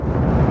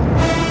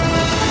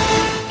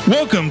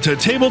Welcome to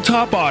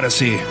Tabletop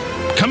Odyssey,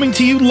 coming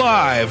to you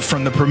live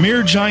from the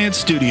Premier Giant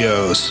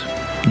Studios.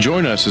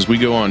 Join us as we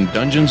go on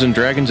Dungeons &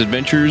 Dragons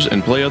adventures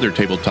and play other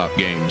tabletop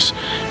games,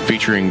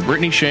 featuring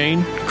Brittany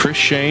Shane, Chris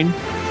Shane,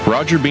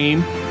 Roger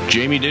Beam,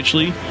 Jamie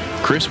Ditchley,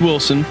 Chris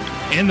Wilson,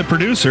 and the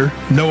producer,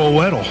 Noah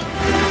Weddle.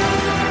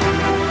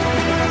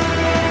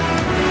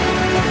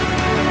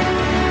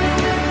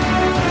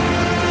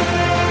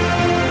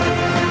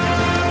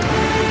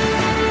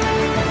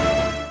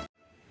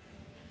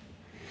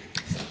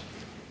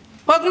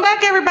 Welcome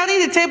back,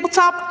 everybody, to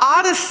Tabletop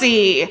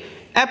Odyssey,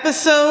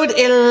 episode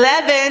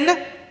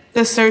 11,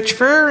 The Search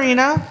for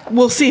Arena.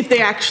 We'll see if they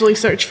actually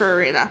search for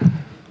Arena.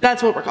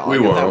 That's what we're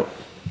calling it, though.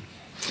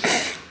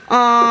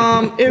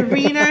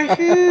 Arena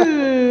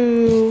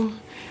who?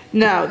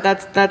 No,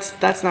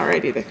 that's not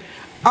right either.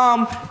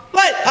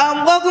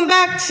 Welcome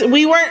back.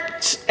 We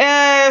weren't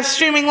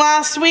streaming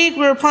last week.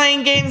 We were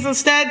playing games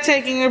instead,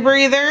 taking a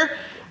breather.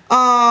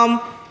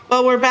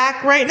 But we're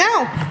back right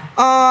now.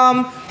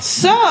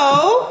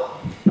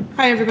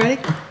 Hi everybody.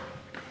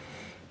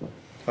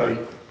 Hi.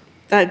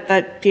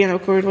 That piano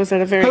chord was at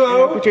a very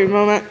inopportune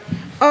moment.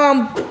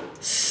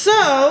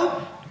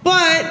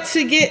 But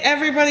to get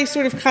everybody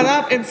sort of caught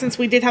up, and since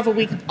we did have a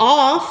week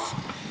off,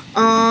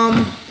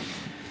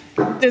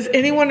 does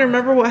anyone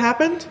remember what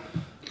happened?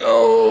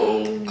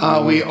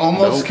 We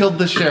almost killed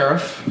the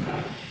sheriff,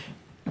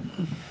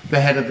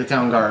 the head of the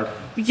town guard.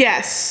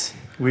 Yes.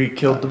 We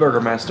killed the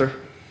burgomaster.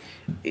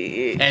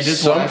 And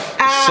his wife.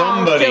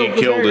 Somebody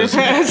killed us.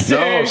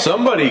 No,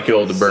 somebody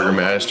killed the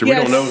burgomaster.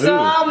 Yes, we don't know who.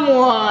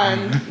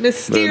 Someone.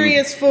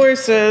 Mysterious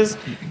forces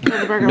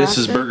killed the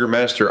burgomaster. Mrs.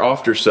 Burgomaster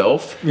offed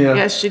herself. Yeah.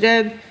 Yes, she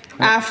did.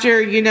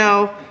 After,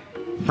 Her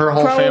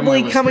whole family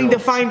probably was coming to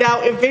killed. find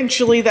out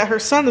eventually that her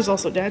son is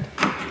also dead.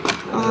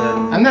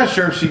 I'm not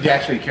sure if she'd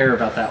actually care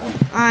about that one.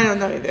 I don't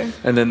know either.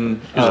 And then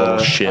little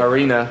shit.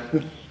 Arena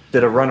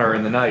did a runner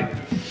in the night.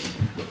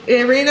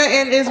 Irina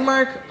and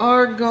Ismark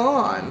are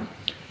gone.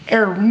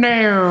 Oh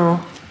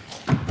no.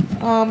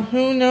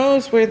 Who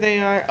knows where they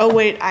are? Oh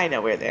wait, I know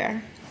where they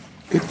are.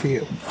 Good for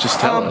you. Just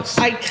tell us.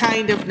 I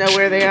kind of know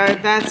where they are.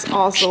 That's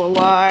also a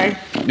lie.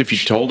 If you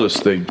told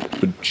us, they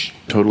would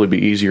totally be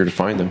easier to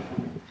find them.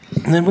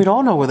 And then we'd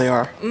all know where they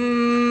are.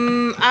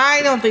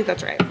 I don't think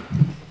that's right.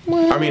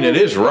 I mean, it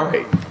is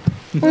right.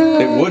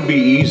 It would be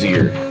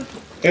easier.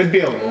 It'd be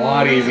a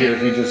lot easier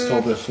if you just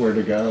told us where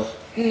to go.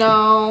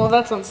 No,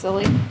 that sounds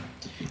silly.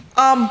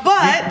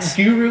 But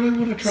Do you really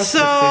want to trust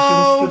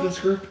So- decisions to this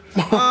group?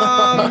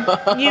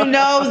 you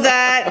know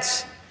that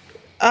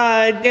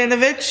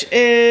Danovich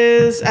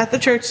is at the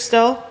church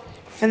still,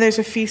 and there's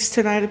a feast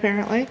tonight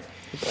apparently.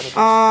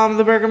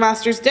 The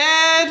burgomaster's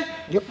dead.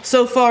 Yep.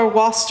 So far,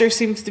 Worcester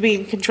seems to be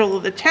in control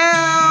of the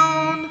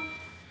town.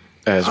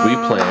 As we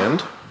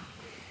planned.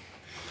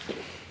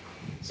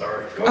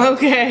 Sorry.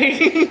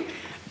 Okay.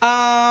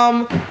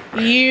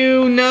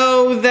 You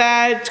know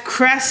that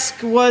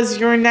Kresk was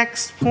your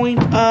next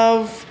point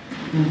of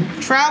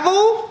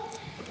travel.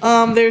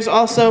 There's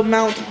also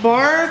Mount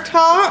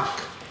Bartok.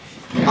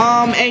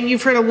 And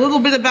you've heard a little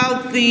bit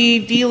about the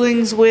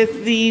dealings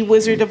with the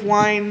Wizard of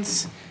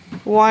Wine's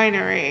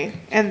winery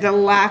and the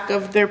lack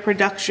of their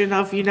production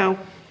of,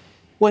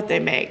 what they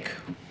make.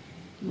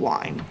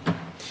 Wine.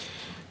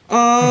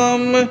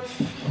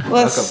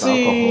 Let's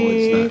see. Alcohol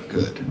is not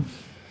good.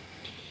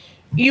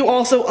 You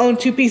also own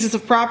 2 pieces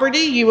of property.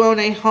 You own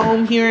a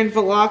home here in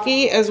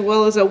Vallaki, as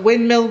well as a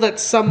windmill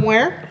that's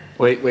somewhere.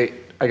 Wait.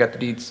 I got the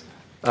deeds.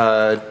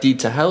 Deed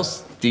to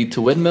house, deed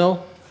to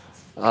windmill.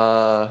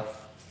 Do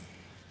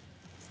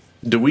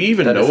we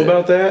even That is know it.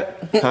 about that?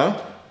 Huh?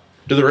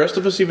 Do the rest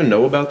of us even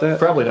know about that?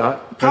 Probably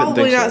not.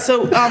 Probably think not.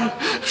 So,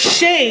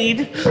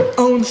 Shade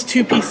owns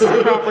 2 pieces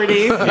of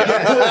property.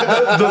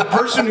 The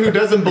person who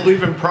doesn't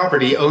believe in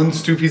property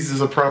owns 2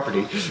 pieces of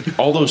property.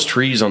 All those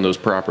trees on those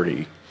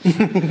property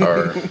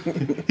are...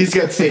 He's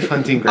got safe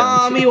hunting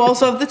grounds. You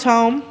also have the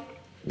tome.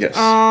 Yes.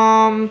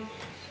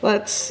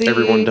 Let's see.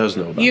 Everyone does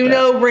know about You that.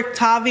 know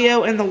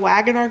Rictavio and the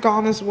wagon are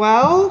gone as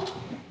well.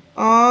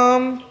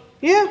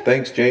 Yeah.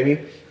 Thanks, Jamie.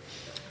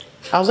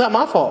 How's that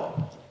my fault?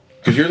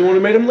 Because you're the one who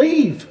made him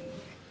leave.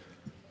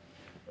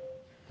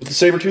 With the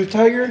saber-toothed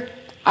tiger?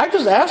 I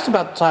just asked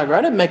about the tiger.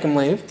 I didn't make him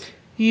leave.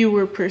 You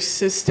were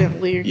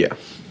persistently. Yeah.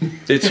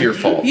 It's your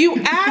fault. You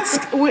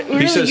asked.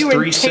 Really, says you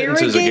 3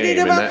 sentences a interrogated game,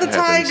 and about the that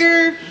happens.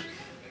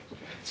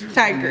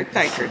 tiger.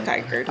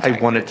 Tiger. I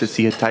wanted to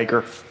see a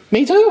tiger.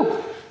 Me too.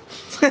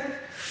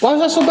 Why was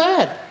that so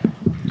bad?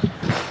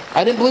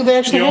 I didn't believe they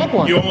actually had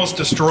one. You almost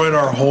destroyed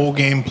our whole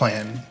game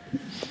plan.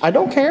 I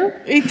don't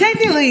care. He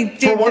technically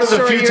did For one of the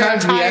destroy few your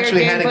times we entire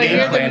actually had a gameplay. game You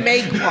had to plan.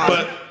 make one.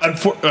 But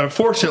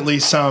unfortunately,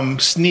 some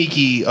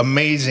sneaky,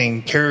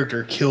 amazing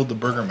character killed the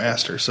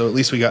burgomaster, so at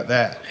least we got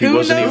that. He who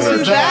wasn't knows even who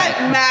our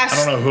that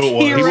masked I don't know who it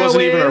was. hero He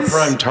wasn't even our is?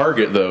 prime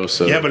target, though,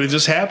 so... Yeah, but it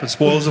just happened.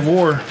 Spoils of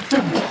war.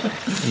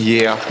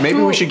 Yeah,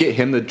 maybe we should get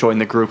him to join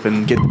the group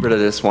and get rid of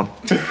this one.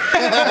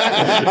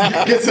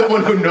 Get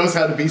someone who knows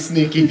how to be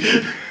sneaky.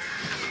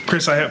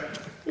 Chris, I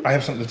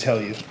have something to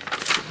tell you.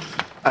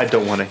 I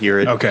don't want to hear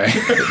it. Okay.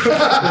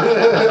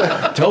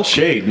 Tell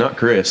Shade, not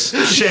Chris.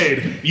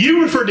 Shade,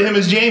 you referred to him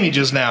as Jamie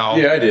just now.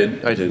 Yeah, I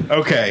did.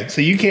 Okay,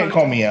 so you can't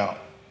call me out.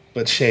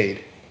 But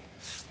Shade,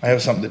 I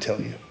have something to tell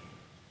you.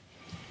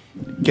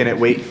 Can it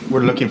wait?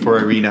 We're looking for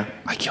Arena.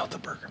 I killed the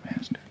Burger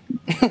Master.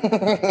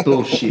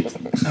 Bullshit.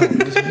 No,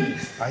 it was me.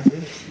 I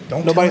did it.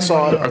 Don't Nobody tell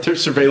saw anybody it. Are there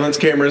surveillance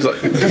cameras? else.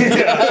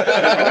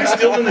 Are we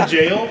still in the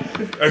jail?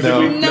 Or did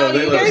we- No,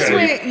 they you let us guys leave.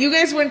 went. You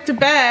guys went to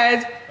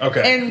bed.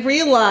 Okay. And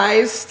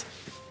realized.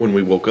 When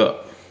we woke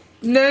up.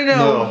 No.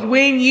 No.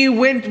 When he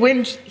went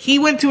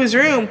to his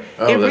room,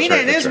 Oh, that's Irina right,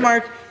 and that's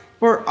Ismark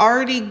were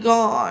already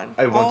gone.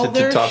 I All wanted to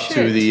their talk shit.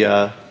 to the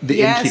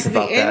innkeeper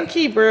about the that.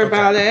 innkeeper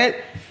about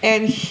it,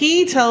 and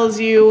he tells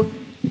you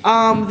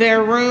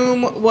their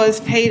room was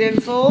paid in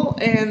full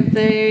and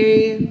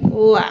they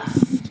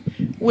left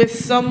with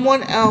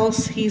someone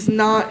else. He's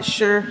not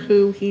sure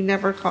who. He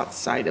never caught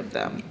sight of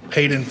them.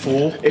 Paid in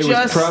full? It was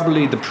Just-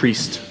 probably the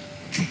priest.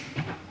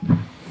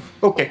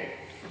 Okay.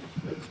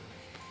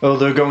 Oh,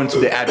 they're going to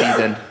the abbey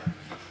then.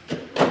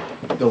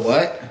 The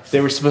what? They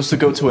were supposed to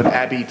go to an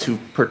abbey to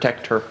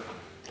protect her.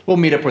 We'll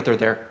meet up with her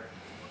there.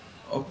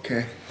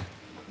 Okay.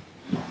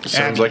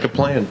 Sounds like a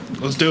plan.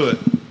 Let's do it.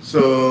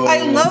 So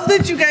I love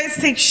that you guys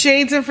take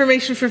Shade's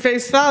information for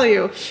face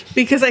value,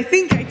 because I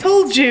think I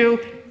told you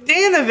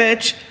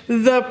Danovich,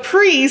 the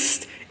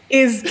priest,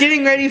 is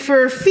getting ready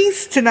for a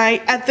feast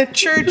tonight at the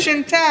church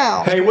in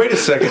town. Hey, wait a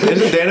second.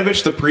 Isn't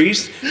Danovich the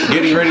priest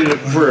getting ready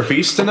for a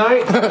feast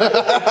tonight?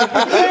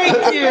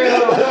 Thank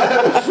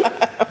you.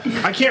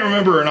 I can't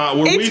remember or not.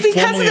 Were It's we because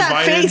of formally that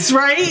invited? face,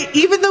 right?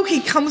 Even though he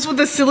comes with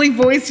a silly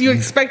voice, you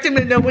expect him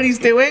to know what he's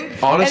doing.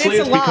 Honestly, and it's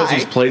it's a because lie.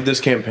 he's played this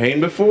campaign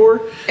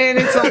before. And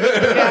it's a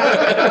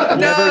yeah.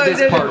 Never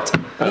this part.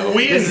 Were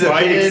we This is a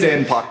big invited?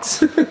 sandbox.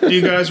 Do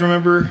you guys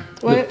remember?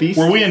 What? feast?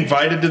 Were we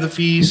invited to the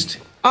feast?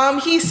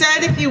 He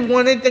said if you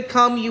wanted to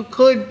come, you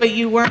could, but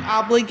you weren't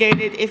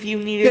obligated if you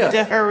needed Yeah,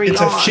 to hurry it's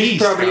a on. feast.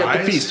 She's probably at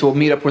guys. the feast. We'll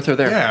meet up with her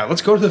there. Yeah,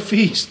 let's go to the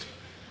feast.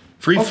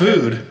 Free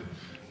food.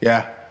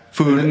 yeah,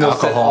 Food and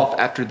alcohol. alcohol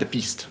after the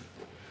feast.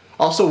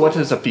 Also, what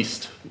is a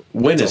feast?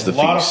 When is It's the a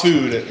lot feast? of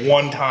food at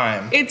one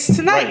time. It's right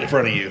in tonight,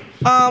 front of you.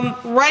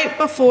 right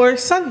before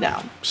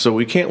sundown. So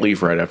we can't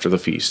leave right after the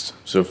feast.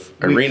 So if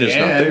We Irina's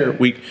not can. there,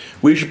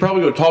 we should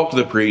probably go talk to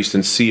the priest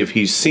and see if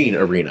he's seen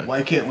Irina.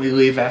 Why can't we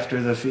leave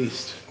after the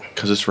feast?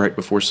 Because it's right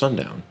before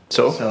sundown.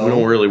 So, So- We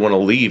don't really want to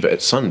leave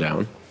at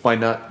sundown. why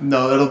not?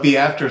 No, it'll be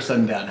after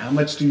sundown. How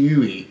much do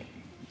you eat?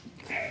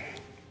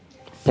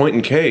 Point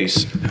in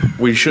case,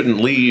 we shouldn't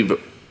leave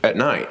at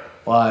night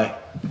Why?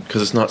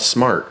 because it's not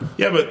smart.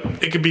 Yeah, but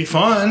it could be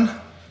fun,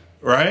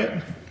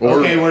 right? Or,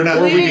 Okay, we're not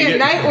or we Leaving could at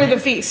get, night or the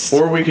feast.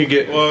 or we could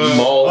get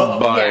mauled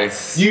by.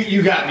 Yes.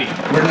 You got me.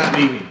 We're not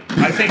leaving.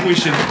 I think we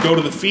should go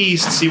to the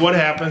feast, see what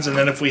happens, and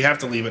then if we have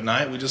to leave at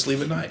night, we just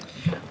leave at night.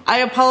 I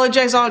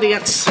apologize,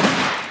 audience.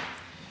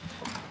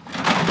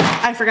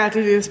 I forgot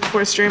to do this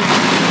before stream.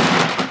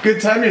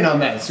 Good timing on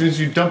that. As soon as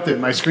you dumped it,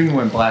 my screen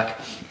went black.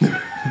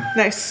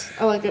 Nice.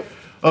 I like it.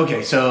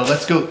 Okay, so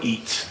let's go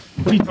eat.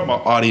 What are you talking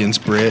about, audience,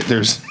 Britt?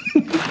 There's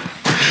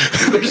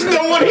There's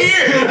no one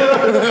here.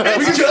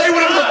 We can say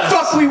whatever the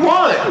fuck we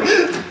want.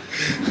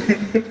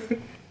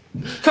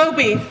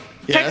 Kobe,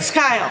 text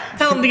Kyle.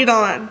 Tell him to get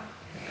on.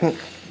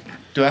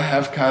 Do I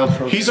have Kyle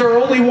Pro? He's our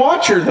only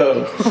watcher,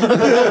 though.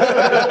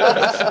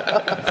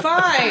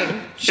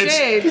 Fine.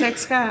 Shade,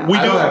 text Kyle. we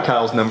I don't have do.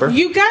 Kyle's number.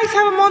 You guys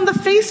have him on the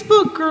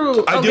Facebook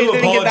group. I Okay, do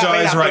then get that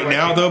apologize out right the way.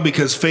 now though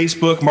because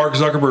Facebook, Mark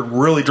Zuckerberg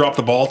really dropped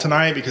the ball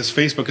tonight because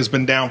Facebook has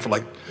been down for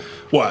like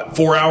what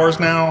 4 hours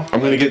now.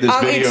 I'm going to get this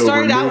It video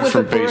started out removed with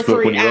from the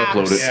Facebook when you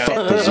periphery upload it. apps.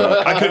 Fuck this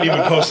up. I couldn't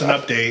even post an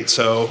update,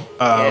 so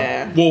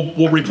Yeah. we'll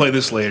replay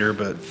this later.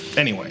 But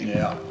anyway,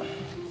 Yeah.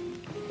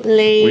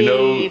 Later. We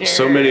know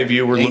so many of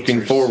you were looking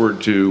Haters.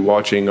 forward to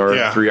watching our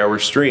Yeah. 3-hour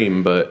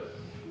stream, but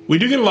we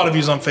do get a lot of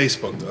views on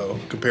Facebook though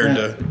compared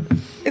to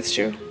It's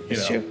true. you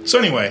It's know. true. So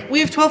anyway,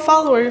 We have 12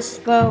 followers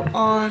though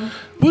on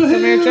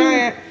Premier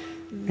Giant.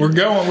 we're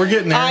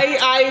getting there.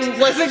 I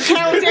wasn't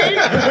counting.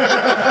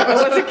 I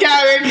wasn't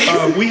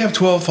counting. We have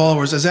 12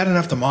 followers. Is that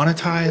enough to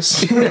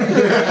monetize?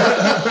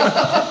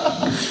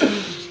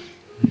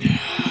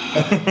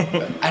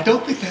 I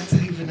don't think that's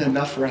even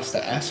enough for us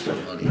to ask for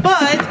money.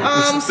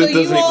 But so It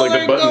doesn't you all look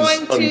like are the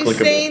button's going to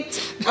unclickable.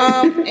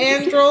 Saint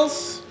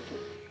Andros.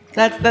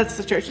 That's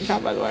the church in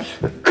town, by the way.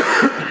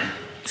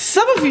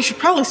 Some of you should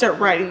probably start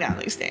writing down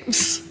these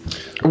names.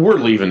 we're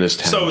leaving this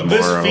town So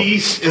tomorrow. this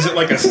feast, is it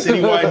like a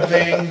citywide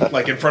thing?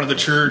 Like in front of the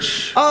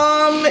church?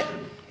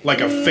 Like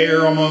a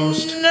fair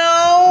almost?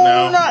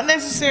 No, not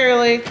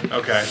necessarily.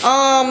 Okay.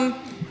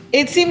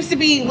 It seems to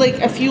be like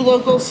a few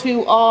locals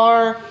who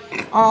are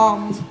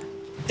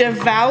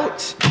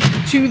devout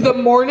to the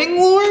Morning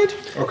Lord.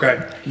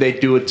 Okay. They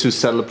do it to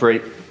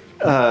celebrate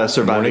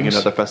surviving Mornings?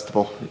 another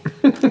festival.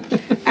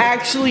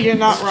 Actually, you're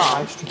not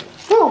wrong.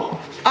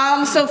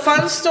 So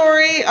fun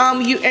story.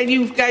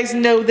 You guys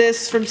know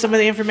this from some of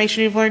the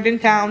information you've learned in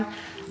town.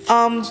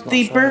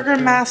 The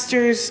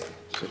Burgermasters.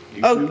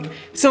 Oh,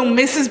 so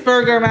Mrs.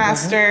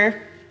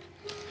 Burgermaster.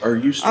 Are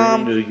you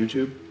streaming to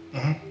YouTube?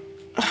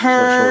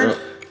 Her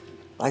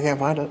I can't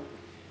find it.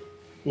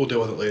 We'll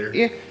deal with it later.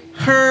 yeah,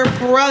 her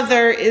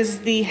brother is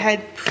the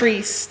head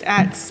priest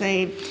at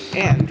St.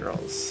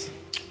 Andrew's.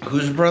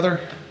 Whose brother?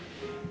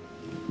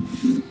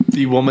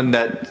 The woman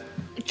that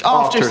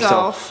Off Offed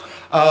herself. herself.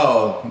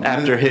 Oh,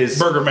 after his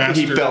Burgermaster.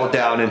 he fell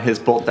down in his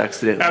bolt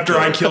accident. After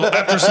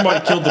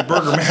somebody killed the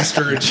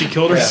burgermaster and she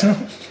killed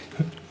herself.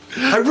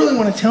 I really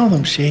want to tell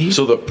them, Shade.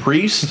 So the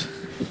priest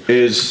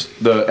is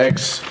the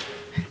ex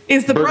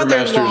Is the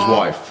burgomaster's brother-in-law.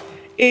 wife.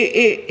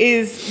 It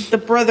is the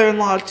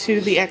brother-in-law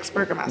to the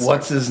ex-burgomaster.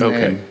 what's his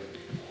Okay.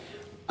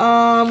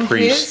 name?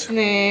 Priest. His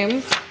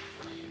name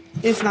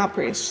is not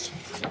priest.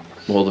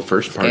 Well, the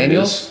first part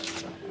Daniels?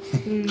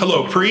 is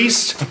Hello,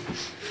 priest.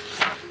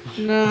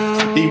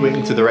 No. He went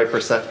into the right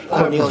perception.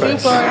 Too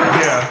far.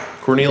 Yeah.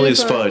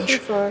 Cornelius Too far, Fudge. Too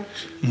far.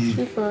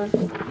 Too far.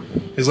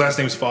 His last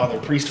name's Father.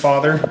 Priest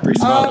Father.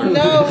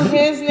 No,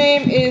 his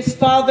name is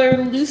Father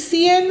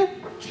Lucian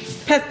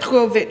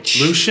Petrovich.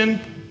 Lucian.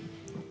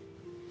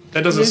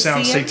 That doesn't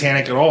sound Lucian?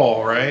 satanic at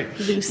all, right?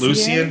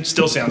 Lucian?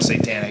 Still sounds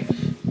satanic.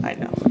 I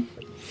know.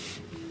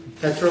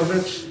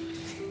 Petrovich?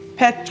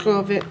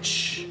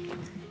 Petrovich.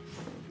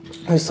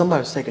 Hey,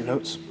 somebody's taking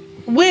notes.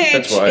 Which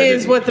That's why I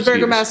is didn't what the excuse.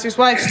 burgomaster's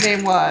wife's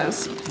name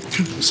was.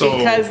 So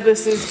Because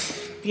this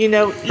is, Her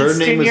name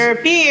Eastern was-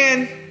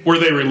 European. were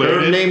they Her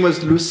related? name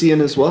was Lucian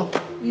as well.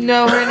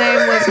 No, her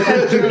name was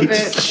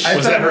Petrovich. I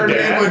Was thought that her her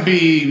dad? name would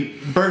be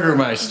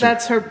Burgermeister.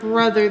 That's her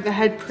brother, the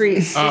head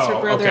priest. That's her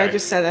Oh, brother. okay. I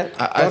just said it.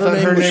 I thought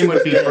her name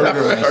would be Are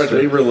Burgermeister.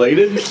 they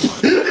related?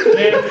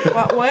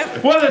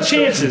 What? What are the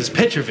chances?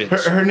 Petrovich.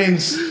 Her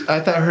name's. I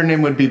thought her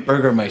name would be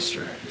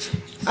Burgermeister.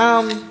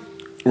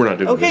 We're not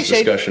doing Okay, this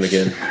Shade. discussion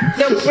again.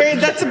 No,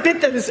 that's a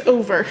bit that is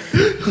over.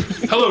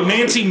 Hello,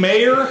 Nancy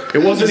Mayor.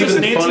 It wasn't Is this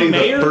even Nancy funny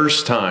Mayor? the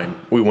first time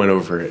we went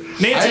over it.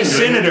 Nancy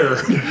Senator.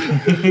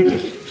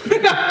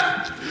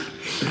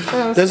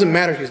 Doesn't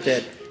matter. He's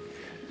dead.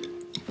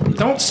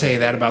 Don't say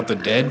that about the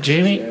dead,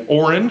 Jamie.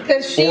 Orin.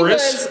 Because she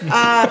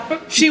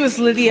was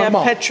Lydia Come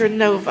on.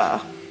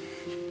 Petronova.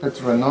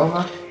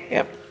 Petronova?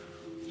 Yep.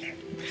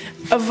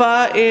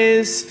 Ava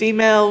is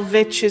female,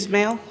 Vich is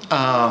male.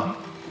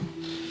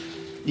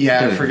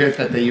 Yeah, I forget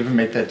that they even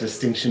make that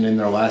distinction in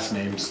their last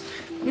names.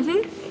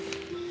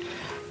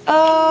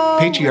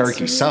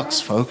 Patriarchy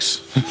sucks,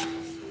 folks.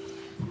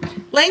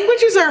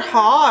 Languages are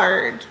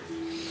hard,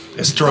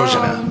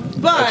 Estrogena.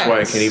 but That's why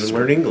I can't even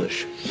learn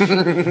English.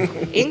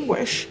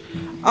 English.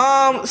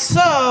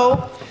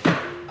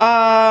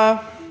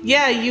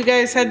 Yeah, you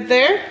guys head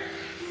there.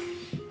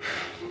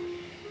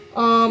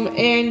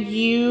 And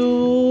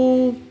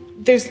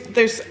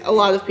there's a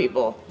lot of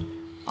people.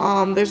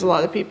 There's a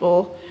lot of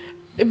people.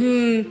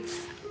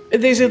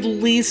 There's at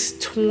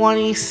least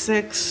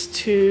 26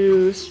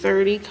 to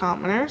 30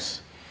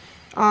 commoners.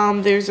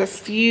 There's a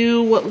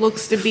few what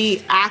looks to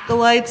be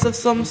acolytes of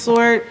some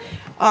sort.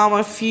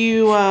 A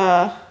few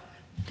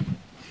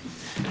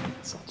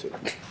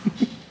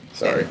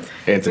Sorry.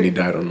 Anthony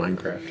died on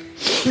Minecraft.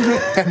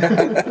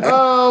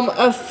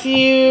 a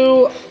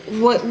few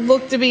what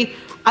look to be,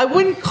 I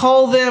wouldn't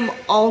call them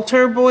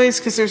altar boys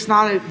because there's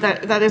not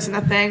that isn't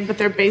a thing, but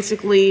they're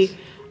basically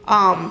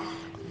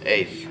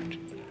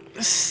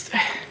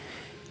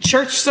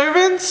church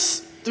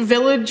servants,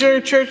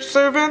 villager church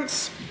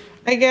servants,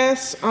 I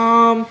guess.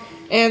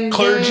 And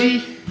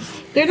Clergy?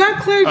 They're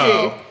not clergy.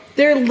 Oh.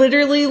 They're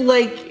literally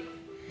like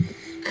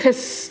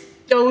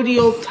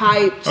custodial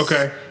types.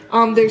 Okay.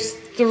 There's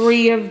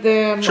 3 of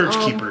them. Church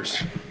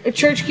keepers.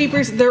 Church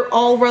keepers, they're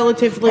all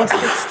relatively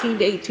 16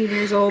 to 18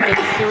 years old.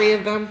 There's 3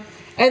 of them.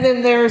 And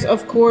then there's,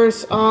 of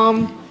course,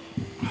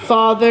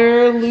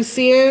 Father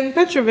Lucian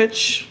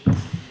Petrovich.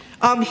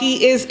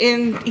 He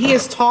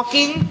is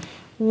talking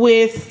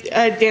with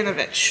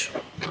Danovich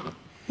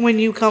when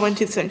you come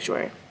into the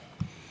sanctuary.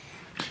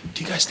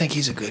 Do you guys think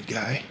he's a good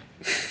guy?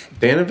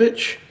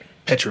 Danovich?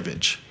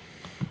 Petrovich.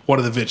 What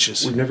are the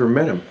Viches? We've never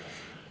met him.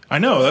 I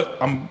know.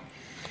 We're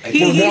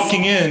He's-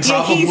 walking in.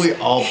 yeah, he's- Probably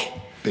all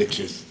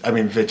bitches. I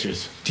mean,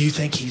 bitches. Do you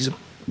think he's a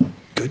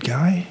good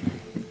guy?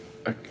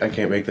 I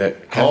can't make that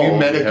Have call. you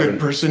met We a good haven't-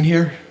 person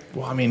here?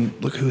 Well, I mean,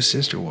 look who his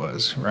sister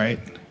was, right?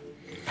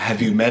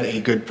 Have you met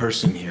a good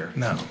person here?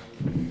 No.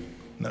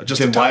 No, just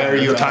Then the why tiger. are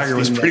you The tiger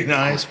was asking pretty that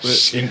nice,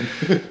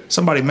 but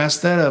somebody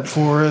messed that up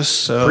for us.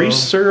 So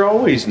Priests are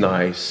always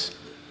nice.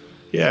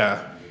 yeah,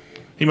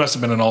 he must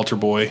have been an altar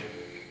boy.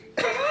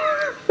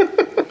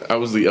 I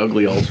was the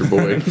ugly altar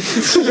boy.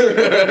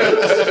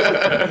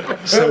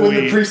 So When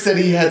the priest said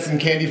he had some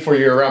candy for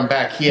you around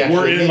back, he actually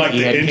we're in did. like He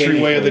the had candy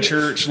entryway for of the you.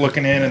 church,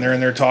 looking in, and they're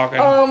in there talking.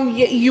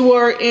 You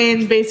are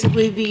in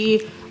basically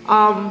the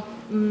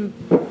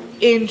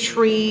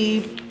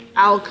entry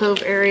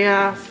alcove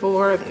area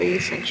for the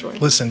sanctuary.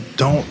 Listen,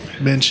 don't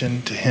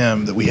mention to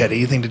him that we had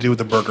anything to do with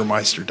the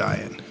Burgermeister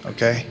dying.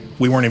 Okay,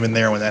 we weren't even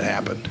there when that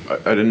happened. I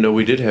didn't know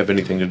we did have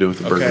anything to do with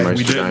the Okay, we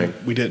Burgermeister didn't. dying.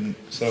 We didn't.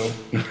 So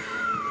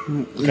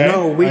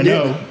No, we I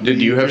didn't. know.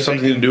 Did you have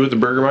something to do with the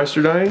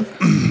Burgermeister dying?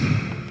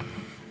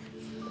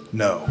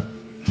 No.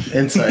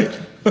 Insight.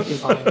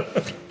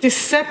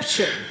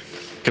 Deception.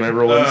 Can I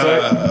roll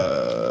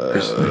insight?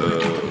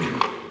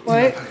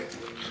 What?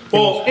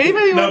 Well,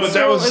 Anybody no, wants but to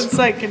that roll was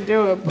insight can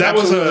do it. that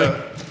was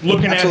a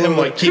looking at him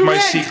like keep my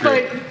Correct,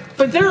 secret.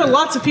 But there are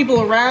lots of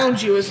people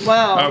around you as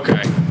well.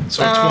 Okay,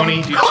 so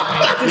 20. Do you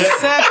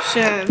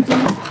Deception.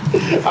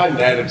 I'm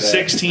mad at that.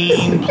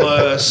 16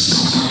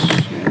 plus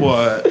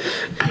what?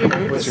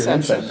 What's your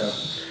insight though?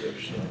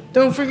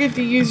 Don't forget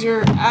to use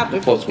your app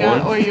if Plus you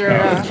got, one? or your.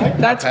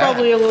 That's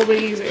probably a little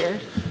bit easier.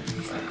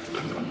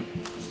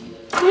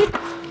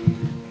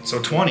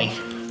 So 20.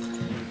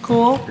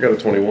 Cool. I got a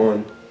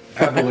 21.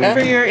 For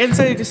your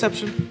insight or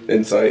deception.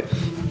 Insight.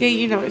 Yeah,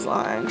 you know he's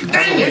lying.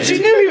 But you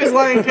knew he was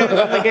lying kind of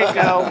from the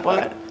get-go,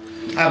 but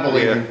I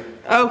believe him.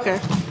 okay.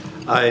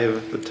 I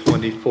have a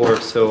 24,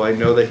 so I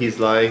know that he's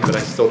lying, but I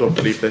still don't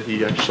believe that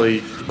he actually.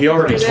 He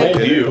already told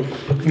you.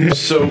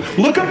 So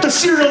Look up the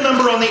serial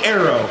number on the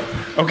arrow.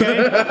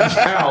 Okay.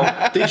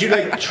 Ow! Did you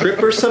like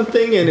trip or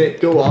something and it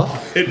go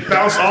off? It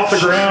bounced off the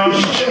ground,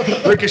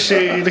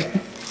 ricocheted.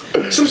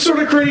 Some sort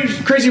of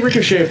crazy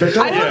ricochet effect.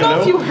 I don't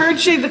know if you heard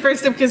Shade the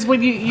first time, because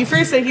when you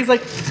first said, he's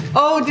like,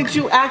 oh, did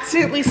you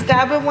accidentally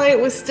stab him while it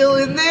was still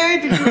in there?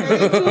 Did you run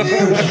into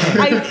him?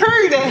 I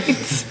heard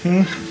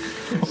it.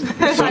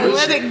 I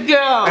let it go.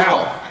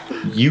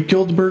 Ow. You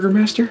killed the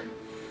Burgermaster?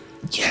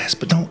 Yes,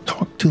 but don't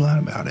talk too loud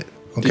about it.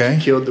 Did Okay.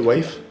 you kill the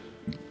wife?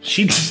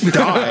 She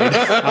died.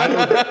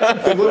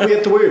 Then what do we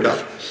have to worry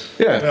about?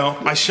 Yeah. Well,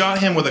 I shot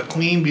him with a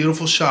clean,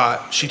 beautiful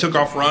shot. She took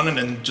off running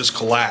and just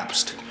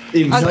collapsed.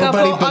 A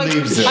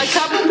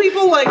couple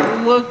people like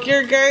look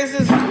your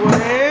guys'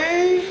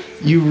 way.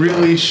 You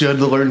really should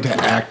learn to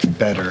act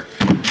better.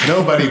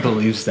 Nobody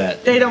believes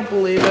that. They don't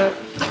believe it.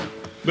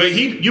 But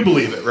you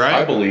believe it, right?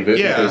 I believe it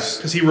Yeah, because-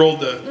 because he rolled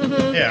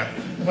the. Yeah.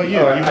 Well, you.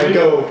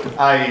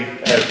 I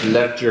have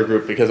left your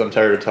group because I'm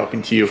tired of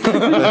talking to you. But,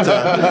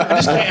 I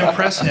just can't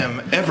impress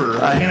him ever.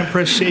 I can't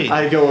impress Shade.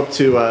 I go up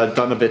to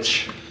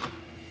Donovich.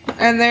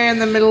 And they're in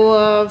the middle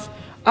of.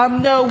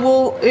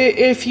 No,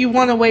 if you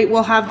want to wait,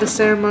 we'll have the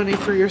ceremony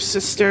for your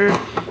sister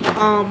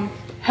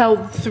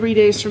held 3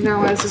 days from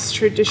now, as is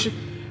tradition.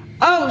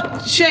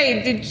 Oh,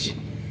 Shade,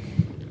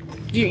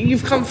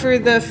 you've come for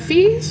the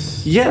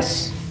feast?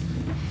 Yes.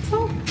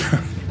 Oh,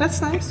 that's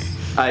nice.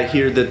 I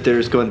hear that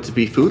there's going to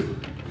be food.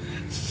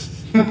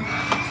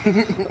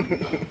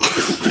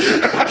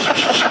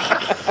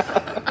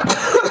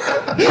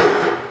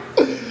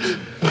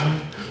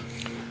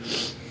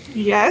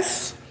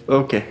 Yes.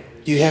 Okay.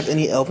 Do you have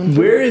any elven?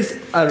 Where is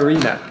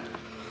Arena?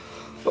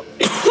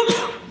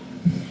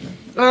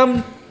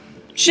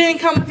 She didn't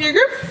come with your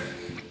group?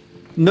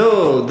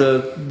 No,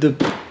 the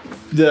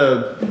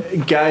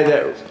guy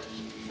that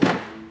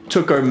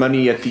took our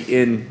money at the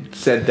inn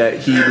said that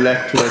he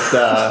left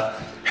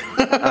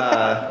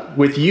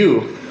with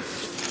you.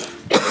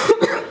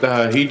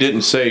 He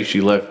didn't say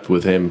she left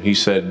with him. He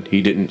said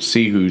he didn't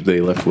see who they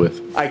left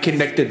with. I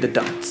connected the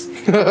dots.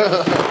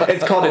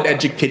 It's called an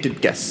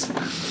educated guess.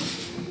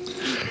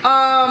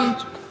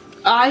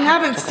 I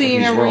haven't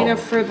seen Arena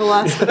for the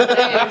last couple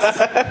days.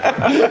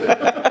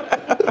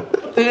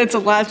 Then it's a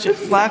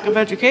lack of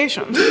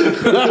education.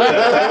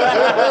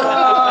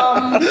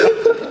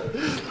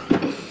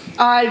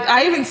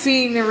 I haven't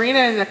seen Arena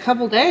in a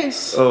couple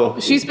days. Oh.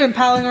 She's been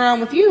palling around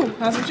with you,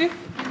 hasn't she?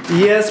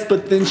 Yes,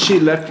 but then she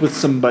left with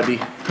somebody.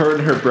 Her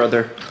and her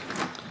brother.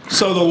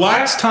 So the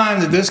last time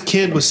that this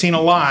kid was seen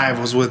alive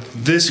was with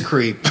this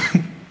creep,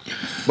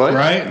 What?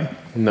 right?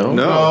 No.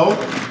 No.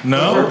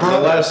 No, The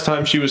last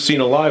time she was seen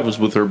alive was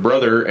with her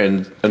brother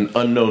and an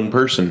unknown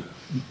person.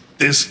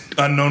 this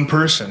unknown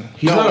person.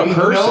 He's not a We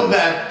person. know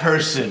that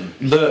person.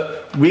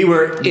 We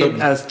were in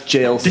as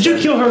jail. Did you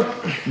kill her?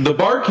 The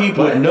barkeep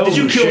would know Did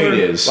you who kill Shade her?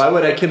 is. Why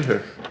would I kill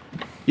her?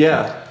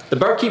 Yeah. The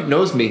barkeep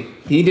knows me.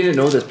 He didn't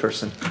know this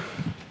person.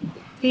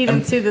 He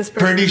didn't see this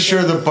person. Pretty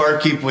sure the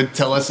barkeep would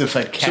tell us if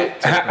a So,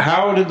 cat.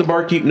 how did the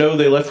barkeep know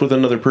they left with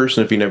another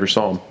person if he never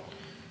saw him?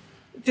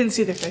 Didn't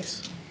see their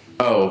face.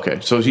 Oh, okay.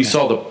 So he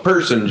saw the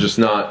person, just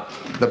not.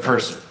 The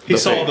person. He The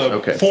saw face, the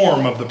okay.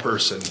 form of the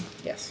person.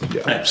 Yes.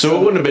 So it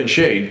wouldn't have been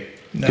Shade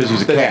because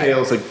he's a That cat.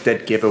 feels like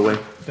dead giveaway.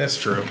 That's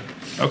true.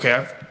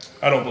 Okay,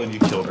 I don't believe you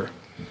killed her,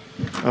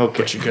 Okay.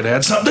 but you could have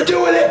had something to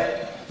do with it.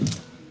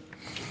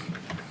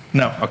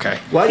 No, okay.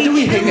 Why do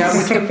we hang out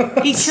with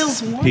him? He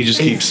kills one. He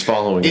just keeps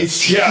following it.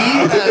 Is he here?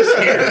 You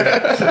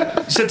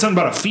said something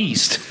about a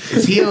feast.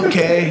 Is he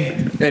okay?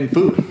 And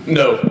food.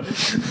 No.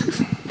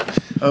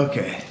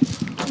 Okay.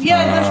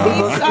 Yeah,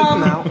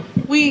 the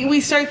feast. We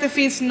start the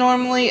feast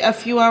normally a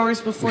few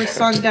hours before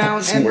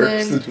sundown, and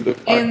then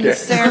in the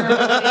ceremony,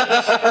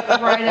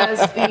 right as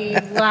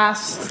the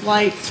last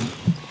light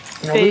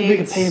Maybe we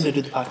can fades. pay him to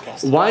do the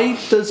podcast. Why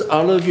does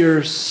all of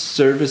your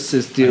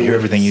services deal hear with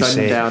everything you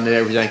say. sundown and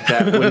everything like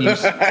that when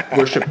you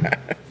worship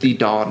the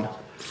dawn?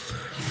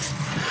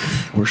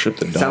 Worship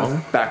the dog.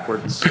 Sounds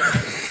backwards.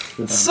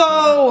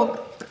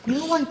 So we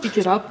don't like to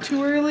get up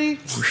too early,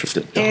 Worship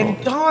the dog.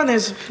 and dawn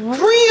is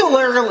real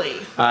early.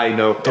 I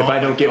know. If I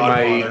don't get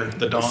Godfather,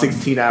 the my dawn.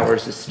 16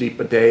 hours of sleep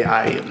a day,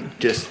 I am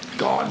just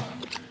gone.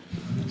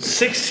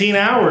 16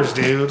 hours,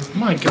 dude. Oh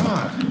my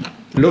God.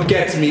 Look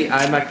at me.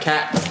 I'm a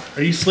cat.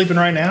 Are you sleeping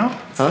right now?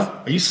 Huh?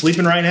 Are you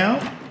sleeping right now?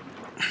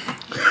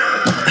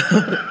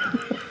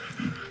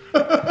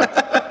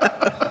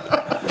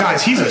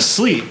 Guys, he's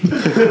asleep.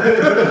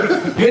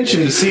 Pinch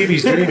him to see if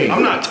he's dreaming.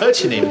 I'm not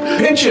touching him.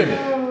 Pinch him.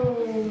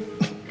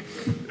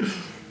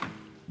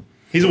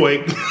 He's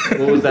awake.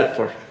 What was that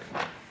for?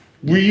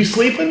 Were you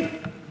sleeping?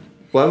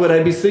 Why would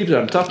I be sleeping?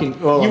 I'm talking.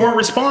 Well, You weren't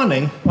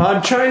responding.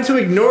 I'm trying to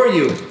ignore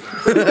you.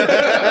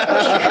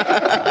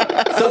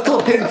 Subtle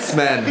hints,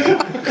 man.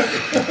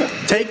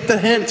 Take the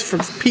hint for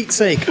Pete's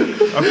sake.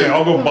 Okay,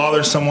 I'll go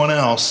bother someone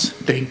else.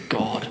 Thank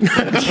God.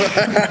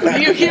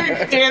 You hear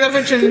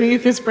Danovich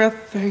underneath his breath.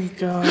 Thank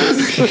God.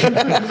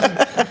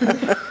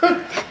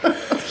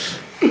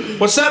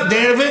 What's up,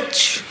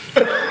 Danovich?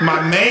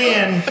 My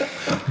man.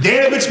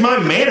 Danovich, my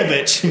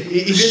manovich.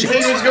 He didn't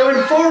say he was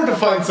going forward to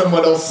find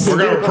someone else. We're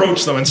going to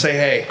approach them and say,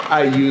 hey.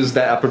 I used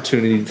that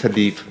opportunity to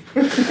leave.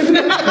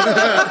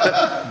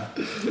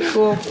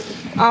 Cool.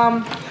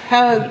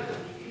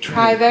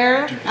 Hi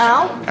there,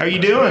 Al. How you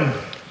doing?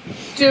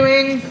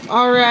 Doing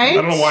all right. I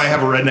don't know why I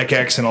have a redneck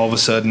accent all of a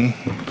sudden.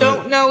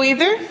 Don't know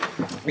either.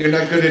 You're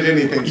not good at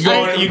anything.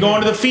 You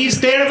going to the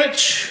feast,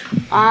 Danovich?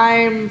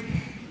 I'm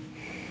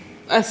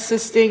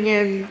assisting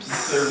in. We're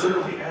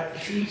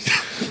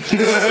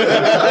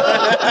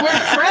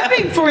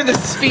prepping for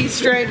this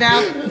feast right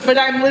now, but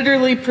I'm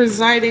literally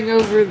presiding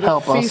over the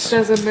Help us. feast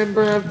as a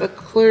member of the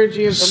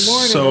clergy of the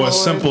morning. So a Lord.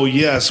 simple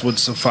yes would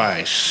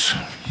suffice.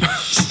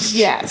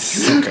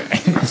 Yes. Okay.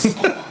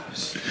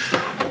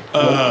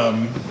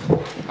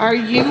 Are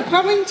you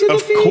coming to the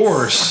Of feast?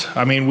 course.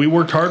 I mean, we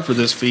worked hard for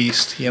this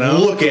feast, you know?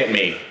 Look at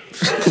me.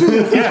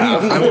 Yeah,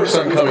 Of course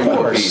I'm coming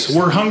to the feast.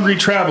 we're hungry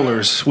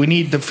travelers. We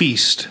need the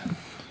feast.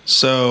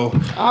 So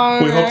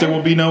All we hope there right.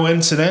 will be no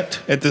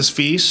incident at this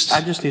feast.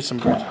 I just need some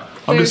bread.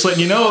 I'm just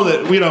letting you know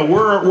that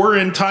we're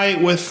in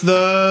tight with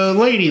the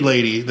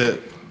lady that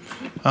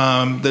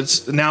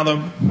that's now the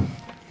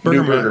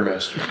New burger.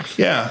 burgermaster.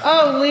 Yeah.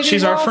 Oh, Lady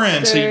She's our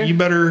friend, so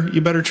Walster.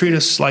 you better treat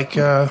us like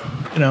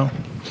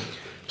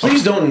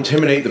Please don't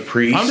intimidate the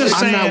priest. I'm just I'm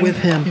saying. not with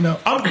him. You know,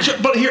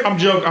 but here I'm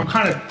joking. I'm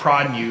kind of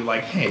prodding you,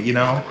 like, hey, you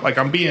know, like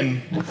I'm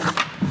being,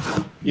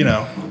 you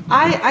know,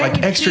 I like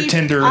would extra keep,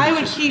 tender. I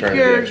would keep Trying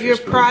to be your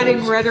extra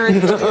prodding rhetoric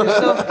to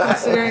yourself,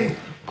 considering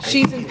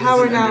she's in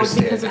power now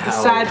because of the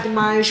sad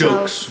demise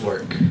Jokes of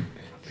work.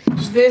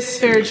 this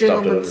fair Stop to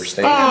gentleman's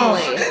understand.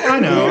 family. I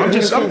know.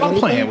 I'm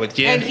playing with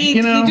you. And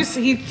you know?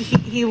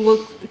 he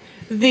looked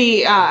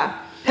the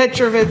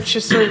Petrovich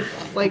just sort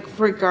of like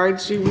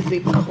regards you with the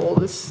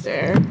coldest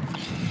stare.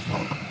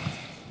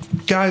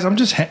 Guys, I'm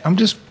just.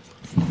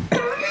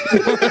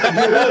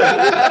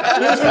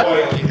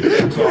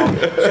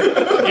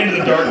 Into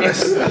the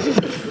darkness.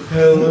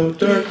 Hello,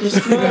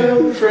 darkness, my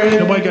old friend.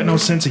 Nobody got no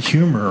sense of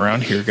humor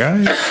around here,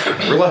 guys.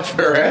 We're laughing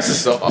our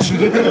asses off.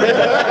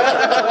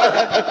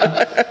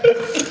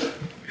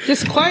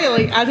 Just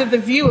quietly out of the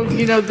view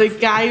of the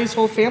guy whose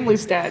whole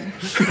family's dead.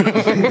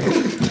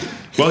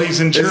 Well, he's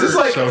in church,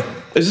 so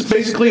Is this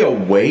basically a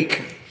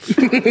wake?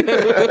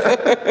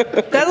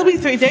 That'll be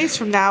 3 days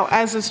from now,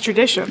 as is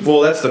tradition.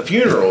 Well, that's the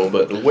funeral,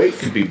 but the wake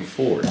could be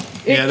before.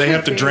 yeah, they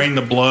have to drain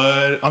the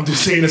blood. I'm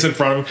just seeing this in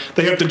front of them.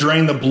 They have to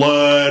drain the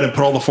blood and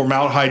put all the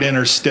formaldehyde in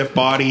her stiff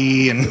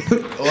body and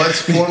Well,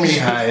 that's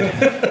formaldehyde.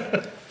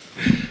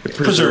 It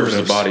preserves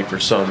the Preservatives. body for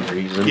some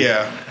reason.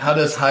 yeah. How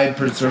does hide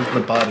preserve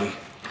the body?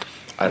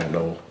 I don't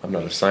know. I'm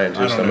not a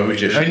scientist. I don't I'm know a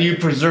magician. And you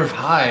preserve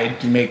hide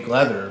to make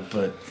leather,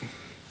 but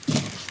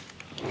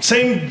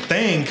Same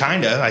thing,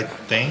 kinda. I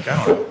think.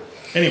 I don't know.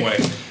 Anyway,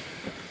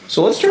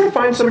 So let's try to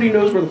find somebody who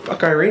knows where the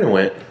fuck Irina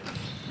went.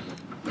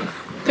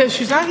 Because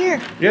she's not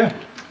here. Yeah.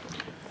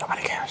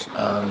 Nobody cares.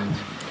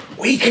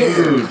 We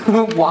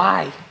can.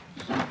 Why?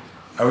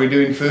 are we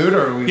doing food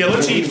or are we? yeah.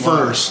 Let's eat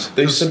first.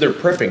 They said they're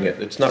prepping it.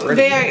 It's not ready.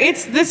 They are.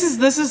 This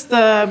is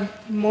the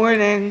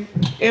morning.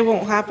 It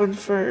won't happen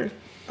for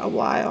a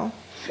while,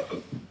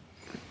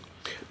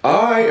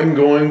 I am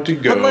going to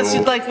go. unless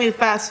you'd like me to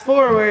fast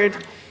forward.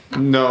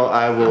 No,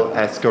 I will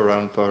ask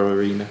around for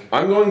Arena.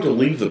 I'm going to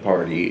leave the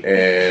party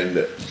and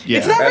Yeah.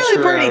 It's not Ask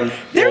really a party. around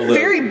They're all the-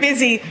 very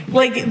busy.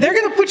 Like they're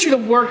gonna put you to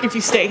work if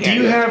you stay here.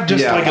 Do you have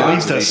just Yeah, like at I'm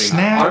least a leaving.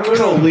 snack? I'm going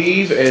to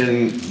leave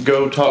and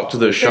go talk to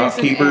the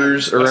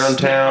shopkeepers around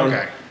town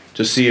Okay.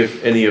 to see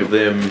if any of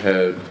them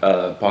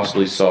have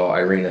possibly saw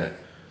Irina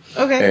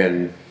Okay.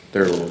 and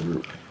their little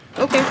group.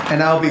 Okay.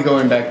 And I'll be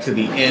going back to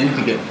the inn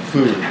to get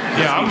food.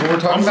 Yeah, I'm- We're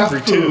talking I'm about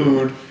hungry too.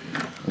 food.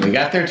 We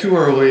got there too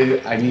early.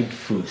 I need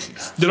food.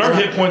 Did our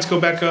hit points go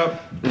back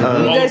up? You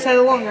guys had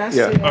a long rest.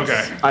 Yeah. yes.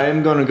 Okay. I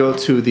am going to go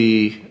to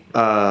the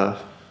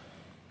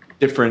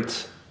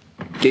different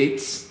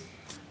gates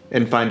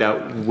and find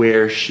out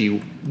which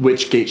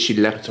gate she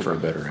left For a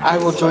from. better I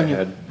will join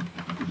you.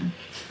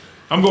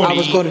 I'm going I to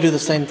was eat. going to do the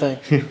same thing.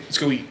 Let's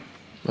go eat.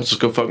 Let's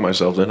just go fuck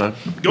myself then. Go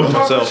talk to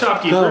the Myself.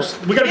 shopkeepers.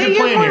 We got a Yeah, good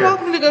you're plan more here.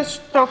 welcome to go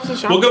talk to the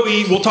shop. We'll go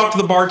eat. We'll talk to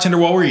the bartender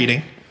while we're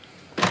eating.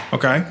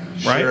 Okay.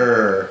 Right.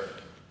 Sure.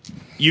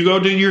 You go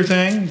do your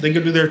thing. They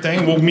go do their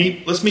thing.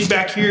 Let's meet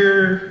back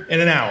here in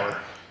an hour.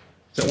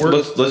 Does that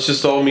work? Let's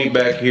just all meet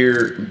back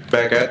here,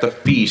 back at the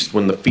feast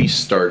when the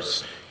feast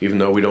starts. Even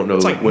though we don't know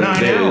It's like when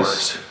 9 it is.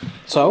 hours.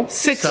 So?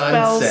 6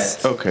 bells.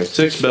 Sunset. Okay,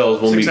 6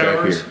 bells. We'll 6 meet back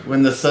hours? here.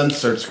 When the sun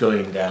starts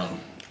going down.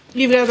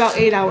 You've got about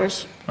 8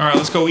 hours. All right,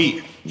 let's go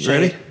eat.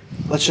 Ready?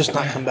 Let's just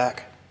not come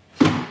back.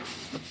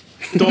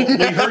 Don't,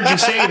 we heard you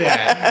say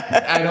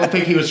that. I don't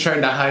think he was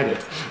trying to hide it.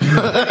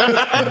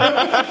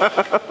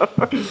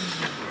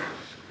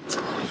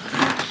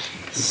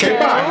 Okay,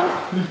 bye.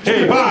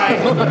 Hey,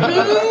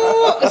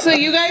 bye. So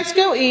you guys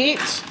go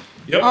eat.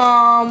 Yep.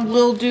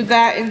 We'll do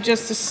that in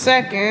just a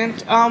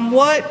second.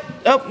 What?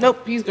 Oh,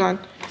 nope, he's gone.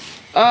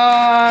 So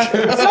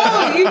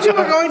you two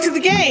are going to the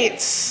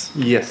gates.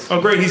 Yes. Oh,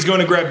 great. He's going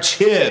to grab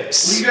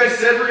chips. guys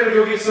said we're gonna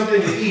go get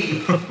something to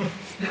eat.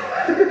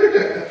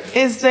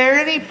 Is there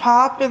any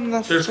pop in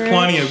the There's fridge?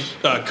 plenty of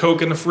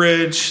Coke in the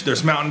fridge.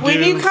 There's Mountain Dew.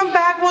 When you come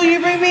back, will you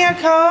bring me a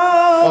Coke?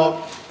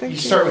 Well, Thank you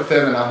you. start with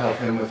them and I'll help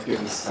him with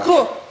getting stuff.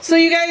 Cool. So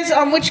you guys,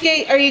 which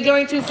gate are you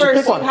going to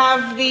first? You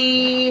have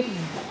the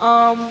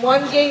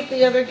one gate,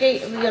 the other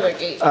gate, and the other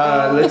gate.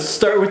 Let's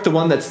start with the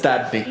one that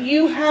stabbed me.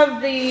 You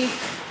have the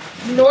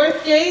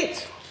north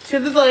gate to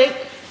the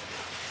lake,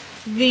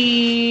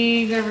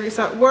 the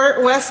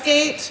west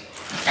gate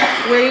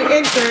where you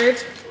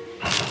entered.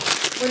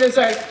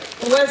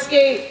 The west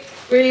gate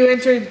where you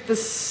entered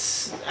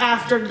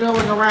after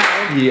going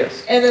around.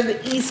 Yes. And then the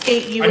east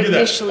gate you I do that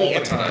initially all the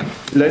entered. time.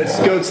 Let's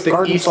go to the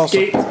Garden east salsa.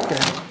 gate,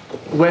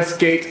 west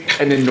gate,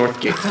 and then north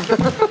gate.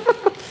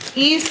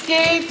 East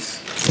gate,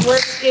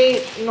 west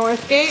gate,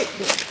 north gate.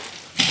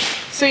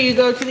 So you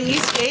go to the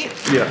east gate.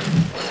 Yeah.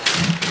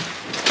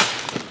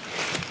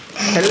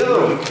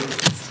 Hello.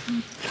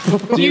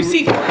 You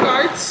see 4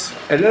 guards.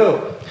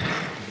 Hello.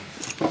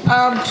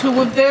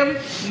 2 of them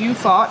you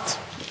fought.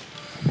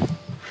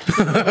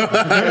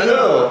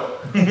 Hello.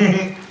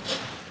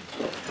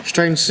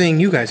 Strange seeing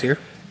you guys here.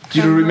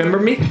 Do you remember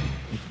me?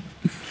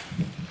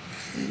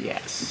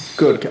 Yes.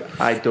 Good.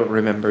 I don't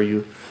remember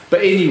you.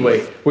 But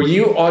anyway, were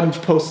you on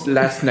post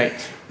last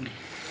night?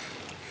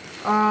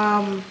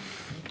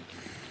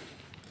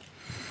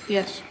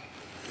 Yes.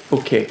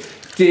 Okay.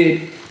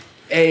 Did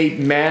a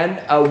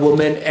man, a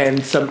woman,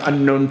 and some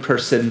unknown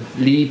person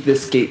leave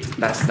this gate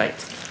last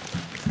night?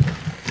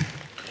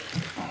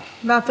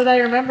 Not that I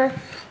remember.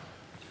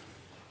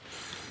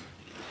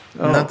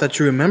 Not that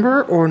you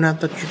remember, or not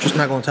that you're just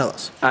not going to tell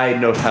us? I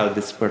know how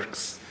this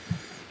works.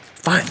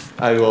 Fine.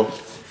 I will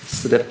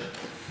slip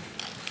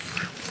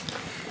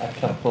a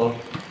couple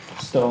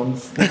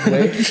stones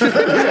away.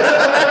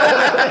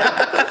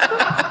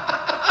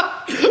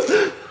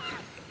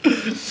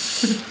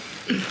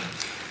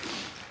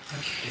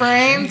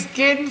 Brain's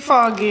getting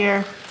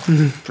foggier.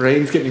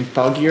 Brain's getting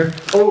foggier.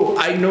 Oh,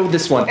 I know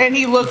this one. And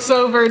he looks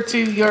over to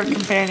your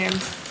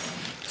companions.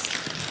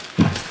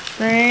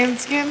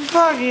 Brain's getting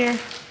foggier.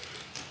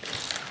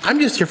 I'm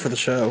just here for the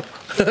show.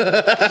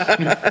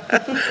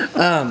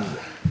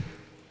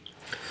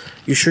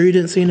 You sure you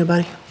didn't see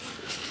anybody?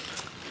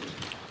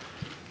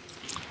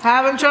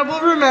 Having trouble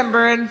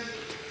remembering.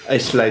 I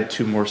slide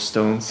 2 more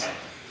stones.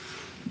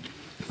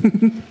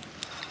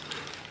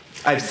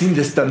 I've seen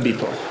this done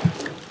before.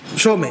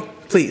 Show me,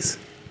 please.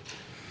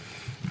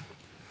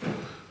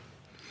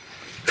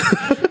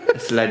 I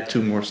slide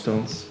 2 more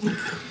stones.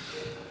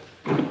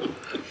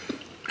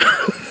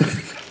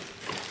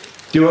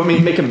 Do you want me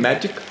to make a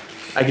magic?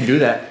 I can do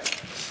that.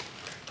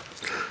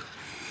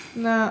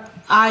 No,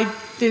 I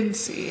didn't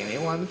see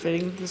anyone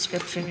fitting the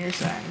description you're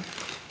saying.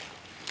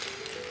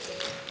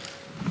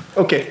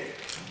 Okay.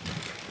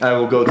 I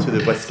will go to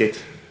the west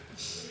gate.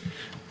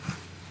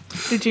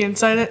 Did you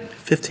incite it?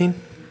 15?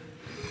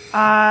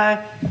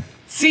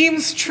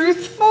 Seems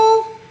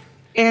truthful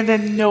and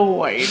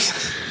annoyed.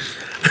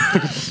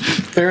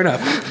 Fair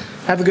enough.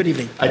 Have a good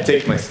evening. I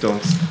take my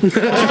stones.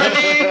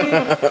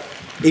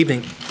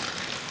 Evening.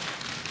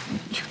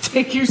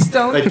 Take your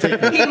stone. I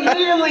take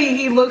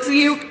He looks at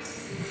you.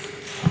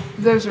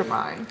 Those are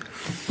mine.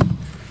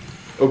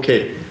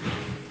 Okay.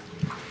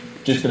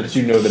 Just to let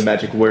you know, the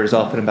magic wears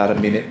off in about a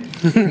minute.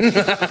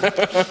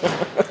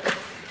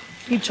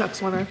 He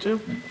chucks one at you.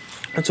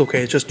 That's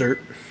okay, it's just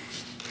dirt.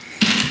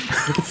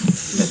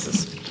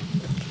 Misses.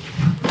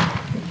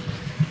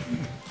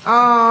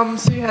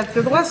 So you head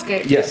through the west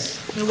gate. Yes.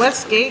 The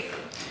west gate.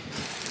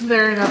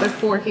 There are another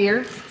 4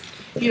 here.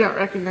 You don't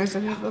recognize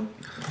any of them.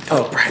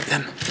 Oh, bribe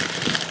them.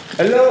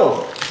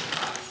 Hello.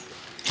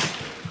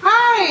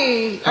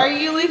 Hi! Are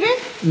you leaving?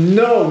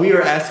 No, we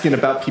are asking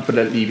about people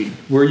that are leaving.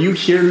 Were you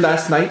here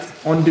last night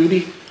on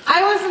duty?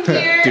 I wasn't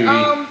here. Duty.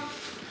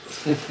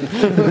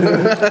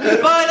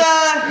 But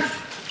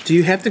Do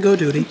you have to go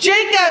duty?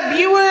 Jacob,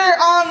 you were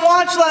on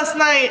watch last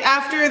night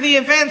after the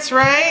events,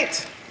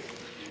 right?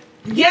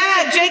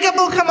 Yeah, Jacob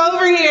will come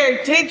over here.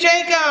 Hey,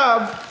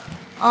 Jacob.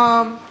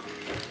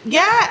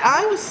 Yeah,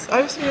 I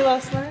was here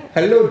last night.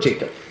 Hello,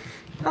 Jacob.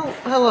 Oh,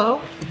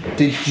 hello.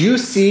 Did you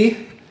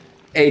see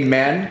a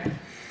man,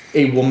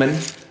 a woman,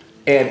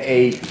 and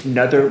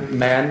another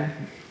man,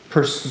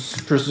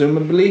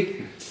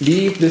 presumably,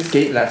 leave this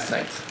gate last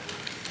night?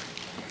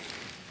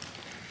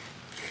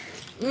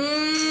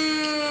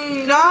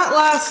 not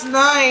last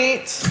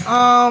night.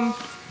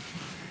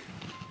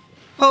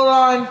 Hold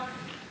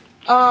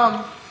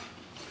on.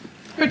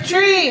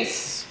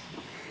 Patrice.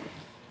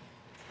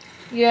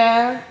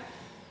 Yeah.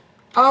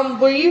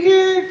 Were you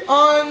here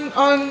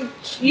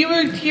you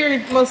were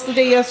here most of the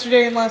day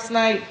yesterday and last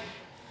night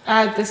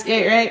at this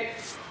gate, right?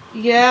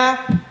 Yeah.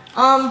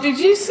 Did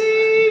you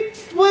see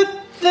what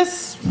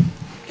this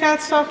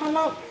cat's talking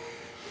about?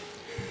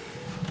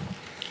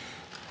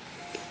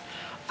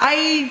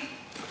 I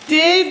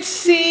did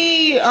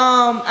see,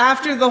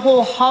 after the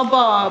whole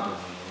hubbub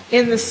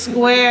in the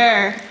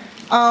square,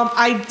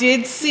 I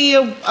did see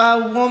a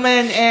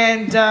woman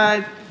and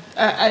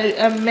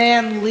a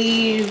man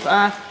leave.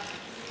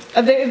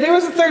 There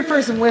was a third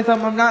person with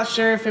him. I'm not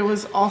sure if it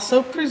was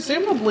also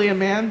presumably a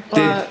man,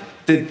 but...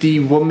 Did the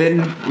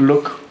woman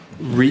look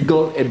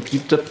regal and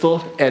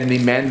beautiful and the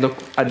man look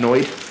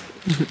annoyed?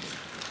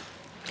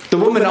 The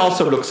woman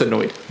also looks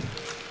annoyed.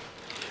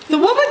 The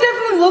woman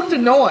definitely looked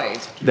annoyed.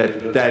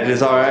 That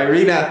is our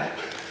Irina.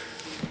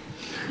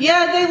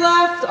 Yeah, they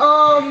left,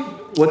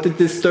 What did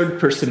this third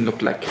person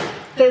look like?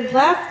 they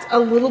left a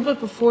little bit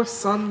before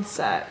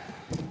sunset.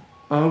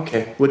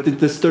 Okay. What did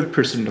this third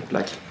person look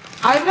like?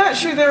 I'm not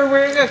sure they were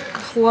wearing a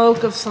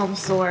cloak of some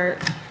sort.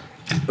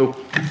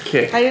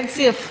 Okay. I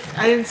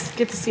didn't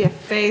get to see a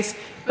face,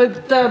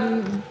 but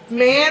the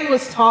man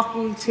was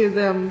talking to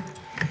them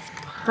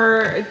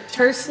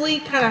tersely,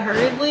 kind of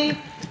hurriedly,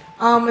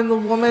 and the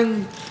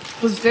woman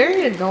was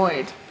very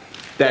annoyed.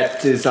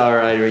 That is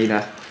our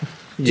Irina.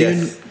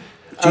 Yes.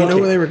 Do you know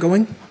where they were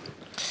going?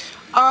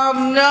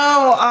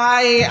 No,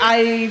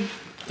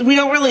 we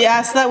don't really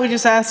ask that. We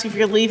just ask if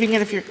you're leaving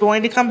and if you're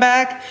going to come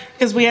back,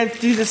 because we had to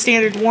do the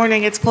standard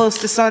warning. It's close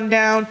to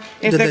sundown.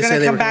 If Did they're they say going to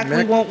they come were back, coming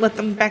we back? won't let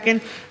them back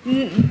in.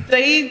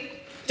 They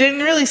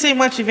didn't really say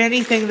much of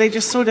anything. They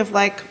just sort of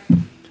like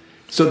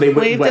So they went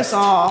waved west. us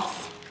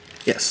off.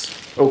 Yes.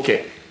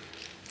 Okay.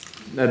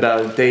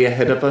 About a day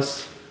ahead of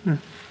us.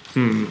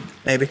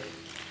 Maybe.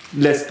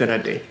 Less than a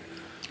day.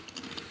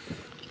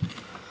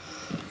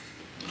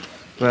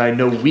 But I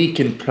know we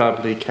can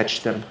probably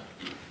catch them.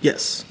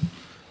 Yes.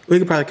 We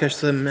could probably catch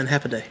them in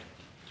half a day.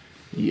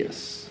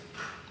 Yes.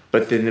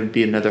 But then it'd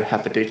be another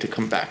half a day to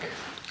come back.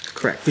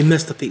 Correct. We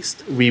missed the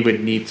feast. We would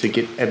need to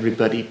get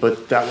everybody,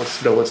 but that would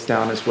slow us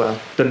down as well.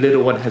 The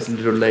little one has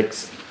little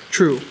legs.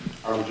 True.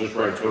 I was just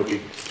right, Toki.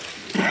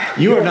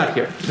 You are not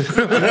here.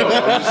 No,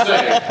 I'm just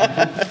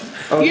saying.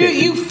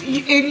 Okay. You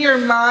in your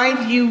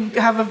mind, you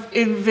have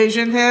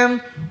envisioned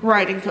him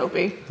riding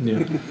Kobe.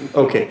 Yeah.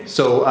 Okay,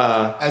 so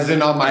As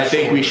in on my I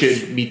think we shoulders.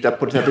 should meet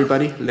up with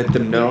everybody, let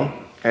them know,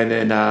 and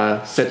then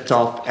set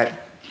off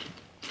at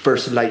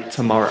first light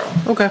tomorrow.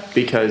 Okay.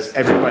 Because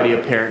everybody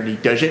apparently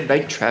doesn't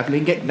like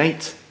traveling at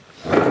night.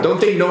 Don't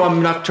they know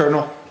I'm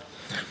nocturnal?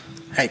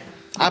 Hey,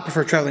 I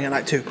prefer traveling at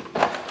night too.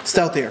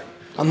 Stealthier.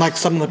 Unlike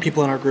some of the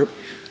people in our group.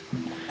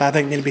 But I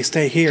think maybe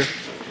stay here.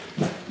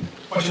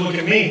 What you look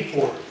at me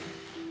for?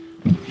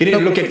 He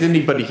didn't look at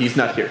anybody, he's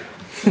not here.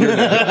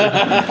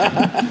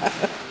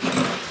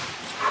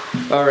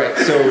 All right,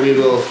 so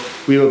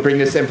we will bring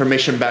this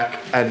information back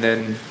and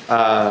then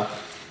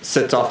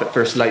set off at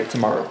first light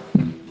tomorrow.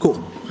 Cool.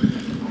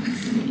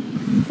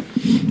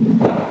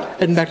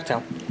 Heading back to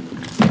town.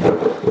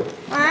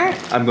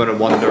 Alright. I'm going to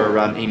wander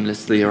around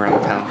aimlessly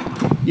around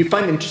town. You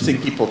find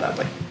interesting people that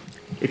way.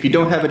 If you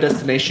don't have a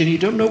destination, you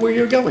don't know where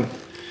you're going.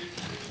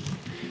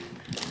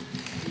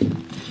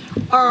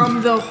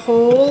 The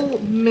whole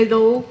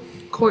middle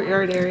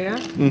courtyard area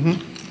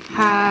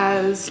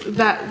has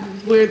that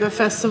where the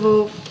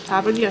festival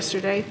happened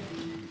yesterday.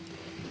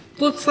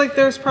 Looks like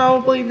there's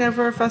probably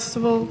never a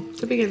festival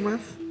to begin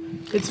with.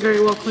 It's very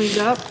well cleaned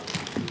up.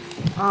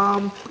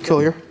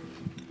 Peculiar.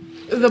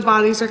 The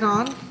bodies are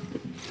gone.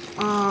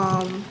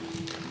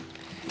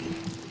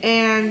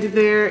 And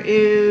there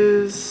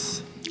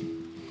is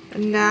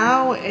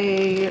now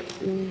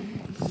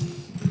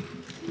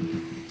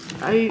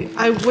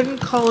I wouldn't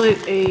call it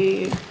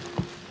a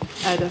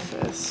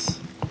edifice.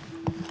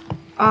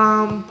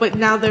 But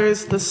now there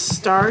is the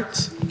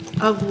start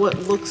of what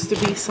looks to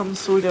be some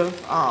sort of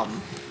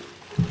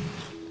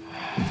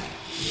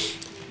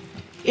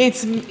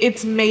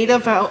it's made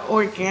of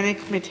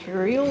organic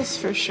materials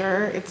for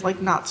sure. It's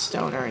like not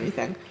stone or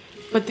anything.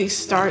 But the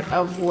start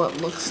of what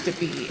looks to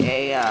be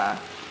a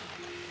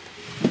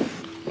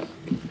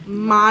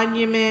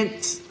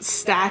monument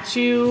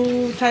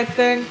statue type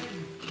thing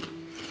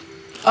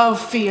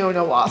of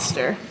Fiona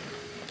Waster.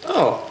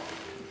 Oh,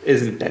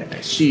 isn't that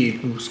nice? She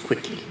moves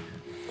quickly.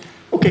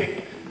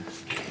 Okay.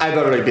 I've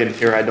already been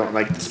here. I don't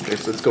like this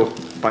place. Let's go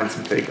find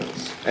some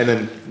bagels. And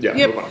then, yeah,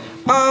 Yep. move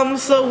on.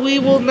 So we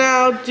will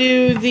now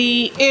do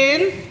the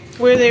inn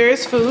where there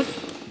is food.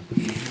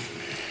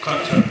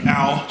 Cut to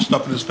Al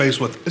stuffing his face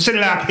with, it's in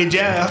la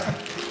pizza.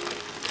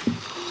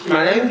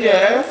 My name's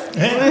Jeff.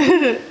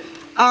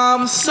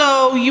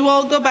 So you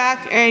all go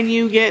back and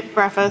you get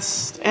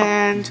breakfast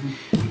and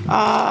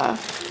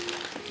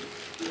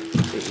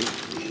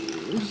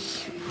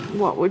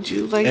what would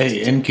you like?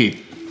 Hey,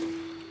 Enki.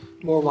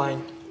 More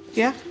wine.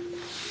 Yeah.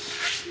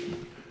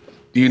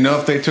 Do you know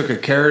if they took a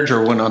carriage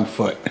or went on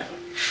foot?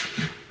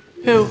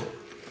 Who?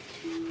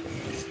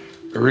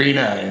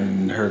 Arena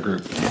and her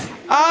group.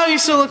 Oh, you're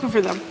still looking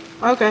for them.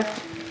 Okay.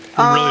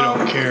 We really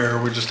don't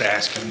care. We're just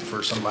asking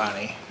for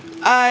somebody.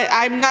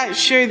 I'm not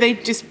sure. They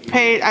just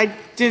paid. I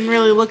didn't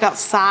really look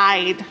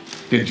outside.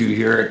 Did you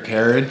hear a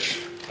carriage?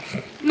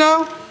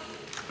 No.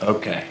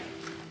 Okay.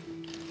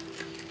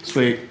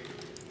 Sweet.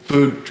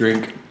 Food,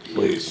 drink,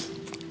 please.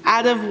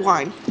 Out of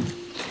wine.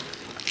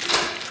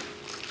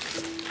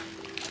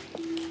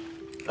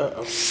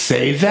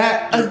 Say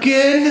that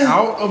again?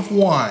 Out of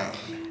wine.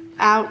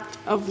 Out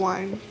of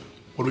wine.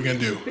 What are we gonna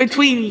do?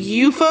 Between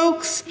you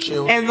folks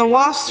and the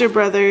Waster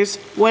brothers,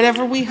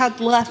 whatever we had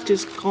left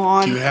is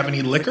gone. Do you have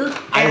any liquor?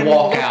 I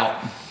walk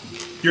out.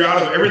 You're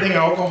out of everything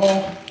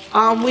alcohol?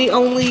 We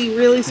only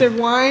really serve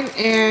wine,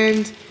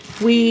 and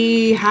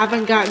we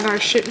haven't gotten our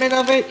shipment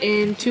of it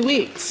in 2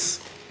 weeks.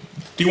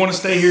 Do you want to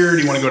stay here or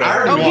do you want to go to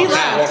Applebee's? Oh, he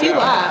left. He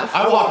left.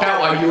 I walked out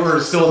while you were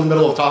still in the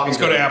middle of talking. Let's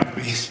go to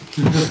Applebee's.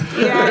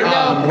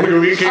 Yeah, Want to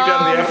go get kicked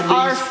out of the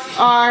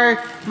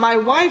Applebee's? my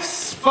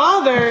wife's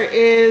father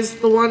is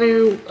the one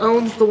who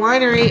owns the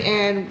winery,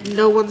 and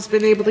no one's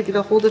been able to get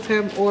a hold of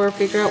him or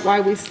figure out why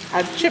we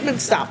had shipment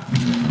stop.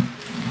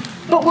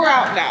 But we're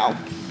out now.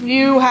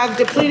 You have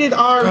depleted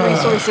our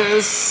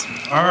resources.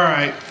 All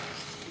right.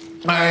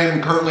 I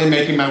am currently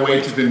making my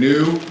way to the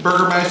new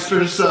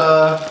Burgermeister's,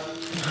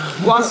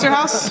 Waster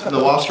House? the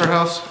Waster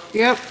House.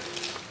 Yep.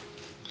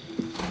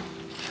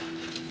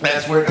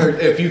 That's where, or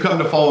if you come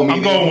to follow me,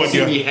 I'm going with see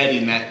you. me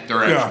heading that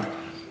direction.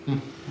 Yeah.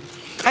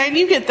 And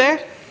you get there.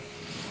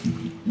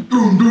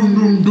 Boom, boom,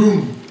 boom,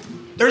 boom.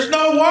 There's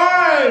no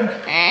wine!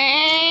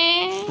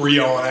 We're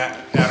yelling at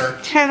her.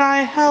 Can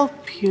I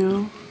help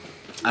you?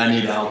 I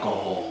need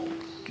alcohol.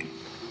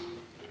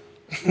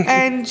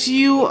 And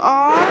you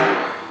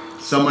are?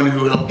 Someone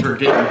who helped her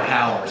get in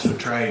power, so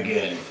try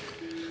again.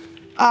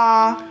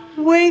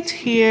 Wait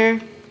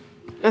here.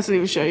 Doesn't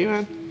even show you,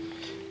 man.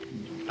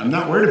 I'm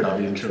not worried about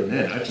being shown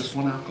in. I just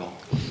want alcohol.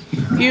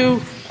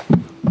 You.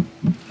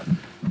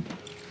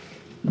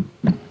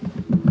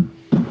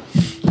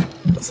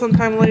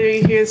 Sometime later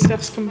you hear the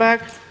steps come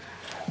back.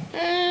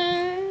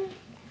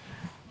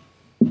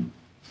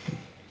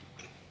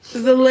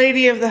 The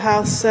lady of the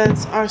house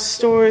says our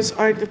stores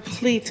are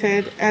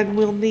depleted and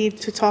we'll need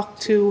to talk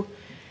to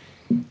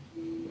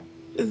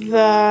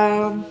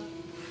the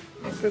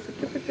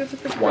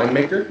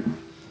Winemaker?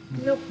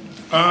 Nope.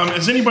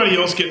 Is anybody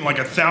else getting like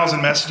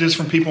 1,000 messages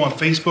from people on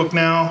Facebook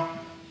now?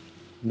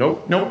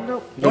 Nope.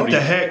 What the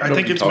heck? I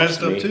think it's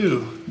messed up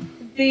too.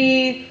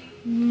 The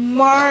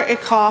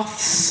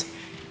Marikoffs.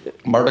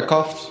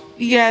 Martikoffs?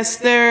 Yes,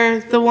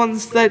 they're the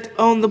ones that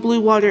own the Blue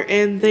Water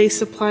Inn. They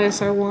supply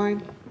us our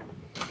wine.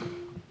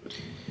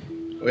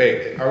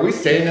 Wait, are we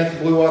staying at the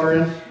Blue Water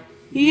Inn?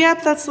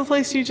 Yep, that's the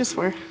place you just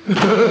were.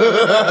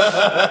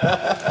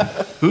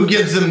 Who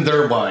gives them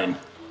their wine?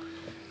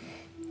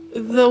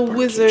 The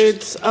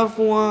Wizards of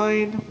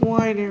Wine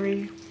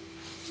Winery.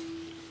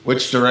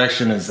 Which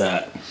direction is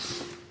that?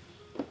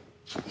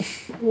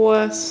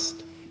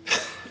 West.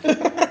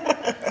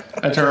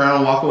 I turn around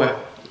and walk away.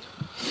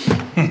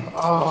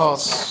 Oh,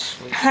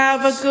 sweet.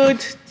 Have a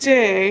good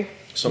day.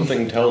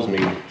 Something tells me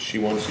she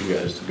wants you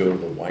guys to go to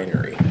the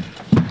winery.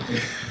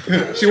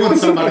 She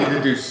wants somebody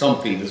to do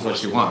something, is what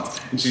she wants.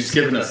 And she's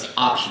giving us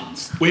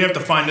options. We have to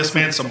find this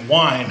man some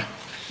wine.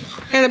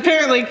 And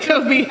apparently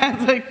Kobe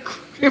has a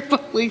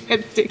crippling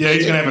addiction. Yeah,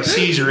 he's gonna have a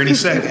seizure any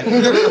second.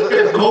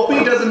 If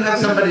Kobe doesn't have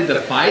somebody to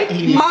fight,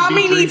 he needs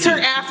Mommy to be needs her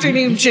drinking.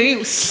 afternoon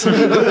juice.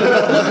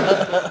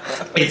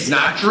 It's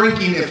not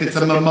drinking if it's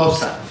a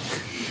mimosa.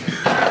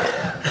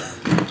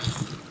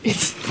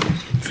 It's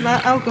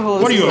not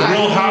alcohol. What are you, a it's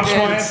real not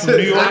housewife from New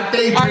It's not York?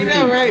 day I drinking.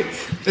 know, right?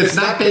 It's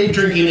not day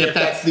drinking if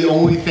that's the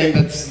only thing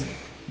that's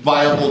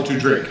viable to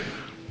drink.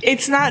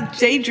 It's not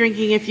day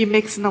drinking if you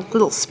mix in a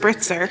little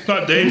spritzer. It's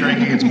not day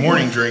drinking, it's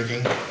morning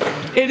drinking.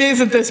 It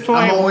is at this I'm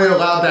point. only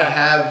allowed to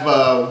have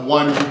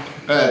one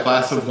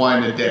glass of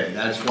wine a day.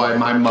 That's why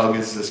my mug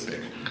is this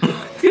big.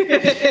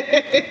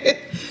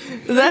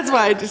 That's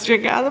why I just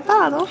drink out of the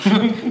bottle.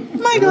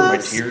 My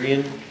glass.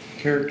 Tyrion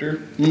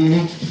character?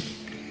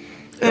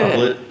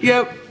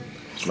 Yep.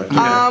 It's my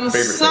favorite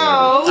thing. So,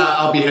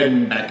 I'll be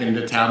heading back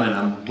into town and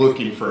I'm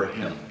looking for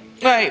him.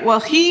 right. Well,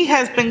 he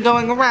has been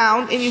going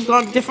around, and you've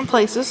gone to different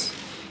places.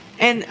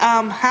 And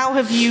how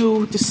have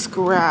you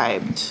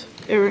described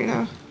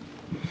Irina?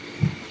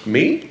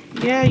 Me?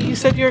 Yeah, you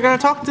said you were going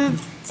to talk to.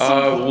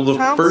 Well, the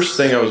house? first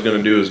thing I was going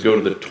to do is go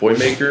to the toy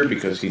maker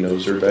because he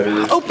knows her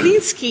better. Oh,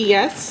 Pinsky,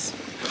 yes.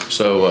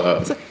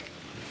 So,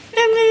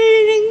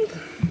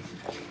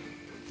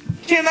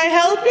 Can I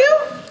help you?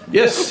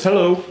 yes,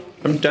 hello.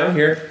 I'm down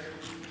here.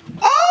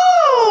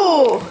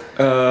 Oh!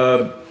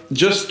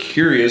 Just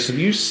curious, have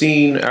you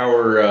seen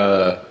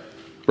our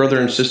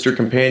brother and sister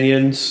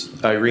companions,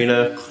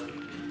 Irina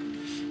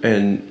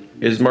and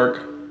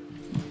Ismark?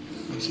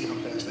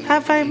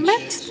 Have I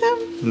met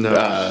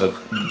them?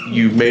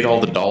 You made all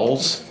the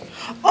dolls?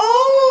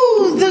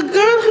 Oh, the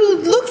girl who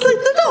looks like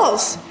the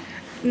dolls.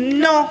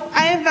 No,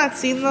 I have not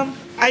seen them.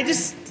 I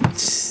just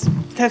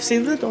have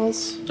seen the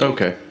dolls.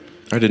 Okay.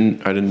 I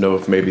didn't know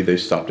if maybe they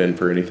stopped in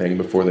for anything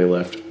before they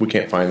left. We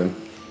can't find them.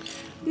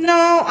 No,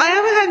 I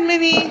haven't had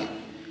many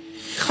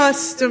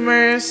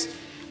customers.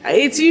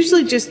 It's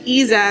usually just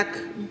Isaac,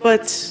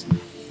 but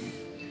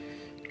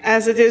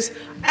as it is,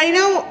 I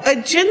know a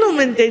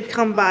gentleman did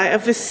come by. I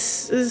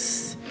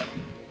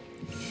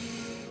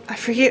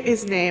forget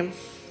his name.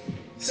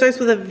 Starts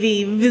with a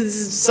V,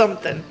 Viz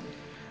something.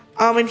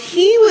 And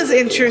he was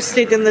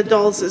interested in the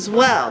dolls as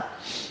well,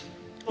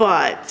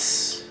 but.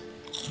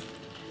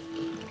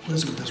 What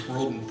is it with this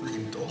world and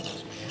freaking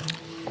dolls, man?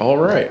 All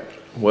right.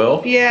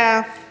 Well,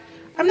 Yeah.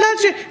 I'm not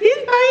sure. He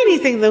didn't buy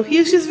anything, though. He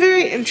was just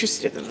very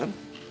interested in them.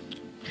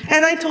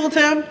 And I told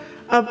him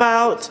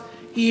about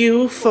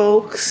you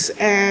folks,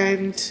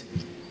 and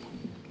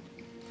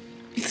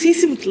he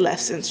seemed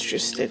less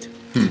interested.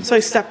 So I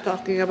stopped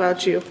talking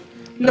about you.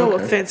 No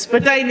Okay. offense,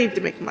 but I need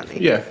to make money.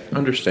 yeah,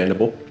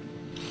 understandable.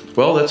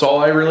 Well, that's all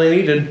I really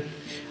needed.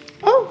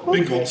 Oh,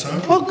 Big okay. goals, huh?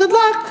 Well, good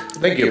luck.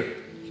 Thank you.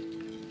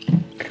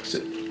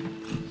 Exit.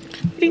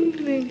 Ding,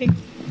 ding, ding.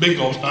 Big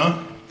goals, huh?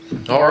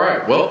 All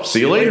right. Well, see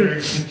you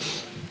later.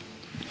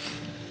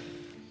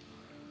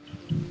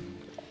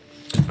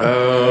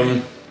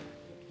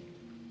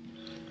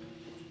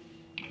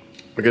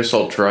 I guess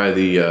I'll try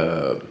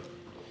the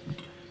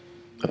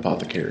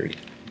apothecary.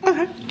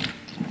 Okay.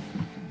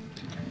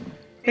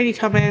 And you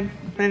come in,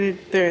 and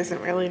there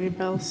isn't really any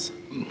bells.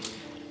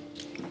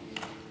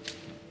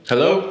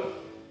 Hello?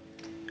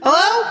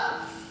 Hello?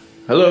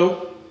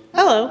 Hello?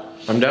 Hello.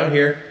 I'm down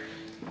here.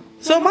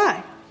 So am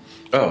I.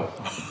 Oh.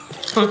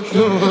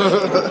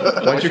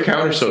 Why's your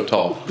counter so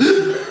tall?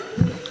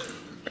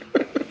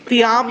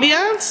 The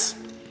ambiance?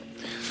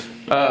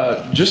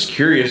 Just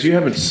curious, you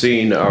haven't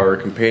seen our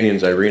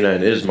companions Irina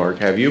and Ismark,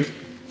 have you?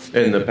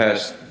 In the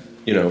past,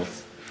 Is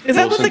that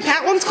well, what the since-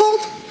 cat one's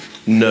called?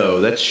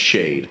 No, that's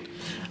Shade.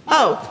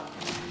 Oh.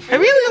 I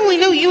really only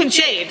know you and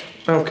Shade.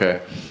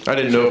 Okay. I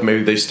didn't know if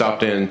maybe they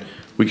stopped in.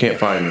 We can't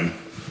find them.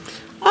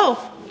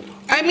 Oh.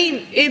 I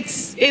mean,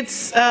 it's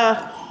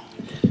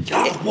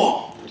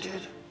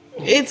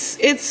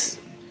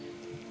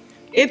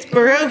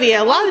Barovia.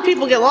 A lot of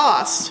people get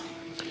lost.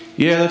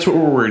 Yeah, that's what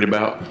we're worried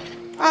about.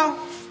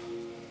 Oh.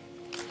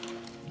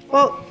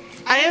 Well,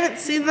 I haven't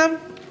seen them.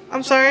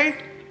 I'm sorry.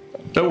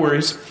 No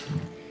worries.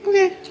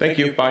 Okay. Thank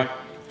you. Bye.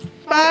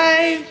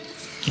 Bye.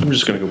 I'm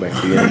just gonna go back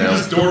to the inn now.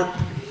 This door.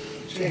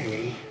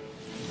 Jamie.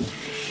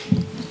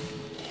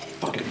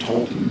 Fucking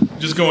told him.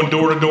 Just going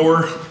door to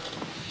door.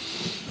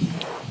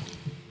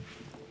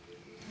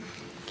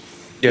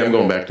 Yeah, I'm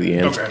going back to the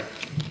inn. Okay.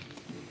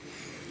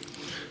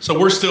 So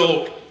are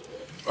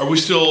we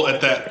still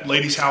at that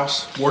lady's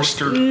house,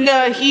 Worcester?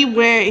 No, he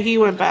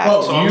went back.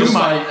 Oh, So I'm you just,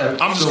 might.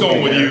 I'm just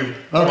going with you.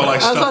 While I I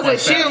was stuff about my to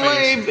say, she fat didn't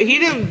face. let he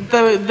didn't,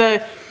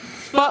 the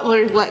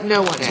butler let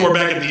no one So we're in.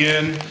 back at the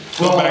inn.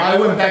 Well, Go back. I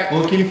went back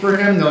looking for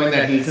him, knowing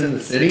that he's in the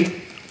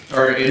city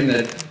or in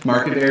the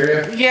market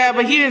area. Yeah,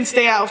 but he didn't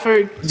stay out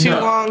for too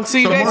No. long, so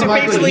you So guys more are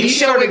likely basically he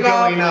started showing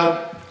up. going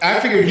up. I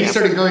figured he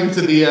started going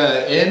to the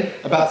inn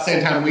about the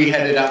same time we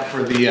headed out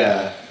for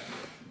the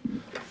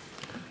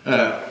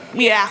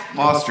Yeah.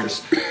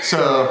 monsters.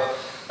 So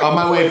on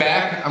my way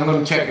back, I'm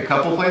going to check a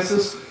couple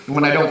places. And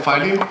when I don't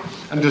find him,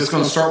 I'm just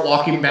going to start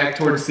walking back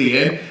towards the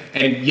inn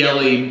and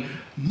yelling,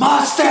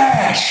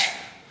 "Mustache!"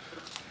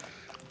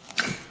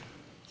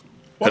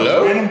 What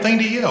Hello? a random thing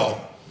to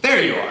yell.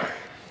 There you are.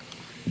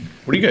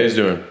 What are you guys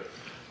doing?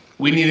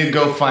 We need to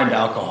go find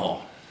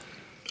alcohol.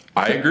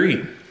 I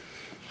agree.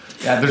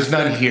 Yeah, there's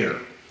none here.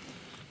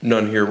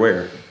 None here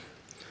where?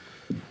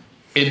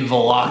 In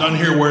Valak. None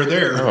here, where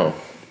there. Oh.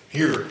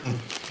 Here.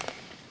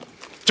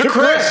 To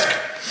Krisk!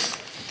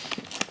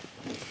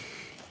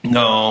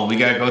 No, we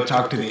gotta go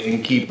talk to the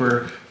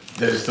innkeeper.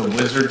 There's the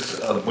Wizards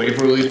of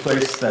Waverly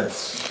place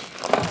that's...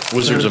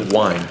 Wizards of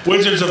Wine.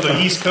 Wizards of the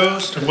East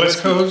Coast or West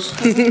Coast.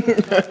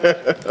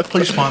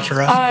 Please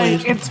sponsor us,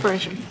 please.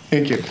 Inspiration.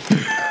 Thank you.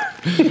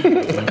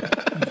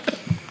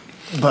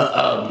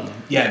 But,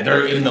 yeah,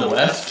 they're in the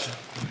West.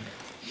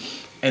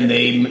 And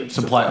they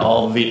supply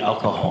all of the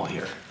alcohol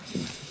here.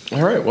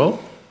 All right, well,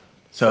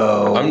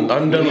 So... I'm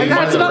done with And my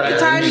that's about the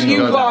time errands. you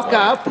Go that walk way.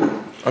 up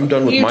I'm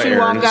done with You my two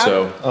walk errand, up?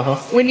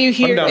 so when you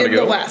hear down to in the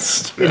go.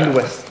 west. In the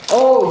west.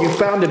 Oh, you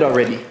found it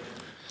already.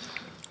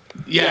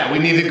 Yeah, we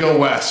need to go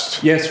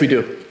west. Yes, we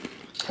do.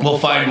 We'll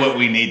find what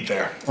we need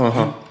there.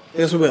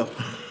 Yes, we will.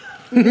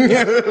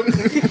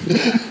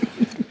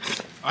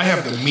 I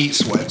have the meat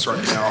sweats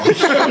right now.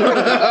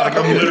 Like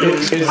I'm literally.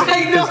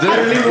 I know. Is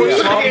there any more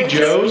sloppy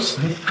joes?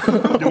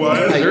 Do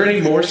I? Is there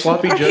any more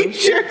sloppy joes?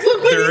 Sure,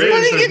 look what There he's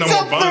is. putting There's no more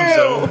himself buns,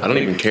 through. though. I don't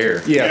even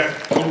care. Yeah.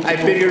 Yeah. I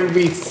figured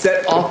we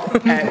set off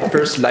at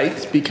first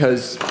light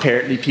because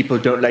apparently people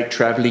don't like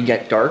traveling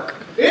at dark.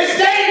 It's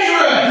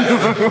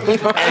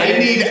dangerous! I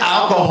need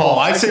alcohol.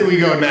 I say we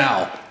go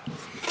now.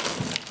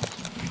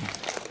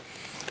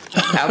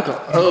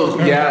 Alcohol.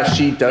 Oh, yeah,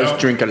 she does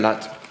drink a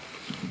lot.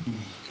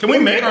 Can we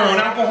make our own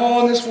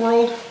alcohol in this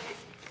world?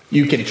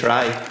 You can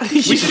try.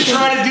 We should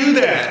try to do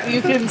that.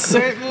 You can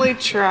certainly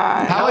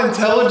try. How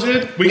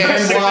intelligent We got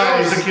and 6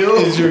 hours wise to kill.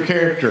 is your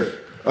character?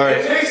 All right.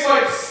 It takes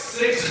like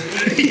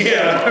 6 weeks.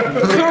 Yeah.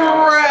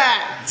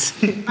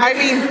 Correct. I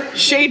mean,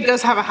 Shade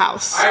does have a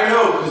house. I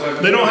know,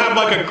 because They don't have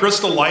like a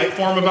Crystal Light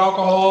form of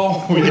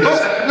alcohol. We can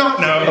just,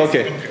 no.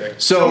 Okay.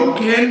 So,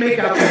 You can make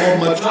alcohol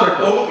much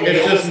quicker.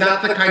 It's just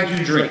not the kind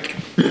you drink.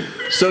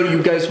 so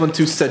you guys want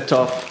to set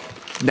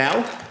off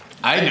now?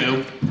 I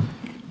do.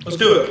 Let's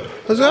do it.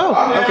 Let's go.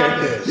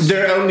 Okay.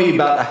 They're only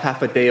about a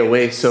half a day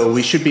away, so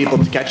we should be able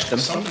to catch them.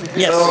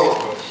 Yes.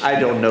 So, I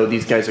don't know.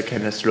 These guys are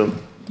kind of slow.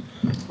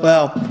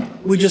 Well,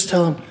 we just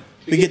tell them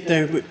we get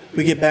there.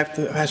 We get back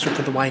faster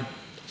for the wine.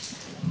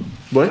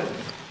 What?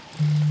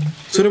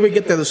 Sooner we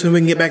get there, the sooner we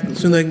can get back. The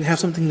sooner they can have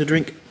something to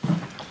drink.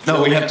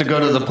 No, we have to go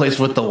to the place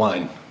with the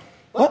wine.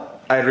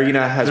 What?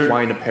 Irina has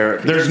wine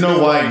apparently. There's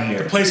no wine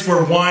here. Place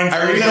where wine.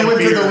 Irina went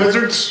to the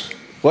wizards.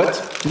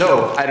 What?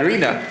 No,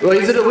 Irina. Well,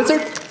 is it a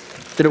wizard?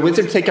 Did a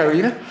wizard take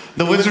Irina?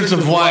 The wizards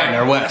of wine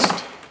are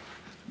west.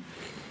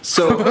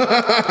 So,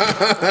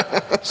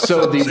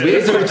 so the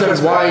wizards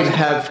of wine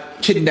have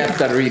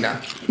kidnapped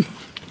Irina.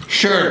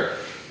 Sure.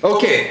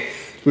 Okay,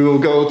 we will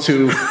go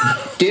to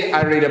get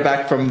Irina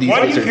back from these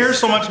Why do you wizards. care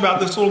so much about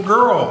this little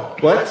girl?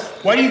 What?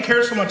 Why do you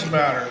care so much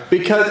about her?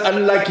 Because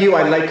unlike you,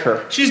 I like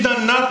her. She's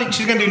done nothing.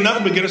 She's gonna do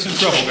nothing but get us in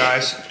trouble,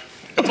 guys.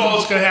 That's all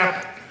that's gonna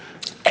happen.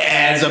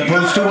 As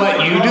opposed to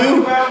what you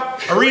do?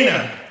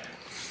 Arena.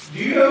 do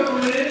you know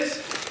who it is?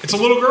 It's a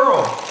little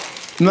girl.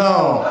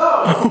 No.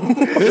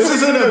 This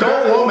is an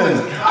adult woman.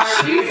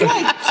 She's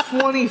like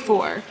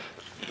 24.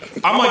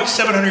 I'm like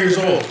 700 years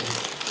old.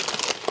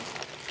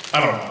 I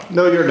don't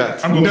know. No, you're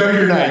not. I'm going No,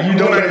 you're not. You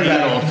don't look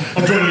that old.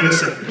 I'm joining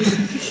innocent.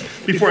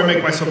 Before I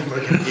make myself look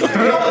like an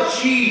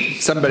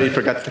idiot. Somebody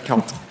forgot to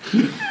count.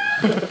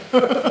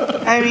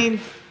 I mean,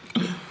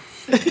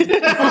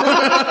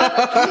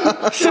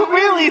 so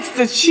really, it's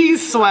the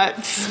cheese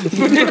sweats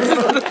versus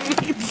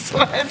the meat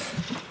sweats.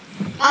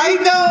 I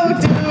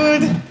know,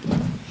 dude.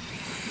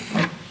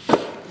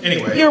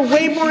 Anyway. You're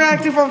way more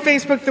active on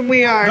Facebook than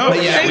we are. No,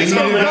 but yeah, We Thanks need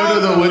for to go to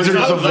the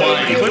wizards of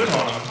wine. Click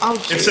on them. Oh,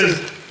 It says,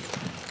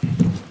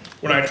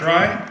 when I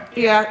try,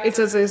 Yeah, it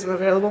says it isn't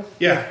available.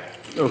 yeah.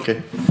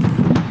 Okay.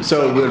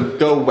 So we'll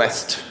go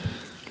west.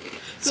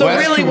 So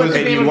West really, to what the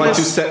And name you of want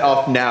to this? set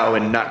off now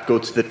and not go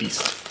to the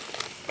feast.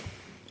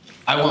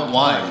 I want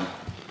wine.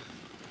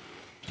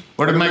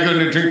 What am I going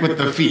to drink with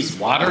the feast?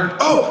 Water?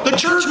 Oh, the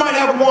church might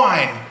have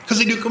wine because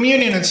they do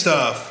communion and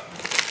stuff.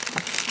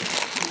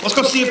 Let's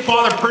go see if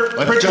Father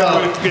Pritchard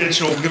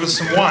go. will give us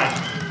some wine.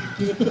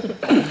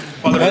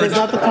 Father That is Pritchard.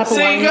 not the type of So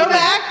wine. you go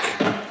back,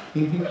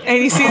 and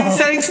you see them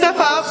setting stuff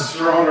up,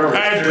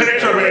 Hey,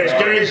 Petrovich,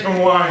 give me some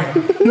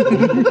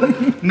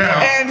wine. No.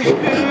 and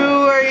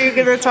who are you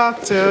gonna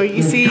talk to?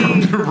 You see,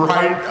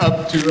 Right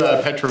up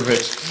to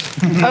Petrovich.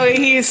 oh,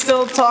 he's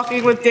still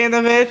talking with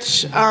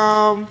Danovich.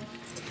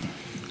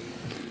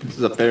 This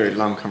is a very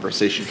long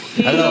conversation.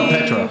 Hello,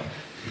 Petra.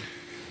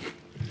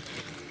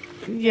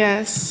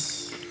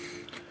 Yes.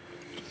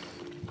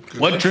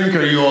 What drink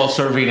are you all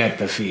serving at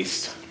the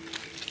feast?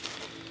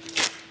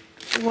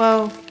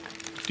 Well,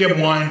 Do you have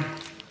wine?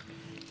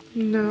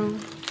 no.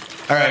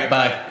 All right,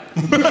 bye.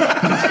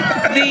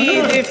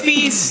 The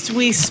feast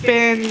we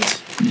spend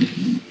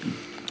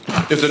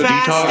It's a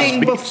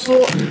fasting detox.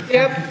 before.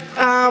 Yep.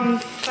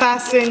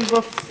 Fasting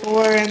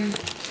before, and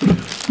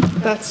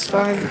that's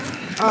fine.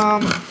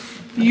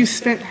 You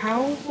spent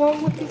how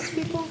long with these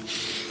people?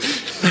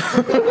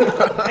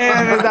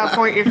 And at that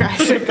point, you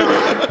guys are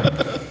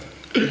gone.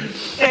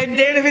 And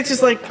Danovich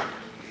is like,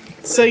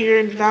 so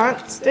you're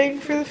not staying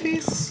for the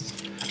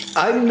feast?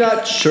 I'm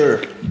not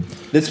sure.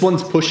 This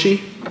one's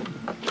pushy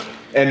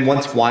and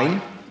wants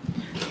wine.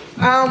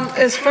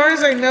 As far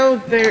as I know,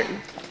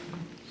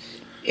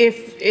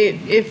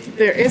 if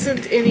there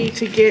isn't any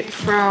to get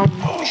from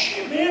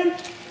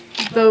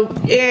the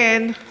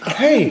inn,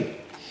 Hey,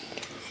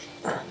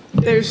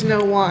 there's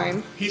no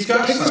wine. He's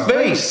got some.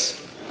 space.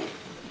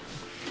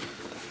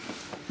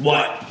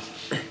 What?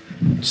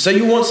 Say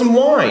you want some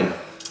wine.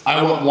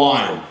 I want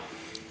wine.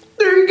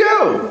 There you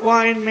go.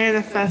 Wine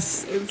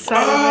manifests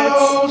inside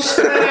Oh, of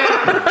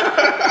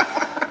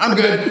snap. I'm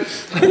good.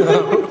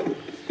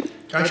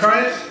 Can I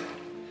try it?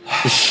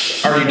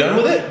 Are you done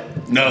with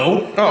it?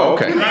 No. Oh,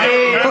 okay. Can I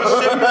have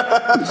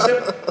a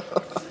sip?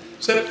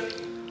 Sip.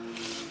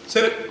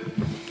 Sip.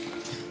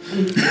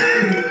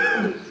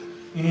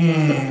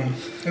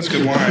 That's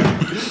good wine.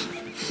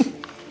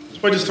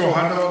 So I just throw a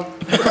hot dog?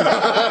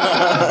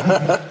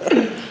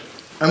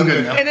 I'm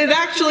good now. And it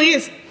actually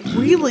is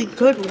really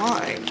good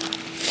wine.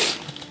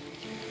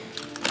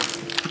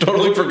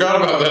 Totally forgot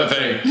about that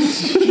thing.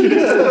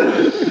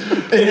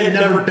 It had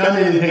never done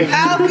anything.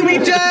 Alchemy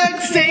Jug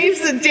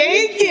saves the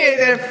day,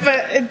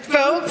 kid,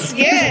 folks.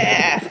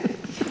 Yeah.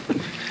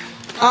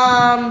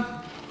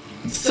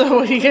 So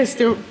what do you guys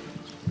do?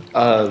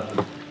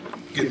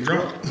 Getting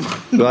drunk.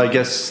 Well, I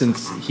guess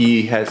since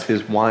he has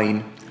his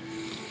wine,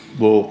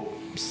 we'll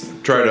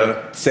Try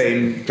to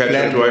same catch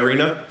up to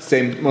Irina.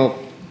 Same. Well,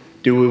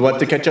 do we want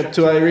to catch up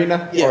to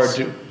Irina? Yes.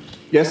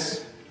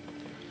 Yes.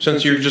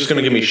 Since you're just going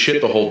to give me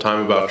shit the whole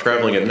time about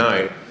traveling at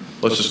night.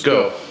 Let's just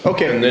go.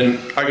 Okay. And then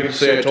I get to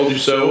say I told you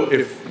so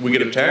if we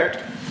get attacked,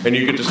 and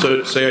you get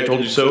to say I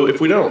told you so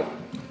if we don't.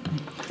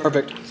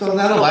 Perfect. So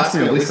that'll last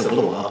me at least a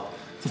little while.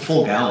 It's a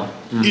full gallon.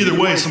 Either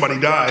way, somebody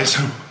dies.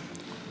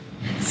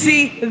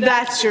 See,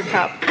 that's your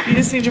cup. You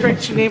just need to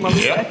write your name on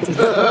the side.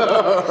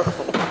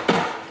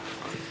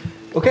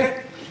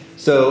 Okay.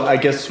 So I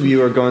guess we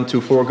are going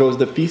to forego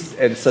the feast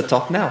and set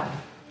off now.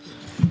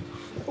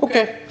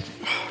 Okay.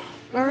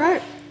 All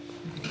right.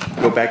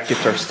 Go back,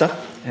 get our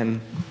stuff, and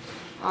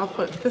I'll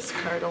put this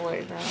card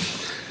away now.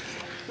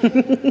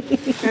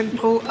 And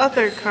pull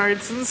other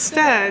cards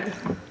instead.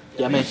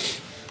 Yummy.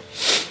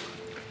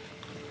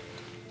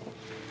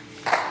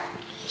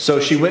 so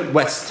she went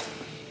west.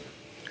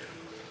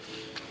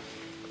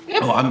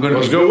 Oh, I'm going to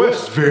Let's go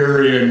west.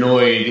 very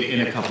annoyed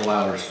in a couple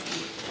hours.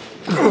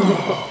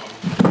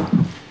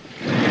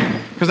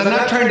 Because I'm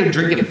not trying to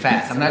drink it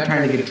fast. I'm not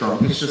trying to get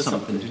drunk. It's just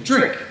something to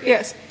drink.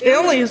 Yes, it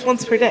only is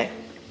once per day.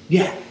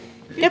 Yeah.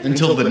 Yep.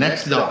 Until the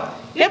next dawn.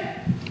 Yep.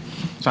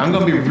 So I'm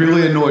going to be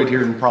really annoyed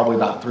here in probably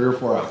about 3 or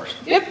 4 hours.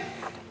 Yep.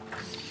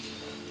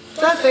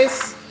 That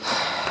face.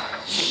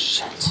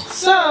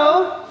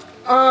 So,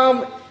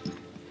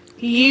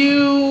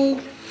 you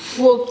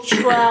will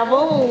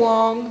travel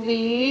along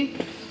the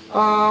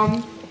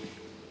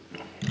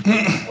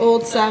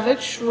Old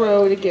Savage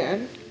Road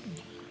again.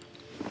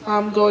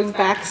 Going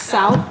back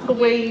south the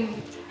way you...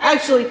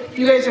 Actually,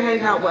 you guys are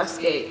heading out West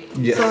Gate.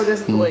 Yes. So this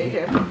is the way you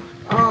came.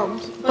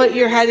 But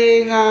you're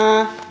heading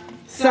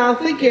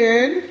south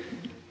again.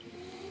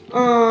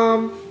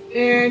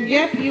 And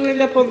yep, you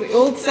end up on the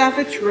Old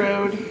Savage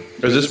Road.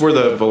 Is this where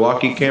the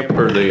Velaki camp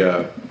or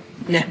the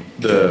Nah.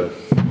 the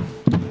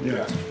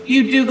Yeah.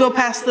 You do go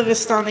past the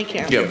Vistani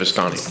camp.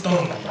 Vistani?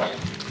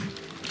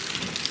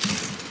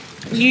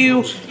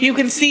 You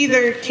can see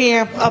their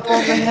camp up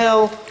on the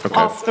hill Okay.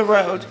 off the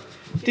road.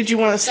 Did you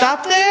want to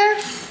stop there?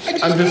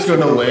 I'm just going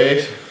to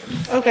wait.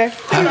 Okay.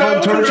 Have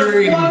fun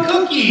torturing.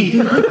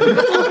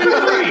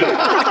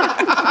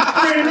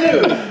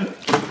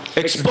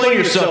 Explain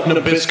yourself,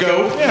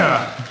 Nabisco.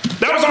 Yeah.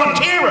 That was on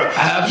camera.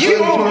 Have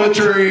fun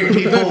torturing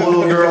people,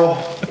 little girl.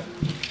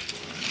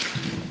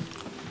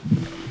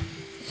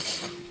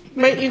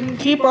 Mate, you can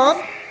keep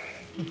on.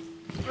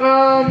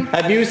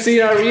 Have you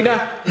seen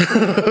Arena?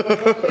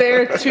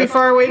 They're too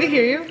far away to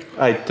hear you.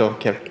 I don't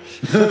care.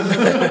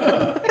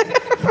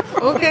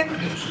 Okay.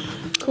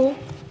 Cool.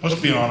 Let's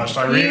be honest.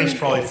 Irina's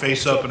probably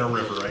face up in a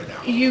river right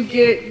now. You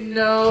get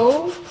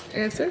no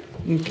answer.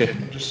 Okay.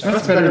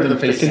 That's better than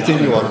face.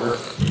 Continue on.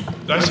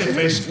 Did I say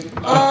face?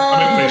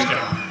 I meant face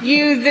down.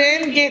 You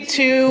then get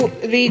to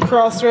the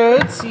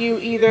crossroads. You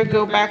either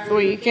go back the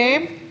way you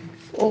came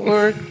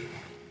or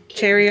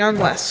carry on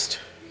west.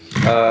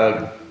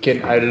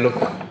 Can I look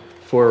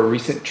for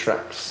recent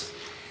tracks?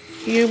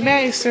 You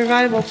may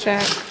survival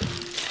check.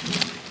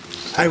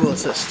 I will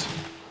assist.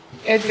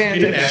 He didn't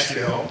Advantage. ask you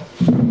to help.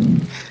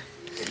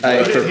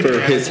 I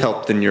prefer his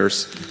help than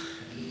yours.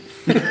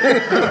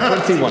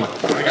 21.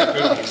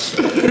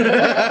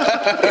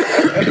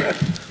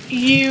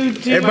 You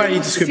do Everybody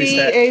needs a Scooby see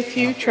stat. a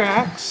few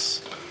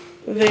tracks.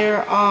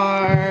 There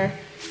are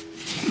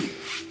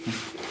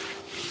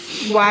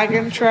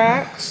wagon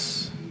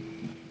tracks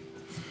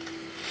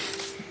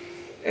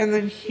and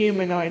then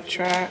humanoid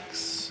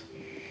tracks.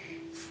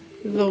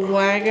 The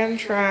wagon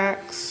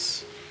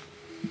tracks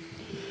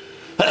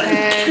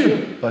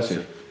and Bless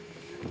you.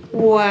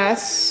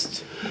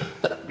 west.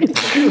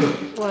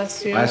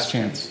 Bless you. Last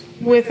chance.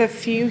 With a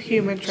few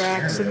human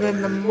tracks, and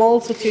then the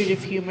multitude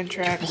of human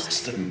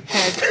tracks head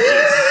east.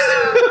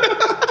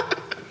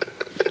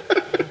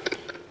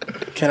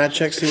 Can I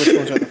check see which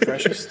ones are the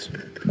freshest?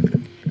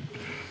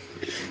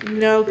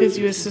 No, because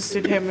you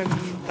assisted him in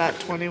that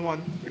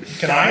 21.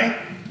 Can I?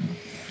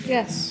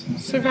 Yes,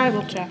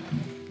 survival check.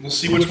 We'll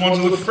see which ones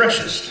are the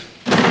freshest.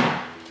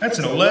 That's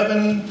an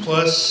 11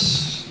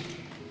 plus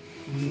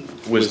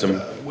Wisdom.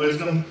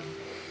 wisdom.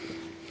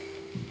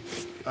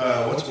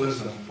 What's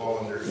wisdom fall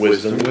under?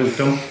 Wisdom.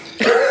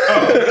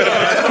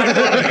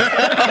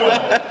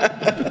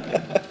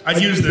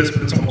 I'd use this,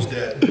 but it's almost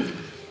dead.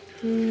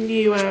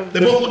 You have. They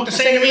both look the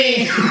same to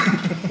me.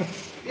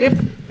 Yep.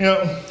 You know,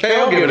 Okay,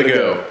 I'll give it a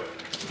go.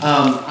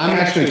 I'm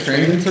actually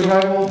trained in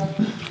survival.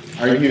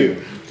 Are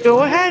you?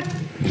 Go ahead.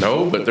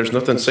 No, but there's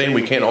nothing saying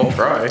we can't all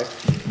try.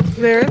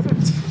 There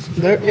isn't.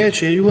 There, yeah,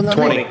 Chi, you will not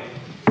 20. make it.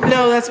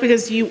 No, that's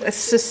because you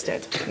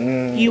assisted.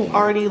 You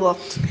already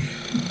looked.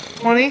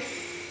 20?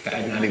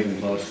 Not even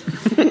close.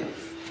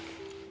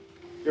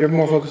 You're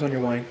more focused on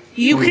your wine.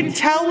 You can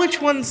tell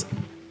which ones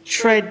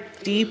tread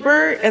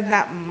deeper, and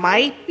that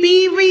might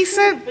be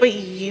recent, but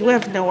you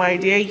have no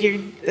idea.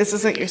 This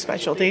isn't your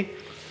specialty.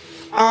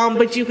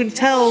 But you can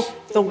tell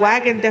the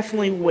wagon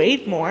definitely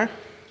weighed more.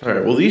 All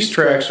right. Well, these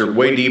tracks are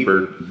way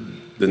deeper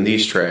than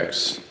these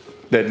tracks.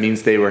 That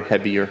means they were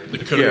heavier. they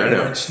could Yeah, I have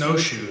know. worn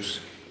snowshoes.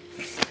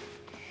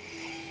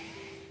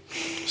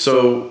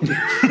 So we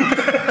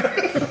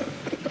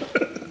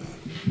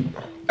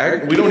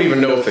don't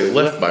even know if they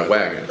left by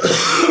wagon.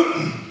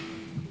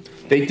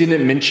 They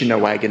didn't mention a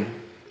wagon.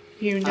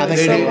 You know think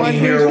someone they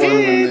who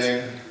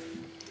did.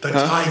 The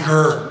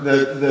tiger.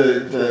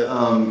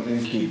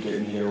 And keep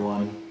getting here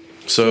one.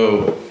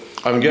 So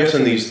I'm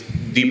guessing these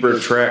deeper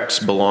tracks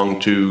belong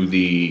to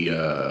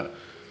the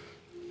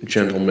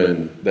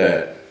gentleman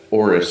that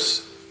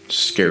Oris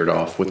scared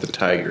off with the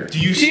tiger. Do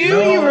you Do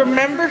you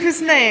remember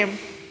his name?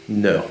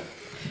 No.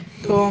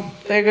 Cool.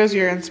 There goes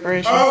your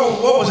inspiration.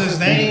 Oh, what was his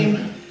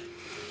name?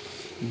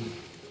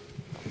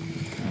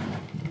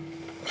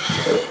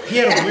 He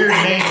had a weird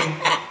name.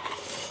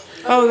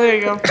 Oh, there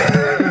you go.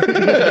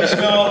 You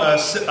smell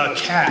a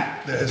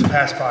cat that has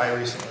passed by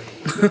recently.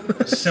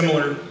 A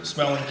similar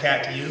smelling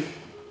cat to you?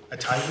 A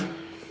tiger?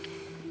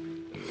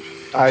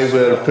 I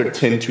will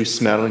pretend to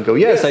smell and go,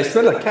 yes, I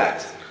smell a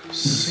cat.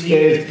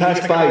 It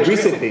passed by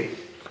recently.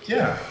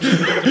 Yeah.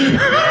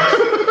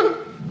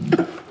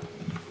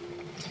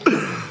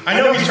 I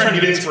know he's trying to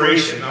get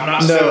inspiration. I'm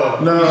not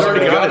No, He's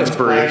already got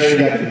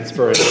inspiration. I got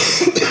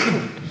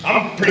inspiration.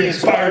 I'm pretty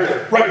inspired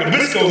to write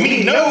Nabisco a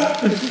mean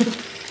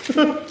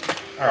note.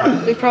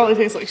 Alright. They probably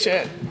taste like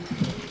shit.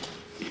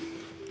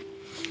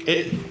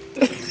 It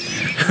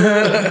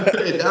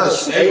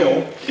does.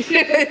 stale. That's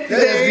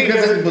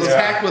because it was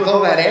packed with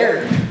all that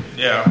air.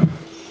 Yeah.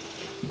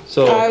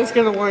 So I was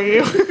gonna warn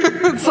you.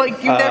 It's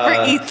like you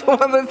never eat the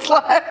one that's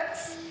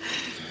left.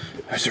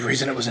 There's a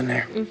reason it was in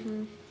there.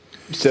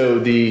 So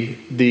the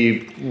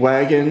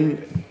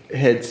wagon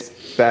heads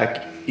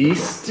back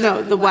east,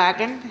 No, the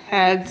wagon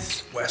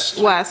heads West.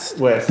 west.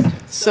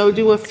 So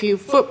do a few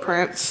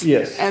footprints.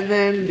 Yes. And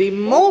then the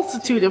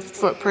multitude of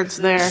footprints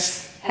there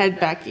head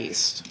back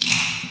east.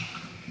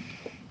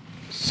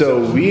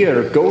 So we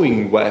are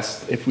going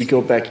west. If we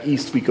go back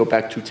east, we go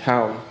back to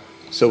town.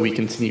 So we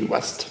continue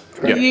west.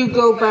 Yeah. You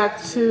go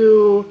back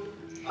to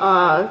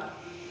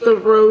the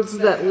roads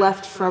that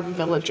left from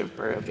Village of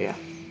Barovia.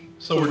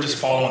 So we're just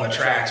following the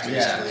tracks,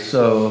 basically.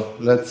 So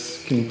let's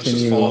Just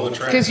continue. follow the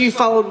tracks. Because you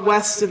followed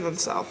west and then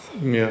south.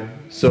 Yeah.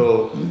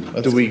 So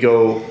do we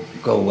go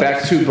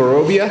back to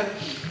Barovia,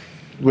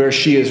 where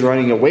she is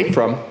running away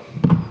from,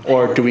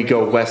 or do we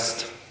go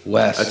west?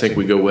 I think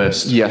we go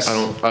west. Yes.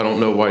 I don't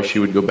know why she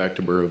would go back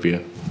to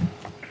Barovia.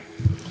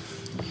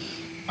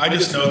 I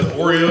just know that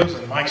Oreos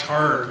and Mike's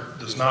Hard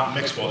does not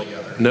mix well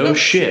together. No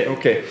shit.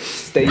 Okay,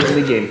 stay in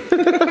the game.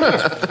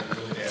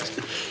 Really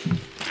nasty.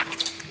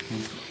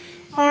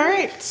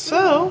 Alright,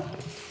 so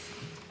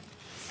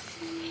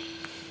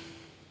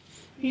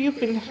you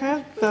can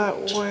head that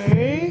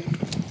way.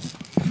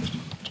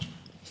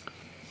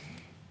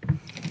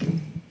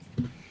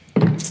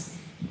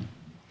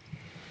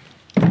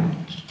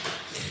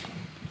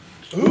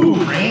 Ooh,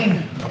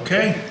 rain.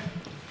 Okay.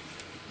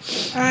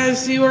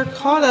 As you are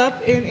caught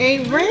up in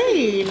a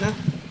rain.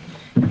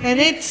 And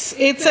it's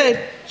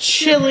a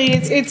chilly,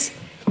 it's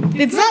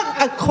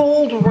not a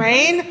cold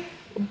rain,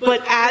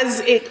 but as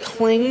it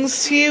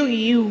clings to you,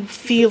 you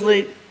feel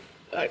it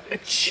a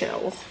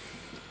chill.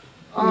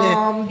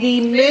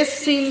 The mist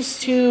seems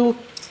to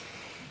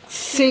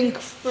sink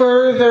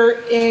further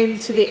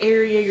into the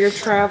area you're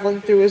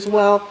traveling through as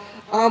well.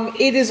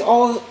 It is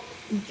all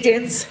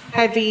dense,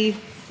 heavy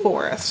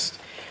forest.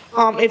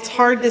 It's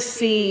hard to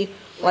see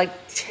like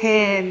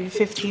 10,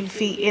 15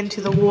 feet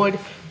into the wood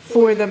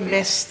for the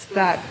mist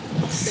that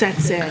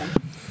sets in.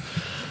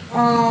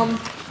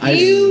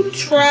 You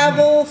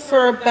travel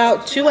for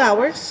about 2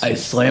 hours. I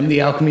slam the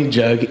alchemy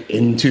jug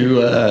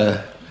into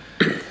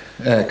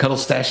Cuddle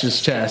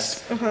Stash's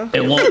chest.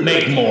 It won't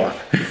make more.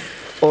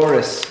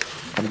 Oris,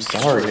 I'm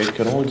sorry. It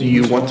could only do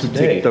you want to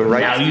take the right?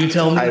 Now you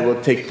tell me. I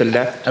will take the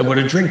left. I would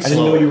have drank I didn't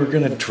know slower. you were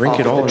gonna drink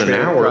it Off all the in an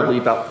trail, hour. Probably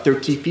about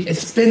 30 feet.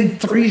 It's been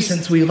 3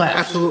 since we left.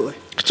 Absolutely.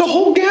 It's a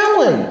whole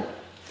gallon.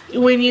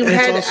 When you And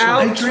it's head also- I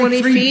out drank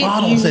 20 3 feet, you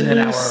bottles in an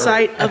hour lose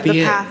sight at of the the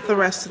end. path the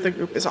rest of the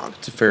group is on.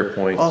 It's a fair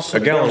point. Also, a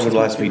gallon would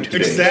last me 2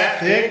 It's days. that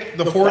thick?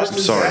 The forest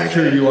is Sorry. that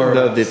Sure thick? you are.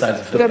 No, on this- sides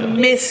of The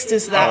mist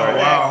is that Oh,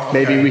 thick. wow.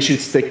 Maybe okay. we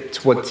should stick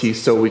 20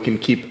 so we can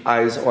keep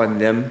eyes on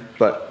them,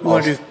 but You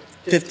want to also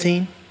do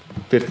 15?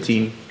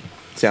 15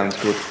 sounds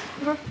good.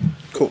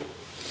 Cool.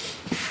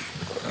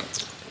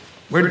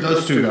 Where did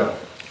those two go?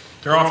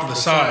 They're off to the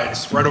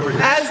sides, right over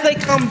here. As they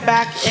come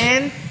back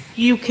in,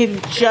 you can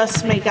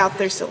just make out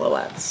their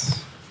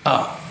silhouettes.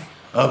 Oh,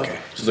 okay.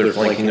 So they're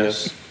flanking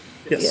us.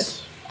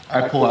 Yes.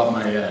 I pull out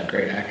my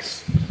great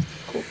axe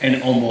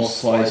and almost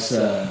slice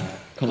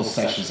Cuddle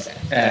Stash's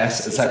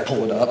ass as I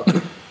pull it up.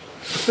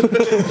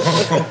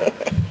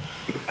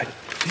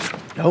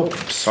 No,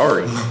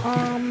 sorry.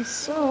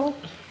 So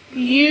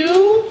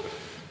you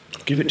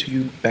Give it to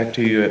you back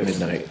to you at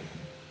midnight.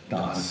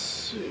 Gone.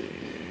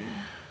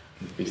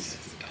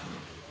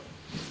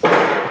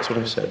 That's what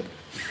I said.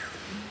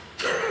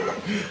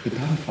 The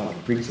Godfather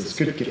brings us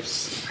good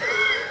gifts.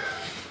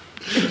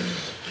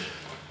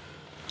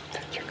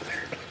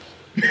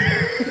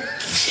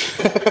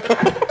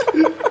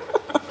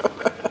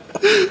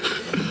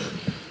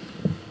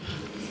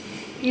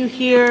 you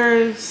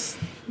hear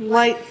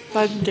light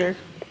thunder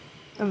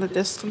in the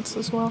distance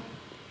as well.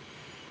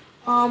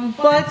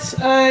 But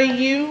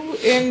you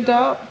end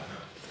up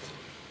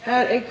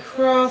at a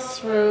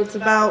crossroads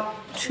about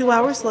 2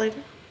 hours later.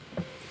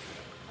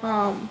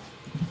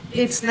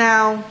 It's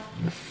now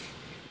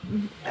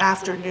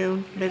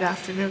afternoon,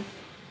 mid-afternoon.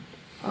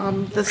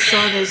 The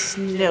sun is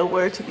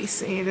nowhere to be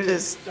seen. It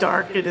is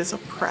dark. It is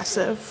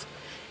oppressive.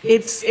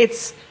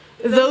 It's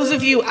those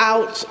of you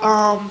out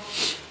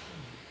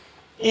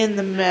in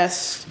the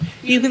mist.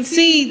 You can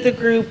see the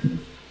group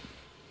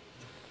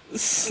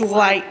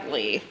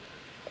slightly,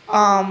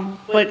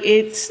 but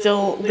it's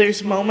still.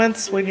 There's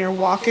moments when you're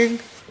walking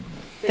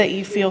that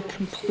you feel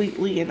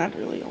completely and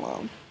utterly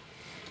alone.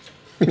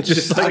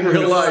 Just like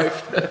real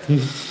life.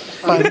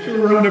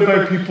 Surrounded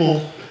by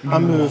people. I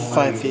move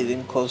 5 feet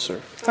in closer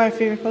 5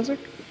 feet or closer.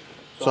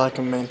 so I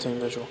can maintain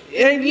visual.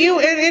 And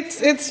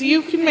it's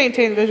you can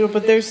maintain visual,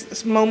 but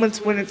there's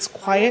moments when it's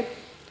quiet,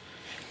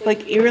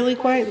 like eerily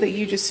quiet, that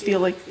you just feel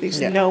like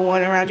there's no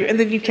one around you, and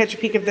then you catch a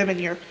peek of them and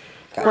you're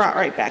brought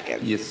right back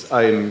in. Yes,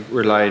 I'm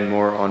relying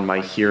more on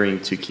my hearing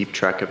to keep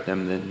track of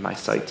them than my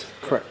sight.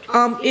 Correct.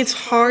 It's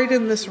hard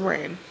in this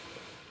rain.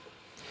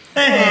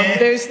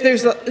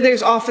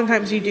 There's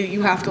oftentimes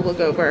you have to look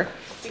over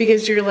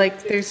because you're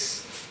like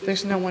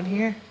there's no one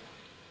here.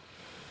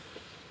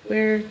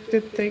 Where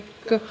did they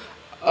go?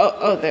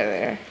 Oh, they're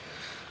there.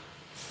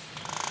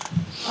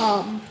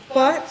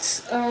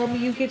 But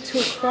you get to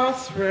a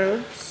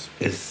crossroads.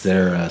 Is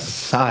there a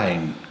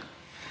sign?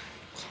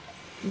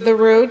 The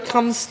road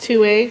comes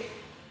to a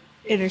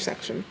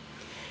intersection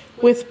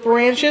with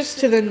branches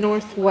to the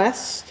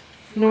northwest,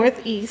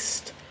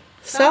 northeast,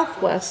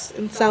 southwest,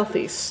 and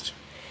southeast.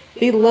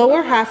 The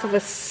lower half of a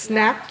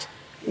snapped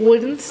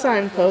wooden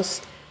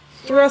signpost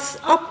thrusts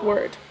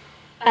upward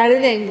at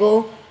an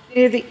angle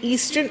near the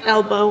eastern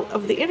elbow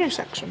of the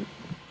intersection.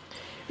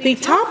 The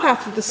top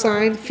half of the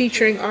sign,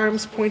 featuring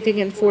arms pointing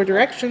in 4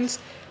 directions,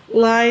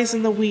 lies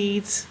in the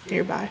weeds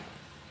nearby.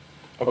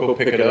 I'll go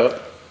pick it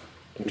up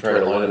and try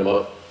to line them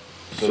up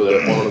so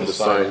that one of the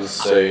signs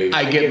say.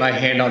 I get my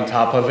hand on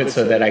top of it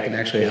so that I can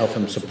actually help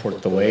him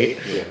support the weight.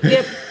 Yeah.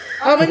 Yep.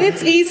 And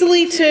it's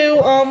easily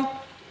to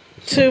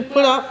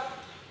put up.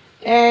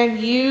 And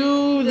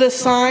the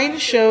sign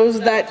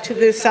shows that to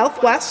the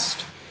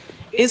southwest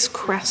is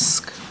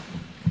Kresk.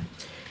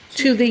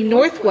 To the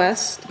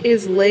northwest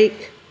is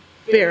Lake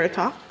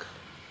Baratok.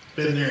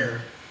 Been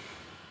there.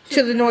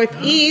 To the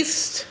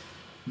northeast,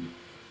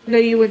 no,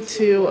 you went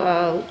to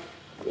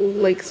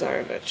Lake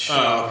Tsarevich.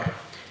 Oh, okay.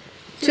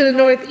 To the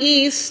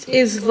northeast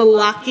is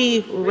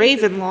Valaki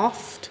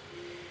Ravenloft.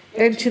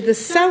 And to the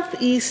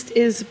southeast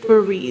is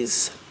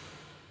Bariz.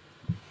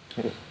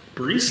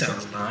 Breeze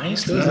sounds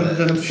nice,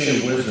 doesn't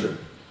it?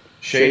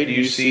 Shay, do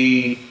you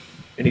see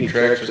any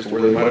tracks as to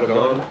where they might have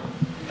gone?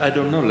 I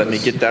don't know. Let me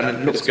get down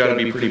and look. It's got to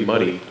be pretty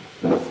muddy.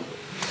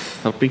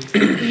 Help me.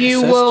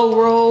 You will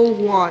roll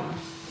 1.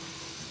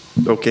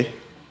 Okay.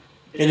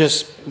 It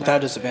is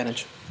without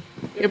disadvantage.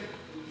 Yep.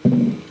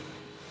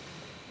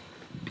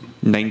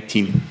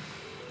 19.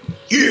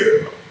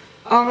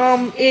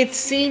 It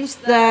seems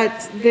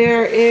that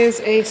there is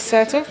a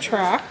set of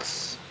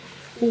tracks,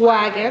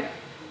 wagon,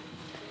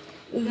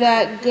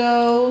 that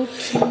go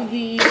to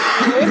the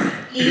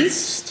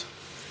northeast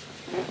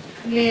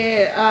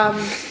near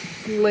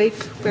Lake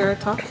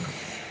Baratok.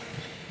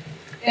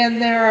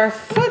 And there are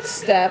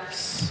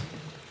footsteps,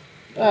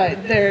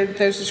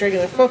 there's just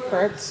regular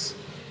footprints,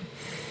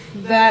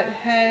 that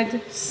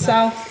head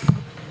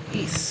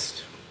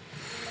southeast.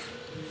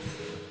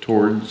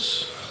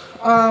 Towards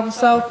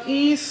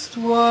Southeast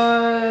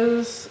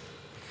was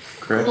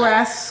Kresk?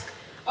 Kresk.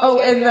 Oh,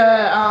 and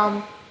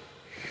the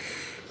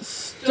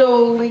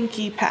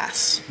Stolinki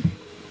Pass.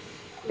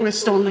 Or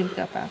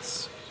Stolinka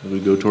Pass. So we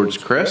go towards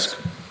Kresk?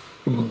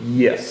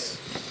 Yes.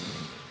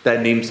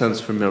 That name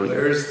sounds familiar.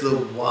 Where's the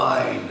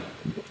wine?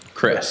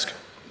 Kresk.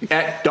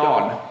 At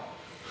dawn.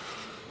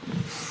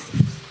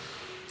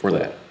 For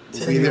that.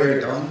 Is he there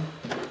at dawn?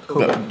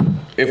 But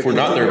if we're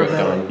not there at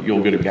dawn,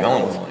 you'll get a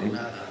gallon of wine.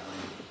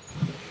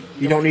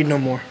 You don't need no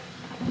more.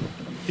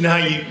 You know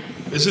how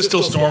is it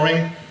still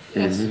storming?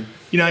 Yes.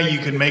 You know how you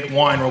can make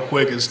wine real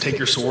quick is take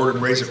your sword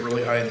and raise it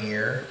really high in the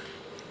air?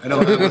 I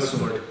don't have a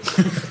sword.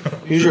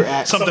 Use your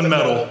axe. Something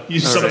metal.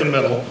 Use something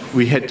metal.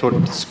 We head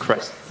towards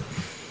Crest.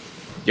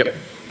 Yep.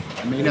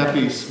 I may not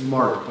be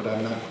smart, but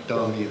I'm not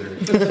dumb either.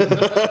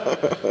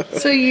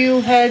 So you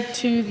head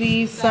to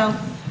the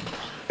southwest.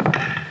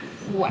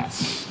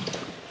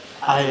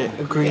 I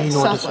agree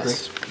nor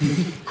Southwest.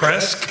 disagree.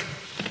 Kresk?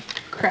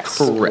 Crest.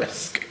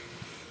 Kresk.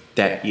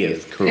 That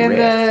is And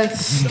correct. the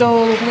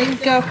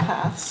Stolinka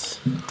Pass.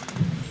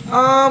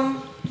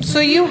 So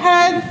you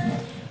head,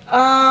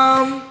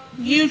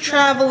 you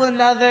travel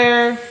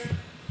another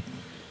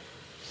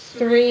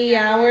 3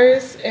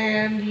 hours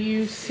and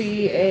you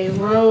see a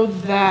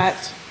road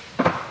that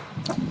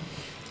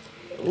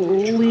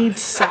leads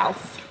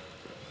south.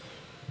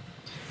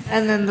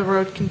 And then the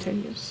road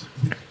continues.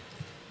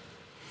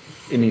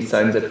 Any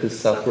signs at this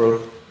south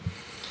road?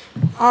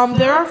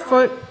 There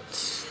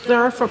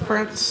are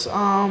footprints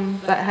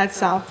that head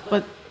south,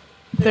 but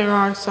there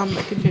are some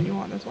that continue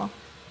on as well.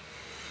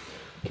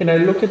 Can I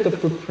look at the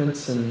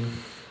footprints and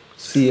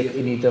see if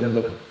any of them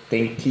look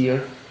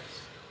daintier?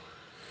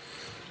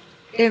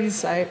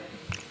 Insight.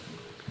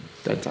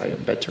 that I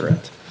am better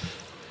at.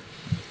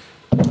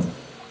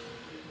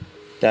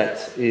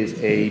 That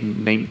is a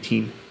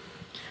 19.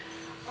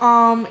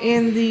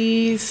 In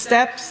the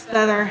steps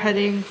that are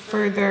heading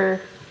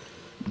further,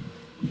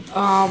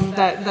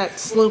 that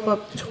slope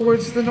up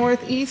towards the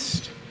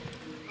northeast,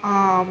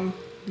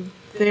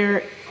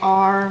 there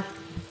are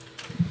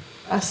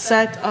a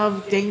set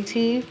of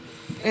dainty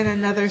and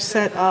another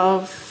set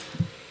of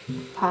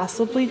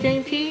possibly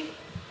dainty,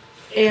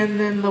 and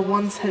then the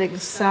ones heading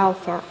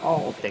south are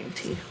all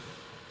dainty.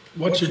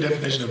 What's your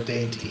definition of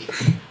dainty?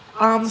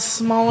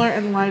 Smaller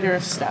and lighter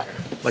of step.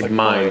 Like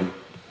mine.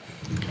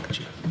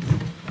 Gotcha.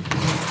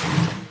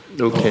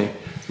 Okay.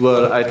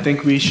 Well, I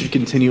think we should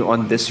continue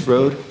on this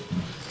road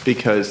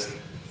because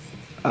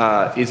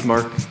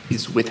Ismark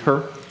is with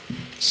her.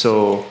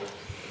 So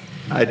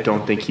I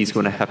don't think he's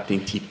going to have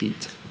dainty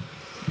feet.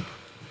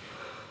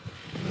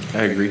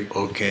 I agree.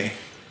 Okay.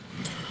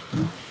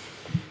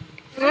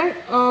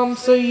 Alright,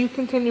 so you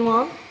continue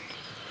on,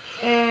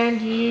 and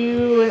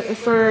you,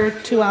 for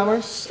 2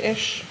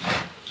 hours-ish,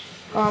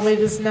 it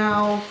is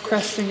now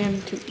cresting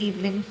into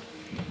evening.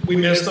 We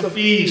missed the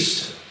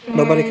feast.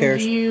 Nobody And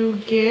cares. you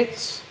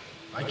get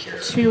I care.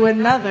 to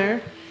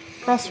another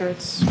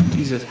crossroads.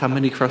 Jesus, how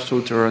many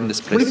crossroads are on this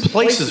How many place?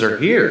 places are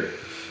here?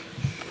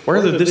 Why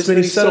are there this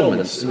many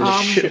settlements in this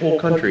shithole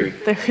country?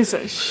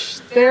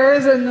 There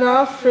is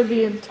enough for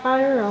the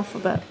entire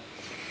alphabet.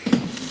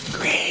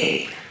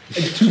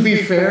 And to be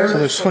fair, So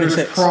there's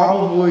 26.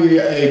 probably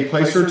a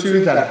place or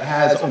two that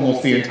has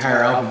almost the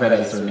entire alphabet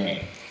as their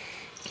name.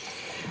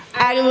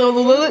 I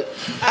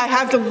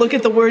have to look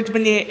at the word to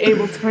be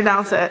able to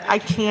pronounce it. I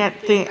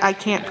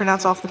can't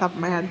pronounce off the top of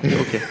my head.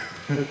 Okay.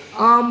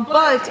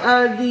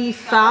 But the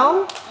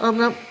foul.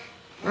 Nope,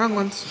 wrong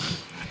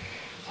ones.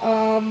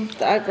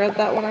 I've read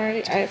that one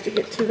already. I have to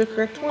get to the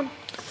correct one.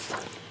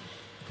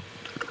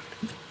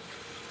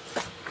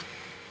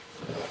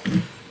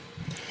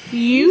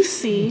 You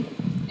see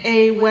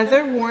a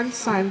weather-worn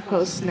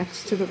signpost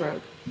next to the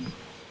road.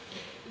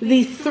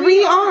 The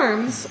 3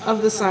 arms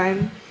of the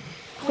sign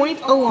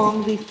point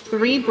along the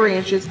 3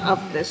 branches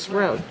of this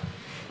road.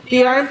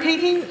 The arm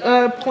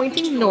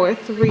pointing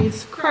north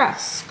reads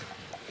Kresk.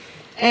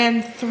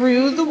 And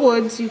through the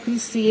woods you can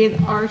see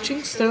an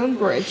arching stone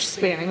bridge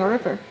spanning a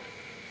river.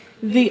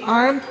 The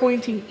arm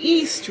pointing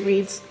east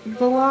reads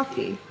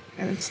Velaki,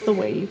 and it's the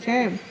way you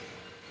came.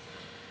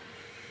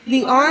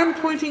 The arm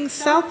pointing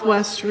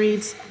southwest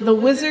reads The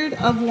Wizard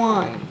of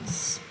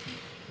Wines.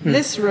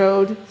 This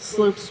road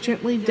slopes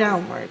gently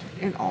downward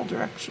in all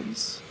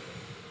directions.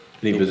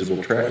 Any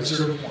visible tracks?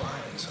 Wizard of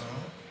Wines, huh?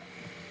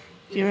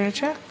 Give it a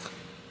check.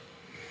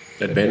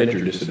 Advantage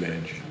or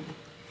disadvantage?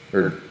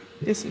 Or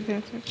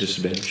Disadvantage.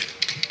 disadvantage?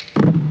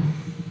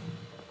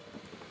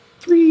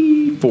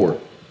 3, 4.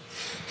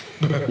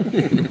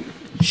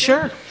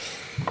 Sure.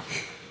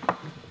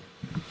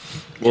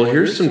 Well,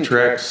 here's some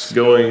tracks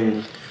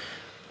going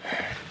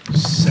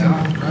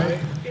South, right?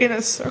 In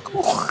a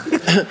circle.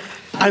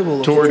 I will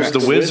look towards at the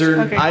tracks. wizard.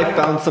 Okay. I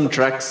found some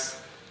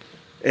tracks,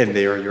 and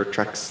they are your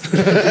tracks.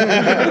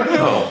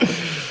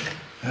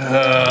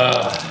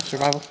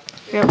 Survival.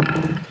 Yep.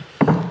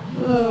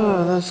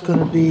 That's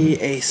gonna be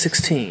a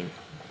 16.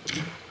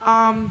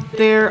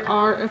 There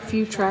are a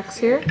few tracks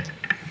here.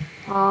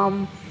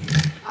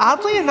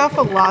 Oddly enough,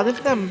 a lot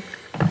of them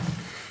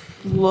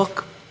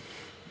look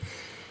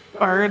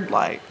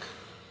bird-like.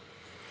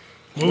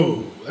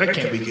 Ooh, that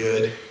can't be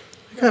good.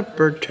 I got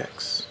bird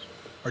tracks.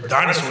 Or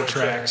dinosaur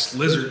tracks,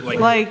 lizard,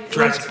 Like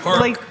Jurassic Park.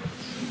 like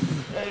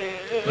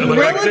They look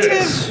like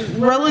this.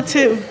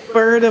 relative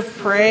bird of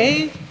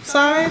prey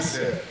size.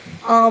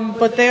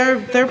 But they're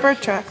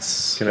bird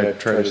tracks. Can I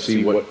try to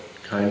see what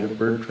kind of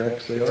bird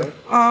tracks they are?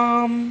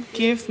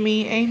 Give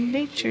me a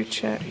nature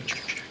check.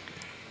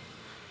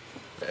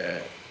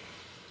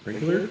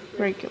 Regular?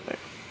 Regular.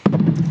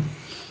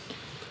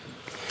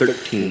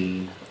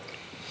 13.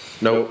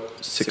 No,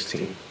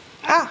 16.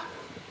 Ah.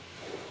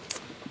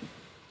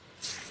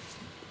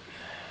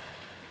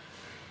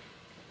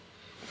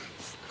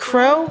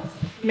 Crow,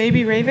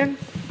 maybe raven.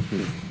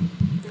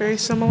 Very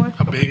similar.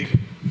 How big?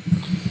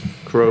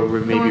 Crow,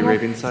 maybe Normal.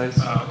 raven size.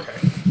 Oh, okay.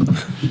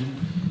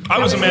 I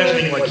was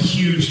imagining like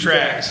huge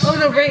tracks. Oh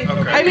no, great.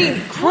 Okay. I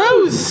mean,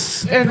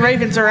 crows and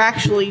ravens are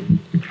actually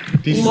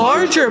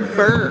larger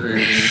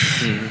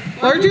birds.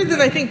 Larger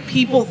than I think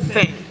people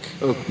think.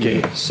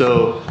 Okay,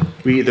 so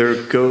we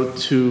either go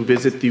to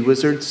visit the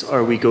wizards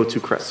or we go to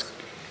Kresk.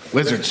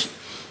 Wizards.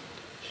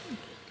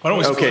 Why don't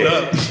we split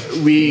up?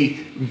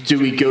 Do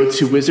we go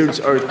to wizards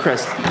or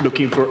Kresk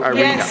looking for Irina?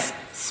 Yes,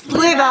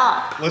 split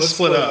up. Let's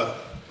split up.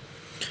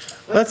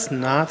 Let's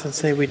not and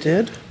say we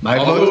did. My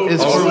vote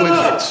is for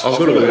wizards. I'll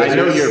go to wizards. I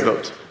know your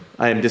vote.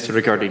 I am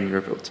disregarding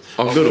your vote.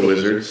 I'll go to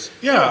wizards.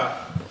 Yeah.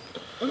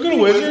 Let's go to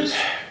wizards.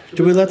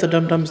 Do we let the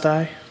dum-dums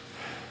die?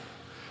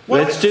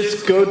 Let's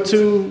just go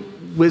to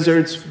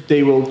wizards.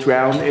 They will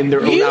drown in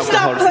their own You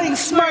alcohol. stop playing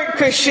smart,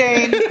 Chris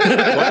Shane.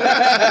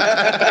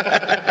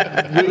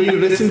 Will you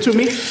listen to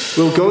me?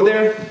 We'll go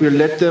there. We'll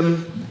let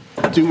them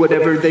do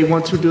whatever they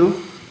want to do.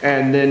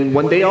 And then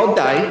when they all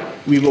die,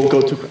 we will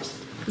go to Kresk.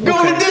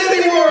 Going to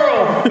Disney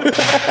World!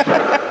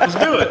 Let's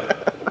do it.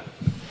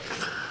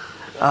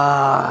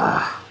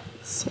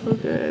 So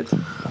good.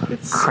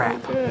 It's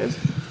Crap. so good.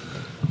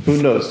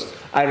 Who knows?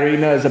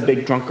 Irina is a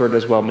big drunkard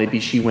as well. Maybe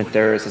she went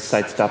there as a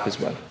side stop as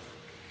well.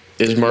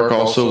 Ismark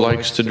also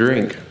likes to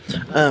drink.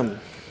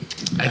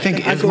 I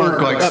think I go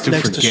Ismark likes up to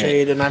next to forget.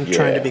 Shade, and I'm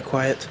trying to Yeah. be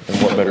quiet.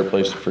 And what better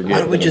place to forget? Why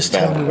don't we than just a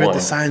tell them bad we read the wine?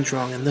 signs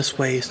wrong, and this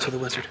way is to the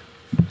wizard?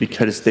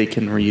 Because they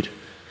can read.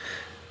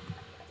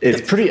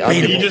 It's pretty You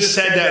ugly. just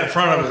said that in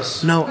front of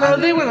us. No, No,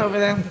 they went over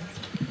there.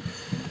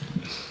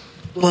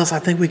 plus I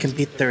think we can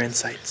beat their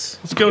insights.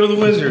 Let's go to the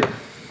wizard.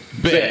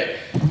 Bet.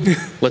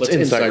 Let's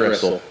inside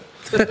wrestle.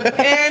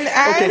 And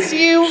as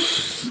you.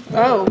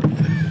 Oh.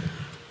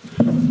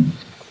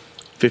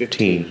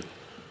 15.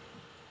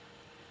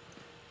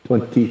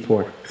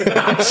 24.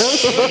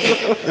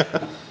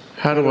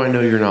 How do I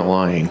know you're not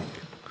lying?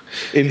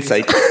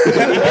 Insight.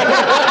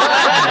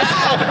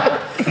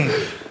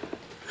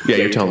 Yeah,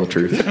 you're telling the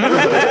truth.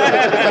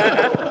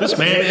 This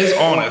man is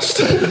honest.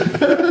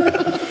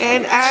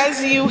 And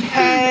as you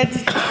head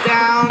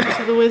down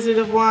to the Wizard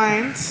of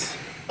Wines,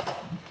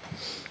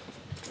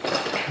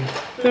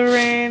 the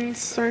rain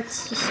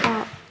starts to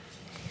stop.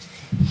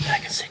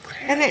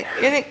 And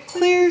it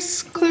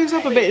clears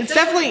up a bit. It's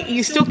definitely,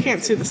 you still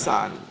can't see the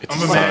sun.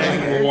 I'm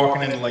imagining we're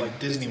walking into like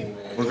Disney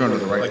World. We're going to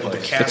the right Like the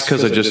place. That's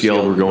because I just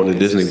yelled we're going to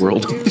Disney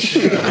World.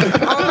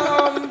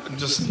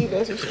 Just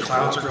the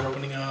clouds are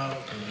opening up.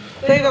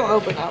 They don't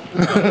open up.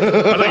 I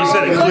thought you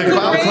said it Look, cleared. the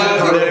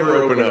rain- Never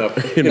open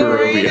up in the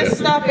rain Barovia. is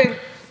stopping.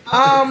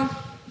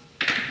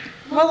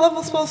 What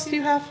level spells do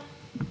you have?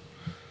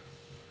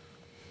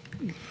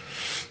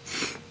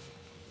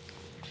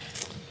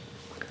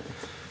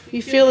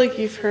 You feel like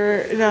you've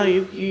heard. No,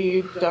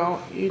 you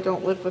don't. You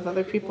don't live with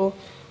other people.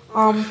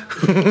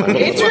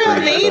 It's real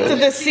neat that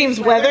this seems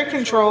weather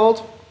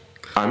controlled.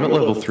 I'm at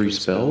level 3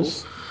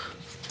 spells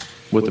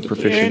with the You're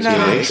proficiency in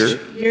not. nature.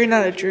 You're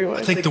not a druid.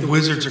 I think the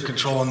wizards are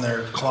controlling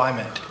their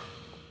climate.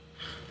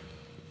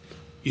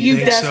 You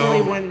think definitely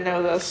so? wouldn't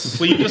know this.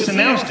 Well, you just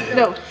announced it.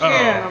 No, Oh.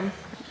 him.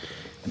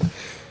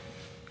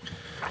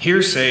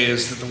 Hearsay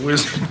is that the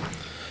wizard.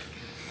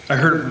 I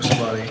heard it from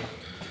somebody.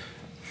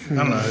 I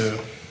don't know who.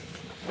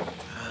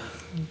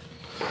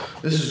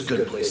 This is a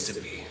good place to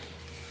be.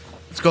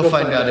 Let's go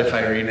find out if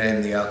Irina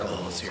and the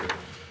alcohol is here.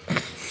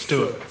 Let's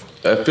do it.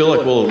 I feel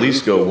like we'll at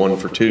least go 1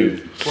 for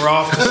 2. We're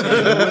off to see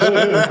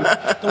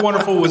the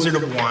wonderful Wizard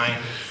of Wine.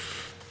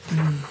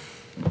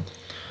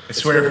 I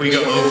swear if we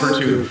go over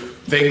to,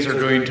 things are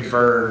going to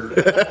burn.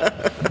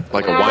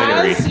 Like a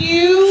As winery.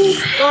 you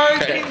are,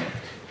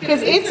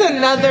 because it's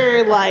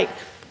another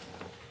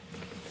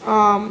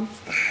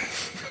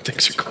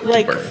Things are going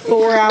like to burn.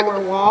 4-hour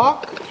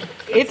walk.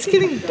 It's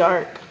getting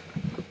dark.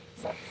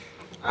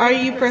 Are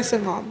you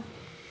pressing on?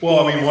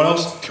 Well, I mean, what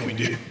else can we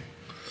do?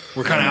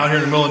 We're kind of out here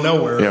in the middle of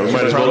nowhere. Yeah, we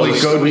might as well Probably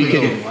just go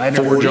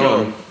to forge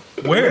on.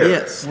 Where?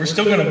 Yes. We're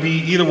still going to be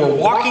either we're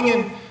walking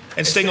in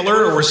and staying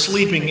alert, or we're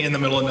sleeping in the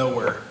middle of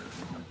nowhere.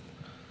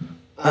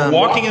 We're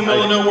walking in the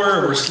middle of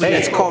nowhere, or we're sleeping.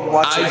 It's called I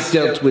watches.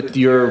 dealt with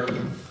your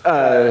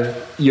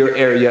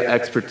area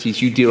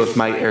expertise. You deal with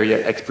my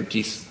area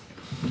expertise.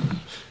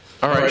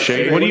 All right,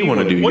 Shane, what do you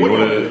want to do? You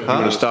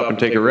want to stop and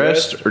take a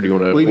rest, or do you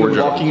want to We've been forge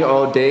on? walking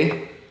all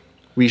day.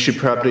 We should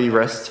probably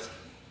rest.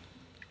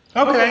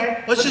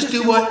 Okay, let's just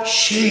do what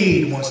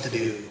Shade wants to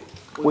do.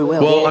 We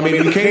will. Well, I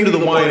mean, we came to the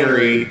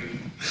winery.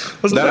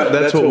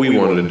 That's what we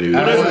wanted to do.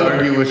 I don't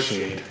argue with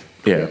Shade,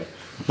 Yeah,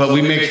 but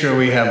we make sure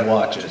we have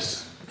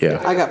watches.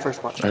 yeah. I got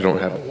first watch. I don't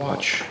have a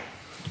watch.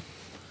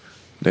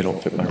 They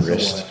don't fit my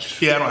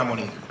wrist. Yeah, I don't have one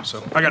either.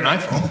 So I got an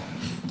iPhone.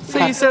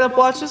 So you set up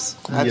watches?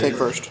 I take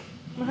first.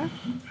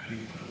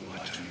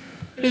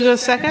 You go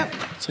second?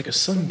 It's like a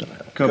sundial.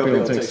 Copy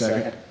will take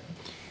second.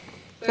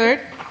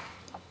 Third?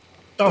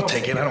 I'll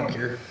take it. I don't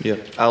care. Yeah,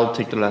 I'll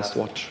take the last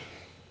watch.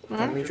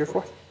 I need your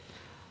fourth.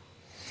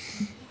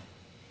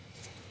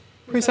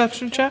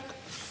 Perception check.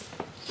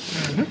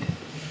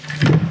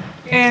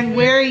 And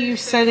where are you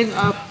setting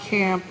up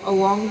camp?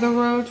 Along the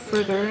road,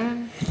 further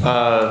in?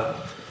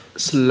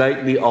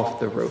 Slightly off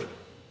the road.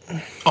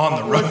 On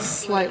the road.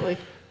 Slightly.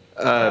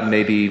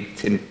 Maybe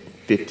 10,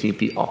 15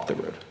 feet off the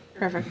road.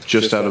 Perfect.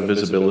 Just out of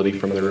visibility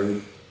from the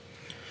room.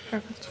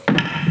 Perfect.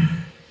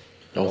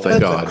 Oh, thank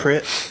That's God. a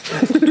crit.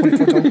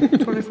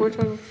 24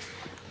 total.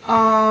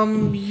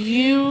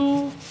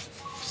 You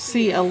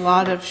see a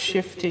lot of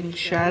shifting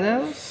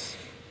shadows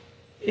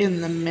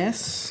in the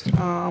mist.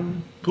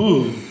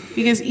 Ooh.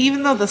 Because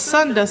even though the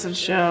sun doesn't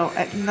show,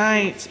 at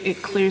night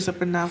it clears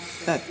up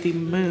enough that the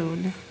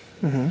moon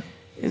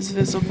is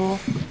visible.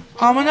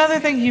 Another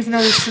thing you've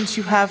noticed since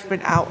you have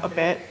been out a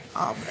bit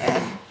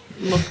and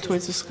looked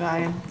towards the sky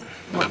and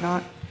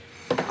whatnot,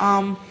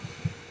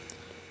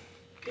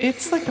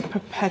 it's like a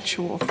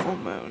perpetual full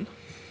moon.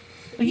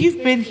 Like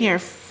you've been here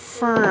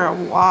for a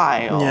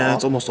while. Yeah,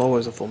 it's almost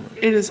always a full moon.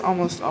 It is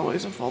almost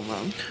always a full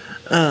moon.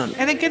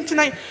 And again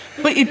tonight,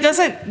 but it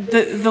doesn't,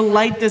 the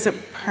light doesn't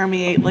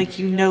permeate like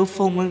you know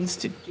full moons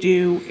to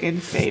do in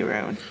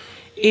Faerun.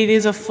 It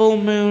is a full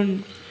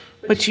moon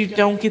but you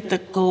don't get the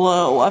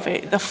glow of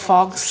it. The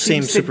fog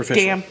seems to superficial.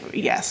 damper.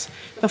 Yes,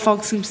 the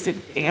fog seems to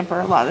damper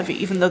a lot of it,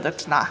 even though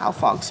that's not how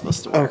fog's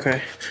supposed to work.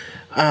 Okay.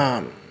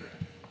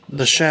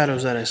 The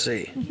shadows that I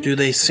see, do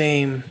they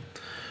seem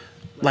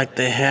like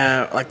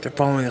they're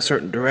following a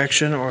certain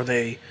direction, or are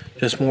they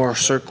just more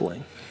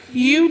circling?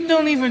 You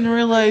don't even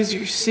realize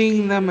you're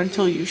seeing them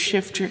until you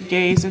shift your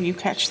gaze and you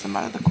catch them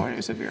out of the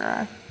corners of your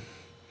eye.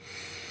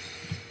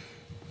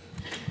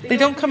 They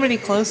don't come any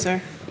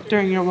closer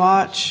during your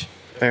watch.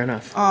 Fair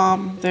enough.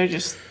 They're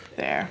just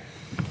there.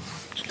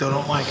 Still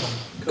don't like them.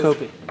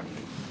 Kobe.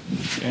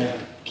 Yeah.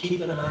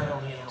 Keep an eye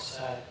on the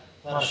outside.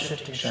 A lot of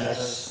shifting shadows.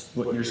 That's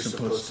what you're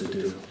supposed to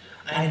do.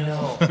 I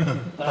know,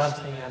 but I'm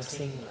telling you, I'm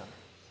seeing them.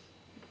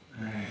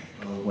 Alright.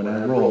 Well, when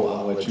I roll,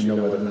 I'll let you know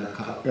whether or not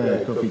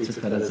Kofi took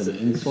that as an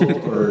insult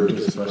or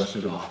just brushed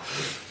it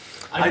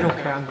off. I don't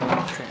care. I'm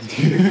going to trans.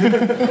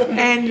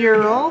 And your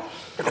roll?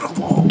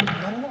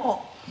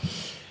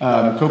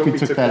 Kofi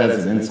took that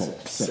as an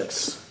insult.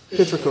 6.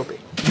 Good for Kobe.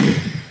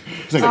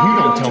 He's like, you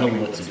don't tell me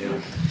what to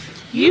do.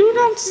 You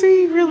don't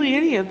see really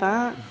any of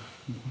that.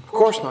 Of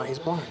course not. He's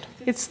blind.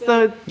 It's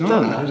the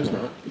No, he's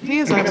not. he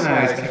is I got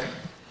my eyes back.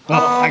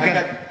 Well, I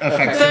got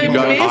effects. the You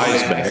got mist,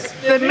 eyes back.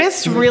 The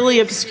mist really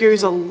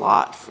obscures a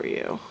lot for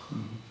you.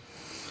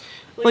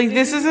 Like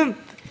this isn't.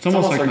 It's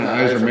almost like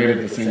my eyes are made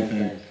of the same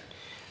thing.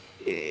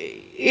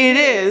 It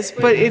is,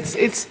 but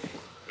this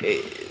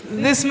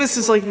mist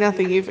is like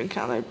nothing you've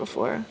encountered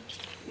before,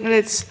 and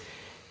it's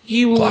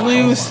you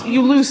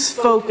lose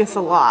focus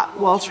a lot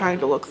while trying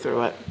to look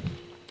through it.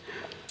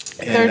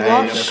 Third And I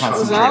watch am as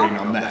concentrating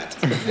well. on that.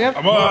 Yep.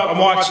 I'm up. I'm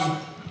watching.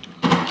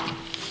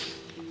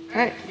 All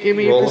right, give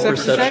me your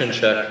perception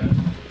check.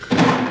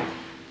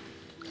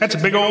 That's a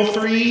big old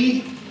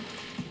 3.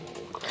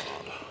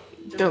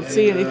 Don't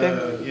see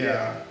anything.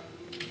 Yeah.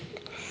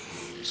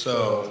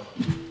 So.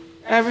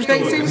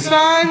 Everything seems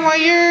fine while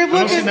you're I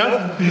don't see looking.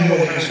 nothing.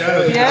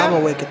 I'm Yeah.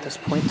 awake at this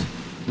point.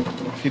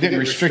 If you didn't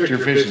restrict your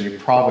vision, you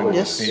probably would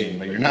have Yes. seen,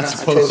 but you're not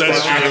supposed to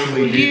That's true.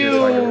 actually do this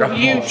while you're gone.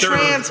 You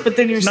trance, but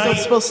then you're still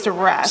Night supposed to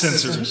rest.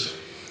 Sensors.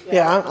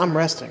 Yeah, I'm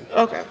resting.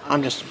 Okay.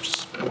 I'm just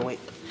awake.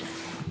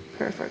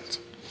 Perfect.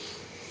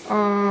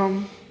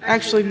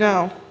 Actually,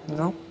 no.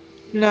 No?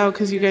 No,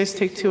 because you guys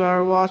take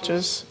 2-hour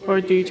watches.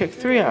 Or do you take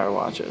 3-hour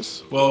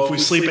watches? Well, if we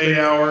sleep 8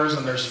 hours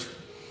and there's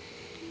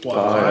what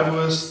 5 of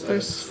us,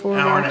 There's 4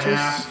 hour and a watches.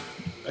 half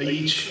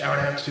each, hour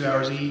and a half to 2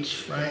 hours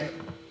each, right?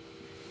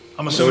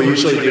 I'm So assuming we we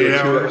usually sleep do 8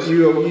 hours.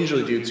 you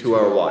usually do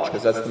 2-hour watch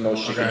because that's the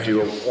most you can Okay.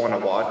 do on a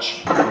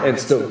watch and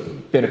still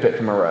benefit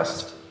from a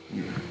rest.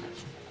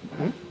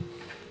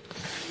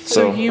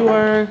 So you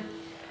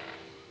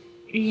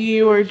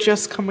are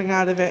just coming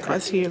out of it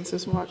as he ends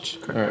his watch.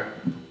 Alright.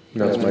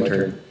 Now it's my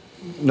turn.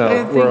 No,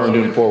 I we're only think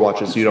doing you- 4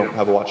 watches. You don't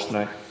have a watch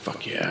tonight.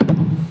 Fuck yeah.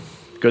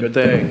 Good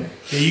thing.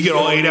 Yeah, you get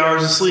all 8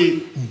 hours of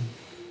sleep.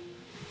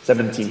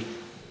 17.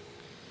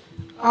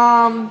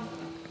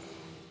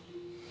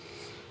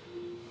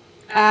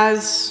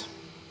 As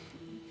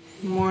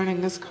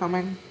morning is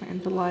coming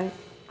into light,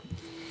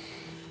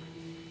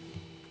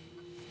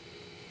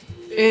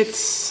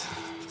 it's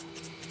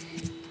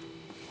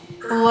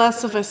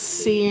less of a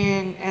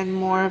seeing and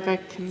more of a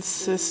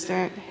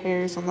consistent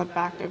hairs on the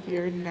back of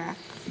your neck.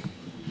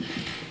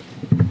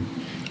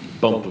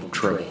 Bump of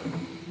trouble.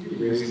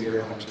 It's He's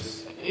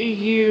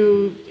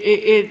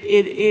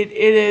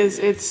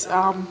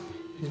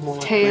more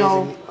like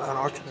Tail. raising an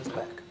arch on his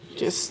back.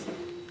 just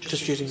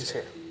Using his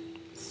hair.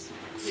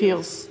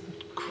 feels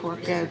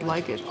crooked,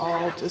 like it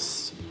all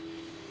just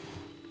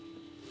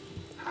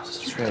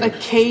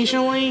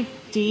occasionally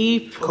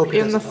deep Kobe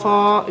in the doesn't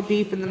fog,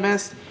 deep in the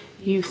mist,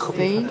 you Kobe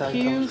think had that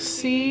you intelligence.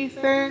 see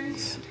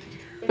things,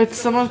 but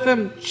some of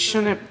them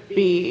shouldn't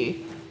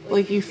be.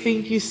 Like you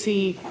think you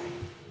see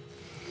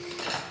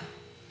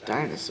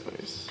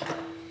dinosaurs,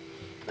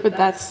 but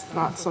that's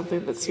not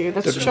something that's here.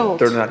 That's Jolt.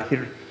 They're not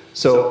here.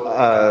 So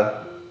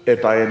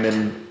if I am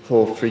in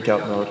full freak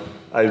out mode,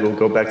 I will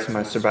go back to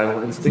my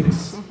survival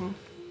instincts.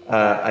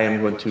 I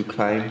am going to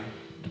climb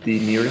the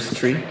nearest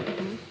tree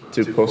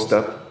to post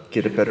up,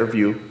 get a better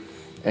view,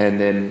 and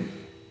then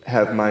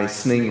have my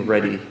sling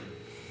ready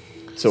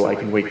so I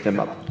can wake them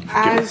up.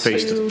 As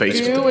face to you face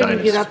with do, the when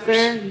you get up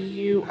dinosaurs. there,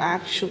 you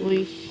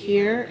actually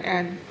hear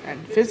and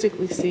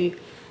physically see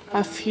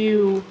a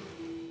few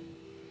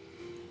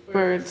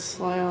birds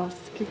fly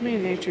off. Give me a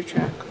nature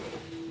check.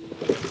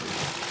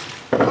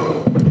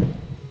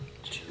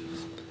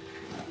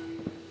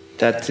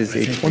 That is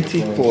a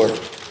 24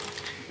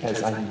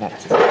 as I met.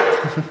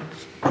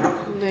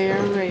 They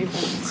are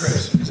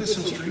ravens. Is this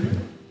in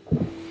streaming?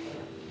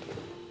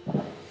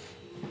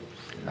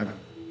 I've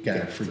got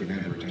a freaking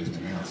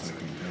advertisement now, so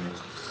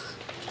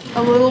I can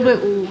A little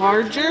bit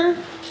larger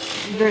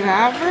than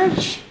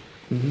average,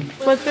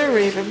 but they're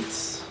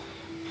ravens.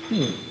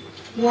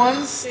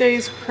 One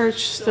stays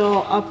perched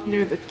still up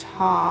near the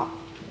top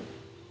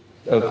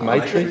Of my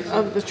tree?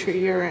 of the tree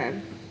you're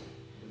in.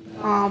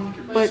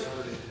 But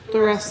the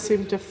rest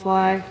seem to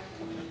fly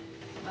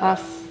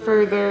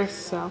further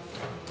south.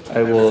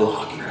 I will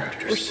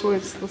Which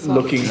towards the south.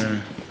 looking.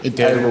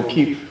 I will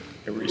keep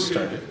It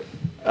restarted.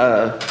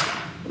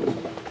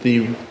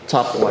 the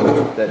top one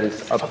that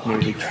is up near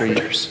the tree.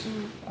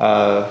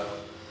 I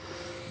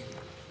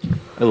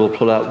will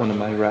pull out one of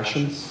my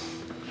rations.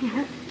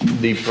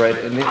 The bread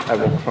in it, I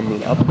will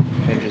crumble up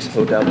and just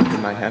hold out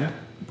in my hand.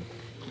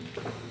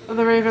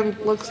 The raven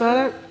looks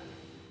at it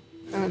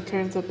and it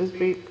turns up his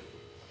beak.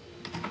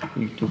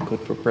 You too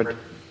good for bread.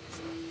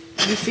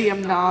 You see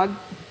him nod.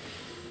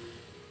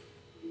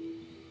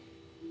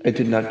 I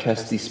did not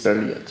cast the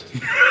spell yet.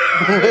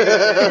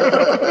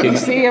 You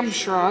see him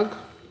shrug.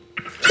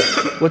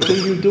 What are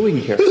you doing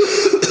here?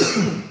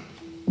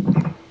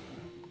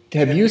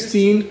 Have you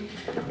seen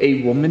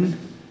a woman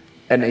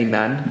and a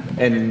man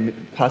and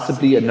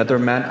possibly another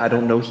man? I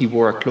don't know. He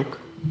wore a cloak.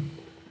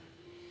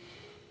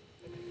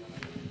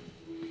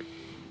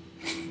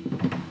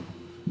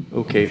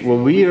 Okay, well,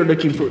 we are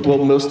looking for, well,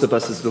 most of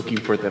us is looking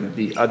for them.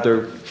 The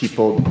other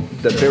people,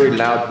 the very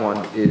loud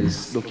one,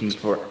 is looking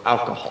for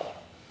alcohol.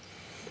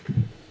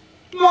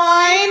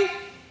 Wine!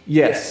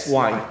 Yes,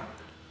 wine.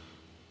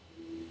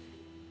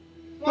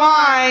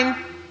 Wine!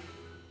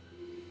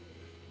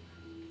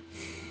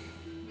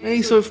 And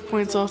he sort of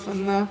points off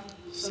in the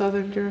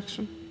southern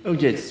direction. Oh,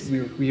 yes,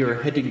 we are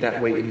heading that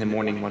way in the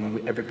morning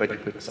when everybody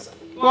wakes up.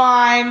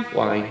 Wine!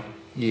 Wine,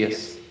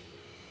 yes.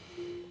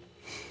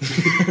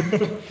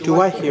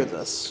 Do I hear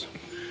this?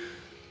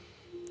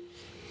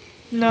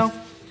 No,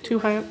 too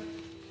high up.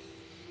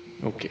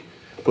 Okay.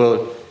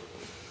 Well,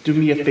 do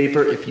me a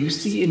favor. If you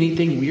see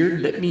anything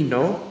weird, let me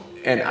know.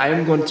 And I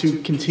am going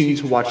to continue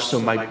to watch so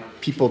my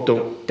people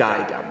don't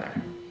die down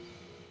there.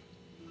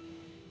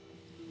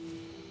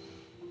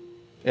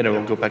 And I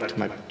will go back to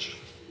my bench.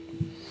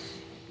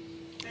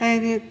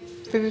 And it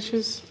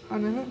finishes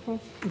uneventful.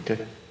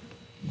 Okay.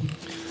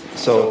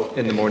 So,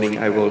 in the morning,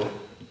 I will,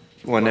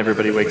 when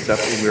everybody wakes up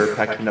and we're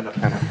packing up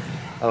camp,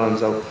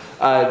 Alonso,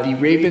 the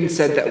raven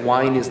said that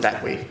wine is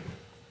that way.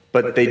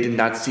 But they did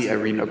not see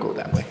Irina go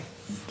that way.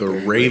 The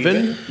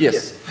raven?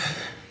 Yes.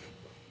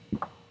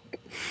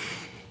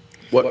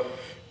 What?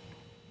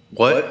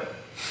 What?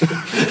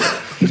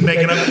 He's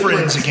making up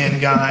friends again,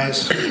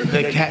 guys.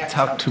 The cat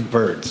talked to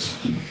birds.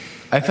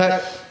 I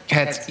thought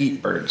cats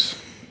eat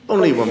birds.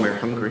 Only when we're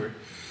hungry.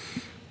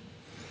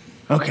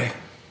 Okay.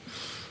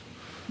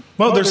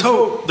 Well, there's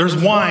hope. There's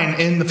wine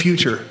in the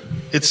future.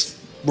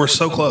 We're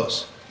so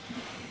close.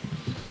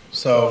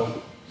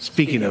 So,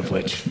 Speaking of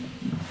which,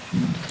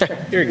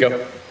 Here you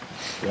go.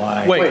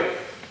 why? Wait.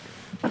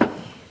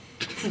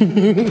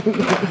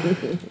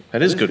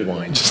 That is good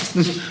wine.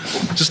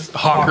 just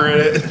hawker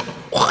it.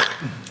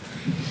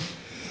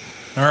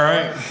 All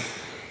right.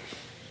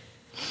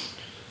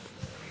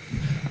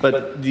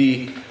 But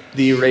the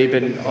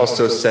raven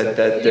also said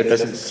that there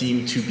doesn't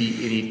seem to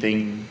be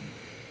anything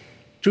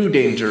too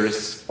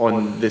dangerous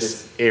on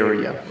this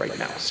area right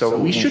now. So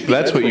we should.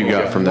 That's what you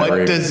got from that What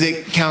raven. does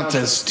it count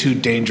as too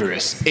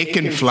dangerous? It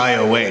can fly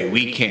away.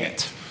 We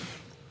can't.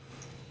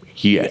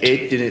 Yet.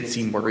 It didn't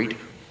seem worried.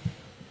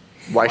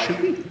 Why should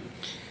we?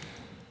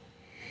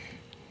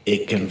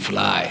 It can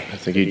fly. I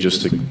think he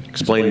just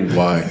explained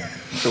why.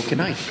 So can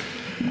I.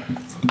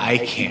 I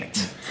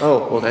can't.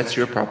 Oh, well, that's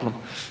your problem.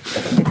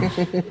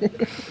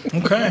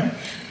 Okay.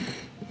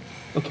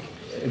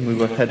 And we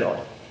will head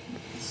on.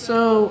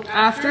 So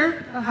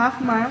after a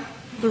half mile,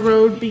 the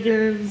road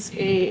becomes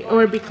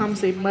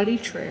a muddy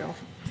trail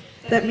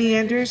that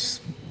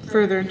meanders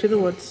further into the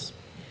woods,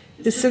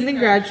 descending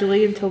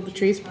gradually until the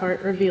trees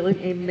part, revealing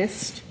a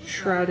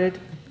mist-shrouded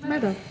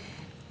meadow.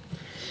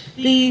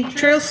 The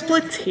trail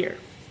splits here.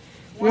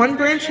 One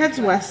branch heads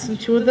west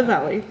into the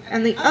valley,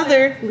 and the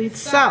other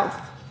leads south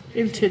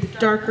into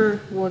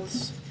darker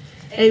woods.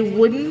 A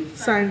wooden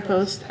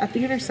signpost at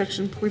the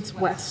intersection points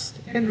west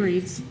and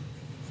reads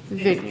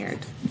Vineyard.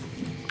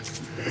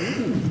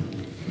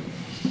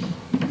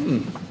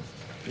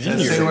 Does that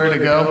say where to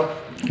go?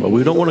 Well,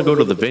 we don't want to go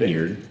to the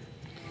vineyard.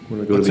 We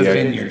want to go What's to a the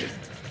vineyard?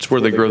 It's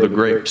where they grow the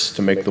grapes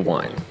to make the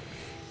wine.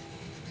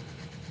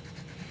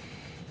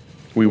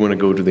 We want to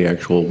go to the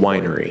actual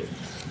winery.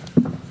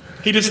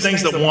 He just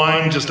thinks that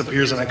wine just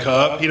appears in a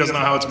cup. He doesn't know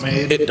how it's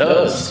made. It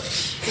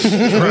does.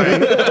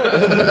 Right.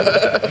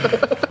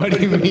 What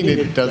do you mean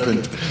it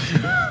doesn't?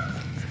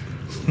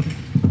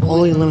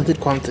 Only limited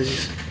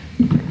quantities.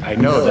 I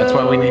know. That's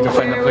why we need to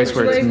find a place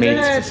where it's made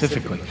Good.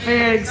 specifically.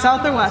 And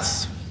south or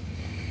west?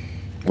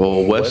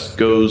 Well, west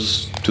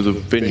goes to the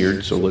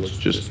vineyard, so let's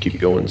just keep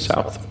going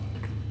south.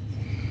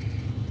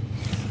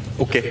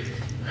 Okay.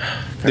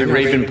 The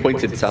raven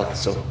pointed south,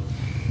 so.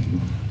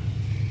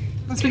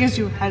 That's because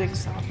you were heading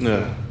south.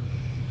 No.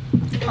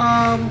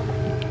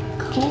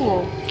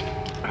 Cool.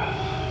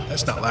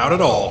 That's not loud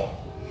at all.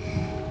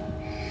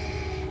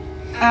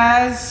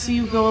 As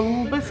you go a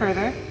little bit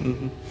further,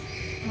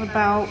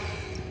 about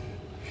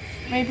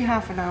maybe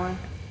half an hour,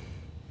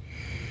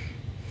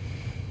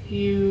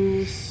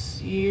 you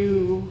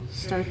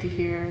start to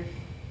hear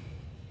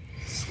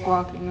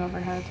squawking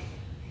overhead,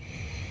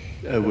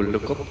 I will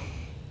look up.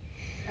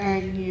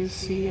 and you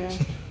see a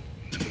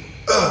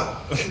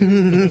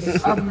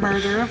a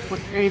murder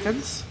with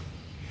ravens.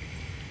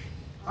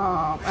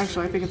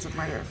 Actually, I think it's a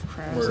murder of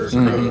crows.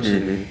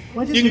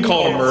 What is You can it?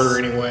 call it a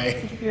murder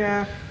anyway.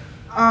 Yeah.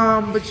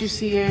 But you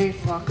see a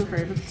flock of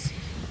ravens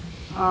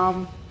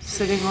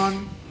sitting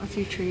on a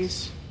few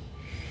trees.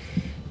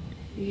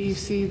 You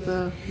see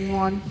the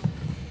one.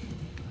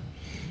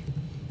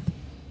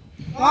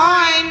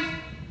 Line!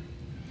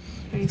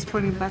 And he's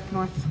pointing back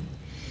north.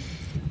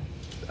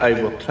 I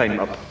will climb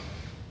up.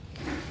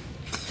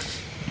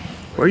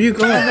 Where are you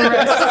going?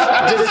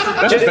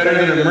 That's better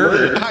than a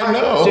murder. I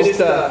know.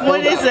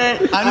 What is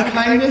it?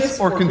 Unkindness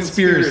or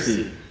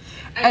conspiracy?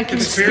 A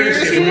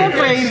conspiracy of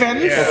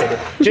ravens.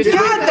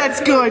 God, that's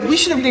good. We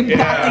should have named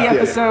that the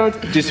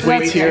episode. Just wait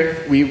That's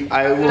here.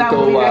 I will That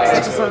will be go.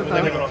 next episode,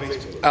 though.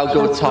 I'll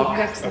go That's talk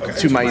next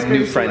to my new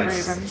conspiracy of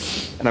friends,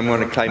 ravens. and I'm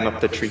going to climb up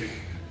the tree.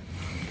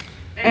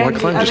 And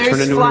climb? the Just turn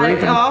others into a fly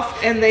raven?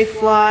 off, and they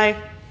fly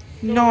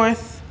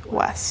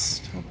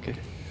northwest. Okay.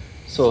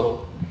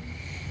 So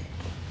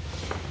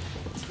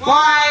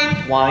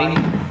Flying.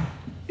 wine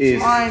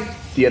is Wine.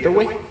 the other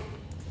way.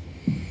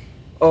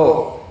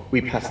 Oh,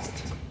 we passed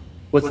it.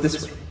 What's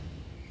this way?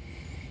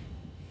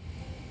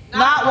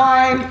 Not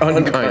wine.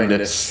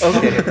 Unkindness.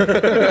 Okay.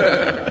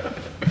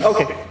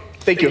 Okay.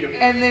 Thank you.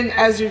 And then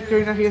as you're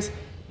going up,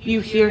 you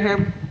hear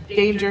him.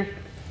 Danger.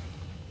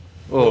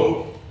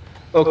 Oh.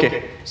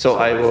 Okay. So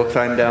I will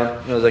climb down.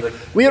 And I was like,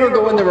 we are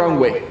going the wrong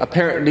way.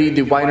 Apparently,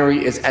 the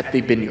winery is at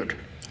the vineyard.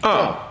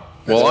 Oh,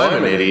 well,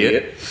 I'm an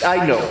idiot.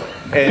 I know.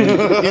 And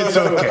It's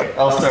okay.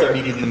 I'll start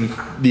leading them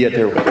the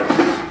other way.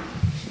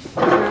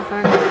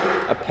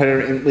 Perfect.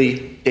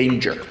 Apparently,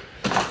 danger.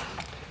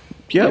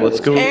 Yeah, let's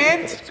go.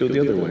 And Let's go the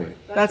other way.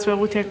 that's where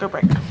we'll take our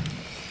break.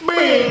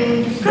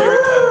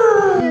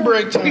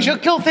 Break time. We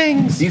should kill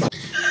things.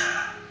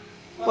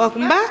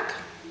 Welcome back.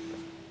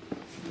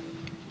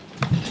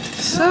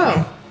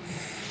 So,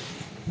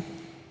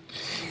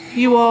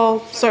 you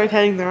all started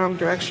heading the wrong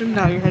direction.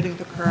 Now you're heading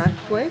the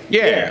correct way.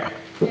 Yeah.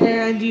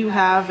 And you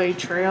have a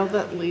trail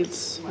that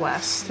leads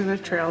west and a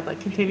trail that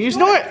continues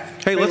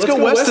north. Hey, let's go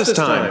west this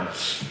time.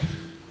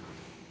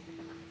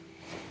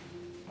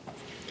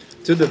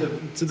 To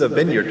the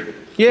vineyard.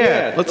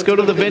 Yeah, let's go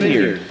to the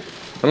vineyard.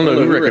 I don't know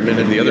who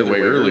recommended the other way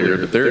earlier,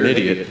 but they're an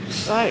idiot.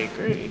 I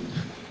agree.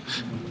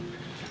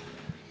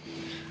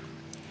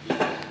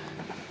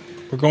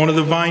 We're going to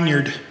the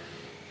vineyard.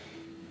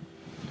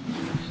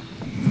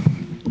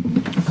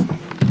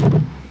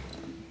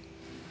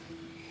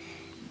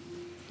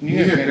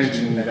 You had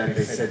mentioned that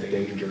they said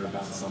danger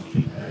about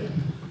something, right?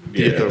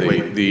 Yeah, the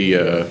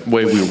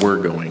way we were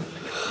going.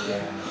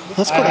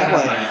 Let's go that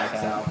way.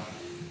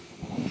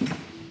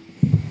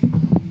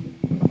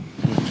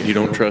 You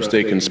don't trust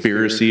a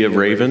conspiracy of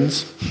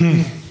ravens?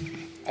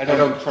 I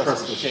don't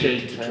trust the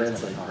shade to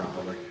translate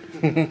properly.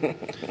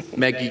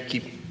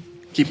 Maggie,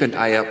 keep an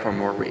eye out for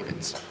more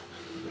ravens.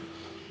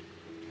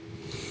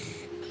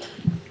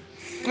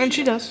 And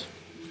she does.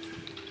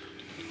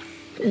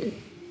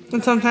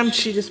 And sometimes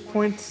she just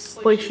points,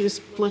 like she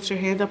just lifts her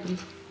hand up and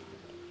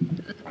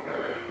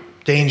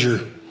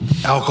Danger.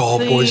 Alcohol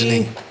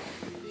poisoning.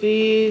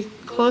 the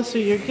closer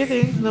you're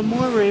getting, the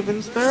more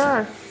ravens there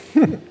are.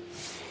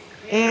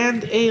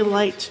 And a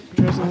light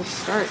drizzle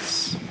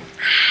starts.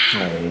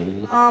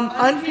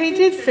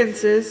 Unpainted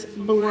fences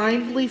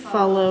blindly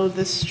follow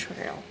this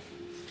trail,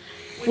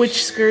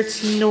 which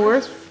skirts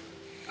north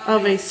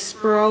of a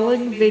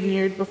sprawling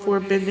vineyard before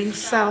bending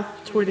south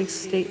toward a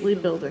stately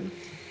building.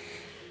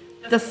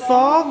 The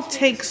fog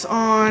takes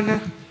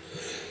on.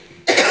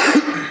 There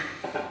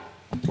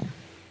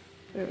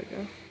we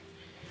go.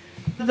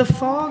 The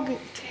fog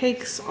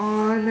takes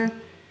on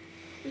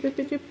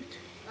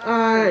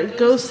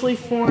ghostly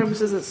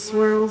forms as it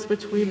swirls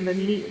between the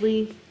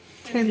neatly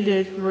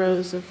tended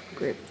rows of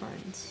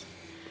grapevines.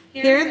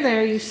 Here and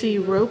there you see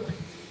rope-handled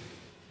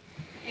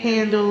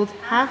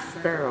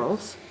half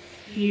barrels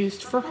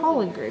used for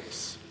hauling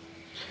grapes.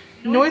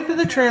 North of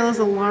the trail is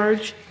a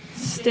large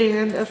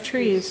stand of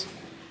trees.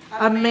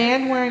 A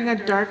man wearing a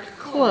dark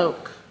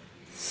cloak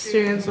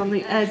stands on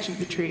the edge of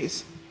the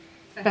trees,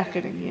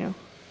 beckoning you.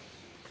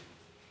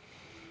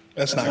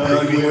 That's not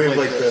creepy. Wave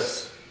like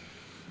this.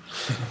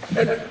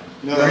 Where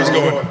he's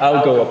going.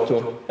 I'll go up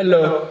to him.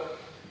 Hello.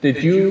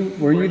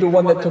 Were you the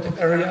one that took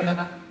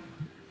Ariana?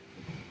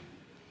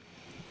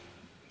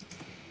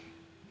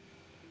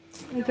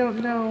 I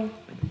don't know.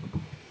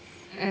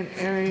 And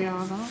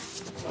Ariana.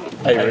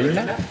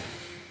 Irina?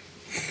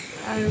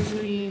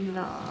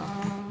 Irina.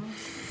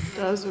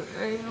 Doesn't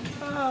ring a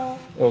bell.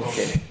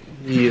 Okay.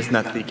 He is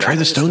not the guy. Try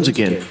the stones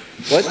again.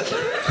 What?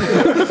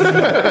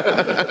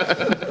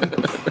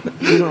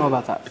 You don't know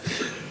about that.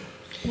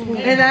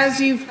 And as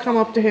you've come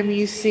up to him,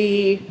 you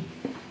see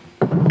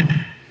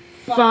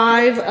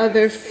 5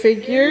 other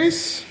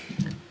figures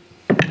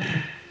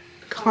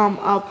come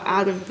up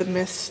out of the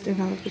mist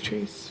and out of the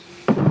trees.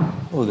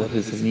 Oh, that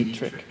is a neat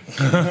trick.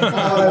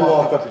 I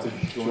walk up to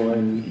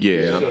join.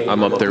 Yeah,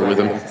 I'm up there with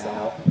him.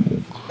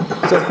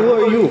 So who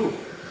are you?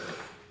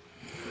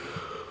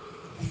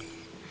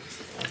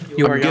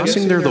 You are I'm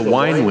guessing they're the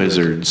wine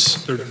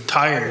wizards. They're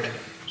tired.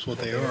 That's what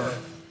they are.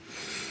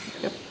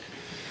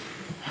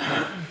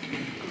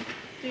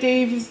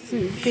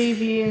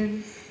 Davy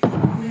and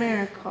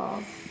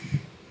Marikov.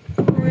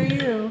 Who are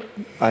you?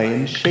 I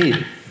am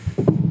Shade.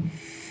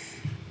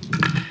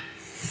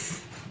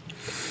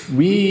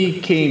 We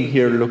came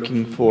here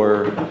looking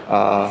for,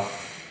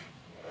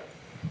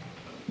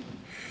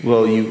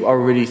 well, you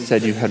already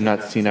said you have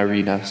not seen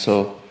Irina,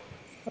 so,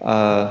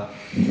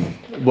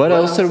 what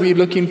else are we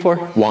looking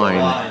for?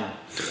 Wine.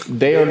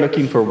 They are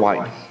looking for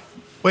wine.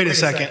 Wait a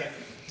second.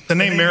 The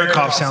name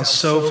Marikov sounds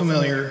so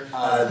familiar.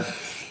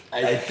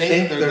 I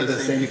think they're the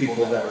same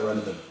people that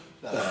run the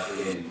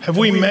inn. Have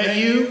we met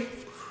you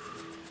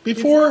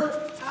before?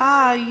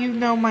 Ah, you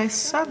know my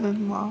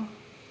son-in-law.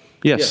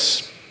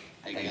 Yes.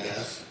 I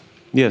guess.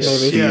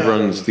 Yes, he Yeah.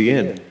 runs the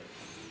inn.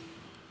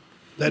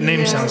 That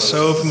name sounds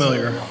so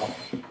familiar.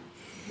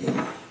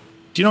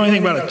 Do you know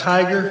anything about a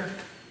tiger?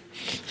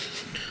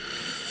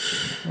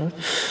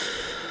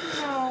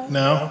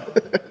 No?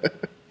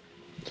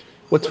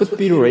 What's with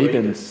the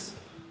ravens?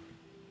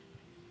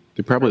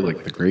 They probably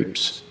like the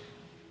grapes.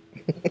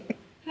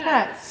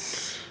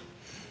 Pets.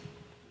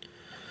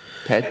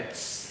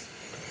 Pets?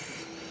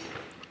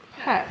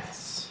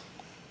 Pets.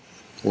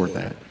 Or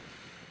that.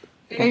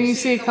 And you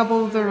see a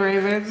couple of the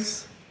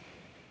ravens.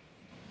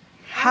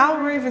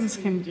 How ravens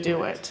can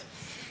do it,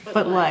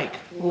 but like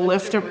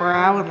lift a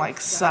brow and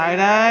like side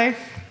eye.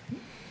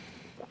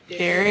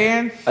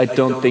 Darian, I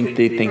don't think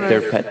they think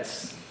they're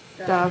pets.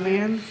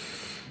 Davian.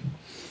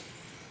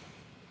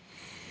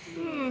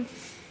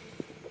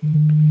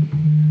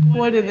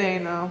 What do they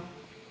know?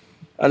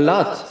 A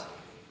lot.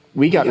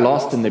 We got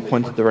lost and they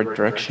pointed the right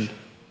direction.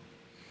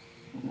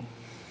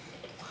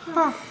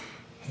 Huh.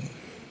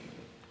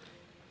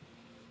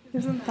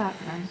 Isn't that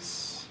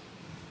nice?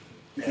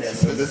 Yeah,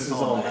 so this is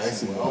all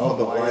nice and well,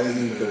 but why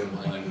isn't the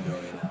wine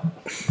going out?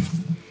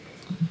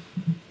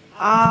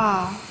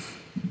 Ah.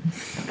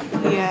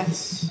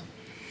 Yes.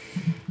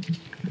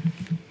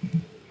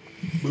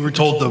 We were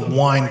told the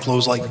wine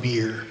flows like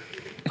beer.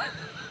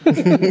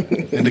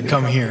 And to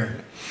come here.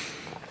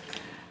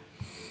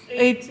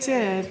 It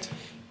did.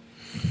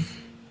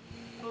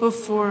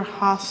 Before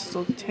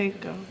hostile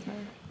takeover.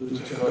 Who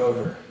took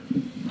over?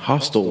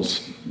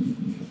 Hostels.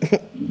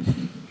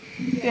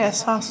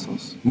 Yes,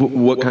 hostels.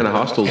 What kind of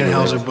hostels? were they?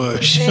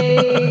 Anheuser-Busch.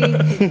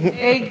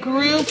 A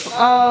group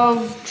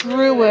of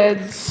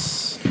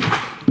druids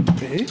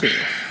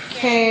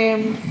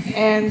came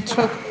and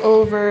took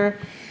over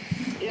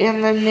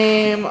in the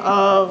name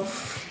of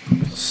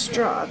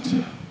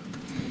Strahd.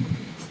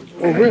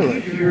 Oh,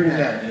 really? Hearing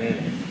that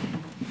name.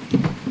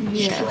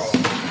 Yes.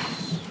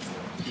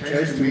 He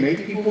tries to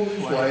make people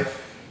his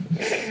wife,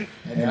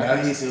 and now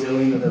he's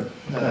stealing the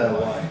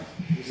wine.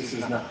 This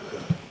is not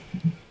good.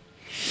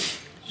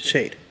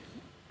 Shade.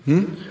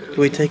 Do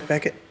we take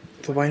back at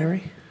the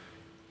winery?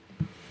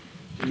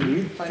 Can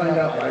we find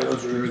out why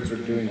those druids are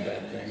doing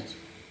bad things?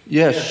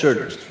 Yeah,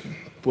 sure.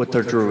 What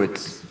are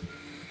druids?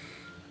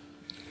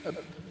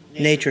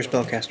 Nature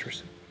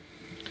spellcasters.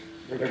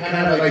 They're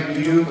kind of like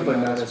you, but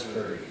not as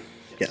furry.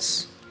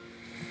 Yes.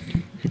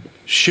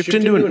 Shift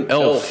into an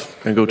elf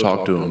and go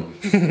talk to him.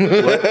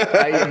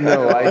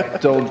 I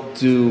don't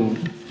do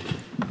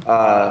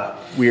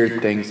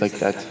weird things like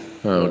that.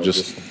 Oh,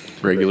 just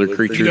regular He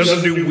creatures.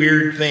 doesn't do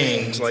weird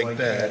things like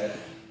that.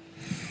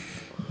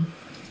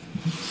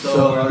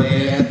 So are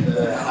they at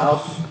the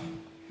house?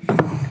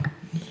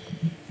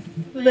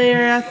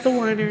 They're at the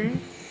winery.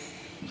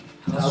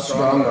 How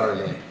strong are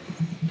they?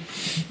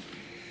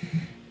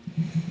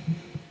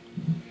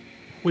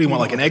 What do you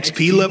want, like an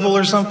XP level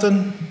or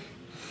something?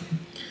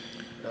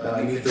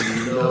 I need to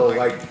know,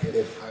 like,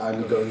 if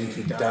I'm going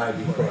to die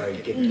before I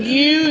get there.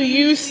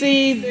 You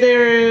see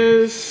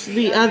there's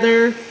the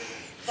other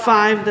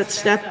 5 that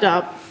stepped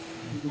up.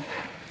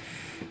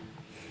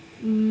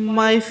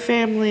 My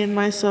family and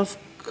myself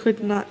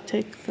could not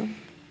take them.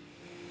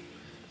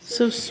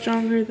 So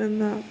stronger than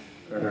that.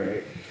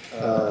 Alright.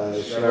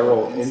 Should I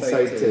roll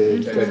insight to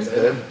judge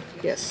them?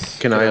 Yes.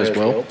 Can I as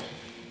well?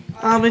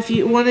 If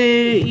you want to,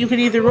 you can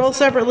either roll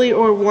separately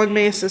or one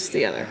may assist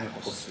the other.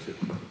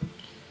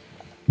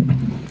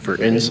 For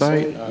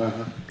insight, I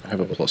have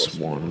a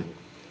 +1.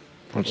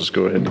 I'll just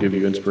go ahead and give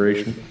you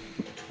inspiration.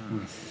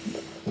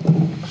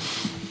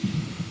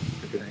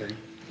 Good thing.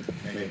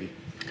 Maybe.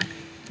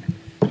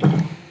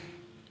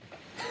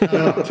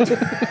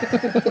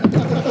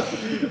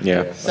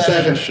 Yeah.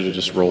 7. Should have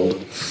just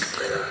rolled.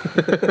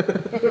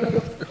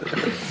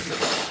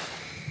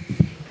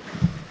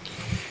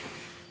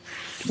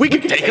 We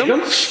can take him.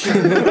 Really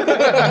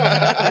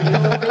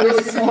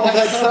small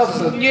that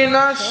substance. You're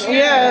not,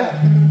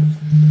 yeah.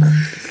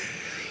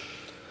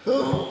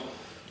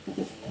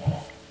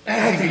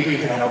 I think we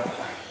can help.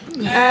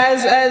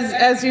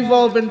 As you've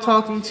all been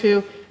talking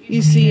to,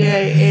 you see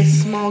a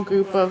small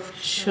group of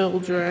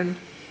children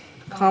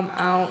come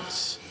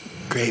out.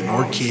 Great,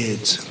 more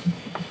kids.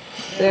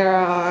 There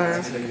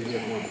are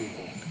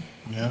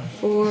Yeah.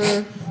 4,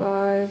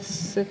 5,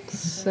 6,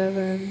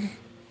 7,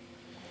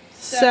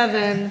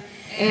 7,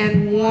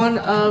 and one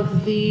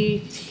of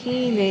the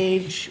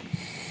teenagers,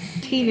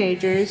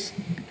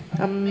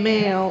 a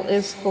male,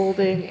 is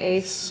holding a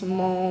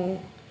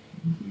small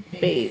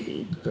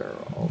baby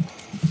girl.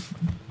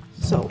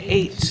 So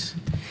 8.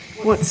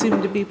 What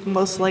seemed to be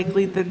most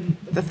likely the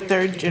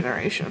third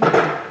generation.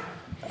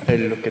 I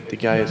look at the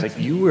guy, I was like,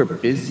 you were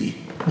busy.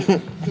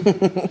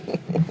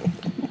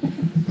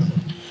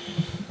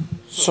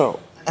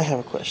 So, I have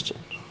a question.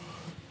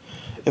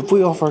 If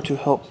we offer to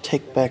help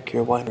take back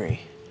your winery,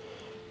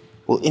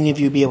 will any of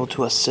you be able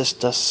to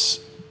assist us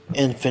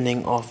in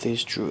fending off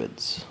these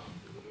druids?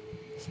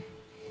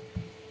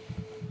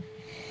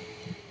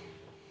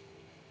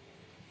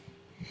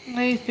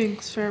 He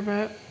thinks for a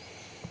bit.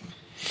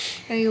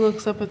 And he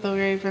looks up at the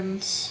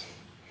ravens.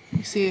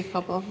 You see a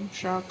couple of them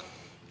shrug.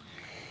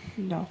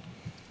 No.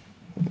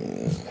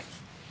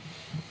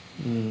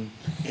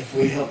 If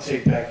we help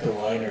take back the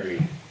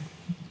winery,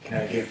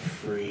 can I get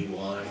free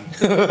wine?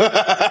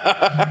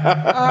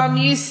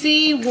 You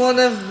see one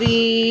of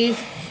the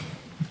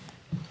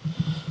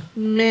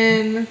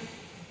men,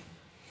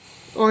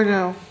 or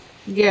no,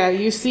 yeah,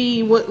 you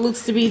see what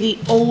looks to be the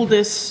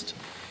oldest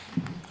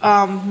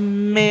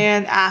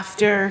man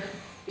after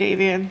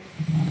Davian,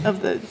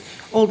 of the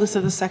oldest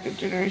of the second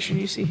generation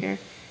you see here.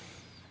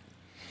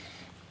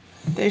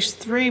 There's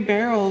 3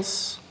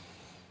 barrels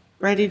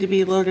ready to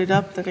be loaded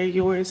up that are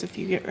yours if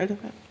you get rid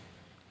of it.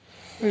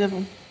 Rid of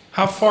them.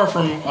 How far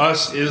from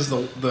us is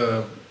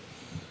the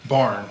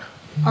barn?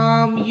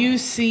 You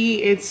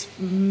see it's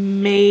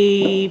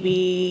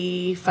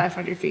maybe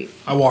 500 feet.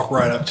 I walk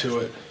right up to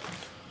it.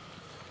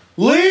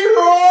 Leroy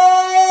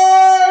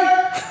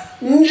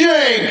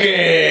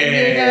Jenkins!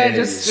 You're gonna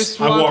just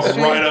I walk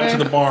straight right up to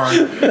the barn.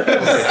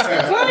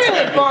 It's not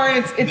really a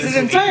barn, it's an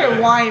entire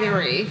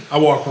winery. I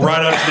walk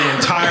right up to the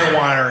entire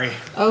winery.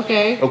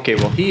 Okay. Okay,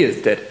 well, he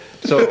is dead.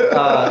 So,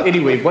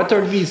 anyway, what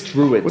are these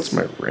druids? What's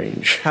my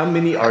range? How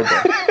many are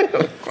there?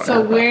 So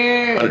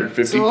where?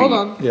 150 so hold feet.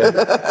 on.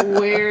 Yeah.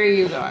 Where are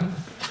you going?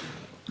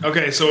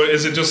 Okay, so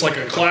is it just like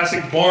a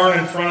classic barn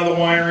in front of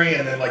the winery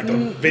and then like the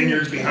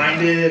vineyards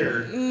behind it,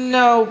 or?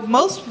 No,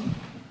 most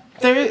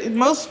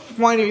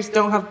wineries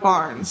don't have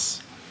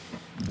barns.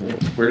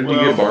 Where did you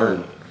get a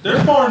barn?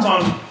 There's barns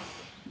on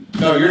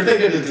No, you're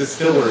thinking of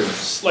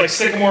distilleries. like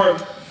Sycamore.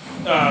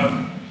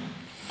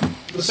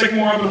 The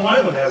Sycamore up in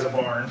Wyland has a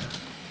barn.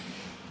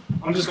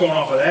 I'm just going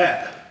off of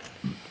that.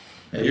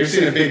 And you're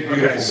seeing a big,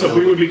 beautiful Okay, so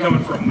we would be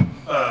coming from.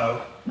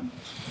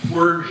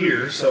 We're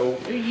here, so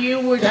You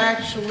would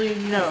actually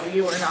no,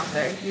 you are not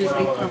there. You'd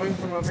be coming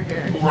from over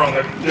here. we're on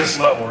this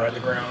level, right? The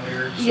ground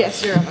here.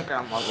 Yes, you're on the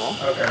ground level.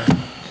 Okay.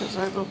 Because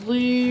I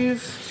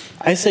believe.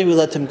 I say we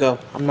let him go.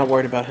 I'm not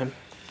worried about him.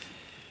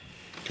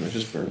 Can I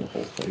just burn the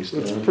whole place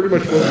down? That's pretty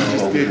much what we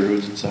just All the did.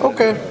 druids inside.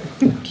 Okay.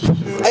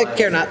 I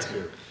care not.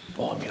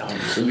 Well, I mean,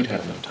 obviously we'd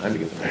have enough time to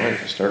get the wine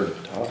if we started at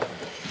the top.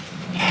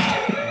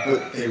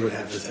 But they would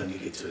have the time to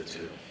get to it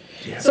too.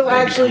 So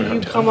actually,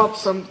 you come up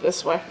from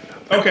this way.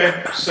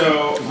 Okay,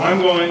 so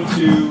I'm going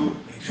to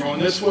go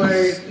this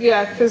way.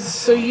 Yeah, because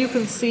so you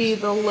can see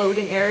the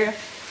loading area.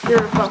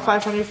 You're about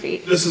 500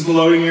 feet. This is the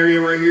loading area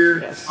right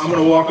here. Yes. I'm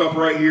gonna walk up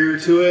right here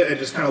to it and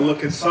just kind of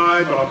look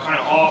inside, but I'm kind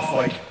of off,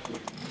 like,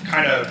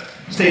 kind of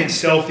staying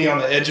stealthy on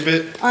the edge of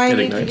it. I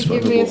need you to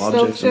give me a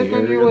stealth check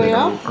on your way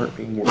up. Aren't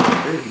being more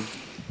dirty.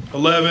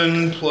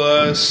 11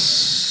 plus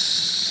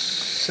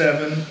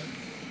 7,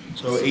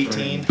 so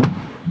 18.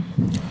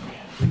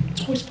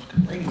 It's always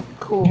fucking raining.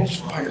 Cool. Catch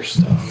fire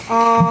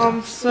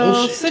stuff.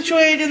 So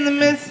situated in the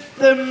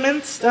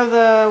midst of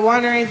the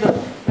winery, the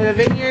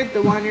vineyard,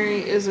 the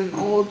winery is an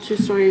old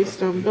 2-story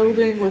stone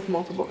building with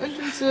multiple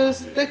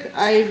entrances, thick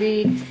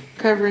ivy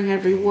covering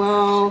every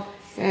well,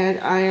 and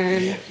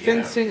iron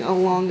fencing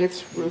along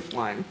its roof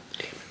line.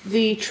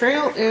 The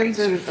trail ends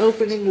at an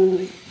open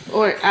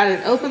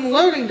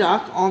loading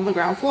dock on the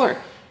ground floor.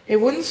 A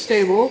wooden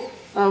stable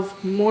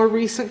of more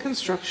recent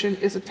construction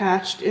is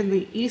attached in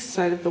the east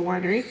side of the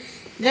winery,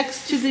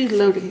 next to the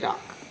loading dock.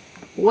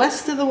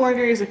 West of the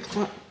winery is a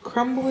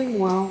crumbling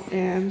well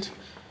and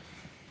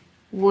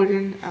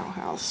wooden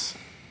outhouse.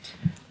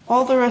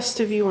 All the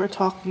rest of you are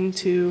talking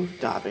to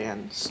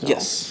Davian still.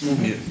 Yes.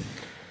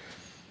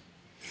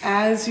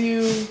 As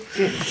you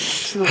get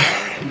to the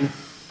winery,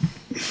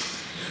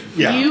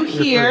 Yeah. you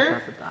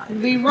hear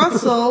the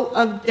rustle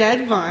of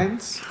dead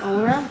vines all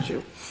around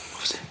you.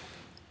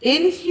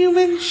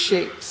 Inhuman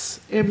shapes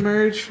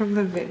emerge from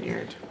the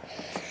vineyard,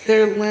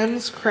 their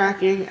limbs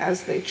cracking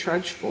as they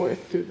trudge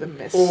forth through the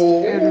mist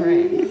and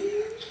rain.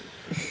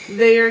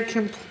 They are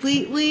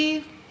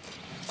completely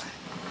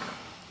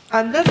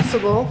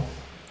unnoticeable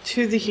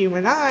to the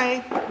human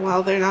eye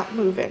while they're not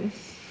moving.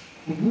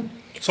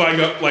 So I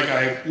go, like,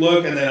 I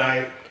look and then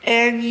I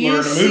And you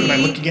learn to move and I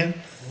look see again.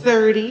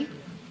 30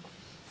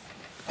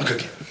 Okay.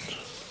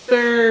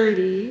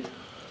 30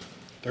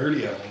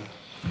 30 of them.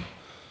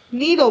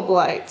 needle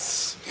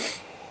blights.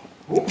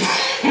 What is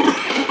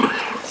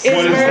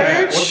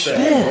that? What's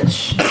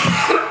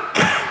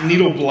that?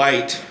 Needle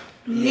blight.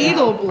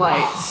 Needle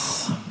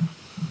blights.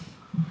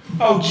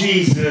 Oh,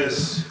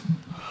 Jesus.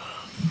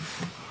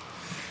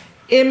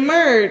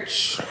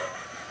 emerge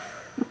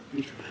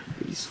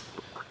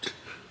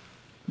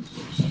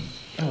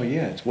Oh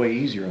yeah, it's way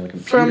easier on the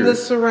computer. from the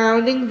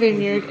surrounding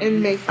vineyard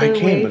and make I their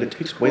can, way but it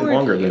takes way toward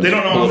longer you. than They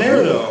don't know I'm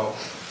there though.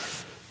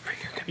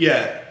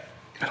 Yeah.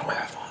 I don't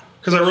have one.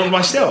 Because I rolled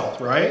my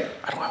stealth, right?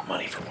 I don't have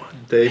money for one.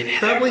 They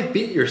probably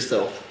beat your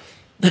stealth.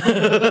 They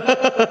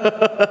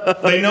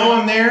know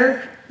I'm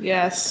there.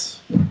 Yes.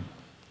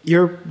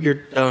 You're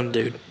done,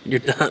 dude. You're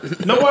done.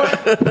 Know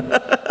what?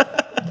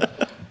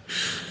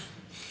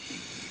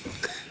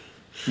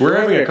 We're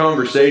having a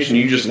conversation.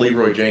 You just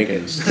Leroy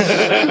Jenkins. Can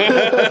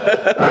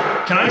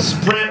I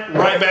sprint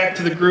right back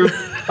to the group?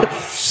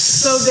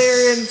 So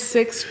they're in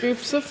 6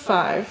 groups of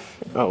 5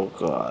 Oh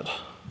God.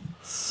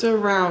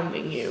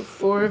 surrounding you.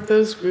 4 of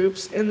those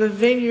groups in the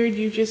vineyard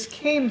you just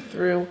came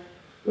through,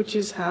 which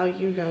is how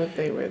you know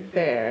they were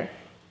there.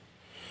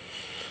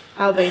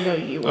 How they know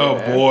you were Oh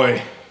there.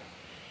 boy.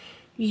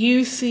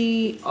 You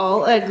see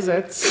all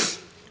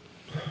exits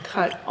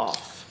cut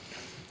off.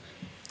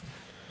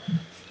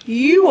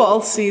 You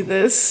all see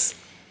this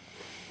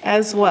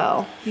as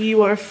well.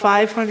 You are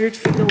 500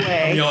 feet I'm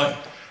away. yelling,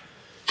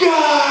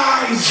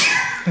 guys!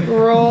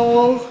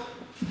 Roll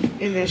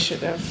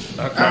initiative.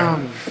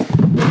 Okay.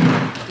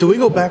 Do we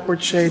go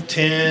backwards, Shade?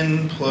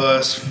 10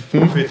 plus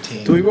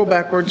 15. Do we go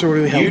backwards or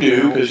do we help? You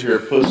do because you're a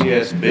pussy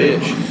ass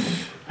bitch.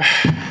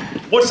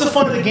 What's the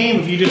fun of the game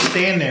if you just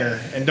stand there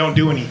and don't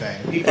do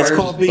anything? He It's fires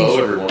called his bow being-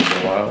 every once in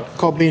a while.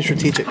 Called being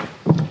strategic.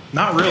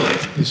 Not really.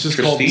 It's just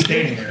called Strategic?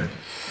 standing there.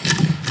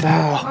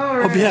 Oh,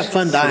 hope you have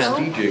fun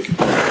dying. Strategic.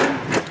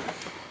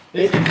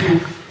 If you,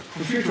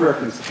 for future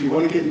reference, if you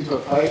want to get into a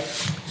fight,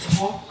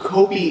 talk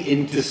Kobe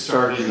into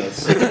starting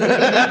this.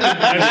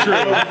 That's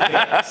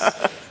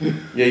true.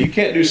 Yeah, you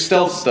can't do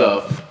stealth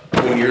stuff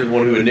when you're the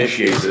one who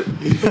initiates it.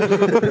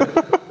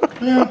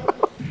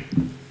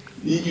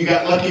 You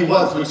got lucky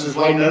once, which is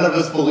why none of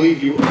us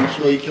believe you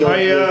actually killed.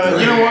 You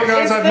know what,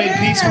 guys? Is I've made there-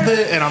 peace with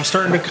it, and I'm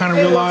starting to kind of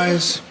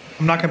realize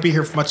I'm not going to be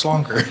here for much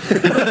longer.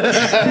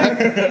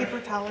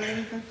 Paper towel or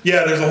anything?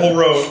 Yeah, there's a whole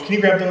row. Can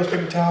you grab those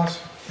paper towels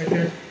right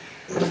there?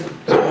 There's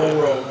a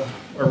whole row.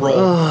 Or roll.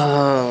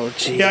 Oh,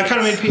 gee. Yeah, I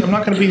kind of made peace. I'm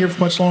not going to be here for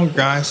much longer,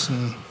 guys.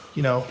 And,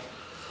 you know,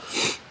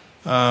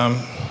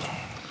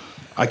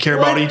 I care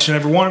about each and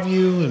every one of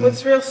you. And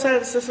What's real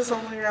sad is this is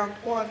only round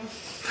 1.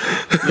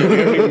 Yeah, we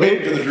haven't even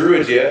made it to the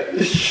druids yet.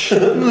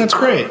 that's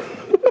great.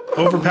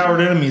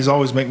 Overpowered enemies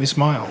always make me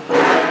smile.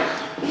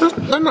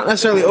 They're not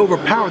necessarily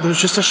overpowered.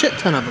 There's just a shit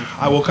ton of them.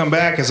 I will come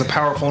back as a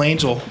powerful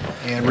angel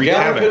and wreak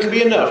Yeah, havoc. couldn't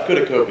be enough, could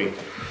it, Kobe?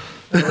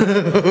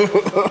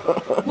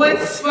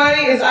 What's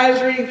funny is I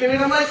was reading through it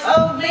and I'm like,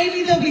 oh,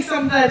 maybe there'll be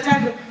some that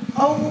attack them.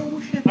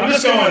 Oh, shit. I'm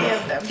just there's going, 20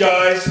 of them.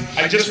 guys,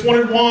 I just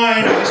wanted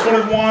wine. I just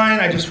wanted wine.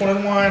 I just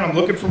wanted wine. I'm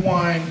looking for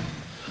wine.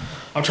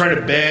 I'm trying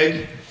to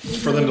beg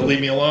for them to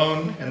leave me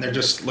alone, and they're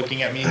just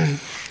looking at me.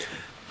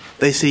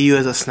 They see you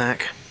as a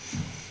snack.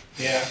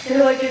 Yeah.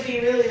 You're like, it'd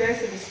be really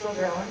nice if you spilled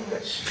your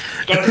language.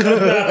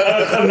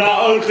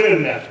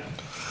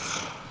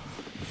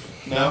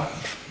 No?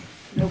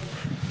 Nope.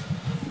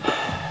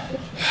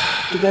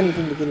 Do you got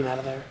anything to get him out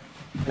of there?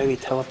 Maybe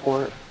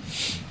teleport?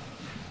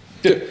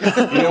 You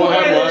know what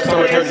happened last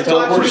time I tried to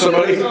teleport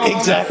somebody?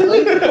 Exactly.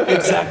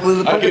 Exactly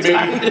the I could perfect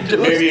time to do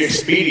maybe it.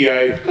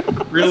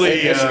 expedite.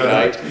 Really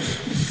Expedite.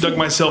 dug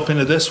myself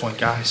into this one,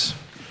 guys.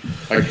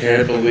 I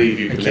can't believe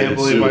you can't committed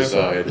believe I-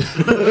 suicide.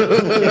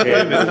 I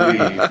can't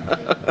believe you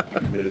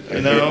committed. I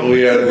You know? can't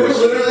believe I We're was.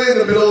 literally in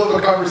the middle of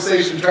a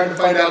conversation trying to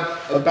find out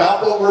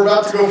about what we're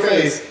about to go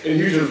face, and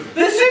you just.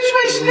 The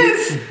situation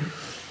is,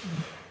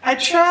 I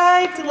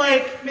tried to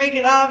like make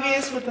it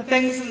obvious with the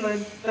things in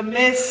the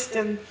mist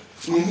and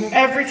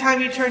every time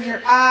you turn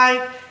your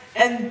eye,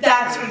 and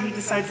that's when he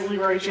decides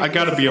Leroy Jenkins. I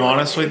got to be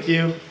honest with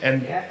you,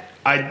 and Yeah.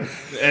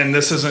 and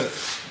this isn't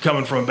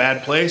coming from a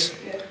bad place.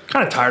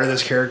 Kind of tired of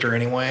this character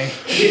anyway.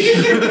 So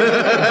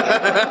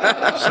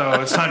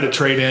it's time to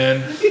trade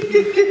in.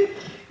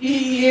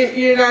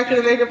 You're not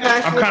gonna make a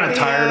pact. I'm kind of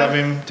tired of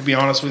him, to be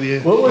honest with you.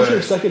 What was but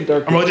your second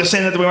dark I'm really just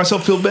saying that to make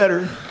myself feel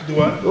better. Do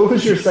what? What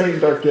was your second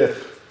dark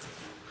gift?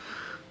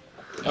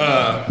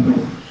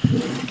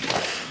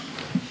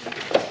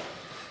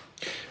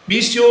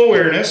 Bestial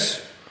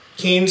awareness,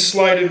 keen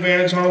sleight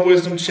advantage on all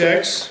wisdom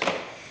checks.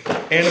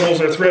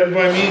 Animals are threatened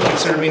by me and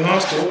consider me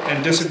hostile,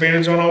 and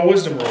disadvantage on all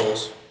wisdom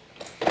rolls.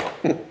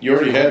 You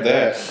already had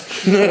that.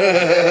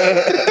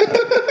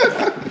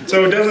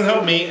 So it doesn't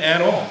help me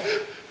at all.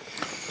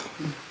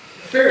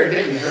 Fair, it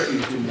didn't hurt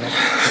you too much.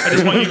 I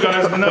just want you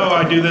guys to know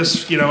I do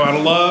this, out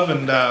of love,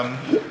 and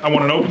I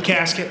want an open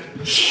casket.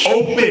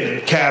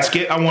 Open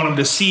casket. I want them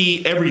to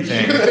see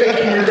everything.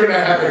 Thinking you're gonna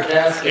have a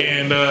casket.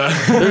 And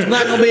There's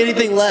not going to be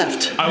anything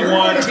left. I You're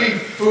want, gonna be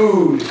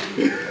food.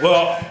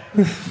 well,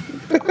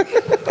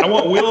 I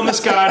want Wheel in the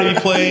Sky to be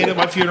played at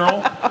my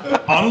funeral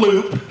on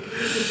loop.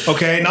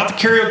 Okay, not the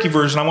karaoke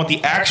version. I want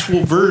the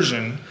actual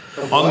version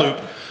on loop.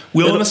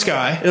 Wheel in the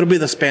Sky. It'll be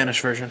the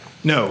Spanish version.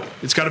 No,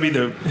 it's got to be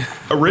the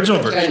original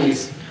version.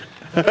 Chinese.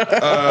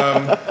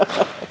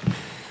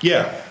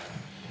 Yeah.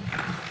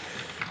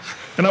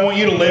 And I want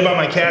you to lay by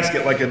my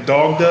casket like a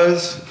dog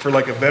does for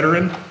like a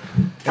veteran,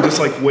 and just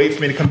like wait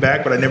for me to come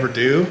back, but I never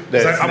do.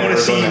 I want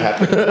to see.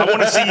 I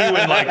want to see you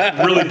in like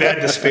really bad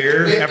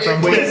despair after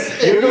I'm dead.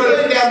 If you're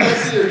laying down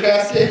next to your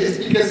casket, it's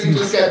because you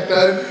just got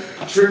done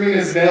trimming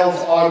his nails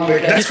on the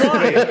casket.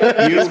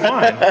 That's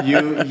fine.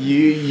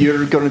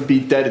 You're gonna be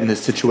dead in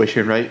this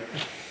situation, right?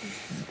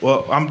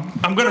 Well,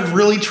 I'm gonna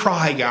really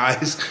try,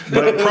 guys,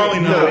 but I'm probably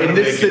not. No, in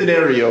this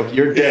scenario,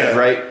 you're dead,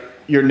 right?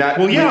 You're not.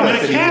 Well, yeah, I'm in a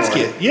anymore.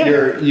 casket.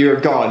 Yeah, you're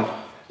gone.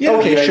 Yeah.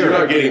 Okay, Yeah, sure. you're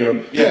not getting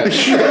them. Yeah.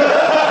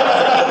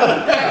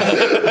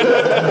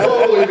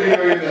 Totally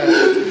doing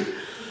that.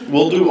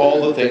 We'll do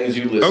all the things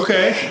you list.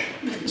 Okay.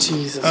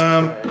 Jesus.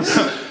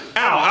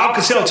 Al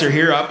Caselter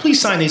here. Please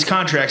sign these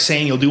contracts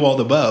saying you'll do all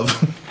the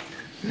above.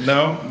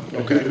 No?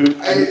 Okay.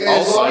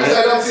 As long as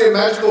I don't see a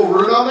magical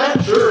rune on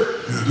that, sure.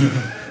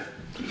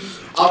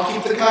 I'll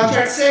keep the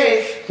contract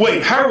safe.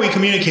 Wait, how are we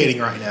communicating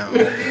right now?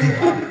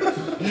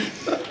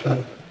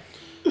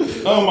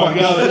 Oh my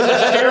god, this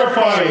is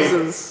terrifying.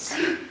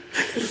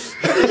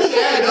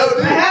 Yeah, no,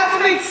 dude. I have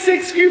to make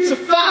 6 groups of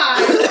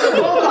 5.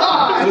 So hold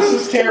on. This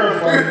is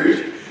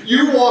terrifying.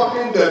 You walked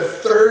into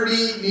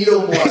 30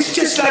 needle blocks.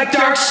 Just like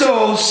Dark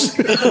Souls.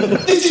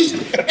 This is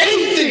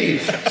anything.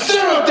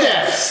 0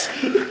 deaths.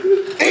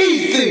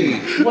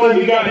 Anything. What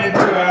have you gotten into,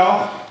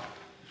 Al?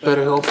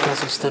 Better hope it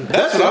doesn't stem back.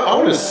 That's what I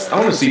want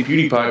to see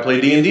PewDiePie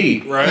play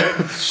D&D. Right?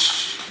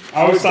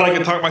 I always thought I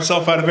could talk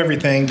myself out of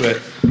everything, but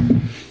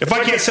if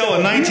I can't sell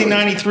a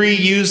 1993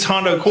 used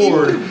Honda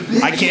Accord,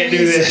 I can't do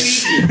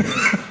this.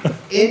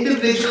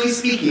 Individually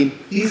speaking,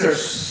 these are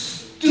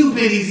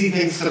stupid easy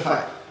things to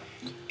fight.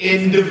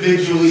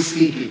 Individually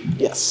speaking.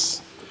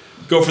 Yes.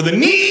 Go for the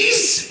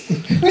knees.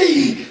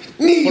 Knee.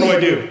 What do I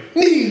do?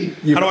 Knee.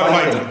 How do I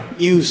fight them?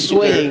 You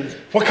swing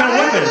What kind of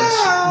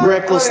weapons?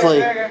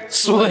 recklessly.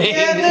 Swing. You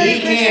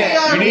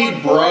can't. You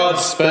need broad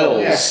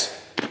spells. Yes.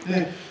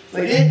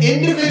 Like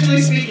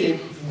individually speaking,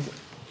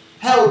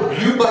 hell,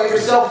 you by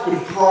yourself could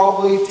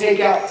probably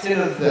take out 10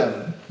 of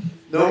them.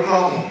 No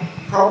problem.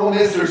 Problem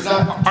is, there's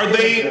not.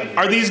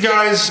 Are these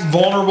guys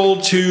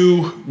vulnerable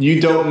to You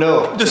don't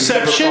know.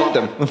 deception? You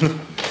never fought them.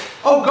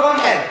 Oh, go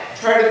ahead.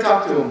 Try to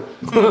talk to them.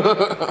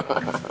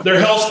 They're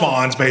hell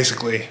spawns,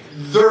 basically.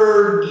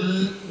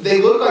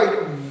 They look like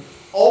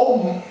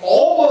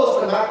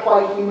almost, but not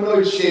quite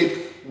humanoid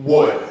shaped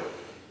wood.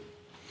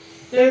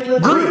 They're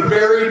Groot.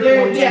 Very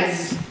pointy.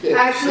 Yes.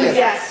 Actually,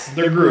 yes.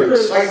 They're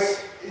Groots. Like,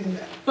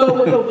 But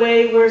with a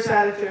way worse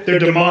attitude. They're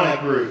demonic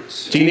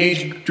Groots.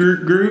 Teenage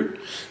Groot.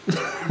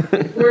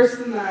 Worse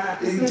than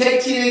that. you can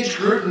take Teenage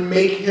Groot and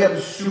make him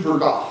super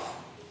goth.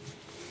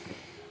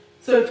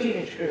 So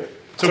teenage group.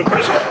 So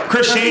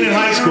Chris Shane in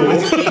high school.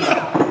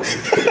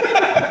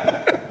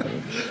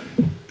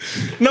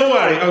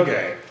 Nobody.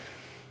 Okay.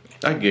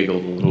 I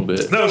giggled a little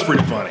bit. That was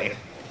pretty funny.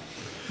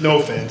 No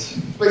offense.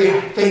 But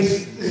yeah,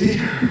 things.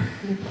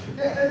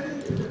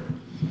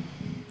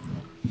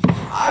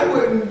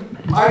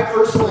 I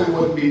personally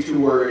wouldn't be too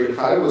worried if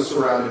I was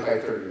surrounded by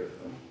 30 of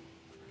them.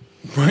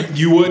 Right?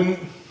 You wouldn't?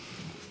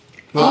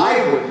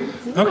 I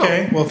wouldn't.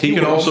 Okay. Well, if He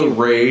can also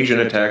rage and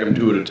attack them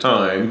 2 at a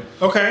time.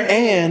 Okay.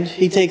 And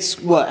he takes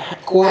what?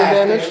 Quarter Half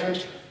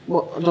damage?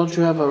 Well, don't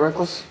you have a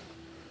reckless?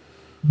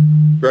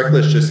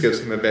 Reckless just gives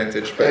him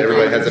advantage, but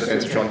everybody has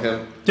advantage on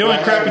him. The only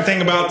crappy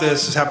thing about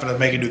this is having to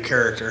make a new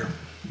character.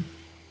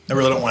 I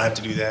really don't want to have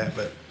to do that,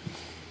 but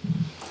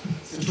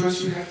It's a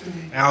choice you have to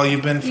make. Al,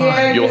 you've been fine.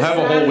 Yeah, You'll have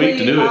a whole week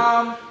to do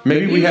it.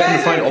 Maybe we you happen to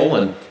guys find are-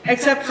 Olin.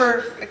 Except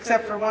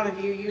for one of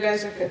you. You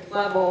guys are 5th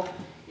level.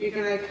 You're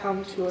gonna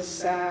come to a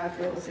sad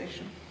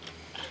realization.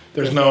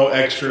 There's no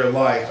extra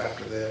life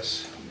after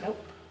this. Nope.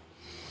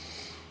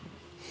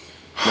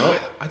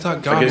 I thought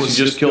I God guess was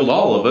you just killed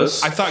all of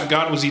us. I thought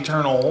God was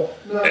eternal,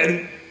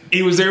 and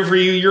He was there for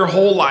you your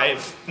whole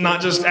life,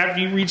 not just after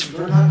you reach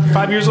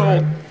 5 years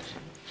old.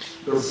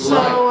 So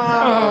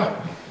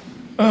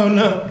Oh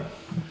no.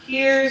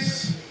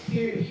 here's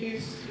where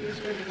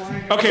the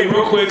wine. Okay,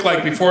 real quick,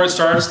 like before it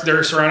starts,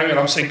 they're surrounding me, and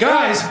I'm saying,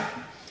 guys,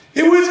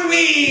 it was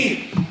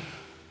me.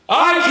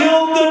 I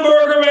killed the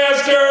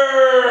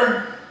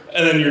Burgermaster.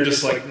 And then you're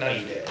just like, no,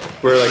 you did.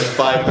 We're like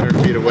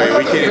 500 feet away.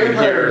 We can't even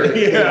hear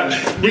it.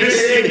 Yeah. You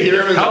just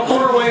hear him. How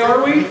far away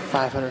are we?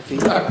 500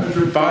 feet.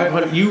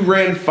 500. You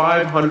ran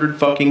 500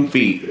 fucking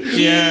feet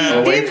Yeah.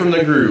 away from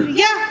the group.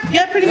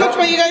 Yeah, pretty much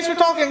while you guys were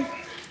talking.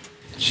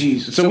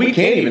 Jeez. So we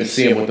can't even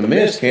see him with the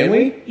mist, can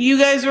we? You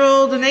guys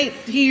rolled an 8.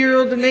 He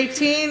rolled an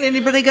 18.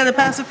 Anybody got a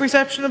passive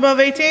perception above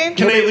 18?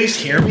 Can they at least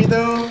hear me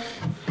though?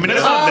 I mean,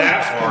 that's not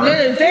that far.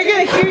 No, they're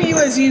gonna hear you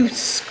as you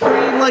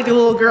scream like a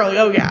little girl.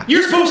 Oh yeah.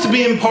 You're supposed to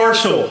be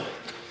impartial.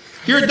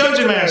 You're a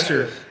dungeon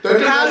master.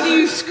 How do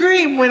you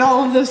scream when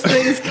all of those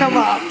things come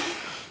up?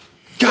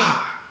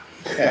 God.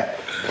 Yeah.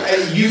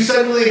 And you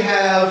suddenly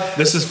have.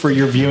 This is for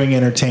your viewing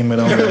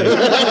entertainment only.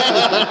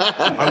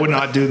 I would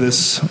not do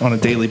this on a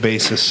daily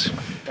basis.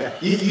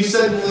 You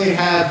suddenly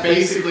have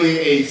basically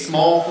a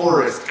small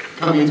forest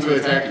coming to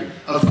attack you.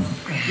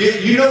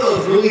 You know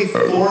those really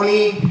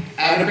thorny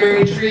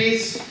Atterbury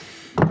trees?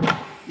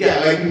 Yeah,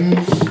 like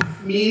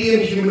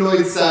medium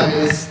humanoid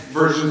size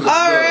versions of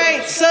All those.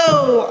 right,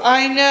 so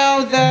I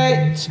know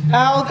that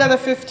Al got a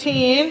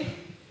 15.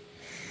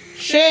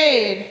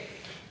 Shade.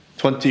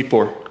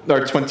 24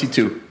 or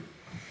 22.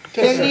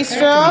 Candy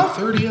Straw.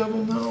 30 of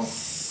them, though.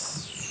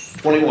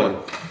 21.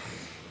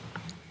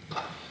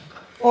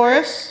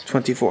 Horace.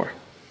 24.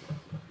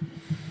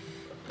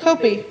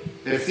 Kopi.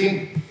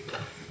 15.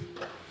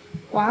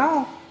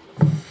 Wow.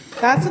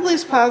 That's at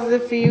least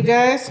positive for you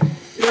guys.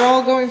 You're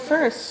all going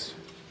first.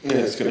 Yeah,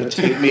 it's going to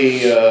take me.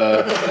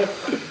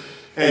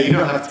 Hey, you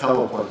don't have to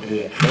teleport, do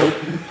you?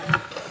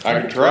 I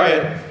can try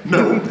it.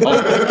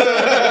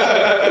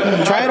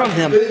 Try it on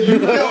him.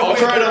 I'll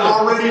try it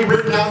already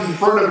written out in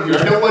front of you.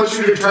 I don't want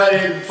you to try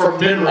it from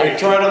memory. I'll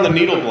try it on the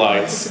needle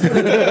glides.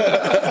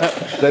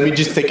 Let me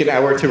just take an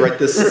hour to write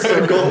this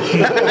circle.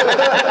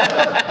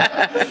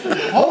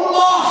 Hold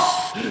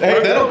off!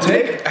 Hey, that'll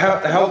take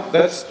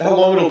that's how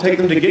long it'll take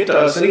them to get to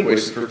us anyway.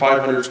 Since we're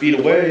 500 feet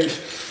away.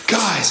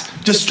 Guys,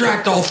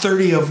 distract all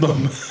 30 of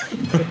them.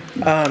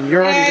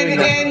 You're already doing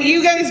that. And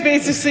you guys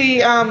basically,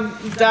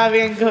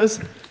 Davian goes,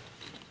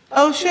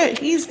 oh shit,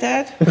 he's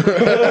dead.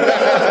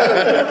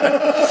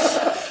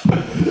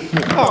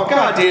 Oh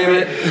God damn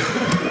it!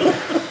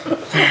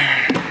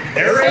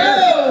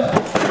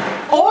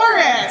 So,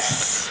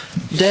 Oris.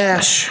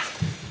 Dash.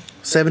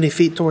 70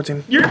 feet towards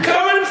him. You're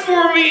coming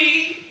for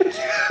me!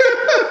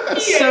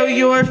 So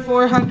you're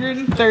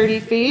 430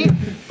 feet.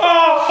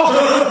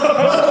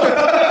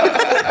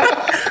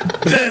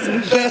 That's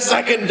the best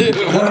I can do.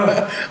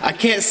 I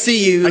can't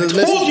see you. I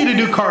told you to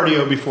do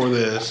cardio before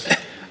this.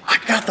 I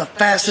got the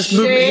fastest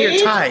movement here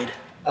Shade? tied.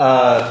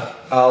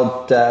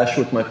 I'll dash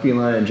with my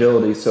feline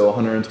agility, so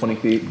 120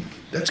 feet.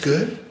 That's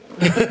good.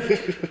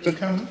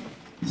 Okay.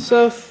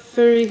 So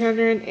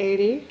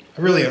 380.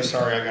 I really am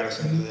sorry I got us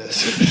into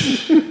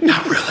this.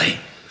 Not really.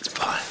 It's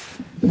fun.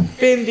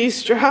 Bindi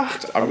Straw.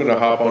 I'm gonna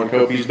hop on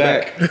Kobe's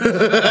back.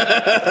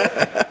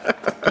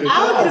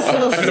 Alex is I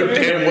know still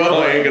damn well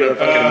I ain't gonna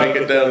fucking make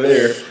it down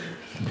there.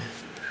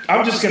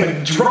 I'm just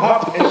gonna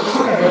drop and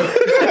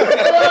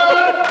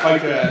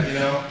like that, you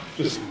know?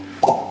 Just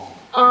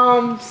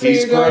so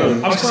He's you're going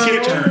prone. I'm just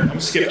skip turn. I'm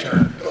skip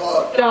turn.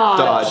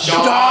 dodge.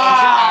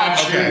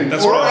 Okay,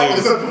 that's what I'll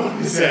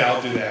do. Yeah,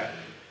 I'll do that.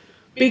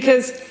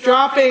 Because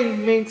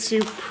dropping makes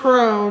you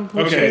prone,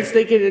 which Okay. means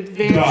they get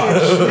advantage.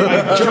 Dodge.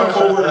 I jump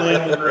over and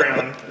land on the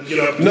ground and get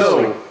up.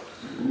 No,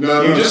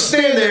 No, you just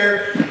stand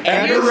there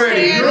and You you're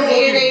ready.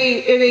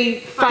 stand in a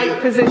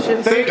fight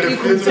position, so you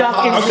can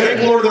duck and Okay,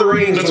 shoot. Lord of the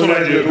Rings. That's what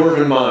I do.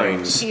 Dwarven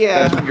mines.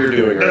 Yeah. That's what you're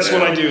doing right That's now.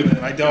 what I do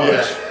then. I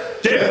dodge.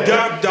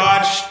 Duck,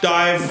 dodge,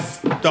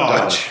 dive,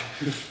 dodge.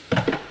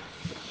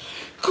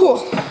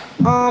 Cool.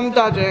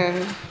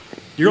 Dodging.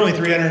 You're only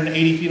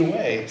 380 feet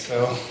away,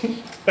 so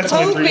that's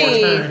only 3 more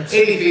Kobe. turns.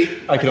 80 feet.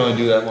 I can only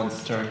do that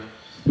once a turn.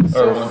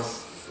 Or once.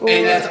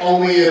 And that's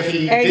only if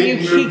he And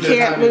didn't he move the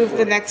can't time move before.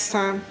 the next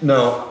time.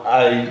 No,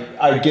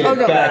 I get Oh, it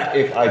no. back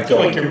if I I feel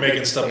like don't. you're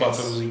making stuff up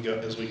as we go.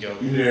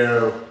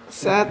 No.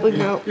 Sadly,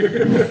 no.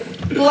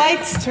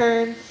 Blight's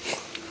turn.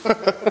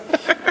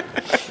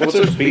 What's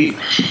their speed?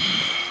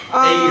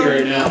 80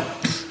 right now.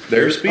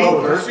 Their speed? Oh,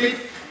 her speed?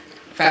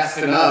 Fast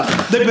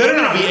enough. They better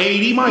not be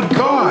 80. My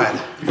God.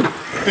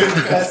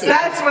 Fast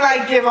enough. That's when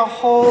I give a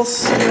whole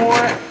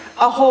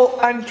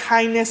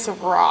unkindness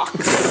of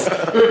rocks.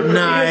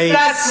 Nice.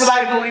 That's what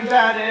I believe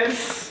that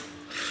is.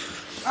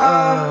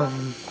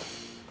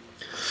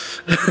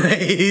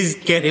 He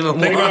can't even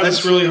Think about watch.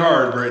 this really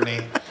hard,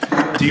 Brittany.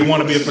 Do you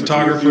want to be a You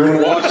photographer?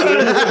 want to watch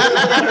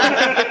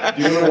this?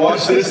 Do you want to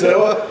watch this,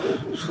 Noah?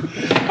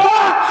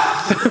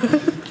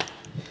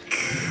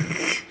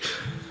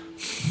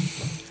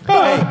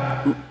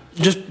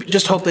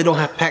 Just hope they don't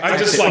have pack I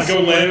just tactics. like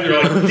go land.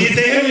 You're like,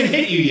 they haven't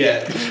hit you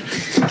yet.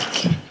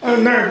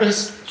 I'm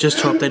nervous. Just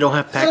hope they don't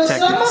have pack So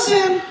some of tactics.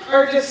 them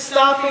are just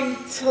stopping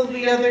till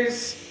the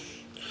others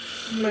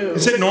move.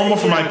 Is it normal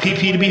for my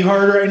PP to be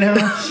hard right now?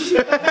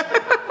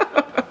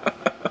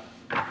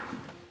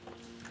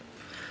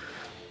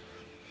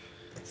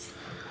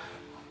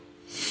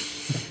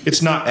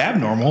 It's not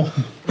abnormal.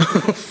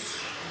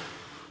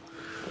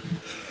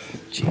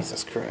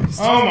 Jesus Christ.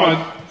 Oh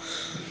my.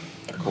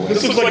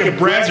 This looks like a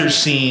Brazzers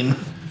scene.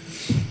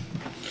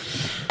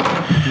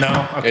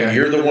 No? Okay. And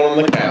you're the one on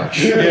the couch.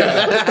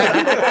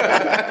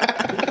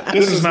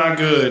 This is not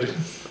good.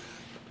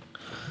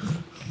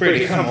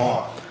 Brady, come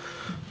on.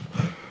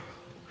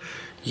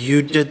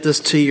 You did this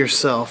to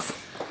yourself.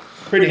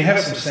 Brady, have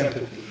some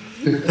sympathy.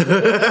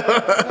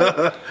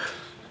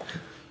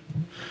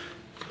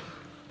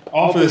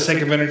 All for the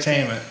sake of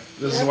entertainment.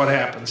 This is what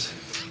happens.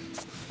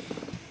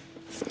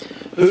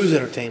 Whose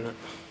entertainment?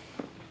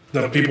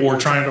 The people were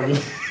trying to.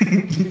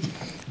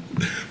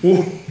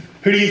 Well,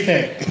 who do you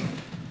think?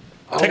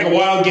 Take a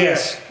wild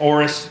guess,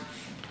 Oris.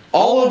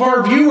 All of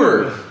our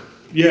viewers.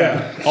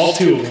 Yeah, all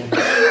 2 of them.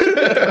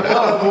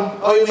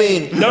 Oh, you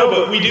mean? No,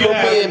 but we do Kobe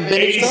have and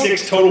Benny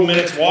 86 total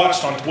minutes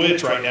watched on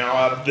Twitch right now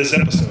out of this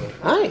episode.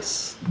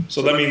 Nice.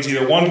 So that means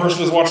either one person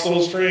has watched the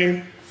whole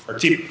stream, Or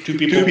two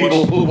people. Two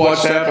people who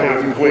watched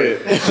afterwards and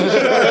quit.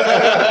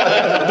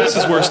 This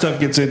is where stuff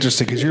gets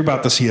interesting because you're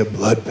about to see a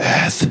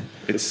bloodbath.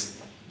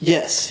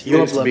 Yes,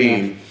 you're a It's bloodbath.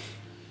 Bean.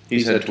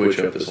 He's had Twitch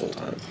up this whole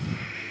time.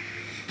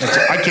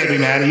 I can't be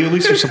mad at you. At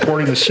least you're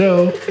supporting the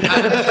show.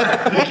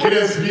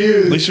 At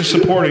least you're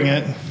supporting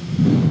it.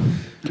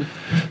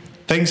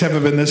 Things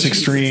haven't been this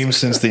extreme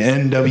since the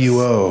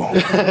NWO.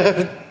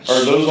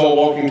 Are those all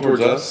walking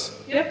towards us?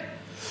 Yep.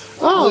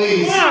 Oh,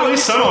 Yeah, at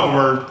least some of them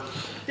are.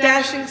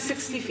 Dashing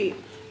 60 feet.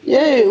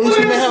 yay! At least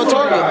we may have a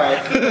target.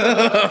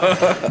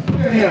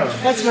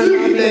 That's my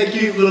mommy. That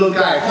cute little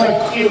guy.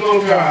 Cute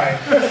little guy.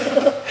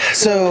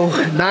 So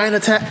 9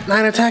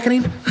 attacking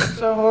him.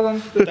 So hold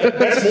on.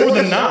 That's more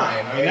than 9.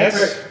 I mean,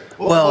 that's.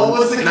 Well, what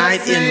was the 9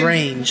 cat's in name?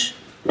 range.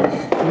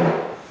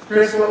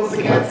 Chris, what was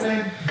the cat's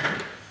name?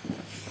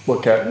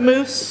 What cat?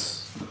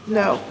 Moose.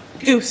 No.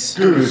 Goose.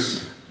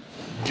 Goose.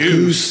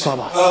 Goose.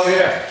 Oh,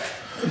 yeah.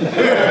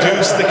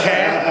 Goose the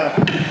cat.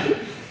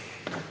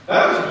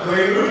 That was a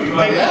great movie.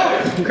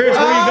 Chris, where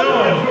are you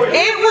going?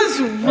 It was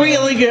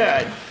really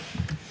good.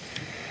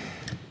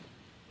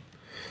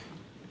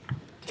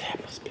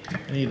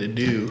 I need to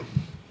do.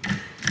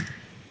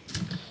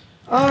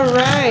 All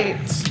right.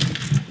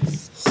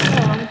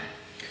 So,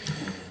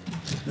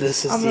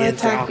 This is I'm the gonna end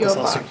for attack you a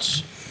Alka-Seltzer.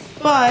 bunch.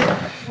 But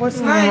what's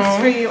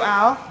nice for you,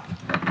 Al,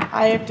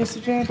 I have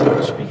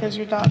disadvantage because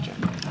you're dodging.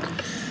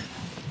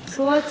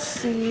 So let's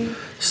see.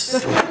 The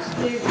first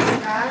wave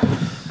attack.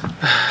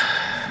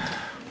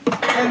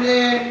 And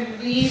then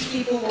these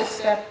people will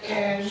step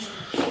in.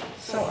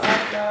 So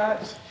I've got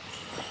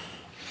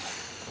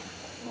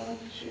 1,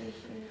 2, 3,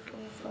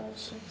 4, 5,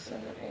 6,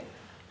 7, 8.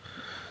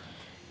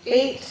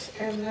 8,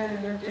 and then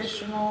an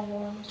additional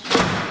 1, 2,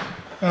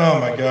 Oh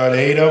my god,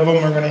 8 of them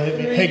are gonna hit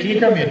me. Hey, can you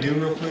grab me a do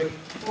real quick?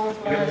 4,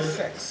 5,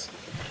 6.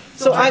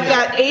 So I've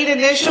got 8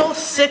 initial,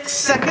 6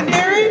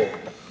 secondary.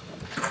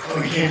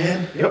 Oh, you can't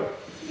hit? Yep.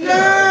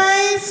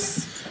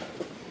 Nice.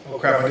 Oh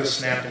crap, I just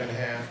snapped it in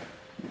half.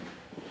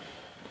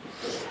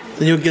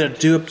 Then you'll get a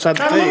do upside the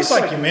That face.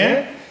 looks like you,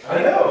 man.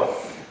 I know.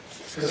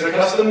 Because I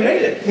custom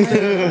made it.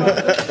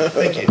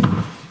 Thank you.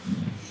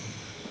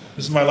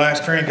 This is my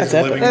last drink as a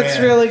That's living That's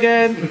man. really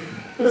good.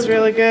 That's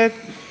really good.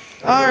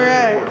 All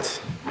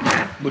right.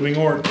 Living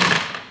orc.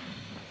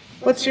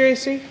 What's your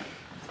AC?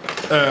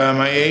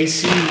 My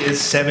AC is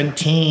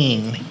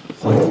 17.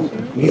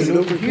 Need it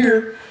over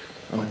here.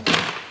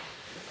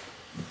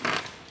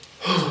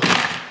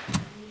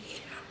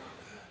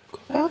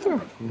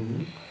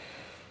 Bathroom.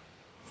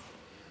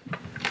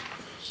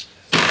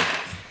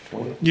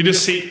 You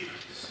just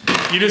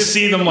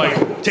see them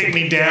like take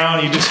me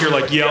down. You just hear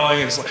like yelling.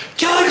 And it's like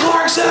Kelly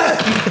Clarkson.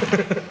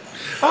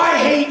 I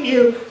hate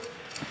you.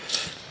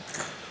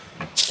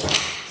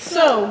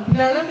 So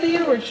none of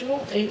the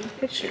original 8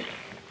 pictured.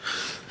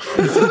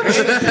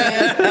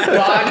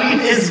 Dodging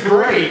is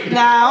great.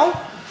 Now,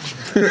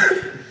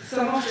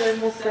 some of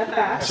them will step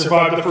back.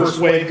 Survived the first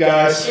wave,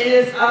 guys. It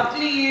is up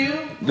to you.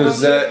 Does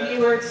that- If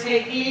you are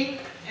taking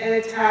an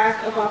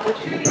attack of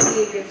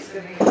opportunity against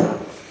the name.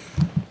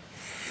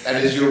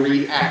 That is your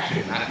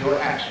reaction, not your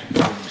action.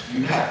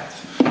 You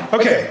have it.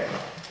 Okay.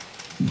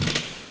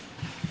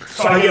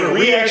 So I get a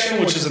reaction,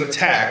 which is an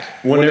attack.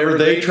 Whenever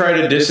they try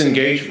to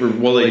disengage, or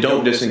well, they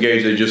don't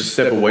disengage, they just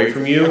step away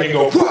from you. I can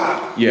go,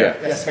 "Wah!" Yeah.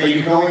 Yes, but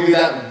you can only do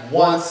that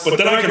once. But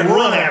then I can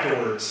run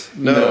afterwards.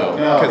 No.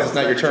 Because it's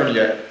not your turn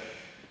yet.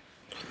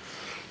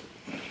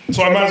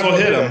 So I might as well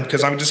hit him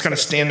because I'm just gonna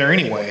stand there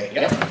anyway.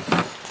 Yep.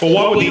 But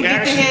what would You the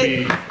get to action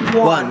hit be?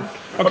 1.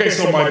 Okay,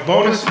 so my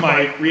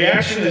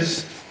reaction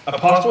is a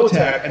possible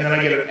attack, and then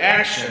I get an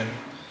action,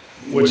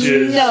 which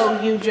is No,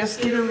 you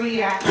just get a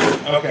reaction.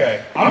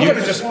 okay. I'm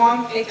gonna just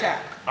One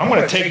attack. I'm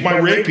gonna take my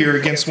rapier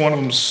against one of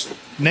them's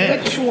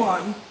neck. Which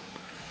one?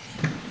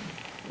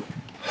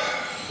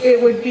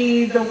 It would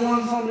be the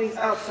ones on the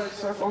outside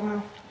circle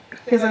now.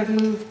 Because I've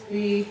moved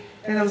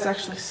and it was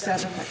actually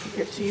 7 that could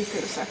get to you for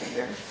the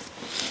secondary.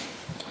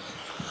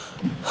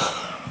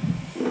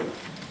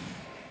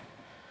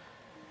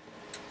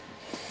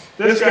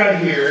 This guy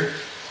here.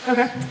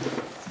 Okay.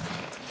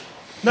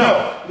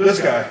 No, this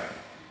guy.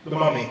 The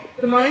mummy.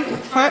 The mummy?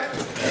 What?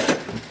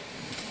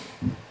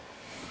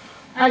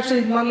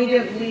 Actually, mummy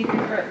didn't leave the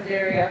threatened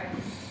area.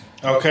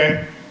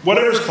 Okay.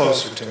 Whatever's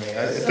closer to me.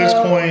 At this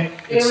So, point,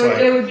 it's it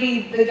like would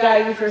be the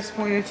guy you first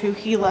pointed to.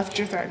 He left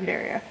your threatened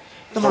area.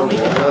 The mummy.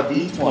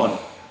 D20.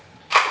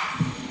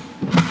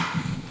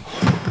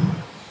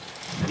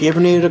 If you ever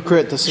needed a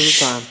crit, this is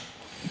the time.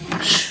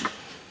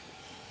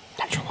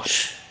 Natural one.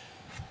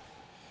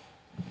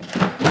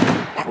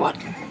 That one.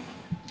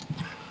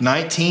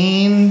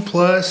 19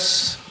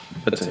 plus.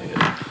 That's a hit.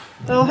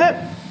 That'll hit.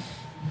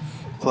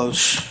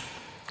 Close.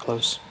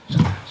 Close.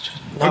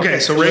 Okay,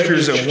 so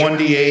rapier's a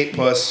 1d8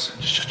 plus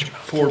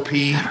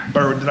 4p.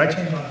 Or did I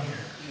change mine here?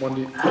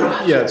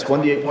 Yeah, it's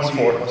 1d8 plus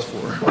 4. 1d8 plus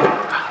 4.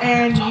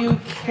 And you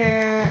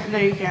can. No,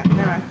 you can't.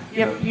 Never mind.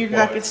 Yep, you're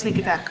not get sneak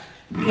attack.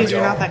 Because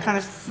you're not that kind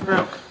of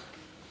rogue.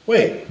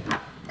 Wait,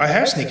 I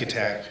have sneak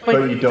attack.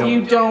 But you don't.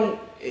 You don't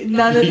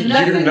nothing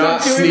You're you're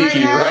not doing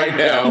sneaky right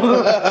now.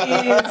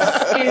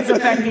 is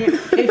affecting it.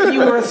 If you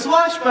were a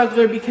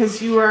swashbuckler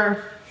because you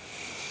are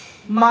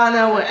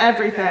mono and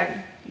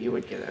everything, you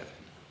would get it.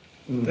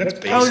 That's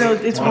basic. Oh no,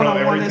 it's Mono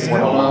one-on-one, everything. isn't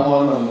it?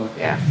 One.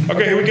 Yeah.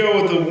 Okay, here we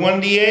go with the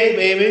 1d8,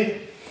 baby.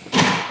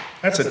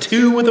 That's a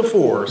 2 with a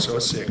 4, so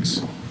a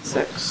 6. 6.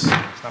 It's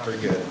not very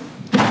good.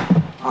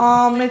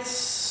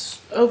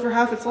 It's over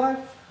half its life.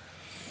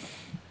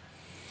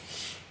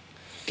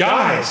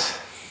 Guys,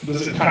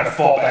 does it kind of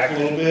fall back a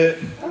little bit?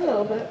 A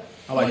little bit.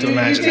 I like to You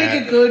imagine take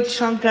that. a good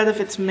chunk out of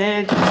its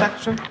mid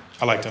section.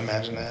 I like to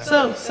imagine that.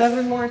 So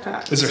 7 more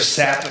attacks. Is there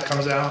sap that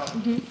comes out?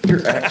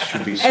 Your axe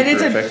should be super And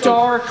it's a effective.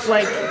 dark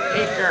like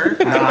acre.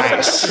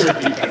 Nice.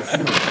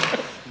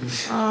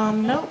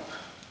 Nope.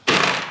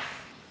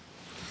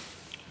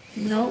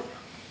 Nope.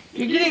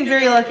 You're getting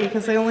very lucky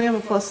because I only have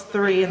a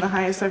 +3, and the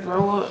highest I've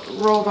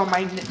rolled on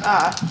my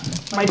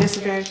my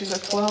disadvantage is a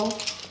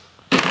 12.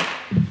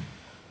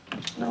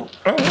 Nope.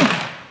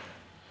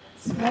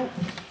 Nope.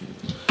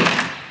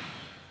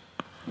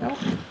 Nope.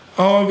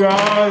 Oh,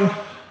 God.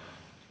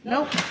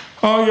 Nope.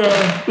 Oh,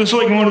 God. This is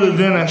like going to the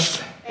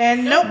dentist.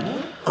 And nope.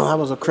 Oh, that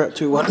was a crit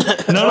too, wasn't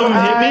it? None of them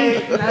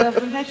hit me? None of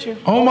them hit you.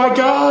 Oh, my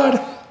God.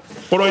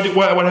 What do I do?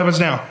 What happens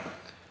now?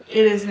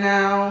 It is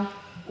now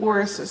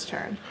Oris's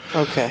turn.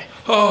 Okay.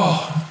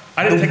 Oh,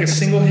 I didn't take a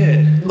single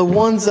hit. The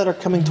ones that are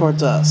coming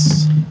towards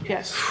us.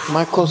 Yes. Am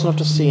I close enough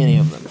to see any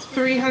of them?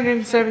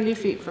 370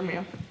 feet from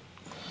you.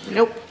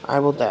 Nope. I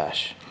will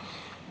dash.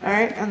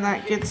 Alright, and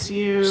that gets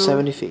you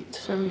 70 feet.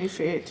 70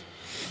 feet.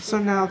 So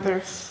now they're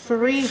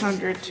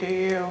 300 to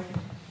you,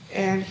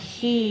 and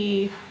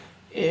he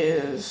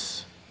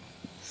is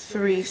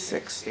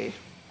 360.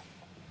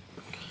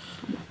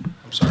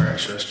 I'm sorry, I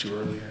stressed you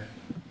earlier.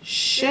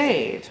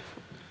 Shade.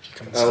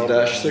 I'll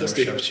dash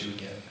 60. You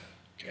again.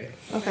 Okay.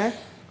 Okay.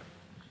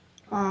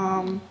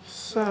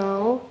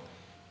 So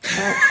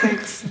that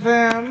takes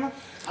them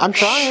I'm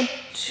trying.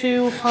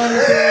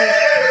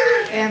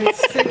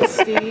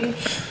 260,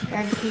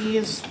 and he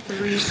is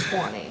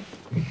 320.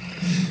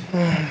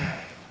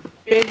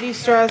 Baby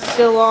Straw's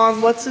still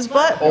on. What's his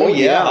butt? Oh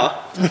yeah.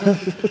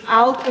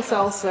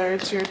 Alka-Seltzer,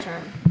 it's your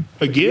turn.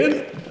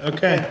 Again?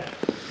 Okay.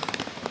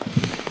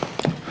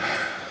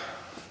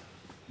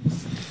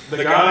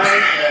 The guy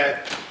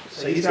that,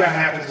 so he's got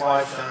half his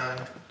life done.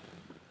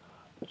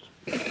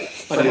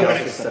 But he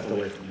also stepped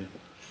away from you.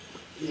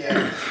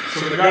 Yeah.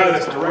 So the guy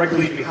that's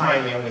directly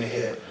behind me, I'm going to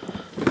hit.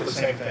 The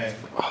same thing.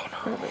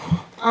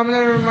 I'm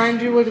going to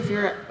remind you of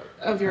your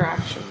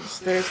actions.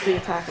 There's the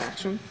attack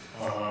action.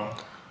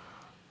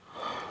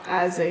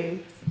 As a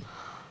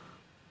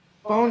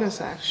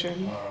bonus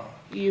action,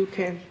 you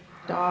can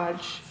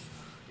dodge,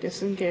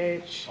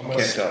 disengage. I'm going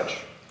to dodge.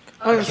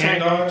 Oh, no, Can't sorry.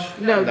 dodge?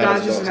 No, That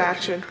dodge is is an dodge.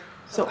 action.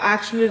 So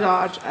action to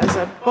dodge. As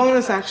a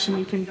bonus action,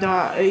 you can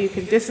you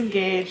can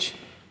disengage,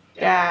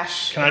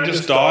 dash. Can I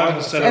just dodge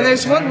instead of... And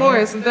there's one more,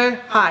 isn't there?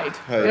 Hide.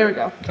 Hide. There we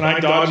go. Can I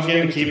dodge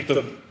again to keep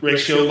the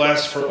ratio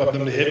less of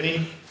them to hit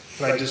me?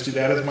 Can I just do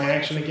that as my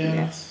action again?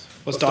 Yes.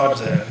 Let's dodge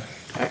then.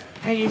 Alright,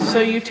 and so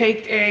you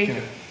take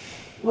a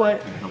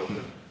what?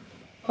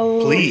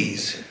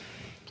 Please.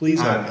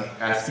 Please help me.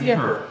 Asking Yeah.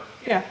 her.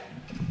 Yeah.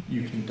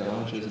 You can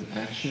dodge as an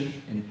action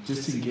and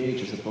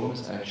disengage as a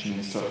bonus action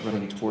and start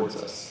running towards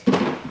us.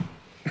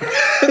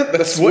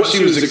 That's what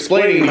she was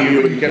explaining to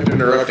you, but you kept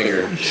interrupting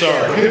her.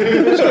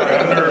 Sorry. Sorry,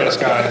 I'm nervous,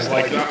 guys.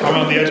 Like, I'm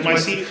on the edge of my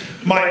seat.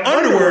 My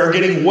underwear are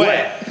getting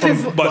wet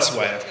from butt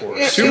sweat, of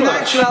course. In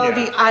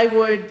actuality, I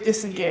would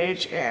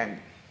disengage and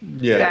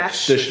Yeah.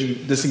 Dash.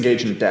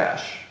 Disengage and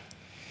dash.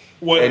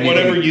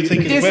 Whatever you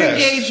think is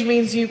disengage best.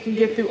 means you can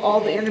get through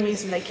all the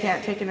enemies and they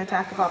can't take an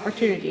attack of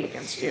opportunity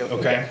against you.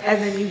 Okay.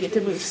 And then you get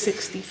to move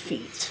 60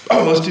 feet.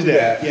 Oh, let's do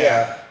that.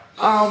 Yeah.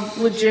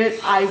 Legit,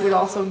 I would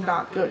also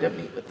not go to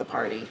meet with the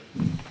party.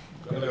 I'm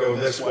going to go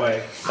this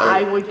way.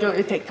 I would go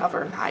to take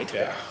cover and hide.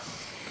 Yeah.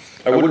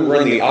 I wouldn't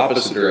run the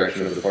opposite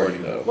direction of the party,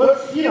 though.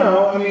 But, you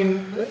know, I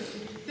mean...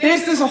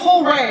 There's a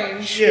whole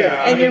range.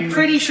 Yeah, And I you're mean-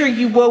 pretty sure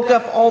you woke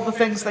up all the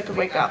things that could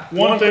wake up.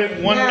 One Now,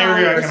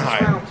 area I this can is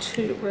hide. round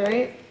 2,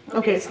 right?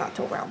 Okay, it's not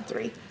till round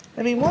 3.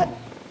 I mean, what?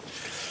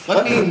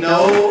 Let me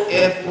know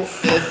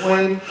if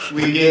when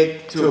we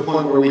get to a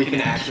point where we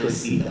can actually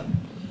see them.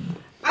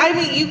 I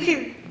mean, you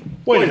can...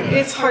 Wait a minute.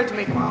 It's hard to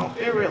make them out.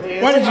 It really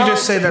is. Why did you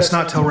just say that's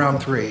not till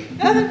round 3?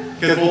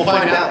 Because we'll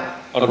find out.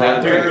 On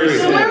round 3.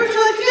 So where would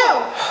you like to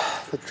go?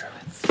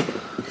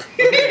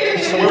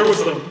 So where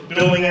was the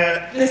building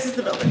at? This is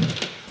the building.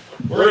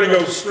 We're going to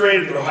go straight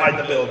and go hide in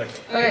the building.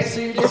 Okay, so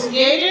you're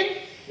disengaging?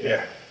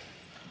 Yeah.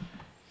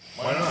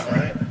 Why not,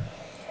 right?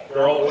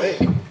 We're all awake.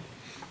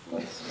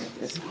 Let's make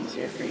this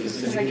easier for you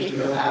since I gave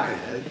you a half.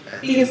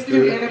 Because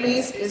through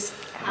enemies is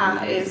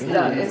half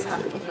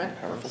movement.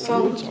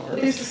 So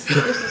this is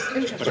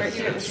interest right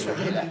here. This is what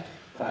we did.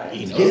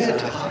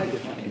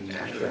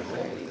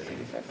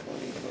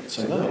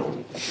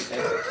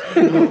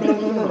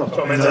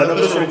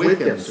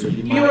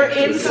 You are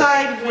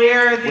inside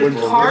where the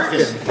cart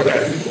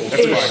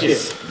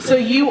is. So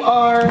you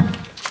are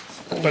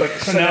But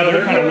so now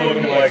they're kind of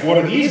looking like, what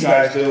are these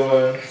guys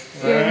doing?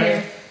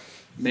 Right?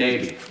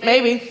 Maybe.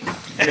 Maybe.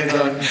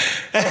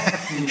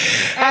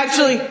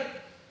 Actually,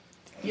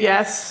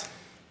 yes.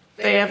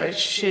 They have a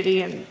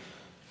shitty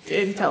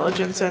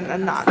intelligence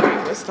and not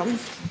great wisdom,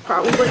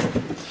 probably.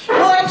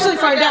 We'll actually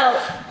find out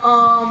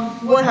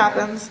what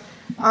happens.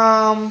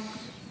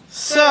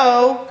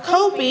 So,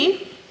 Kobe,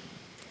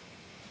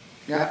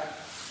 Yeah.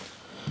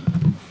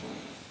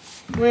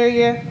 where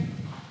you?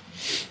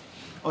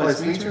 Oh,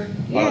 it's me turn?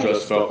 I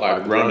just felt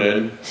like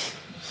running.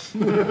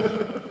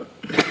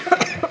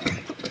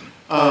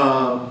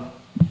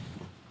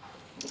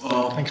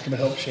 Well, Thanks for the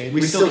help, Shade.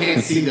 we still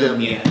can't see them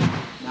yet.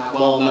 Not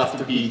well enough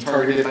to be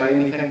targeted by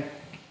anything.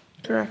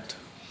 Correct.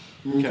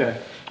 Okay.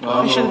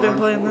 Well, We should have been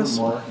playing this.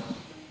 More.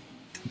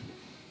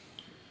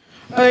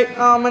 Alright,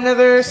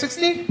 another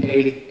 60?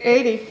 80.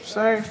 80,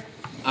 sorry.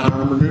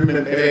 Unarmored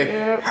movement, baby.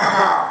 Yep.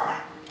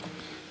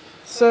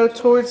 So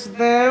towards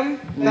them,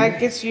 that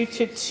gets you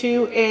to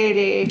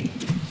 280.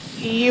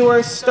 You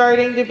are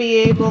starting to be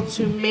able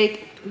to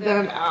make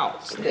them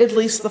out, at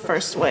least the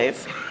first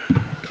wave.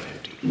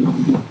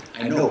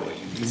 I know, but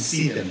you can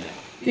see them now.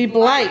 The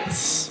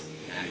blights.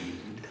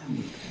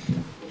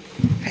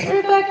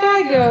 Where'd that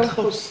guy go?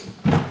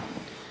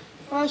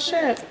 Oh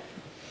shit.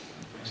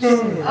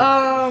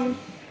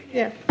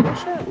 Yeah. Oh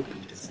shit.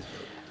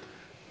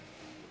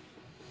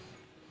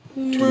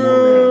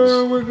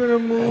 We're gonna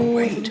move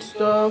and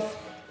stuff.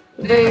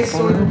 They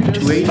sort of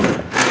just.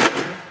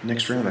 280.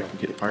 Next round I can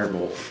get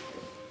Firebolt.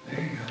 There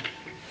you go.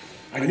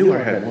 I knew I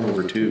had 1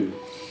 over 2.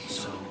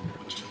 So,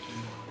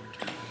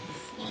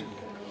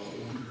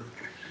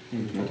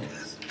 Mm-hmm.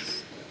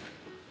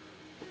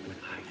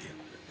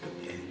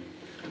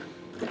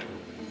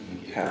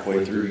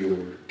 Halfway through your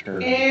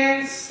turn.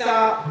 And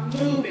stop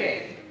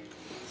moving.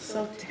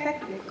 So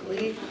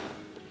technically,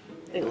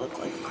 they look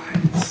like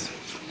vines.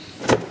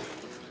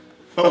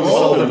 Oh, we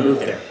saw them move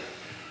there.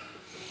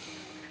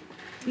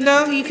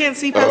 No, you can't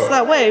see past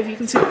that wave. You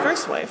can see the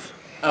first wave.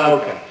 Oh,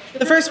 okay.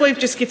 The first wave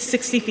just gets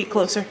 60 feet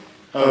closer.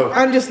 Oh.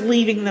 I'm just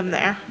leaving them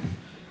there.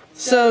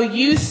 So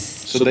you.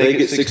 So they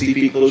get 60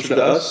 feet closer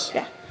to us?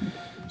 Yeah.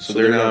 So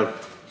they're now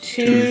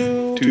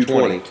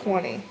 220.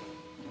 20.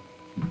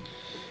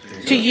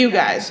 To you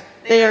guys.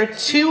 They are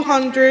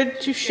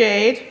 200 to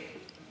Shade.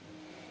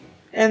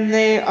 And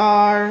they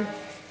are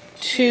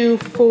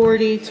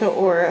 240 to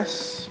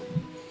Oris.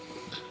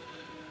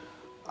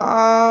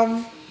 But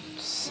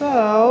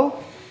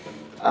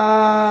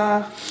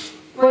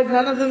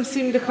none of them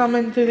seem to come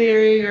into the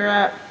area you're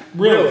at.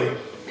 Really?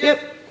 Yep.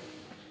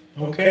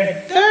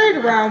 Okay.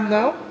 Third round,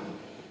 though.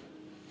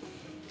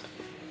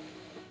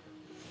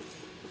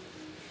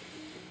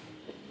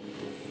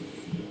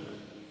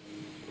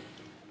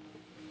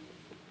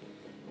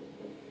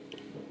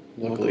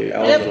 Luckily,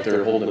 Al's Yep. up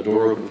there holding the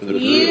door open for the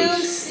You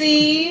druids.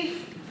 see,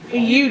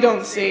 you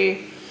don't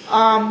see.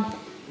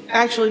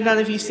 Actually, none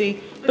of you see.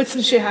 But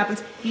some shit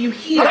happens. You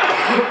hear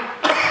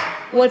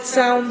what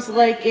sounds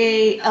like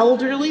a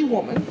elderly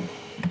woman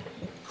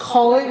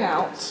calling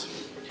out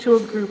to a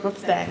group of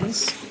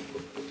things.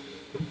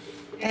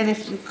 And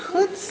if you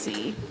could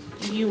see,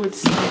 you would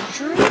see a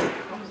druid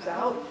comes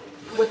out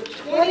with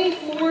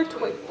 24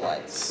 twig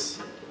lights.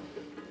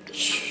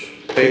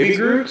 Baby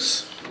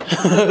Groots?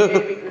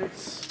 Baby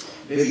Groots.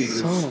 Baby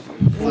Groots.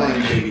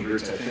 Flying baby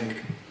Groots, I think.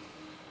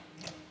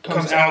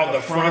 Comes out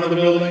the front of the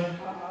building,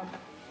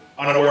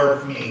 unaware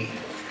of me.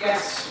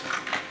 Yes.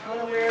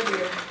 Unaware of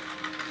you.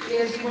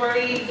 Because you've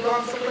already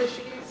gone someplace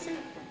you can't see.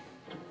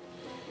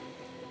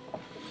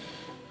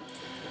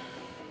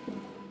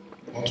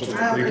 Also, the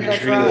I don't creepy think I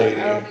tree brought.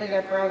 lady. I don't think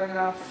I brought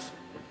enough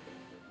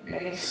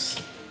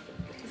minis.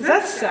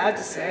 That's sad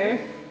to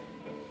say.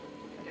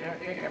 I don't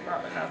think I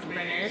brought enough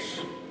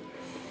minis.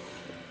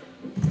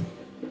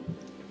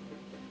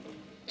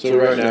 So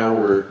right now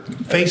we're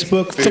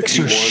Facebook, fix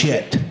your 51.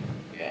 shit.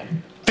 Yeah.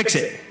 Fix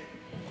it.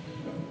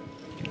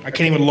 I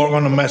can't even log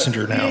on to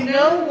Messenger You now.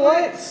 know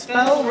what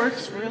spell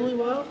works really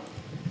well?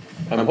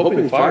 I'm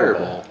hoping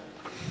Fireball.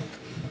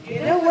 You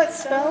know what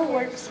spell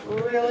works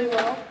really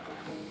well?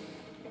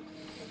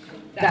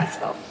 That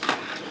spell.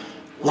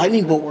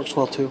 Lightning bolt works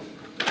well too.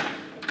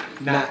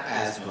 Not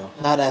as well.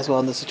 Not as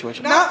well in this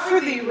situation. Not for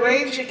the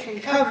range it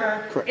can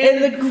cover, Correct.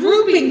 and the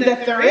grouping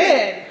that they're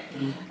in. But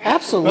we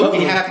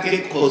Absolutely. have to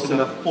get close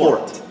enough for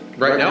it.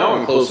 Right now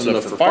I'm close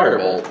enough for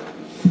Fireball.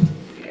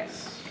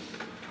 Yes.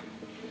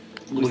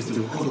 Let's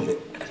do a little bit.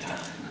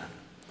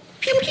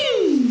 Pew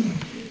pew.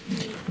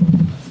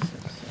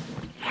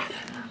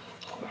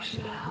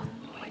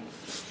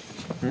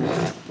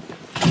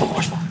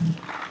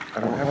 I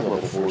don't have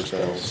level 4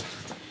 spells.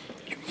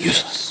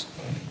 Useless.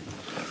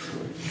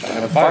 I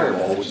have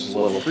Fireball, which is a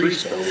level 3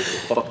 spell, which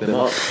will fuck them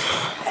up.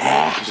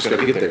 Just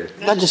gotta get there.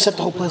 That just set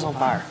the whole place on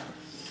fire.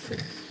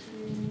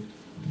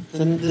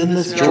 Then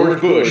this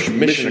George Bush,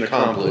 mission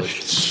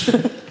accomplished.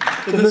 Then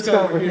this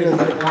guy over here is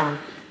like wine,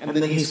 and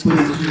then he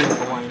squeezes you like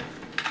a wine.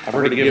 I've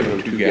already given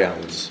him 2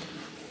 gallons.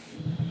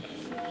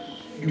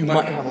 You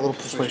might have a little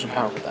persuasion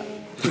power with that.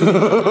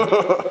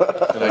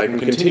 And I can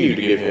continue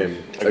to give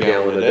him a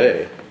gallon a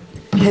day.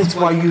 Hence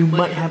why you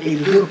might have a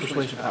little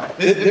persuasion power.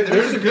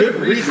 There's a good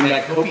reason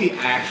that Kofi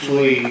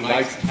actually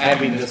likes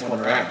having this one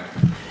around.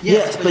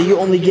 Yes, but you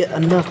only get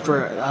enough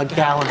for a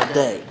gallon a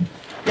day.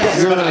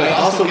 Yes, but I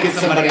also get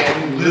somebody I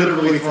can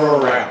literally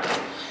throw around.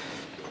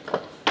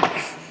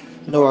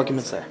 No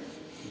arguments there.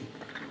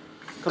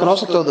 Could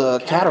also throw the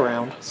cat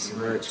around.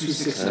 We're at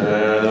 260.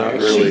 Not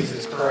really.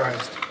 Jesus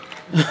Christ.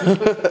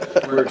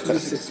 We're at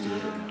 260.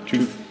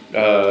 Two,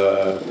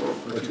 Or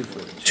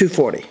 240.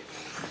 240.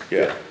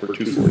 yeah, we're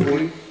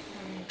 240.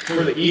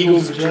 We're the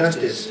Eagles of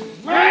Justice.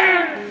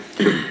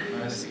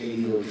 Minus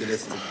 80 will get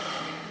us to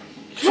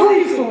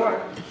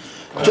 24.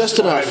 Just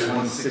enough.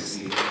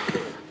 160.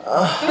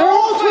 They're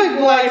all twig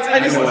blights. I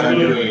just. What I'm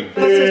doing.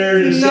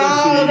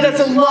 No, that's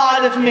a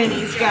lot of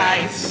minis,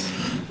 guys.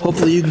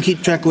 Hopefully you can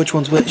keep track of which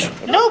one's which.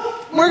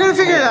 Nope, we're gonna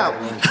figure it out.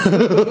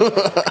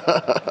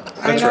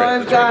 I know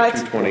I've got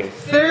 220.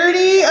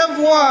 30 of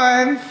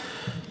one,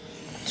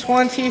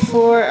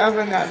 24 of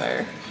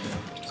another.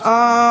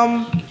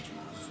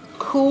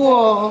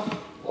 Cool.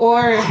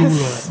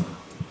 Oris.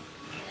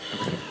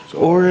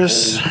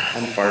 Oris,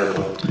 I'm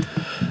Fireball.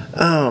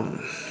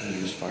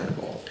 Use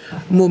Fireball.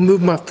 we'll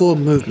move my full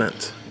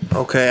movement.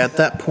 Okay, at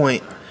that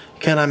point,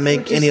 can I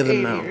make Which any is of them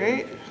 80, mount?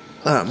 right?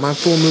 My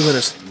full movement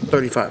is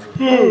 35.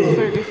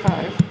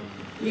 35.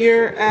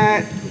 You're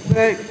at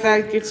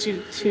that gets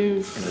you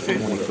to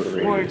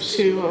 250 or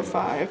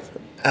 205.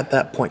 At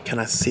that point, can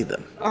I see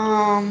them?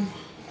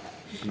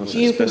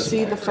 You can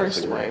see the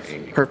first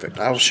wave. Perfect.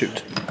 I'll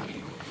shoot.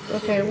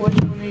 Okay, which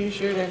one are you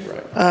shooting?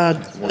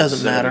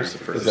 Doesn't matter.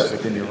 Is that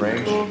within your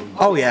range?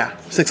 Oh yeah,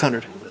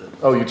 600.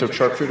 Oh, you took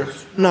sharpshooter?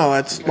 No,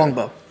 it's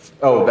longbow.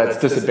 Oh, that's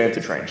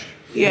disadvantage range.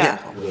 Yeah.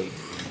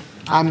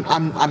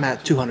 I'm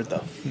at 200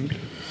 though.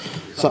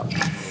 So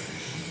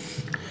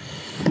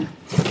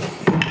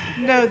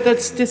No,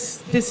 that's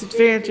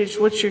disadvantage.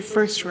 What's your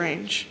first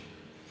range?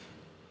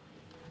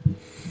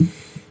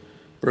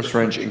 First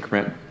range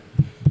increment.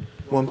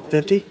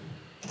 150.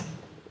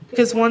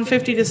 Because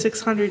 150 to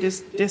 600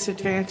 is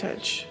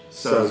disadvantage.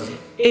 So,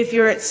 If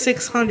you're at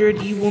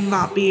 600, you will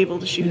not be able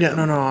to shoot. Yeah,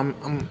 no.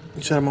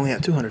 You said I'm only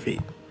at 200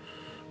 feet.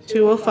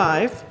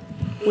 205,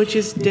 which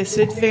is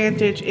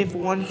disadvantage if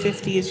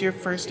 150 is your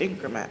first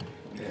increment.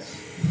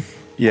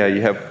 Yeah,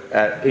 you have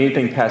at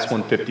anything past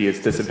 150 is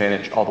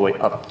disadvantage all the way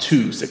up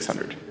to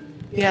 600.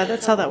 Yeah,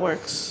 that's how that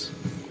works.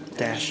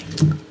 Dash.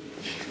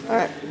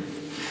 Alright.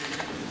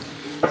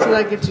 So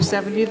that gets you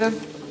 70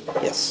 then?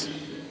 Yes.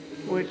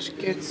 Which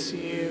gets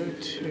you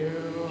to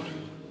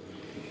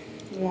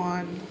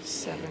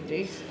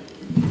 170.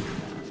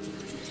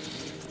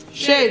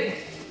 Shade.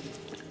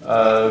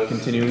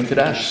 Continuing to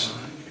dash.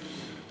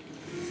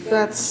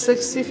 That's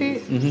 60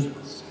 feet? Mm-hmm.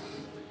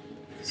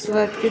 So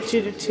that gets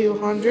you to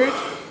 200.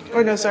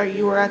 Oh no, sorry,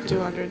 you were at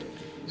 200.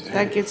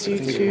 That gets you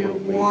to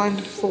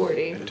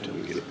 140. Until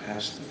we get it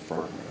past the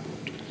front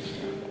round.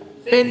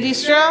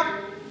 Bindistra?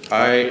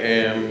 I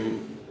am.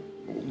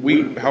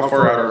 How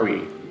far out are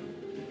we?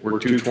 We're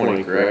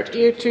 220, correct?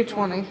 You're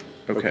 220.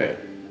 Okay.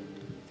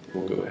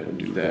 We'll go ahead and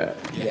do that.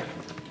 Yeah.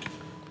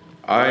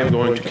 I am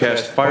going to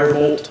cast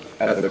Firebolt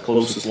at the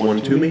closest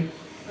one to me.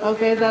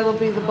 Okay, that'll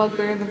be the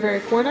bugbear in the very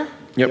corner.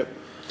 Yep.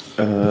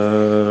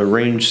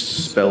 Ranged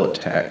spell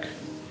attack.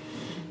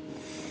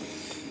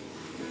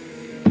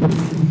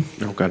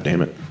 Oh, god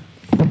damn it.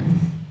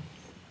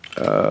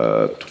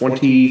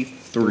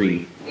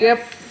 23.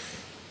 Yep.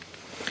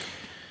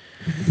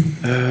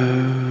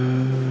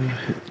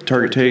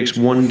 Target takes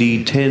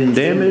 1d10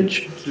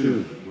 damage.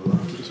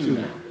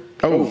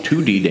 Oh,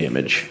 2d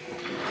damage.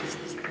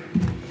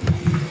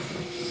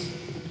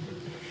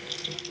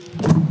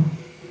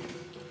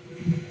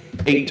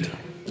 Eight.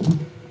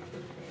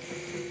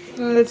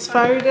 And it's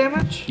fire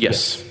damage.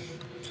 Yes.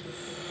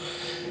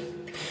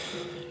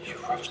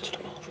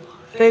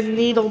 The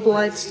needle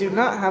blights do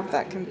not have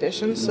that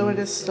condition, so it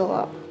is still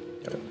up.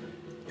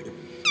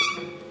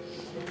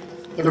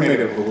 they're made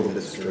of a little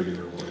bit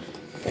sturdier wood.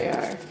 They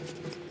are.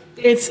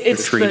 It's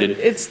treated.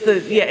 it's the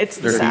They're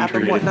sap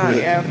and treated. whatnot.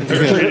 Yeah.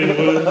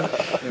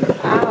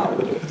 Ow.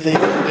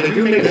 They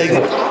do make legs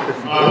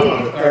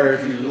or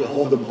if you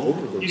hold them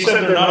over them. You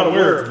said they're not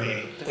aware of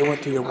me. They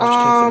went to your worst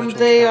case dimension.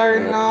 They are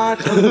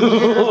not aware of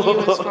you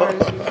as far as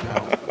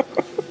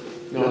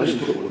you know. No, I just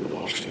put one in the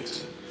wash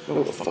sticks. I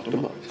would have fucked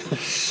them up.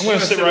 I'm gonna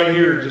sit right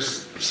here and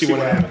just see what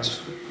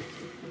happens.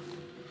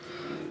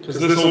 Because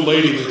this old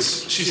lady,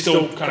 she's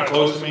still kind of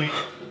close to me.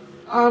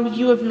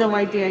 You have no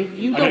idea.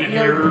 You I don't didn't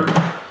know. hear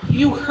her.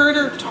 You heard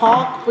her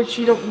talk, but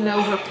you don't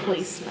know her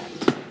placement.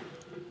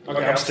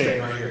 Okay, I'm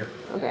staying right here.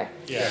 Okay.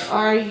 Yeah.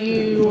 Are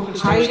you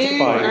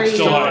hiding? Are you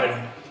Still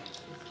hiding.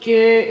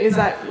 Is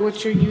that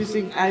what you're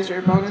using as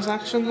your bonus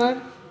action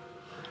then?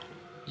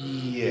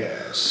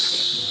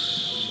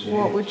 Yes.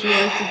 What would you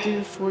like to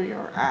do for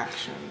your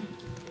action?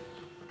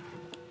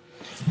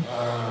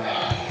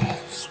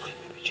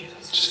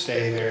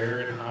 Stay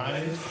there and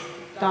hide.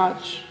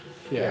 Dodge.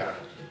 Yeah.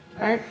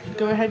 Alright,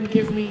 go ahead and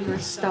give me your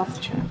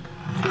stealth check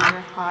for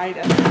your hide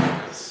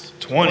athletics.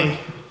 20,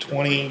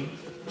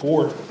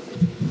 24,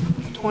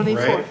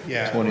 24. Right?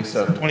 Yeah.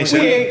 27.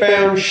 27. We ain't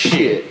found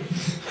shit.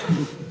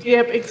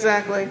 Yep,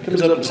 exactly.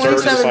 Comes up and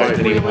starts 27 fighting is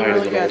and he really, hides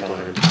really the whole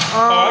good. time.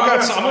 Oh, I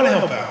got some. I'm gonna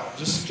help out.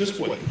 Just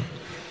wait.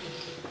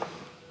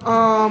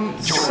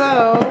 So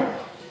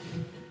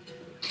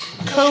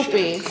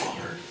Kopi.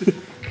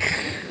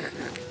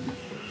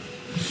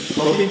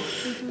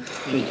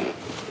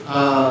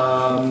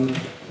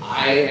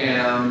 I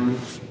am.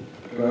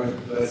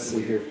 Let's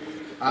see here.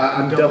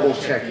 I'm double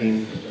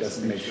checking just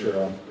to make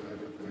sure I'm.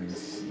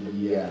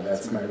 Yeah,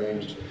 that's my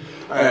range.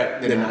 All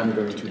right, then I'm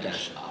going to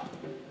dash up.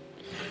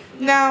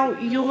 Now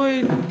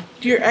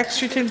your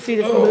extra 10 feet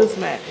of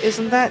movement,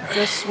 isn't that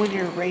just when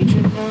you're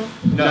raging though?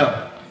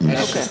 No,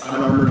 that's Okay. just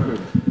unarmored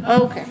movement.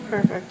 Okay,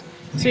 perfect.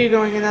 So you're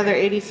going another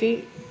 80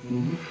 feet?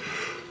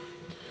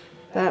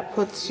 That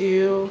puts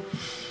you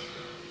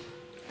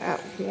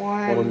at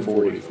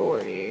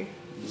 140.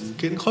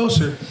 Getting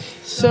closer.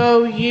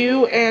 So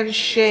you and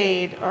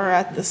Shade are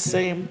at the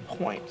same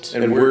point.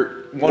 And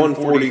we're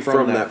 140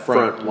 from that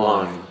front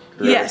line.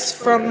 correct? Yes,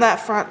 from that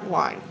front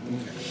line.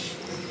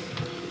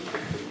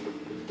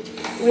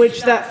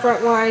 Which that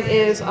front line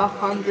is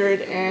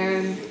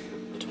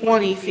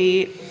 120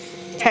 feet,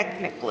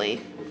 technically,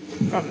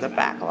 from the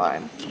back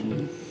line.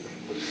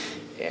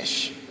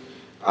 Ish.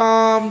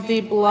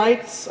 The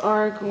blights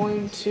are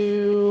going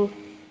to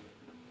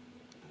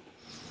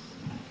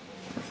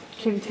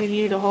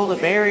continue to hold a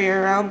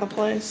barrier around the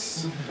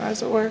place,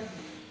 as it were.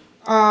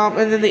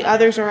 And then the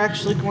others are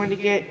actually going to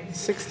get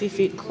 60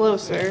 feet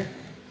closer.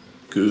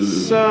 Good.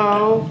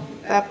 So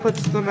that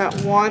puts them at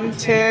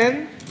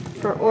 110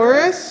 for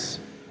Oris.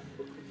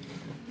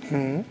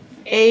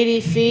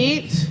 80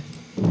 feet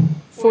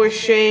for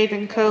Shade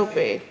and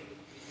Kopi.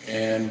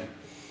 And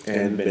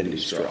Bendy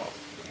Straw.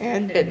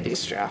 And Bendy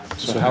Straw.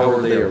 So how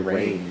are they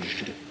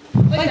arranged?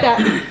 Like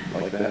that.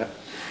 Like that?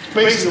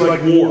 Basically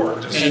like war,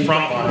 just in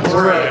front lines.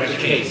 We're at the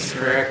case,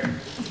 correct?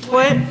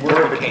 What?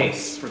 We're at the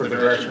case for the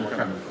direction we're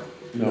coming from.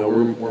 No,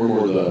 we're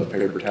more the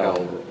paper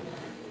towel.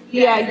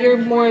 Yeah, you're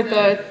more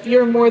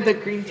the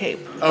green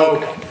tape. Oh,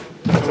 okay.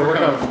 So we're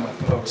coming from.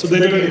 So they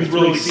don't even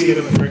really see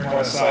them from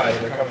the side.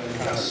 They're coming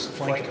kind of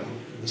flank them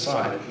from the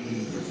side.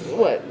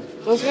 What?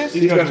 Those guys?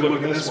 These guys are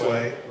looking this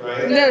way,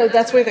 right? No,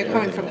 that's where they're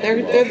coming from.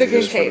 They're the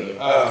green tape.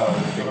 Oh,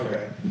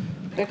 okay.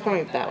 They're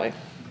coming that way.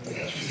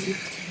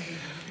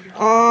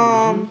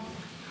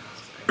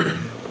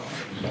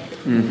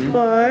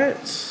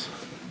 But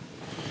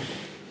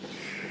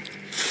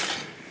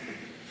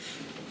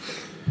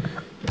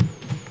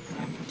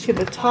to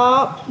the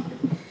top,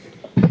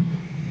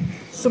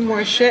 some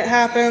more shit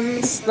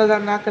happens that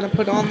I'm not gonna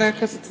put on there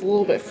because it's a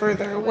little bit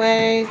further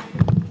away.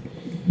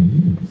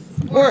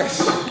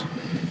 Worse.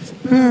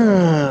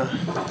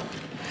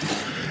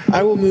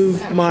 I will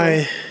move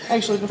my.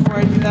 Actually, before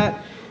I do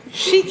that,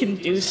 she can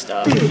do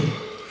stuff,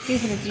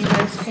 even if you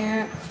guys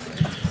can't.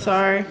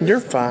 Sorry.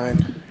 You're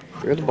fine.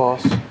 You're the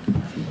boss.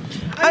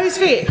 I was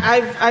fate.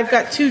 I've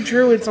got 2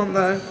 druids on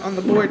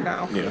the board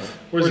now. Yeah.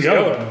 Where's the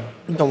other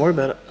one? Don't worry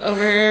about it.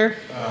 Over here.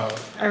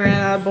 I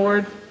ran out of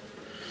board.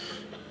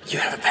 You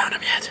haven't found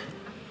him yet.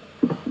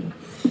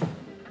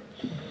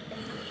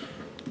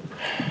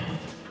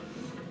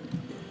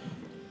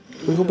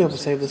 We will be able to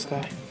save this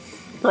guy.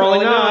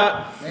 Probably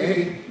not.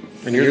 Maybe.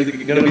 And you're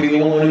going to be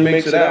the only one who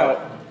makes it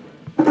out.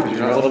 Because you're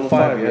not level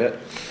 5 yet.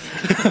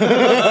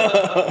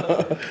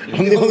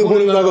 I'm the only one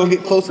who's not gonna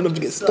get close enough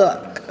to get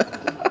stuck.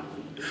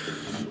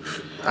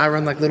 I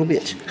run like a little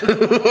bitch.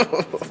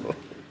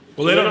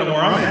 Well, they don't know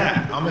where I'm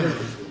at. I'm in.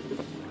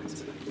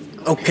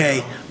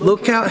 Okay,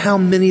 look out how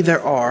many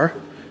there are,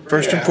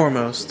 first and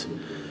foremost.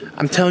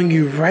 I'm telling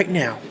you right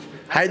now,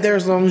 hide there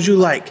as long as you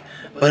like,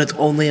 but it's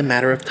only a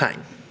matter of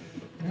time.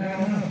 I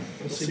don't know.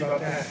 We'll see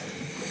about that.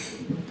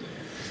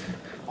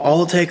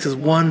 All it takes is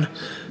one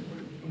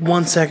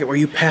second where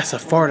you pass a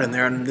fart in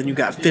there, and then you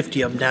got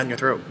 50 of them down your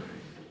throat.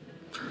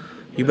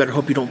 You better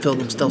hope you don't fail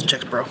them stealth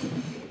checks, bro.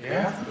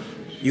 Yeah?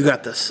 You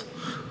got this.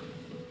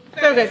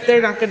 Okay,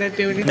 they're not gonna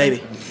do anything.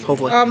 Maybe.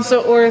 Hopefully.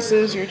 So Oris,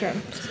 is your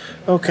turn.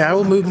 Okay, I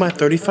will move my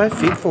 35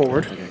 feet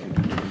forward.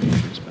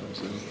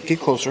 Get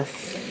closer.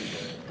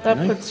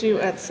 That puts you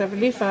at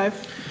 75.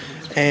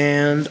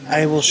 And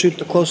I will shoot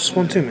the closest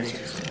one to me.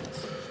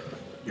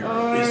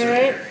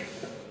 Alright.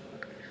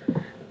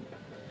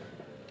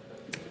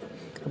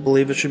 I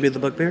believe it should be the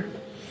bugbear.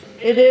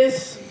 It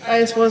is. I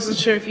just wasn't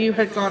sure if you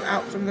had gone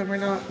out from them or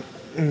not.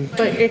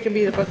 But it can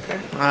be the bugbear.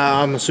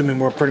 I'm assuming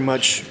we're pretty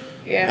much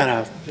Yeah. at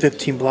a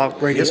 15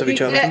 block radius of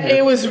each other.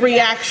 It was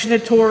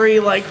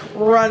reactionatory, like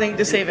running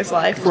to save his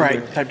life.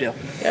 Right, type deal.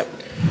 Yep.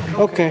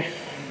 Okay.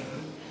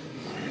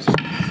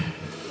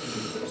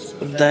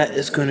 That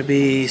is going to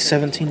be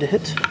 17 to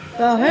hit.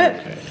 That'll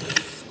hit.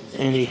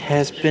 And he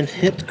has been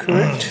hit,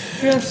 correct?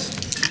 Yes.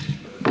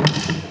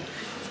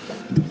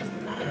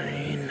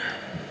 9.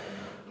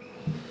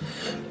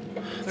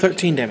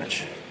 13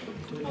 damage.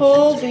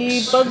 Pull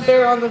the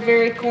bugbear on the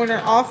very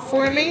corner off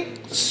for me.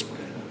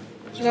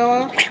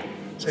 Noah.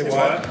 Say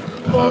what?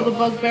 Pull the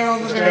bugbear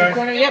on the very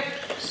corner. Yep.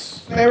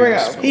 There we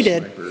go. He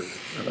did.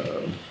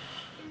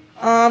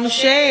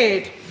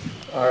 Shade.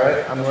 All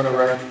right, I'm going to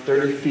run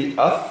 30 feet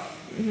up.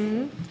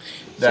 So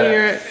That-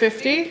 you're at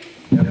 50.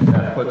 Yep,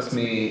 that puts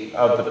me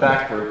out of the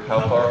back group.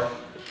 How far?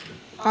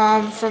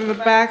 From the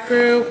back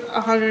group,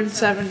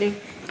 170.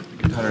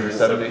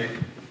 170.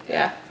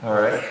 Yeah. All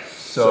right.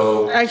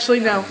 So Actually,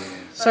 no.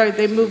 Sorry,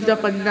 they moved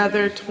up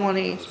another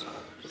 20.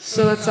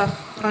 So that's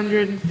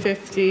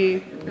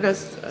 150.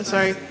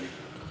 Sorry,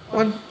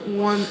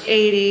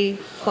 180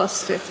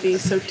 plus 50,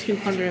 so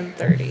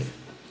 230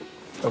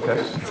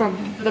 okay.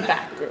 from the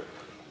back group.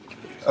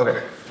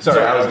 Okay.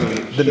 Sorry, I was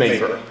doing the main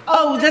group.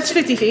 Oh, that's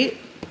 50 feet.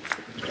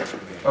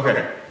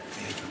 Okay.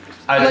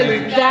 I Like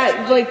think.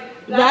 that,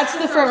 like that's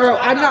the front row.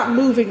 I'm not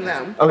moving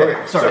them.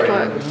 Okay. Sorry.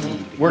 But,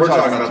 We're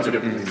talking about two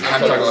different things. I'm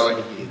talking about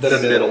like the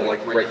middle,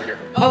 like right here.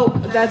 oh,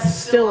 that's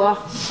still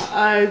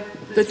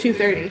the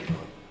 230.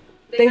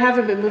 They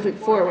haven't been moving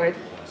forward.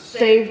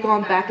 They've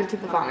gone back into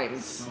the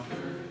vines.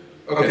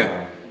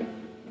 Okay.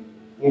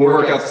 We'll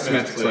work out the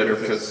semantics later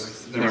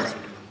because never mind.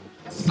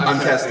 I'm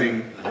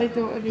casting. I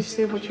don't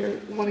understand what you're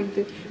wanting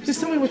to do. Just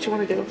tell me what you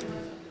want to do.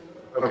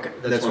 Okay,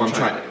 that's what I'm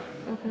trying to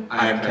do. Okay.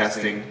 I am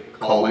casting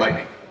Call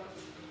Lightning.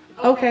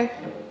 Okay.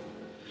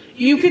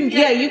 You can,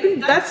 yeah, you can.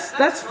 That's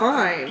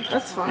fine.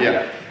 That's fine.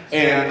 Yeah.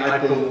 And I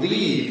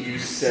believe you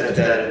said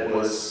that it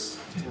was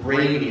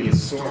rainy and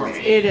stormy.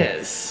 It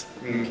is.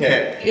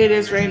 Okay. It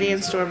is rainy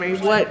and stormy.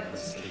 What?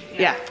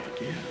 Yeah.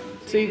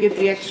 So you get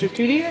the extra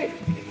 2d8?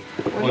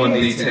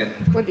 1d10.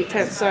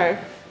 1d10, sorry.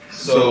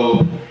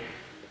 So.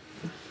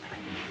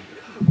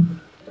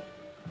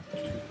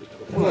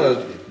 I'm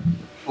gonna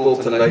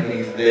bolt a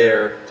lightning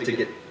there to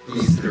get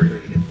these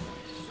three.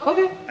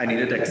 Okay. I need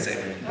a dex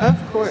save.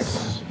 Of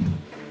course.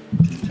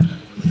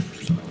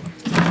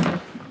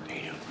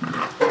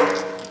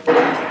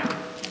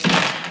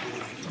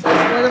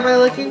 What am I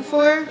looking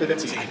for?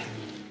 15.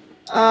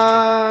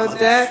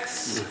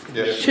 Dex.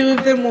 Yeah. 2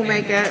 of them will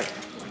make it.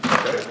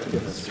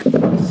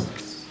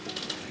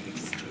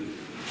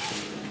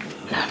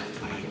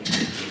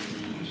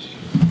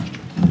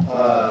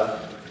 Uh,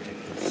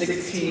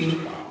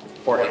 16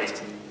 or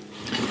 8.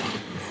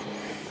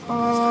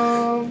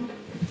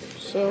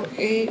 So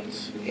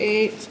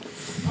 8.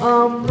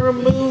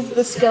 Remove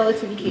the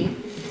skeleton key.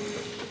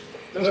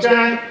 This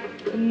guy?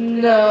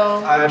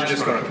 No. I'm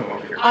just gonna come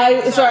up here.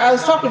 I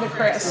was talking to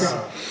Chris.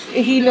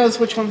 He knows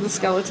which one the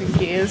skeleton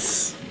key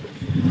is.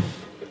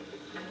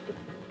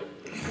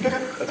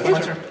 That's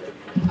my turn.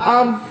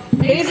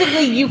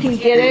 Basically you can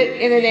get it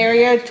in an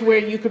area to where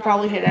you could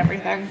probably hit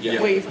everything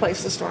Yeah. where you've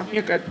placed the storm.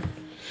 You're good.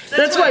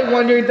 That's why I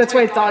wondered, that's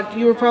what I thought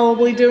you were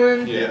probably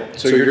doing. Yeah.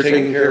 So you're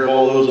taking care of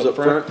all those up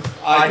front?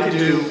 I can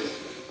do.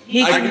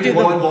 He I can can do do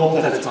one the,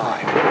 bolt at a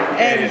time.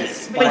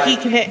 but he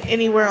can hit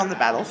anywhere on the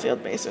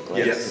battlefield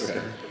basically. Yes.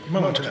 You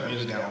might want to turn that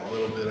music down a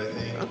little bit, I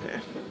think. Okay.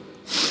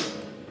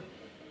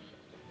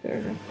 There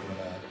we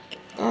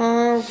go.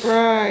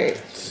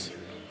 Alright.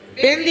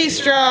 Bendy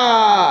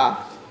Straw!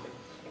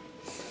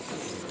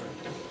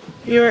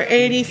 You're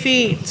 80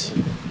 feet.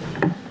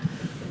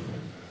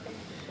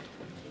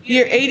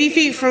 You're 80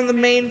 feet from the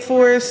main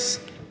force.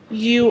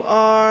 You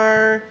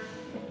are.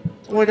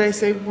 What did I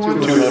say?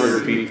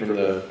 200 feet from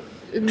the.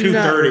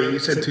 230. You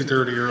said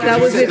 230 earlier.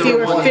 That was if you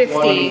were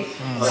 50.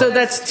 So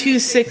that's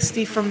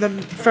 260 from the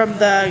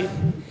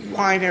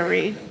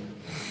winery.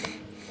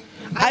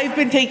 I've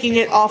been taking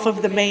it off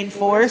of the main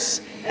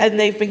force, and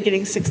they've been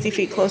getting 60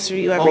 feet closer to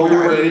you every Oh, we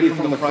were time. 80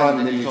 from the front,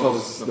 and then you told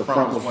us the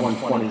front was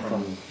 120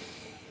 from.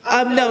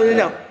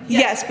 No.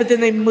 Yes, but then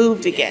they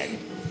moved again.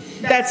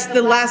 That's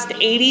the last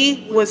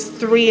 80 was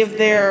 3 of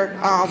their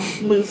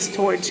moves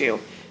towards you,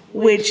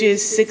 which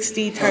is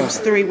 60 times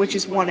 3, which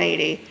is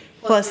 180.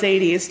 Plus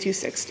 80 is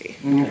 260.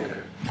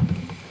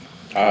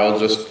 I'll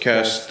just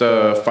cast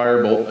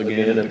Firebolt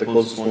again at the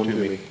closest one to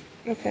me.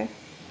 Okay.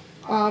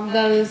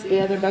 That is the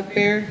other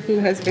bugbear who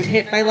has been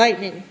hit by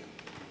lightning.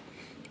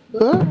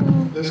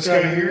 This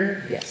guy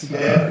here? Yes.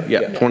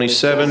 Yeah,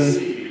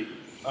 27.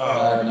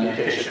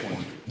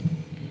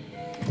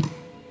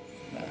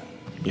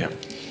 Yeah.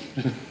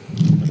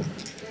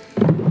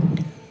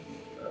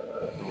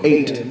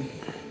 8.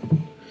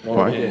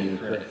 Why?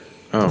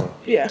 Oh.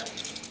 Yeah.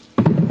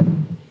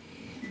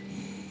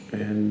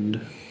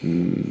 And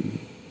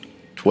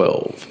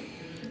 12.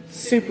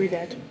 Super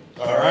dead.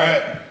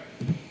 Alright.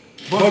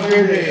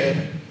 Bugbear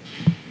dead.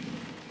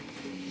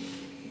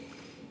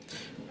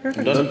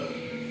 I'm done.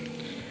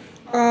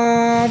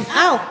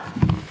 Ow!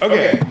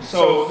 Okay,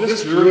 so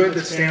this druid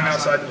that's standing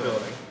outside the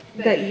building.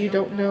 That you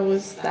don't know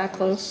is that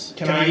close.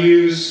 Can I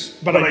use.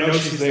 But I know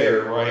she's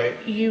there, right?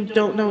 You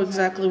don't know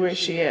exactly where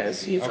she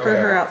is. You've heard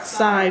Okay. her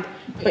outside,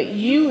 but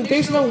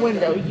there's no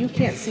window. You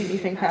can't see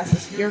anything past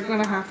this. You're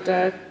gonna have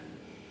to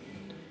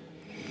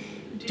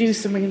do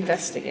some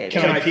investigating.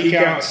 Can I peek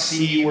out and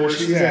see where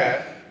she's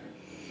at?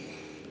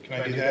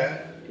 Can I do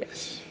that?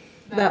 Yes.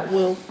 That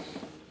will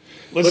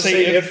Let's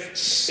say if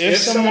that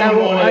someone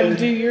will wanted.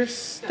 undo your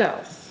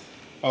stealth.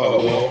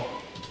 Oh, well.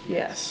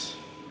 Yes.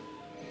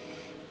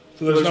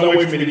 So there's no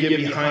way for me to get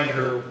behind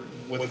her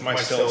with my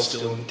stealth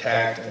still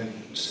intact and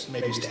just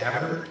maybe stab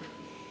her?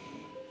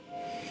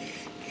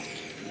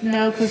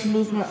 No, because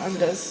movement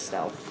undoes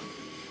stealth.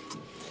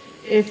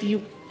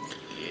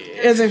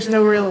 And there's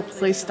no real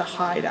place to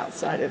hide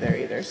outside of there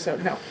either, so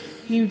no.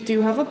 You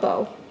do have a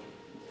bow.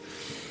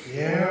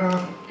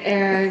 Yeah.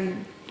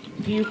 And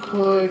you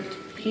could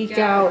peek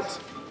out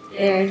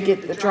and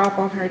get the drop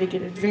on her to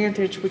get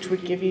advantage, which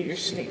would give you your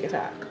sneak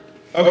attack.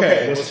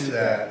 Okay, let's do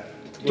that.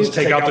 Let's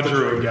take out the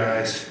druid,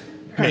 guys.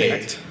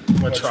 Nate, I'm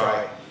gonna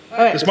try.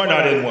 Okay. This might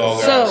not end well,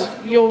 guys.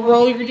 So you'll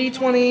roll your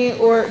d20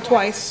 or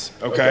twice.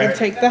 Okay. And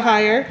take the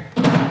higher.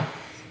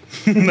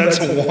 That's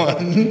a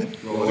 1.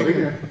 Roll it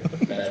again.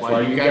 That's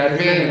why you got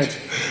advantage.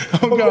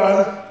 Oh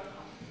god.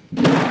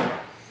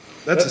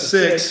 That's a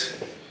 6.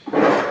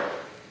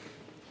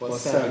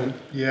 Plus 7.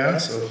 Yeah,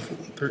 so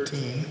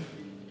 13.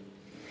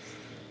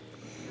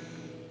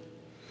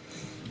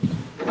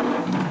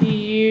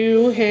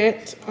 You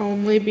hit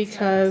only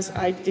because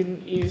I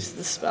didn't use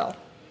the spell.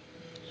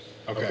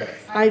 Okay.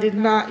 I did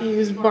not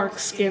use bark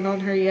skin on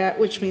her yet,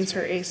 which means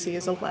her AC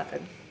is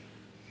 11.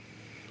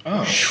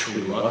 Oh.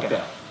 We lucked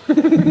out.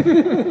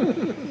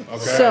 Okay.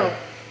 So,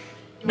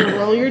 you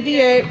roll your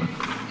d8,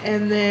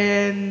 and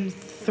then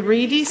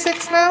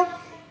 3d6 now?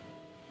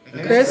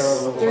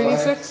 Chris,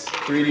 3d6?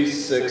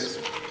 3d6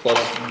 plus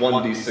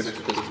 1d6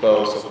 with his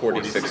bow, so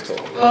 4d6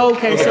 total. Oh,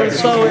 okay, so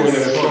his bow is...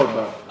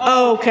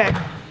 Oh, okay.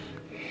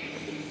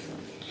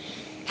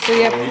 So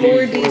you have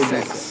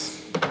 4d6.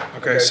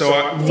 Okay, so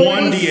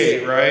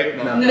 1d8, right?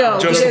 No,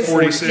 Just because,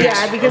 46?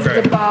 Yeah, because Okay.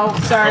 it's a bow,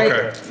 sorry.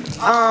 Okay.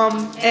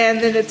 And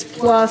then it's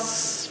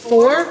plus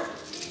 4?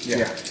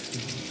 Yeah.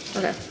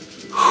 Okay.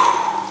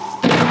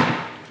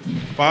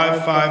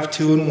 5, 5,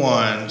 2, and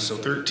 1. So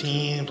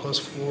 13 plus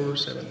 4,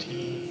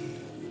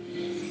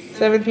 17.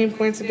 17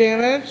 points of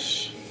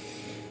damage.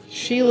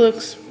 She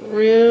looks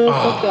real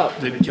fucked up.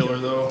 Didn't kill her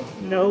though.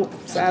 Nope,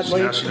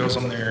 sadly. Now she goes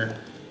on there.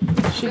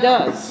 She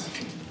does.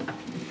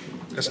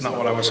 That's not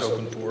what I was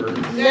hoping for.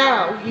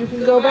 Now, you can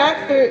go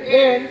back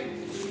in,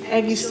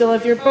 and you still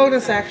have your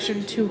bonus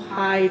action to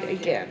hide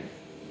again.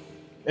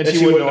 And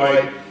she wouldn't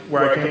know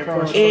where I came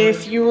from?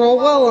 If you roll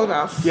well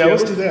enough. Yeah,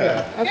 let's do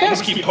that. Okay.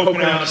 Let's keep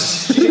poking out.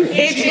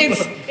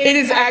 It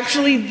is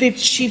actually the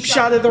cheap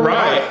shot of the roll.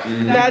 Right.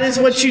 That is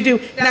what you do.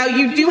 Now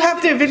you do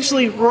have to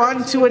eventually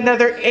run to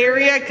another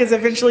area because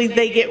eventually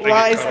they get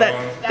wise that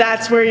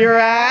that's where you're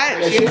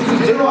at. She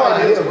has a general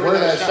idea of where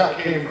that shot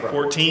came from.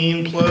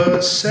 14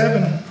 plus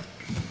 7.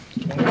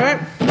 All right.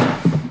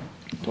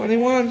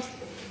 21.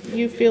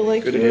 You feel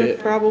like Good you were hit.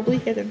 probably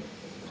hidden.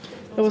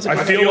 That was a I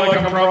good feel like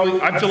I'm probably.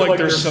 I feel like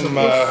there's some.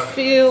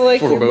 feel like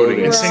Foreboding.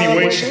 you're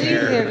Insinuation probably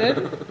here.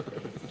 hidden.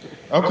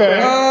 Okay.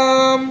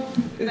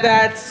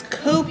 That's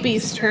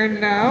Kopi's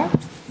turn now.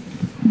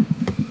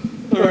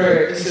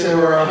 Alright, so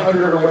we're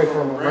 100 away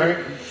from him, right?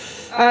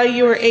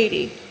 You were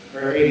 80.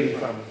 Or 80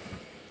 from him.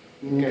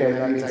 Okay,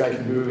 that means I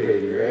can move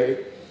 80, right?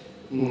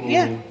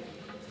 Yeah.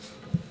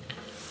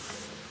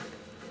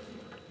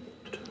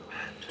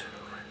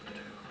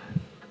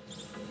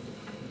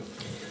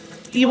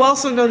 You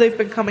also know they've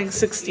been coming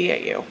 60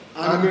 at you.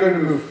 I'm going to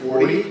move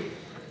 40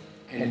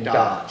 and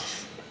dodge.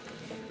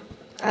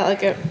 I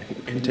like it.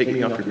 And take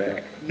me off your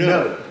back.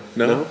 No.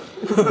 No?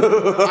 I'm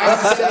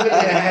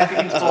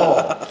 7.5 feet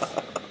tall.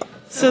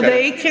 So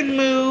they can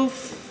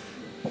move.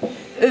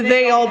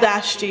 They all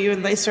dash to you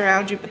and they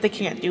surround you, but they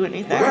can't do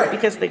anything Right.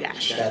 because they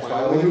dash. That's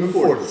why I only move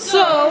 40.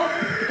 So,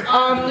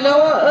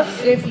 Noah,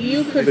 if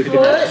you could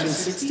put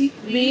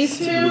these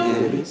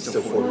two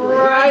Still 40.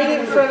 right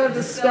in front of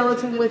the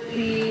skeleton with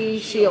the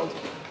shield.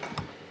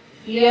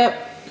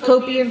 Yep,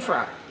 Kopi in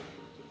front.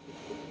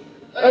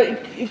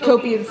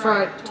 Kopi in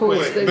front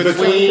towards the skeleton with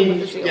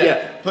the shield.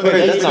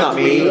 Okay, that's not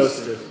me.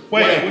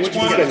 Wait, which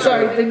one?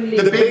 Sorry,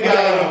 The big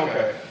guy.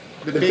 Okay.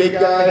 The big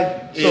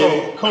guy.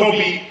 So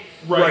Kobe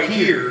right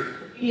here.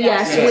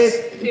 Yes,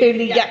 with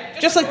Bendy. Yeah,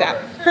 just like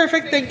that.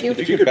 Perfect, thank you.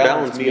 If you could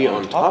balance me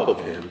on top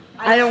of him.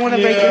 I don't want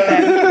to break your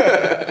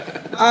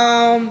back.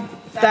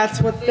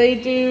 That's what they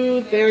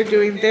do. They're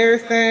doing their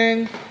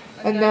thing.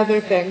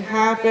 Another thing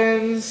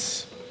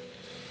happens.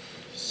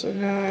 So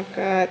now I've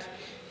got.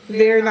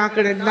 They're not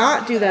going to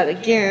not do that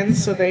again,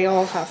 so they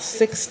all have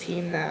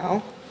 16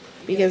 now.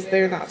 Because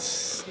they're not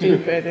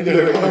stupid.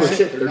 They're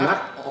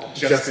not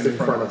just in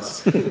front of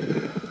us.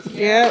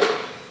 Yep.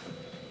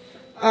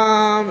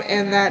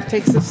 And that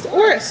takes us to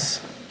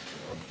Oris.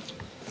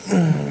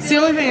 It's the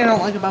only thing I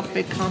don't like about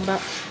big combat.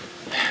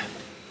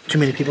 Too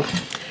many people.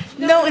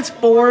 No, it's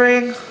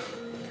boring.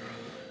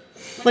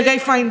 Like I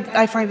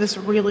find this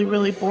really,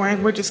 really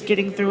boring. We're just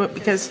getting through it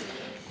because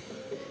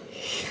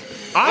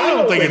I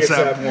don't think it's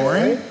that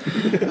boring.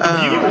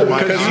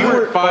 Because you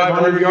were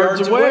 500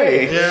 yards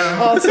away. Yeah.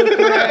 also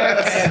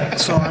correct.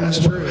 So I'm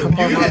true.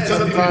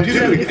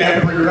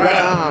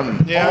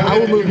 Yeah. I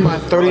will move my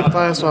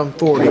 35, so I'm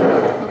 40.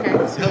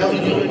 Okay, so what do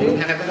you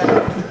do?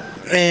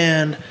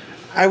 And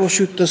I will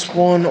shoot this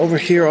one over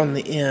here on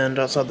the end,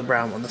 outside the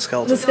brown one, the The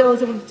skeleton.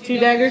 skeleton with 2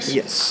 daggers?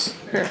 Yes.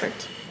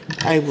 Perfect.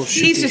 I will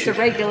shoot He's these just a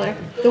regular.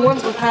 The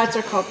ones with hats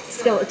are called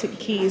skeleton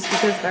keys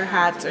because their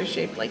hats are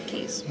shaped like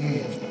keys.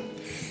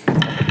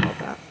 About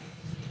that.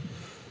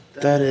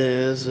 That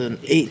is an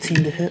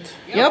 18 to hit.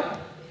 Yep.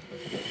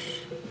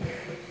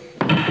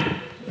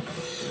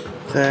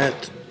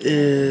 That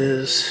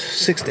is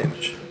 6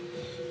 damage.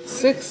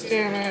 6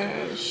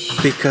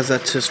 damage. Because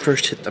that's his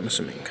first hit, I'm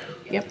assuming.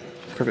 Yep.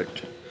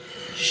 Perfect.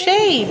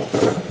 Shade.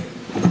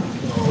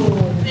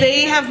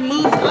 They have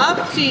moved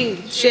up to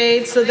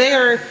Shade, so they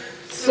are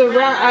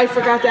I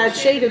forgot to add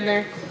Shade in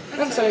there.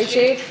 I'm sorry,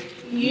 Shade.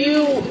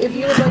 If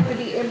you would like to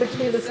be in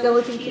between the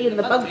skeleton key and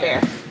the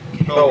bugbear.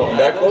 Oh,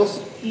 that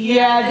close?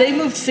 Yeah, they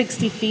moved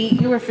 60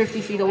 feet. You were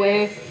 50 feet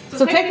away.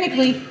 So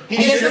technically, I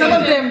guess some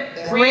of them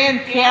ran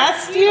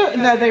past you.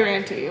 No, they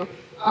ran to you.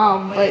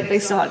 But they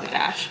still had to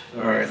dash.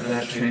 Alright,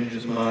 that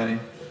changes my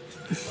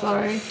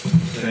Sorry.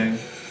 thing.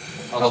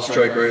 I'll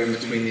strike right in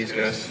between these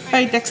guys.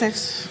 Alright, Dex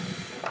 6.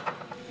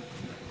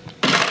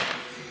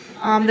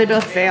 They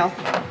both fail.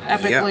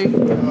 Epically.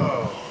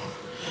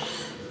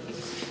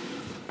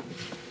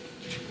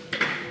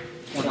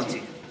 Yep.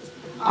 20.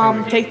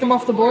 Take them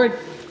off the board.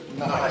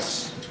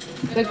 Nice.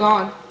 They're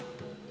gone.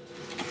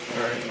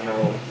 Alright,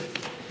 I'll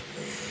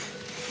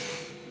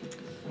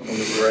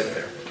move right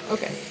there.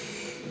 Okay.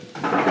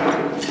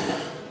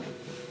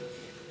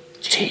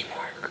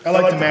 I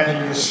like to imagine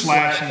you're just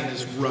slashing and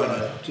just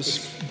running,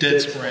 just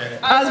dead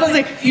sprint. I was about to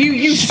say,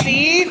 you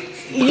see,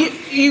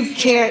 you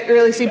can't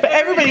really see, but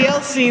everybody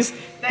else sees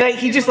that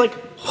he just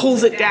like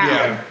pulls it down.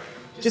 Yeah.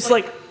 Just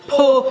like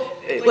pull,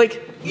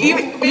 like,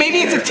 even,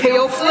 maybe it's a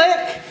tail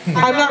flick.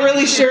 I'm not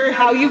really sure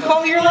how you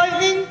call your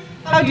lightning.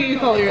 How do you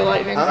call your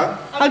lightning? Huh?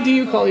 How do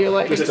you call your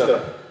lightning?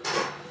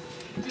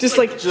 Just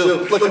like,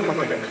 flick of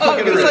my finger. oh,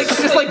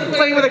 just like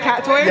playing with a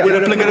cat toy? Yeah. With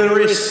a flick of the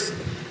wrist.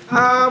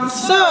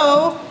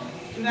 So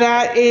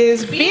that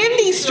is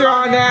Bandy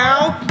Straw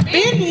now.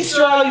 Bandy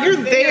Straw, you're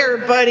there,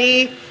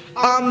 buddy.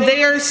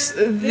 There's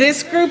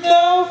this group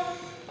though.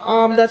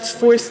 That's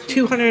for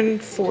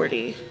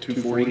 240.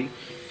 240.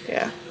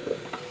 Yeah.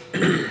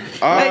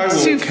 I At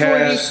will 240.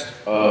 cast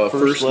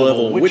first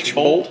level Witch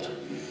Bolt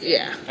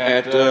Yeah.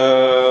 at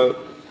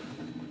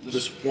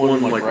this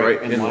one, like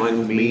right in line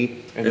with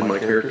me and my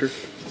character.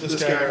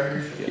 This guy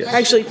right here. Yes.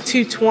 Actually,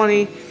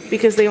 220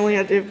 because they only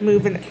had to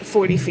move in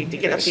 40 feet to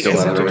get up to you Still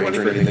guys. out of range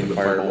 220. for anything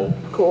but Firebolt.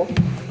 Cool.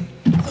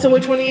 So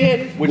which one are you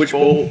hitting? Witch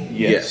Bolt,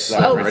 yes.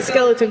 that Oh, one right there.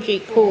 skeleton key.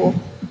 Cool.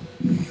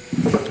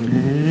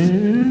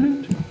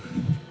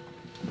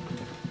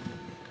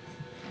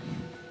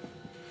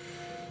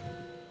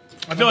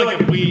 I feel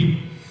like if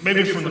we,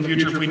 maybe from the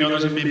future, if we know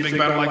there's going to be a big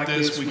battle like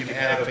this, we can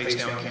add a face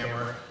down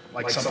camera,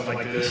 like something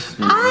like this.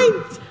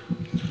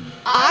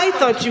 I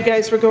thought you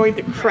guys were going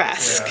to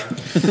Kresk.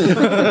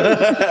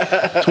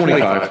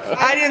 25.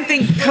 I didn't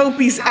think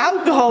Kopi's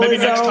alcoholism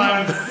Maybe next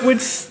time.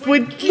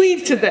 would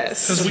lead to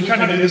this. Because we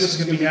kind of knew this was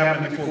going to be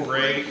happening before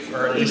break,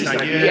 or at least I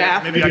did.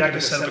 Yeah. Maybe I could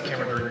just set up the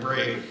camera during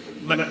break.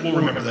 We'll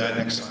remember that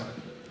next time.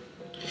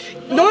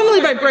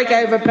 Normally by break, I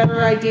have a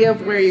better idea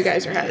of where you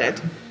guys are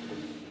headed.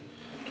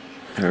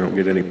 I don't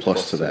get any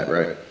plus to that,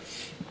 right?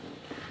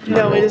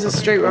 No, it is a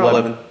straight roll.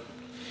 11.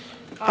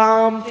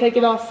 Take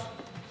it off.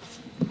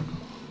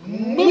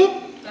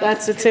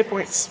 That's its hit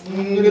points.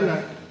 Good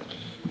night.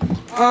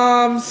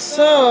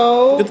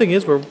 So Good thing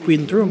is we're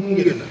weeding through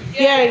them.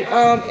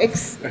 yeah, I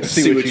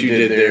see what you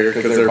did there,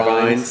 because they're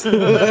vines. damn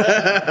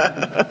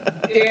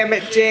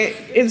it,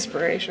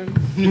 Inspiration.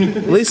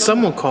 At least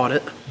someone caught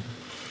it.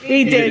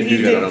 He did. He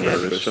You got on did.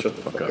 purpose. Shut the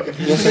fuck up.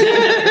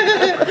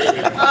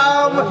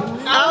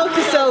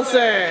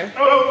 Alka-Seltzer.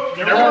 Oh,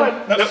 never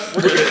mind. No,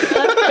 we're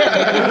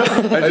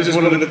good. I just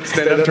wanted to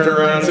stand up, turn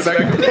around, sit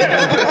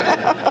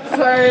back.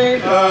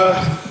 Sorry.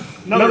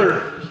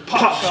 Another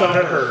pop shot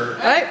at her.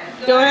 All right,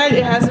 go ahead.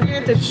 It has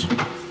advantage.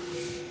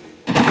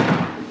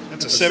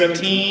 That's a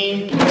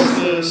 17 plus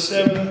the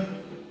 7.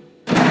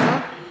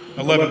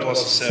 11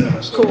 plus the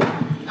 7. So Cool.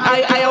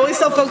 I always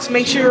tell folks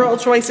make sure you roll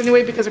twice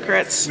anyway because of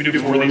crits. we do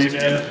 4 of these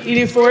again. You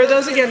do 4 of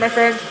those again, my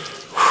friend.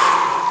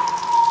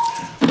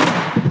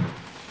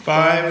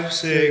 5,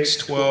 6,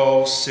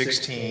 12,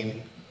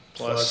 16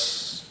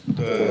 plus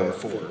the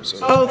 4. So.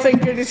 Oh,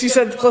 thank goodness you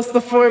said plus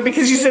the 4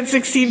 because you said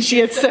 16. She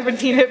had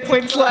 17 hit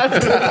points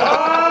left.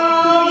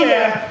 Oh,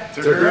 yeah.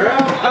 Took her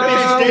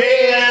out. She's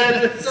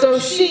dead. So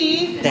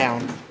she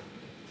Down.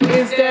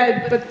 is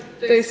dead, but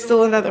there's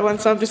still another one,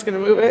 so I'm just gonna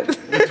move it.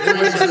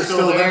 Druids are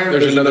still there.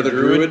 There's another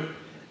druid?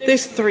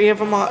 There's 3 of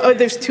them on. Oh,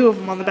 there's 2 of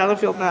them on the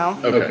battlefield now.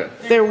 Okay.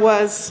 There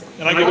was.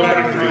 And I go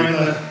back and find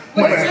the.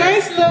 What's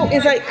nice though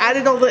is I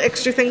added all the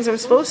extra things I'm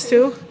supposed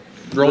to.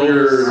 Roll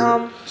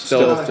your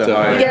stealth to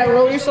hide. Yeah,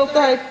 roll yourself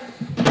die.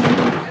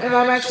 And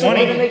I'm actually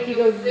 20. gonna make you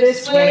go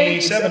this way.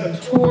 27.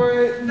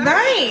 Toward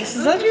nice.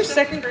 Is that your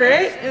second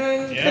crit?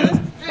 And Yeah.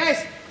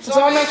 Nice. So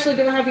I'm actually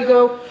gonna have you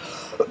go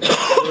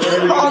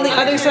on the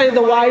other side of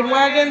the wide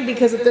wagon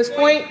because at this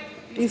point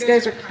these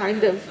guys are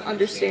kind of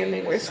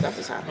understanding where stuff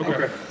is happening.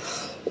 Okay.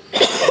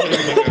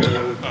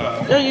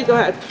 No, you go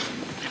ahead.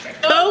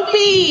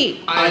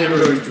 Kopi! I am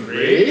going to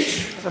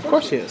rage. Of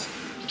course he is.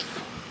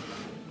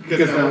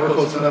 Because now we're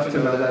close enough to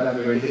know that I'm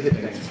going to hit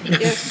things.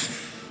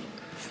 Yes.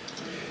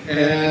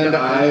 And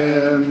I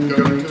am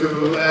going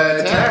to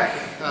attack.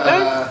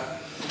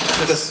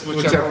 Just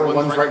whichever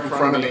one's right in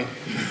front of me.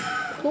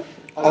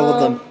 All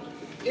of them.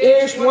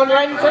 There's one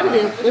right in front of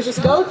you. There's a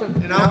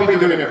skeleton. And I'll be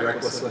doing it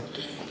recklessly.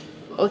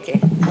 Okay.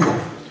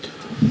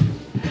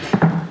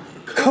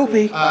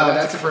 Kobe.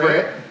 That's a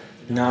crit.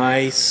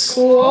 Nice.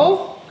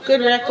 Cool.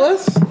 Good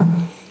reckless.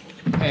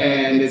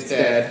 And it's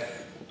dead.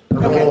 I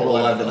rolled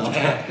 11 on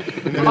that.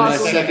 And then my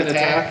second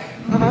attack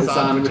is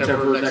on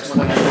whichever next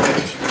one has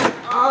range.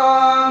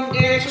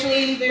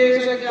 Actually,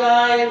 there's a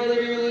guy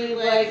literally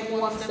like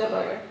one step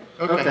over.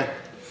 Okay.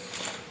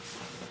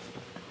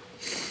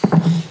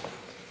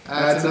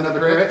 That's another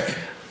crit.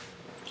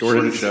 Door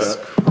didn't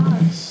shut.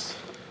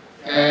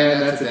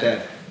 And that's a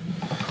dead.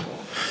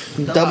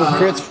 Double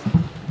crits.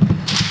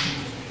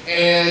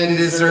 And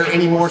is there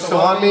any more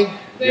still on me?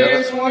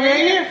 There's one right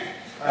here.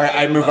 Alright,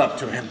 I move up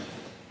to him.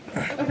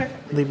 Okay.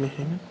 Leave me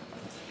hanging.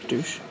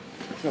 Douche.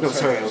 No,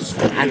 sorry.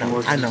 I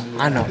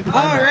know.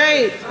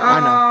 Alright.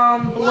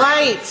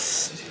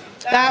 Blights.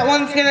 That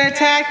one's gonna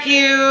attack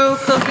you,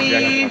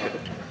 Cookie.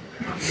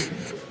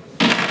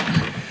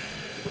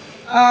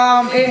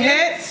 It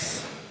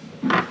hits.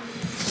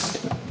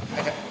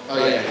 Oh,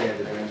 yeah.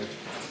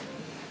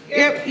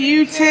 Yep,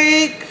 you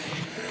take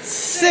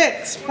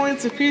 6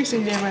 points of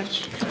piercing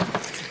damage.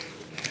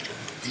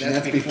 And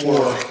that's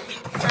before.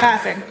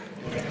 Halving.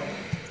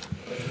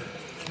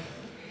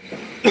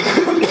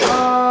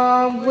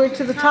 We're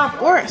to the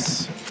top,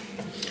 Oris.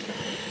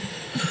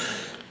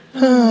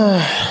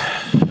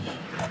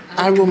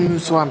 I will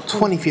move so I'm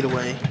 20 feet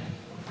away.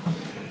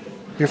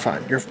 You're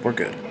fine. We're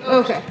good.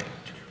 Okay.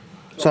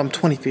 So I'm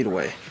 20 feet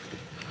away.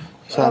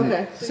 So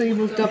Okay. So you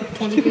moved up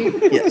 20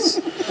 feet? Yes.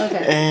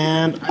 Okay.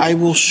 And I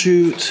will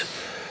shoot.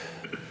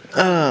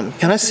 Can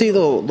I see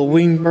the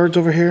winged birds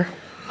over here?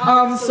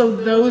 So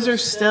those are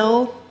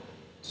still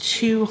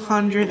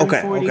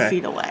 240 Okay.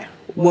 feet away.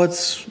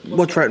 What's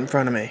right in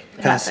front of me?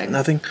 Can I see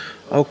Nothing. nothing?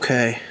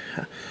 Okay.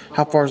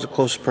 How far is the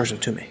closest person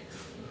to me?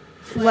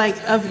 Like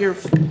of your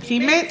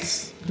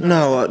teammates?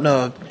 No,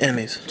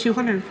 enemies.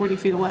 240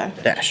 feet away.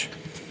 Dash.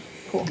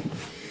 Cool.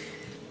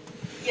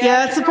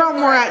 Yeah, that's the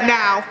problem we're at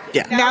now.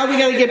 Yeah. Now we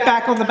gotta get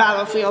back on the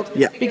battlefield.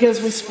 Yeah.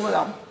 Because we split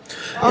them.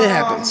 It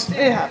happens.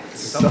 It happens.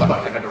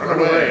 Somebody had to run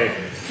away.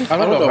 I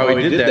don't know how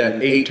we did that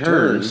in 8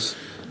 turns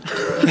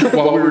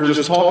while we were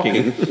just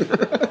talking.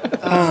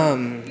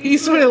 He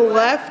sort of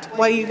left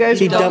while you guys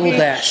He were talking, double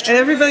dashed. and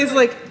everybody's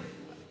like,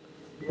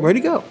 Where'd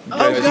he go? "Oh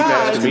Guys, you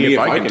asked God!" me if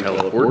I can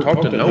teleport.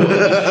 Talk to no one.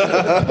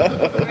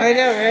 I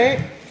know,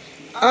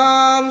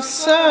 right?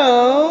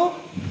 So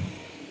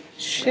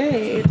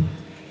Shade.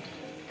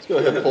 Let's go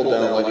ahead and pull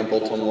down a lightning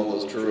bolt on one of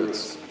those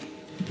druids.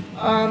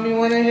 You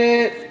want to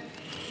hit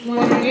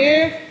one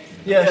here?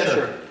 Yeah,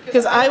 sure.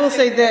 Because I will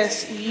say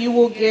this: you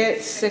will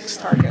get 6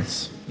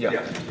 targets.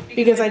 Yeah.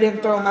 Because I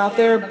didn't throw them out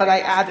there, but I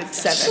added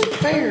 7.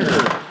 Fair.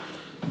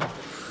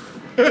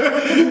 I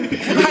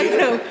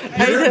know.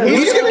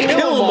 He's gonna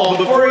kill them all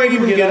before I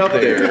even get up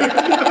there.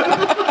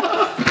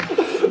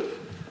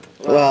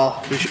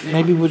 Well,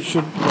 maybe we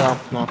should. Well,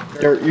 no.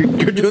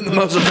 You're doing the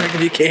most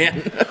effective you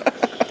can.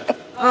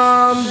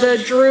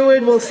 The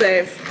druid will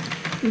save.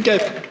 Okay.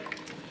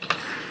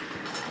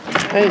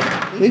 Hey,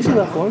 at least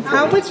enough one.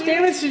 How much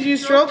damage did you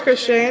throw,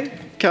 Christian?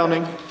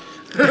 Counting.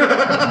 I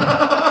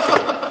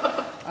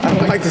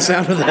don't like the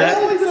sound of I that.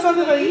 don't like the sound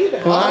of that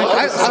either. Well,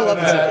 I love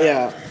it.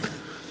 Yeah.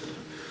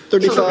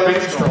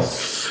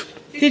 35.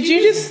 Did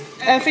you just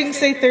effing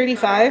say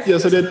 35?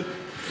 Yes, I did.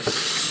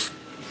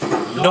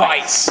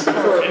 Nice.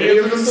 Are any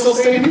of them still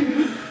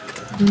standing?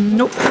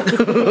 Nope.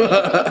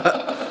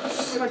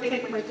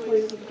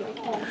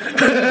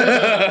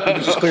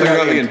 Just clear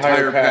out the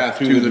entire path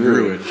to the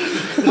druid.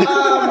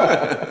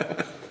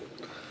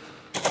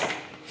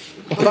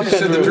 You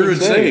said the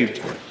druid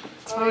saved.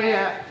 Oh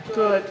yeah,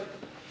 good.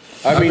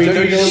 I mean,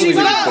 no, you She's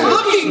not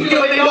looking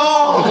good at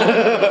all.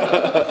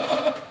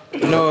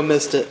 No, I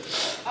missed it.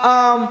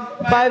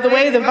 By the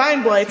way, the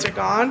vine blights are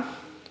gone.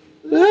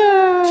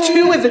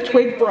 2 of the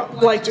twig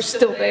blights are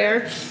still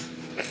there.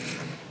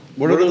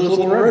 What are those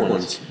little red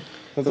ones?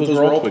 I thought those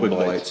were all twig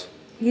blights.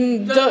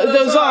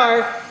 Those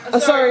are.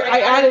 Sorry, I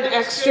added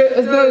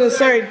extra. No,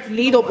 sorry,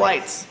 needle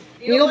blights.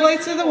 Needle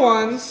blights are the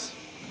ones.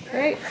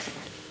 Right?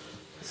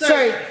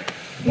 Sorry,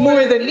 more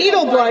of the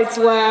needle blights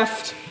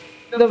left.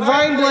 The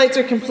vine blights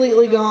are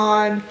completely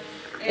gone.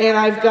 And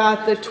I've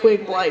got the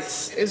twig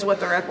blights, is what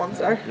the red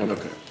ones are.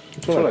 Okay.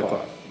 That's what I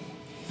thought.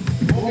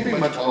 It won't be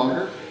much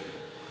longer.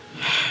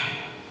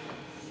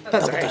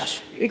 That's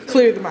right.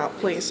 Clear them out,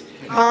 please.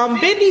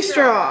 Bendy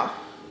Straw.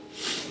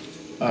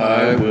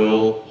 I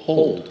will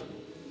hold.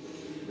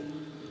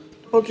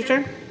 Hold your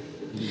turn.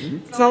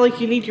 It's not like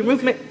you need your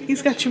movement.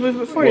 He's got your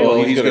movement for you.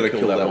 Well, he's gonna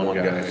kill that one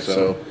guy,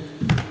 so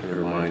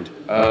never mind.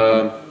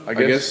 I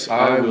guess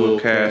I will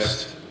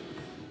cast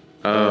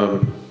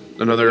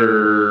another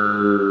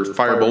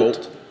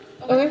firebolt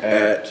Okay.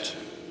 at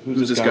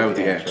who's this guy with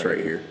the axe right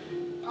here?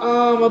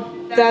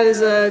 That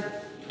is a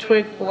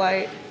twig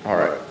blight. All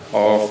right,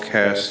 I'll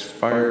cast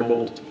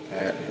firebolt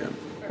at him.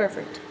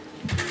 Perfect.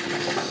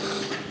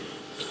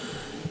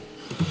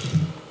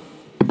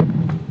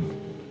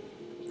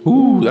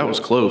 Ooh, that was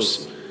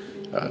close.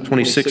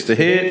 26 to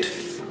hit.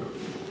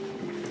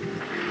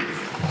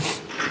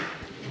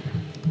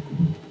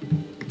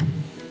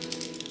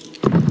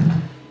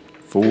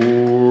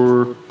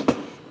 For,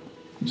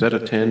 is that a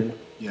 10?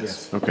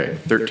 Yes. Okay,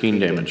 13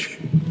 damage.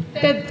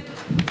 Dead.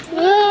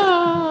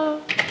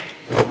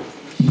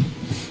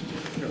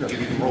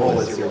 Roll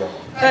a 0.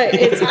 Alright,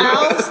 it's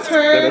Al's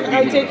turn.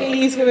 I take it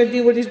he's gonna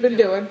do what he's been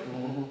doing.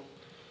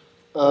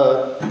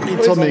 He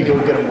told me to go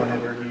get him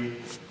whenever he.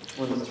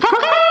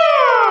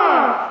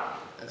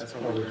 That's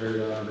probably very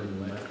loud in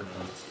the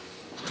microphone.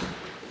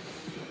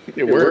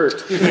 It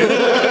worked. Did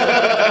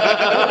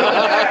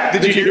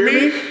you hear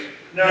me?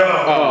 No.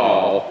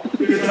 Oh.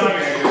 Good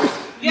timing.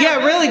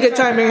 Yeah, really good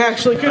timing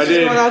actually. Chris I is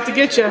did. going out to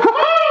get you.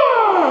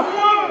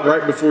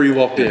 Right before you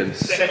walked in.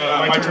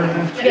 My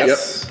turn.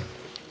 Yes.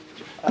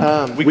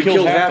 We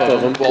killed half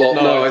of them. Well,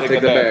 no, I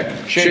take that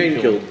back. Shane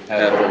killed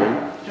half of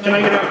them. Can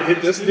I get out and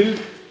hit this dude?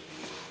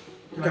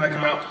 Can I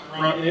come out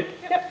front and hit?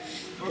 Yep.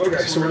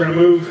 Okay, so we're gonna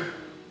move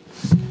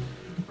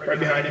right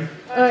behind him.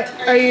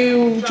 Are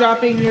you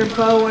dropping your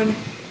bow and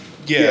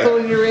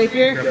pulling your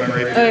rapier? Grab my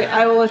rapier. Alright,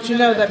 I will let you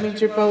know. That means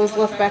your bow is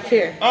left back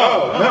here.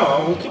 Oh,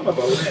 no, we'll keep my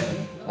bow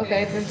in.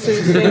 Okay, then so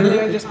you stay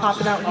there and just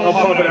pop it out. I'll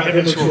pop it out and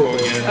hit the short bow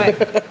again.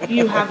 Alright,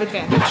 you have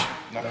advantage.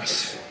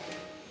 Nice.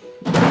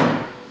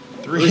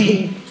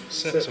 3,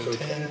 6, so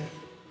 10.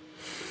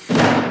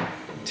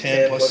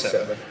 10 plus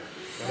 7.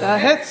 That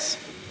hits.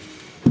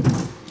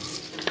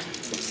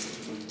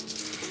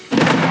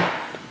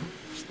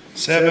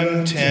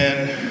 7,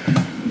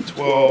 10,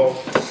 12.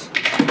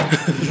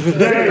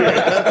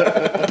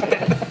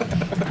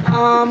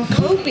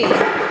 Kobe.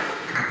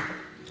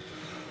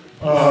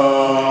 I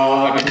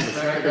can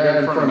attack the guy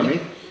in front of me.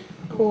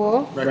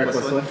 Cool.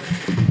 Recklessly.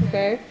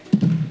 Okay.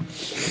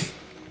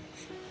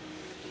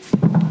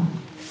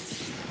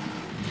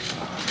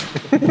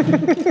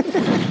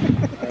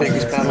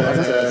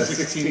 That's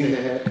 16 to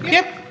hit.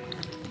 Yep.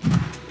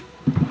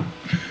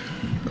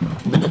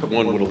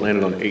 One would have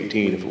landed on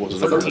 18 if it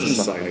wasn't 13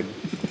 sided.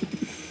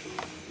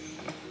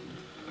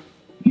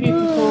 You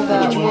can pull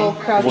that little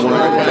crouch One roll.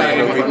 right back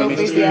in front of me.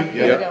 Yeah,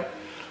 there you go.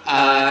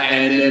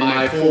 And then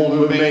my full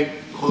movement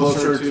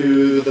closer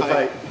to the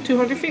fight.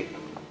 200 feet?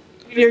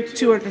 You're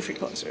 200 feet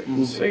closer.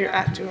 So you're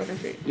at 200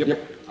 feet. Yep.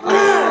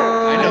 Blythe.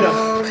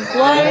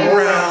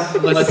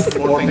 Unless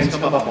more things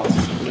come up on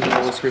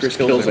us. Chris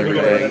kills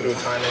everybody.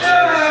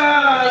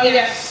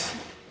 Yes.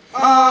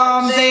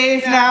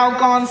 They've now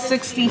gone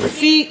 60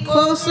 feet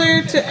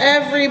closer to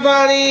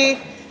everybody.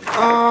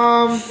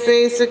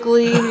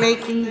 Basically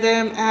making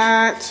them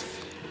at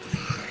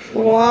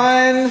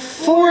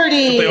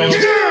 140.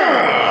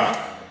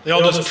 They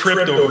all just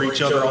tripped over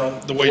each other on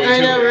the way to I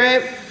know, it.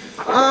 right?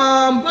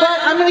 But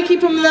I'm gonna keep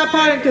them in that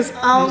pattern because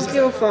I don't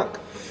give a fuck.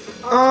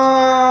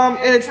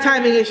 And it's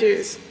timing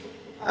issues.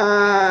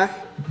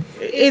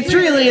 It's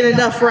really in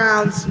enough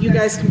rounds. You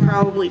guys can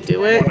probably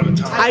do it.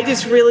 I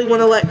just really want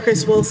to let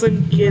Chris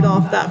Wilson get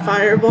off that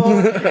fireball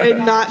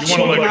and not You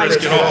want to let Chris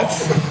get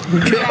off?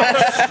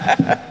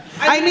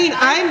 I mean,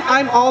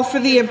 I'm all for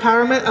the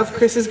empowerment of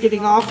Chris's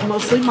getting off,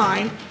 mostly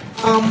mine.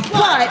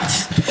 But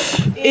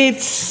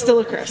it's still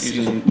a Chris.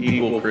 Using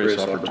equal Chris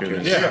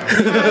opportunity. Yeah.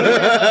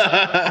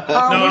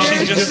 No,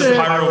 she's just a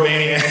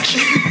pyromaniac.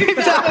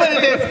 Is that what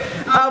it is?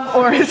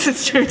 Oris,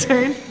 it's your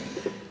turn.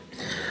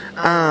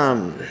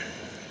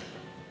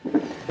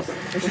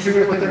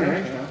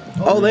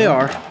 Oh, they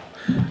are.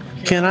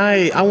 Can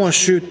I want to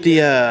shoot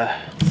the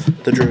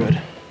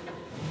druid.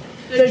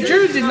 The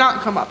druid did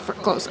not come up for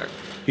closer.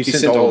 He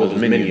sent all of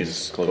his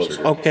minions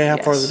closer. Okay, how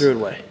far is the druid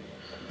away?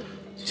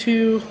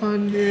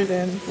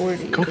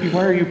 240. Kofi,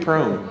 why are you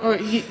prone? Oh,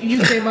 you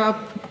came up.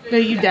 No,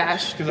 you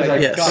dashed. Because I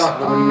Yes.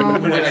 got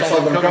when I saw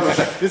them come, I was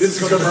like, this is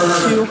going to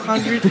hurt.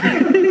 200.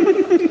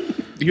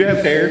 Do you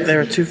have hair? They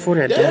were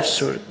 240. I dashed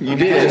to it. You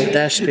did.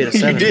 Dash speed of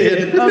 7. You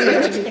did.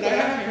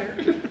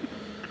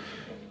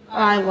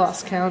 I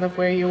lost count of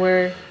where you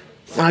were.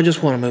 I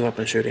just want to move up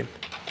and shoot him.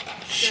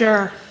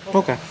 Sure.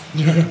 Okay.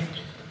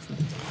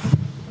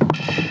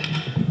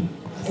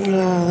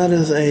 That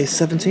is a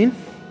 17.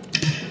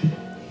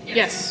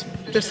 Yes,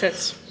 just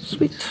hits.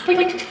 Sweet.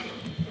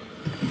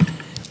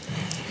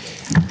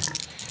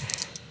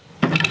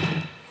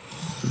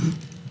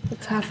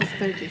 It's half of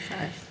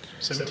 35.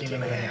 17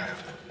 and a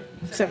half.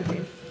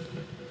 17.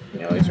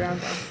 You always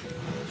round down.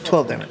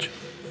 12 damage.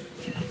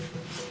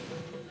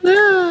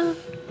 I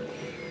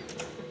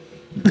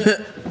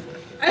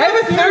have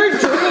a third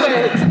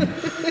druid.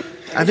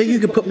 I think you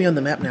could put me on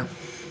the map now.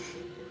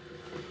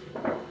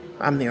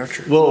 I'm the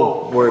archer.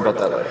 We'll worry about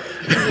that later.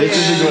 This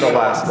isn't going to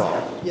last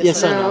long.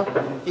 Yes, I know.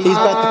 He's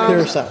about to clear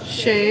us out.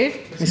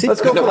 Shade. You see?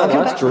 Let's go for that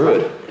last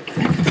druid.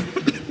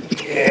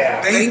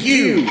 Thank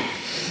you.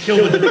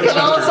 It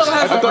also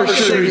has a bunch of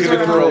Sure, things you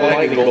could throw a around.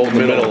 lightning bolt in the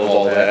middle of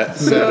all that.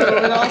 So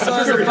it also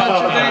has a bunch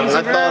of things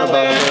I thought around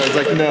about it. it. I was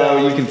like, no,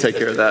 you can take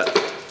care of that.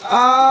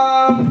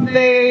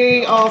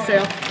 They all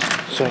fail.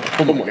 So,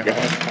 Oh my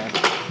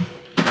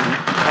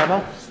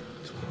god.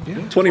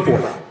 24.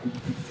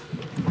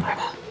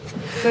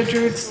 The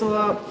druid's still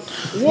up.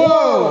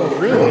 Whoa!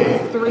 Really?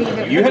 3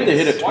 hit You had to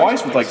hit points. it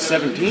twice with like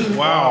 17.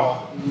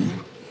 Wow.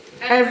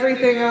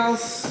 Everything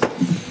else. They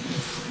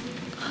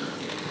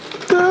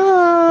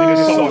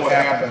just saw what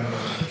happened.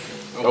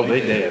 Oh, they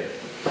did.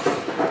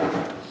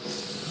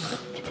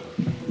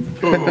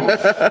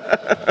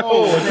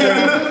 Oh,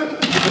 yeah.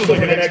 It was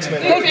like an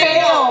X-Men. They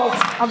failed.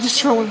 I'm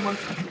just rolling one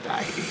fucking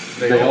die.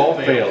 They all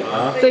failed,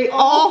 huh? They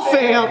all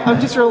failed. I'm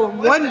just rolling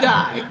one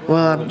die.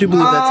 Well, I do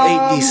believe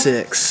that's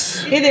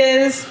 8d6. It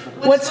is.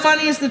 What's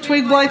funny is the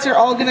twig blights are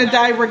all gonna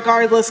die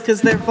regardless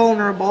because they're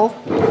vulnerable.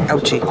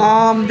 Ouchie.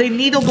 The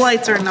needle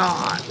blights are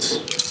not.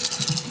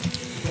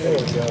 There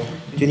we go.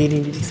 Do you need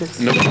any d6?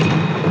 Nope.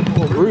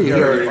 Oh, rude. He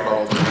already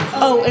borrowed them.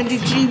 Oh, and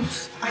did you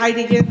hide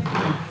again?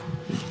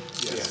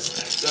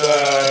 No,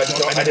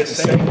 I didn't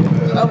say it.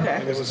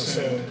 Okay. It was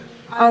assumed.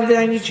 Then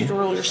I need you to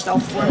roll your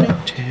stealth for me.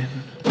 10,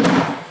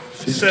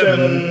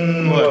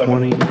 7, what?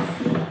 20,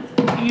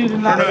 You did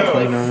not. No,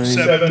 29,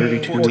 7,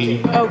 32,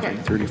 14. Okay.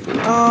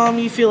 34.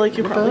 You feel like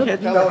you're probably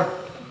hidden.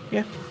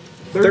 Yeah.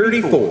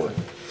 34.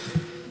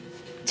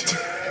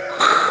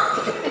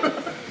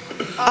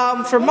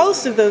 For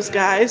most of those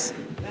guys,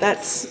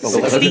 that's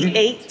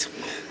 68.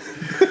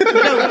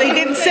 No, they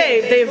didn't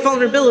save. They have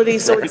vulnerability,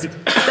 so it's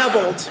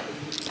doubled.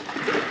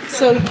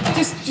 So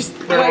just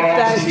like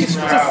that.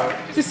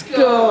 Just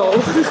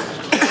go.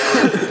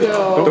 Just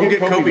go. Don't get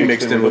Kobe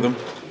mixed in with them.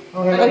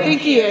 I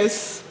think he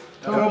is.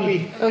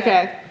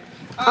 Okay.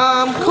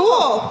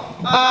 Cool.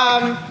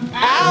 Al,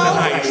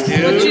 Nice,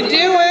 dude. what you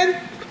doing?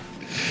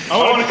 I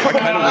want to come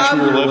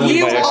out.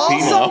 You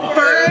also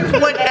burned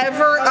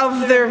whatever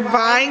of their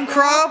vine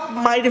crop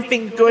might have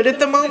been good at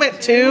the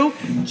moment too.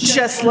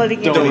 Just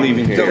letting you know. Don't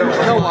even care.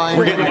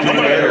 We're getting two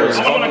arrows.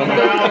 I want to come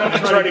out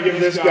and try to give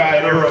this guy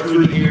an arrow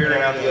through the ear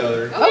and out the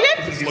other.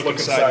 Okay. He's looking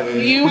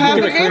sideways. You have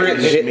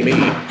advantage. Hit me.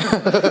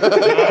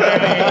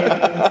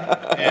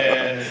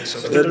 And so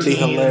That'd be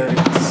 13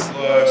 hilarious.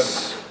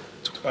 plus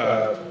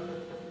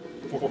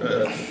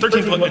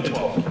 13 plus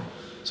 12.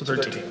 So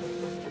 13.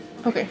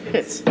 Okay,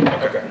 hits.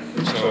 Okay.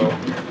 So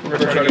we're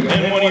going to try to go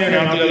in one ear and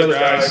out the other,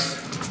 guys.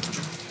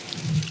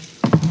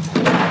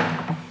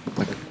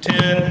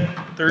 10,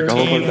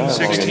 13,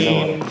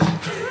 16,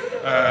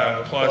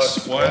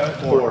 plus what?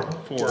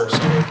 4.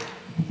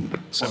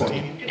 So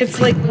 17.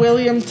 It's like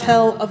William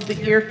Tell of the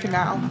ear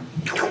canal.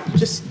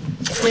 Just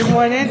in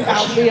one end,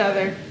 out the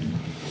other.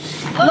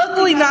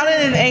 Luckily, not at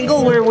an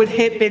angle where it would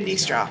hit Bendy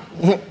Straw.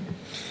 It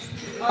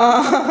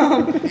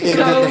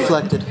got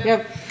deflected.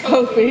 Yep,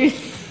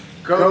 Kofi.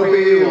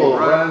 Kobe will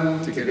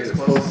run to get as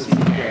close as he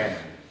can.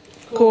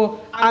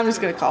 Cool. I'm just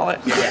gonna call it.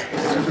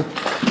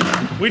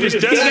 We just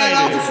He got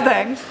off his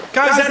designated. thing.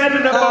 Guys, that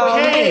ended up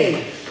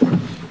okay.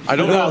 I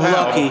don't know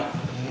how. Lucky.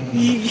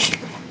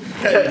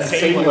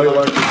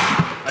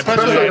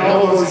 Especially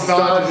all those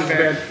dodges,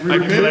 man. I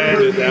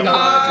planted that one.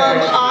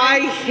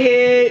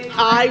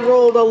 I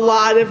rolled a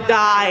lot of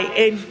die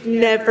and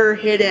never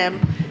hit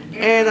him.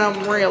 And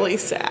I'm really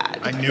sad.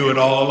 I knew it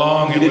all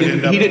along. It would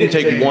end up. He didn't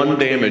take 1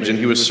 damage and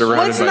he was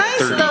surrounded What's by nice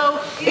 30. though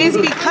is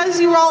because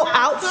you were all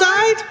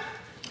outside,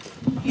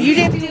 you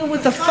didn't deal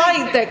with the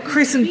fight that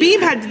Chris and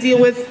Beam had to deal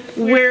with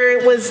where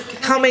it was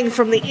coming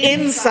from the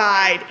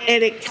inside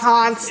and it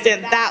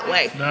constant that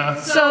way. Nah.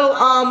 So,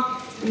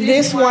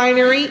 this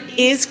winery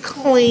is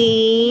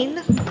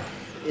clean.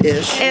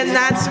 Ish. And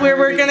that's where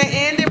we're gonna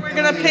end, and we're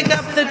gonna pick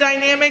up the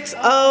dynamics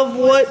of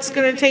what's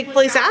gonna take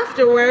place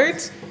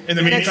afterwards. In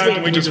the meantime,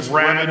 can we just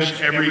ravage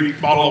every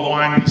bottle of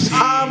wine we see?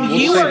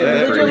 You save are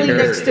that for literally here.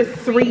 next to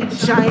 3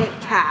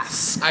 giant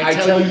casks. I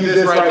tell you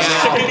this right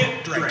now,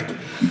 Drink it.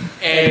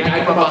 and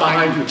I come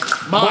behind you.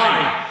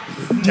 Mine!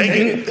 Take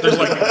it. There's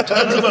like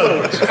tons of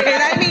those.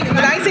 And I mean,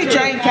 when I say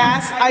giant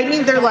casks, I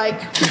mean they're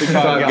like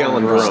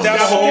 5-gallon drum.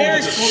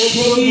 they're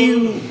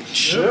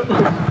huge.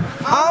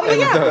 But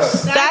yeah,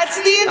 that's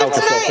the end of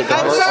tonight.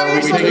 I'm sorry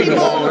if some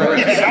people.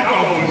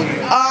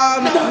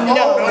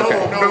 No.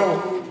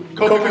 No.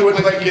 Kobe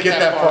wouldn't let you get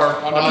that far.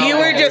 You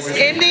were just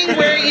ending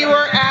where you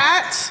were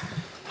at.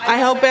 I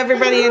hope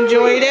everybody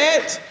enjoyed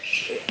it.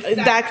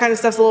 That kind of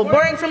stuff's a little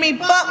boring for me,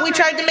 but we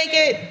tried to make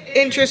it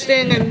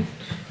interesting and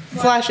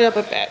flash it up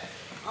a bit.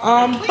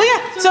 But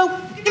yeah, so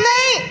good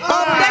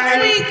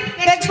night.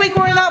 Next week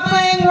we're not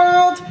playing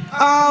World.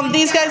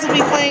 These guys will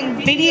be playing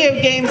video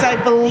games, I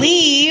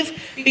believe,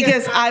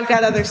 because I've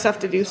got other stuff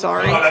to do.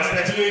 Sorry. That's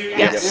next week?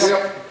 Yes.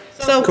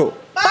 So Cool.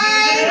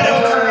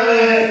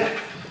 bye.